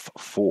life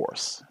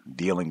force,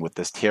 dealing with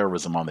this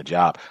terrorism on the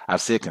job.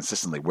 I've said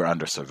consistently, we're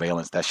under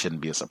surveillance. That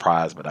shouldn't be a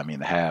surprise, but I mean,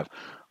 to have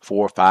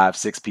 4, 5,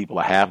 6 people,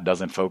 a half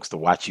dozen folks to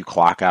watch you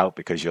clock out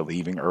because you're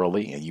leaving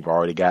early and you've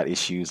already got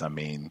issues. I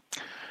mean,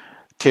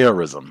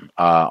 terrorism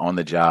on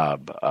the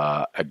job.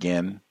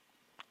 Again,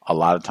 a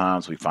lot of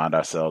times we find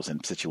ourselves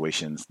in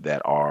situations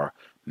that are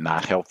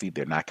not healthy.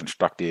 They're not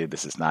constructive.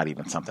 This is not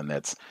even something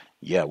that's,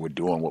 we're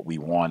doing what we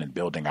want and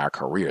building our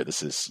career.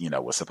 This is,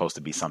 was supposed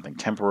to be something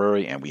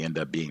temporary and we end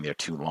up being there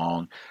too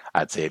long.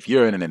 I'd say if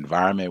you're in an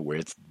environment where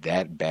it's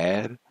that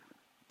bad,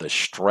 the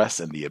stress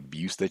and the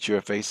abuse that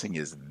you're facing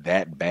is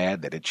that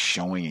bad that it's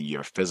showing in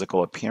your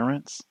physical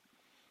appearance,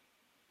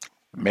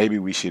 maybe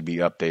we should be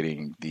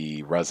updating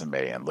the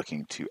resume and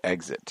looking to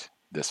exit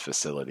this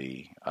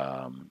facility.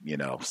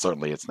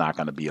 Certainly it's not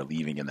going to be a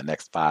leaving in the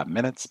next 5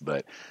 minutes,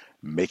 but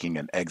making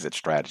an exit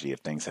strategy if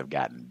things have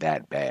gotten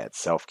that bad.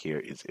 Self-care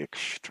is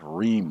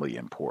extremely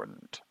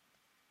important.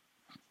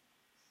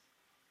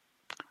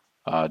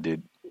 I had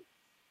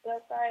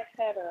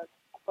a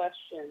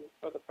question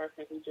for the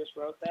person who just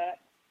wrote that.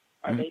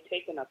 Are they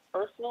taking a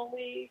personal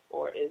leave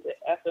or is it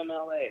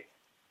FMLA?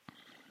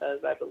 Because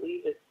I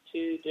believe it's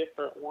two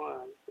different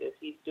ones. If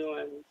he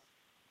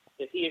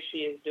or she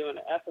is doing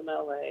an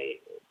FMLA,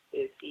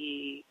 is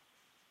he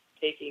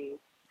taking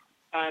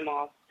time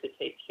off to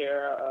take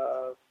care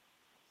of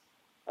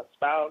a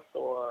spouse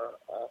or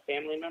a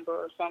family member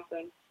or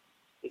something?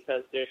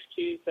 Because there's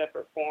two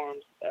separate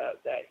forms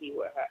that he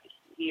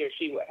or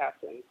she would have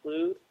to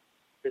include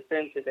to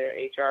send to their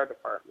HR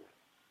department.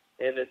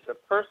 If it's a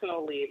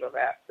personal leave of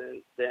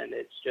absence, then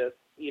it's just,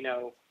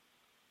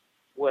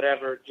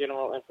 whatever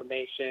general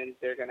information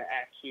they're going to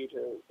ask you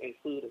to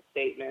include a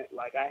statement.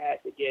 Like I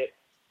had to get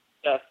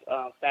stuff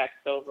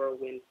faxed over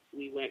when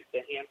we went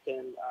to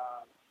Hampton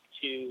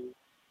to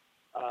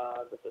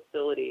the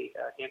facility,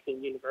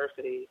 Hampton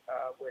University,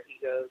 where he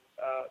goes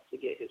to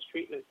get his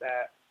treatments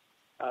at.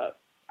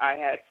 I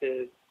had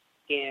to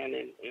scan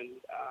and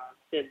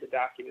send the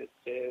documents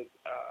to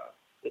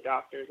the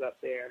doctors up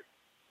there,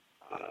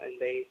 and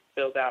they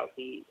filled out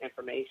the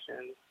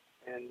information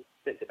and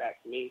sent it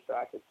back to me so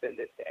I could send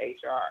it to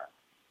HR.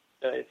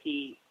 So is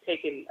he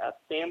taking a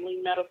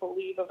family medical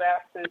leave of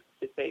absence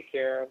to take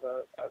care of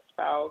a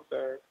spouse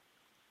or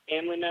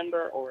family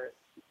member, or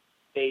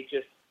they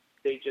just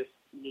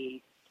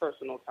need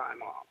personal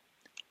time off?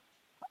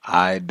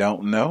 I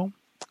don't know.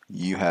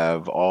 You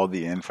have all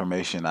the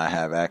information I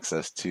have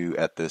access to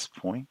at this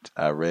point.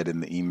 I read in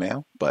the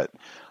email, but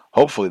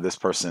hopefully this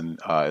person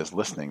is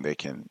listening. They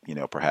can,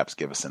 perhaps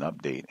give us an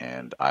update,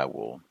 and I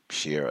will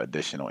share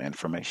additional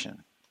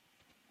information.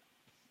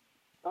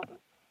 Okay.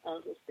 I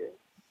was just curious.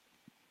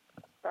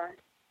 Sorry.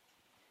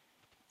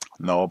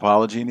 No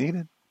apology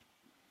needed.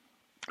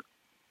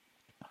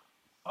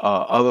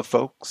 Other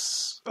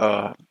folks,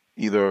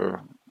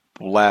 either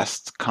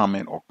last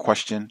comment or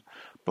question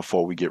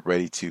before we get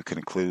ready to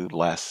conclude.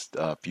 Last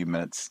few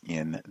minutes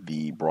in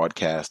the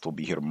broadcast. We'll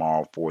be here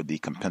tomorrow for the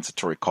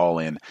compensatory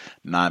call-in,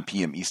 9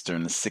 p.m.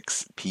 Eastern,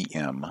 6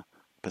 p.m.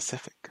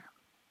 Pacific.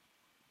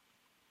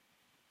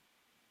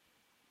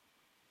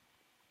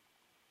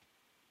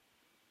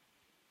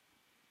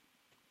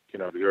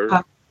 Can I be heard?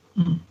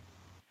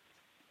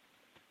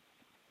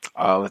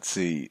 Let's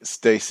see.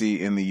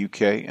 Stacy in the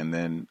UK, and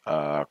then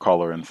a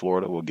caller in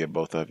Florida. We'll get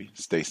both of you.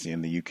 Stacy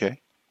in the UK.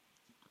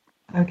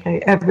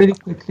 Okay, really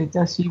quickly,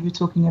 Des, you were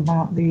talking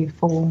about the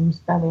forms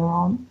earlier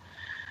on.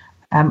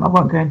 I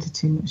won't go into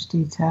too much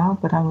detail,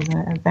 but I was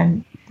at an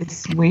event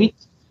this week.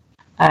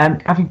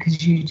 I think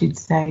because you did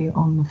say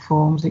on the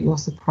forms that you're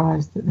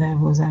surprised that there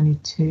was only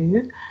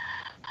 2,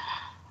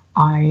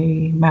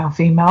 male,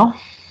 female.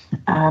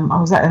 I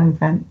was at an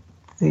event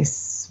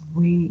this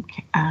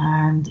week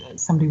and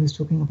somebody was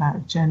talking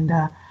about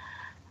gender,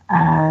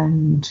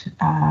 and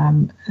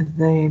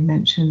they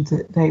mentioned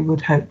that they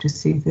would hope to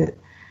see that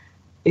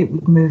it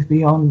would move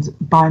beyond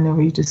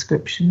binary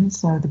descriptions.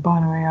 So the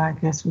binary, I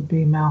guess, would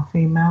be male,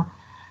 female,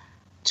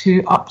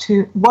 to up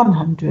to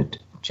 100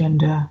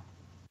 gender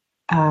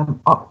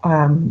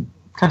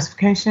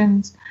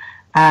classifications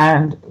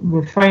and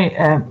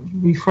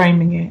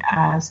reframing it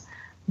as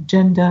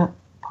gender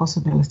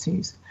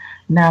possibilities.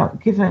 Now,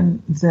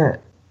 given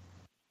that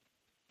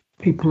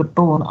people are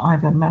born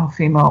either male,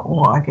 female,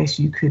 or I guess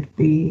you could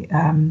be,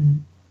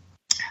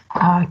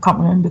 I can't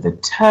remember the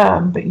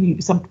term, but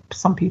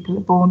some people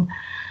are born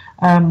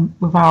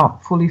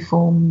without fully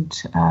formed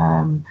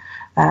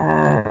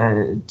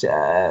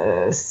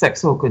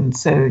sex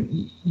organs. So,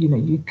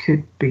 you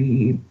could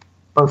be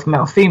both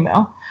male,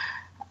 female.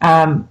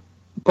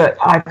 But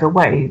either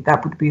way,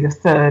 that would be the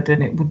third,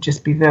 and it would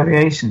just be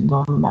variations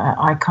on that.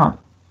 I can't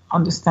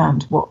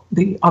understand what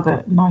the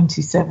other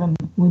 97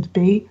 would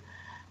be.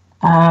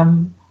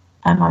 And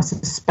I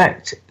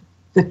suspect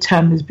the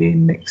term is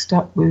being mixed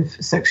up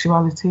with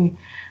sexuality.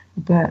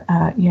 But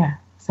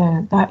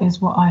so that is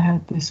what I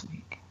heard this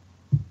week.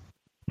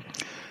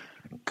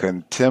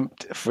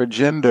 Contempt for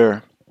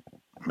gender,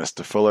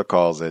 Mr. Fuller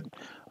calls it.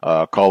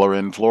 Caller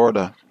in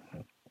Florida.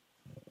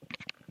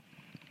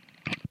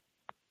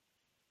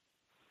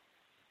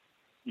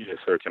 Yes,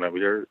 sir. Can I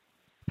be heard?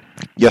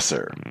 Yes,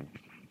 sir.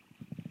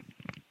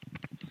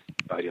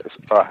 Yes,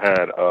 I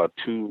had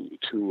two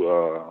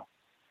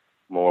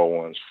more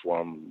ones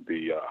from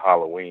the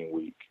Halloween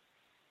week.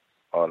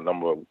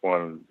 Number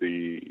one,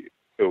 it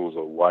was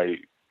a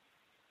white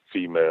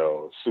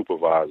female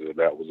supervisor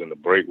that was in the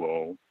break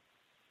room,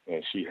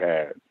 and she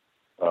had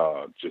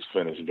just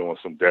finished doing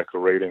some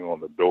decorating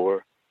on the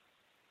door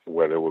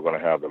where they were going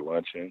to have the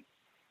luncheon,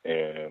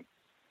 and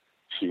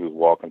she was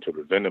walking to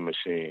the vending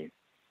machine,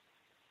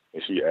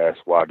 and she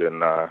asked why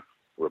didn't I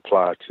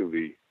reply to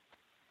the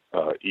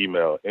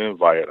email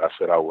invite. I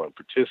said I wasn't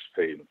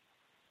participating.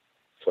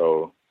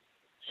 So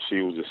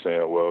she was just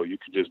saying, well, you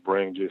could just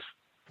bring just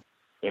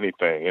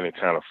anything, any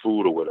kind of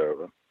food or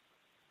whatever.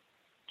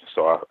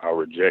 So I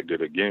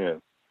rejected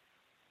again.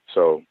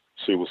 So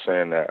she was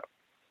saying that,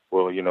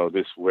 well,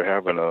 we're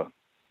having a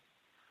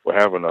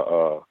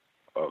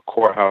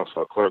courthouse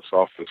or clerk's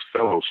office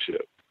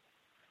fellowship.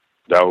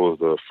 That was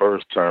the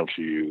first term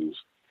she used.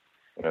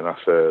 And I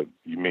said,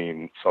 you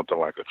mean something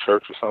like a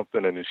church or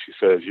something? And then she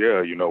says,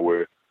 yeah,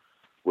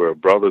 we're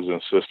brothers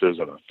and sisters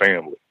and a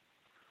family.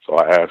 So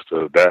I asked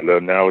her, that the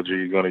analogy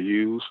you're going to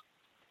use?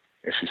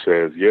 And she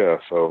says, yeah.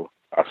 So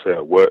I said,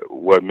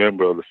 what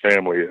member of the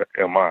family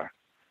am I?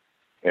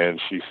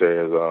 And she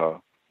says,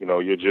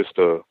 you're just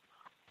a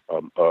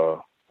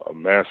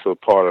massive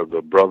part of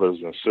the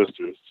brothers and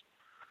sisters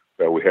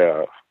that we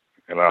have.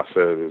 And I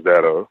said, is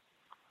that a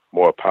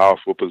more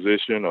powerful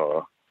position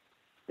or,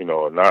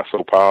 not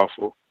so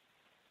powerful?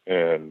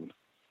 And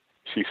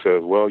she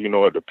says, well,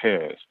 it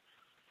depends.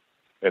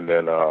 And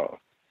then I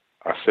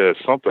said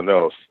something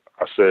else.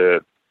 I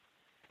said,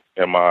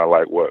 am I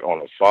like what,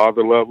 on a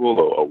father level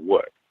or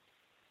what?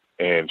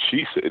 And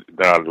she said,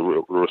 now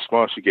the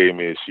response she gave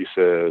me is she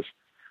says,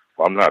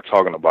 well, I'm not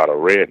talking about a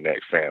redneck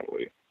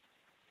family.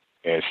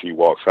 And she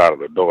walks out of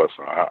the door,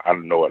 so I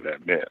didn't know what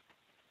that meant.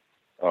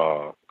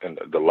 And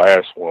the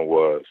last one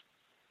was,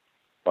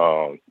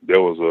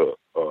 there was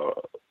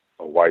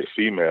a white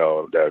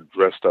female that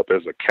dressed up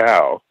as a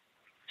cow.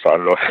 So I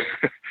know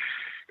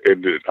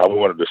I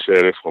wanted to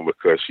share this one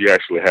because she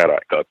actually had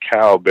a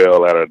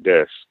cowbell at her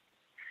desk.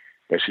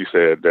 And she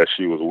said that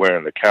she was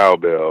wearing the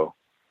cowbell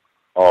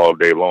all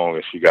day long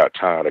and she got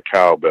tired of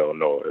cowbell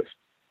noise.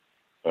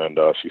 And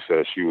she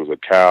said she was a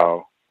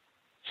cow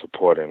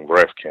supporting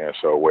breast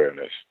cancer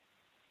awareness.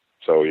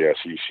 So yeah,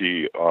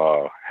 she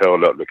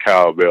held up the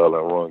cowbell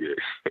and rung it.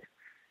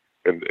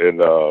 and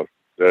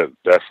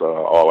that's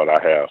all that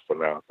I have for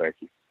now. Thank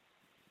you.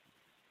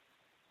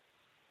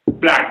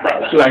 Black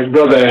brothers, like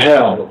brother of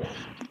hell.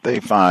 They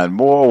find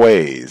more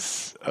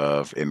ways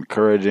of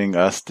encouraging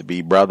us to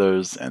be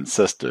brothers and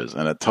sisters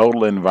in a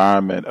total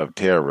environment of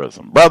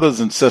terrorism. Brothers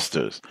and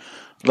sisters,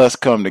 let's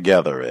come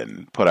together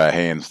and put our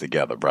hands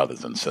together,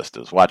 brothers and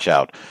sisters. Watch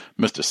out.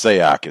 Mr.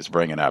 C.O.W.S is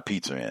bringing our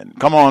pizza in.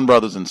 Come on,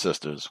 brothers and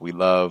sisters. We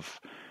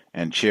love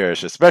and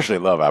cherish, especially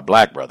love our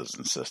black brothers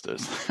and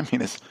sisters. I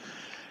mean, it's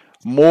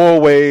more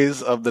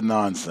ways of the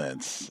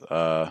nonsense.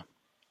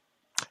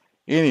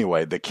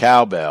 Anyway, the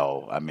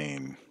cowbell, I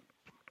mean,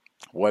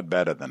 what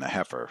better than a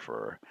heifer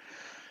for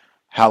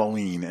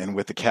Halloween, and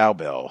with the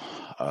cowbell,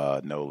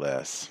 no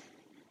less.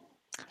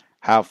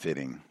 How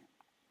fitting.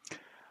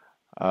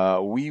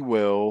 We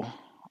will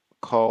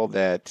call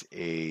that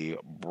a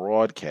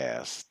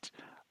broadcast.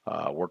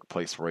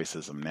 Workplace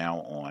racism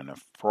now on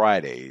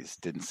Fridays.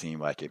 Didn't seem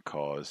like it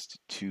caused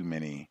too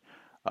many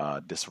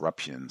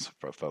disruptions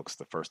for folks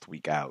the first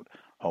week out.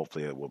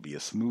 Hopefully it will be a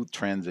smooth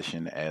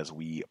transition as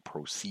we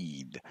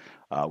proceed.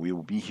 We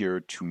will be here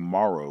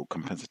tomorrow.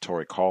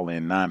 Compensatory call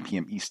in 9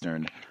 p.m.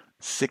 Eastern,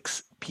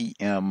 6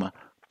 p.m.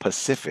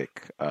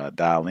 Pacific.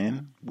 Dial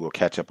in. We'll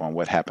catch up on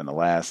what happened the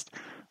last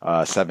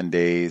 7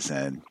 days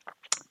and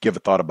give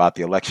a thought about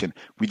the election.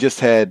 We just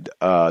had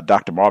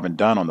Dr. Marvin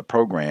Dunn on the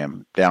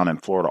program down in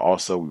Florida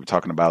also. We were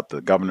talking about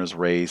the governor's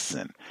race,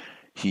 and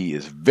he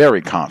is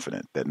very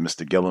confident that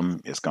Mr.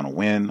 Gillum is going to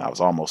win. I was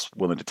almost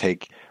willing to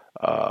take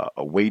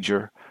a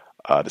wager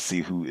to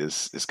see who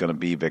is going to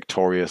be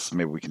victorious.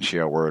 Maybe we can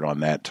share a word on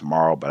that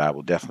tomorrow, but I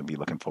will definitely be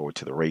looking forward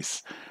to the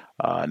race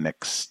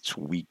next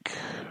week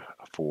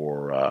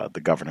for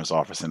the governor's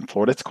office in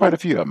Florida. It's quite a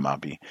few of them I'll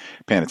be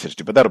paying attention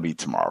to, but that'll be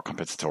tomorrow.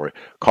 Compensatory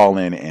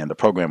call-in, and the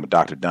program with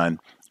Dr. Dunn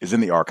is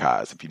in the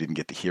archives if you didn't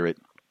get to hear it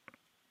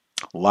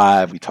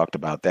live. We talked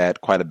about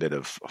that, quite a bit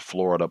of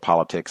Florida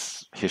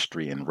politics,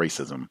 history, and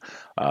racism.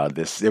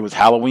 It was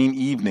Halloween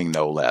evening,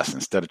 no less.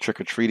 Instead of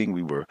trick-or-treating,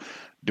 we were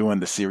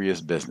doing the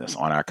serious business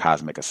on our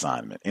cosmic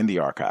assignment in the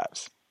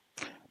archives.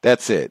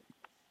 That's it.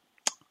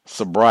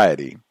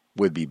 Sobriety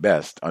would be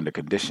best under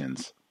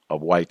conditions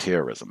of white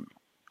terrorism.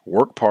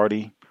 Work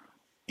party,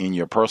 in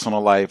your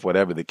personal life,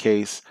 whatever the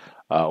case,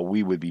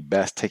 we would be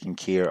best taking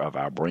care of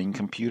our brain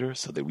computer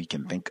so that we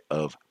can think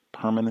of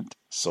permanent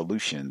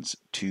solutions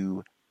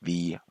to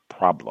the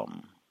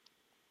problem.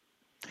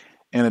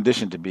 In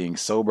addition to being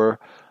sober,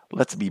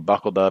 let's be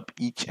buckled up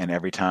each and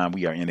every time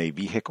we are in a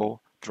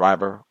vehicle,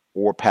 driver,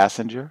 or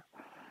passenger.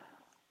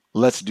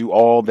 Let's do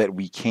all that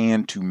we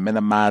can to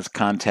minimize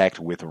contact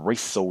with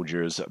race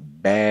soldiers,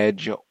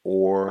 badge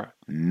or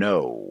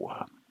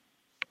no.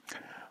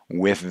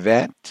 With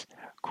that,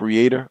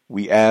 Creator,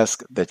 we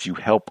ask that you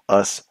help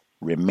us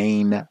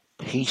remain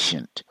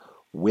patient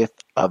with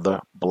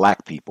other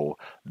Black people,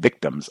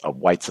 victims of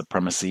white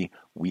supremacy.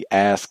 We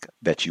ask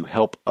that you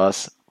help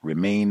us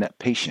remain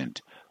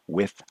patient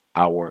with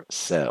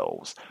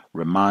ourselves.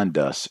 Remind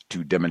us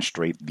to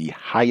demonstrate the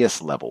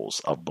highest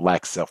levels of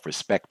Black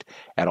self-respect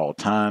at all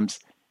times,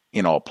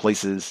 in all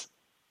places,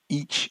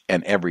 each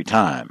and every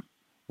time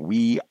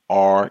we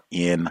are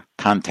in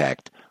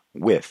contact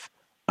with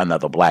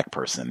another Black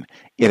person.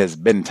 It has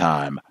been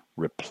time.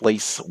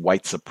 Replace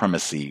white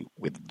supremacy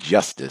with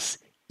justice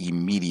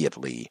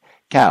immediately.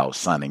 Cal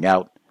signing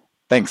out.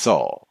 Thanks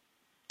all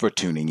for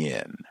tuning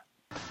in.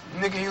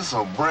 Nigga, you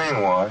so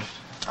brainwashed.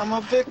 I'm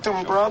a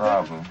victim, brother.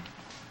 Problem.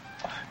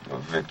 You're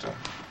a victim.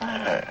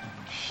 Yeah.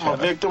 I'm a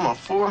victim of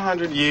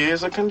 400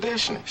 years of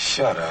conditioning.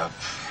 Shut up.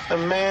 The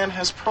man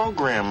has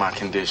programmed my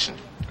conditioning.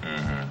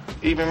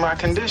 Even my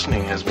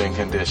conditioning has been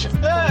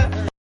conditioned.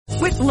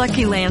 With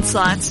Lucky Land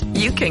Slots,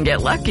 you can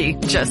get lucky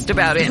just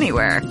about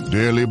anywhere.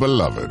 Dearly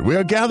beloved, we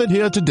are gathered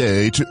here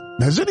today to...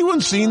 Has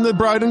anyone seen the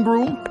bride and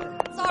groom?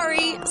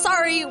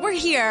 Sorry, we're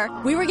here.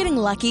 We were getting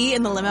lucky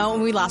in the limo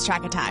and we lost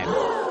track of time.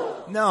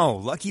 No,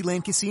 Lucky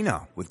Land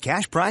Casino, with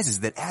cash prizes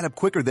that add up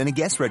quicker than a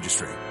guest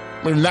registry.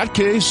 In that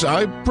case,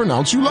 I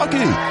pronounce you lucky.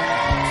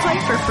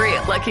 Play for free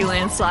at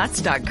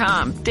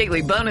LuckyLandSlots.com.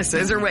 Daily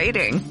bonuses are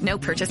waiting. No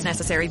purchase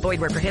necessary.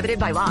 Void where prohibited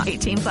by law.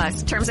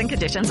 18+. Terms and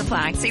conditions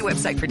apply. See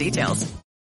website for details.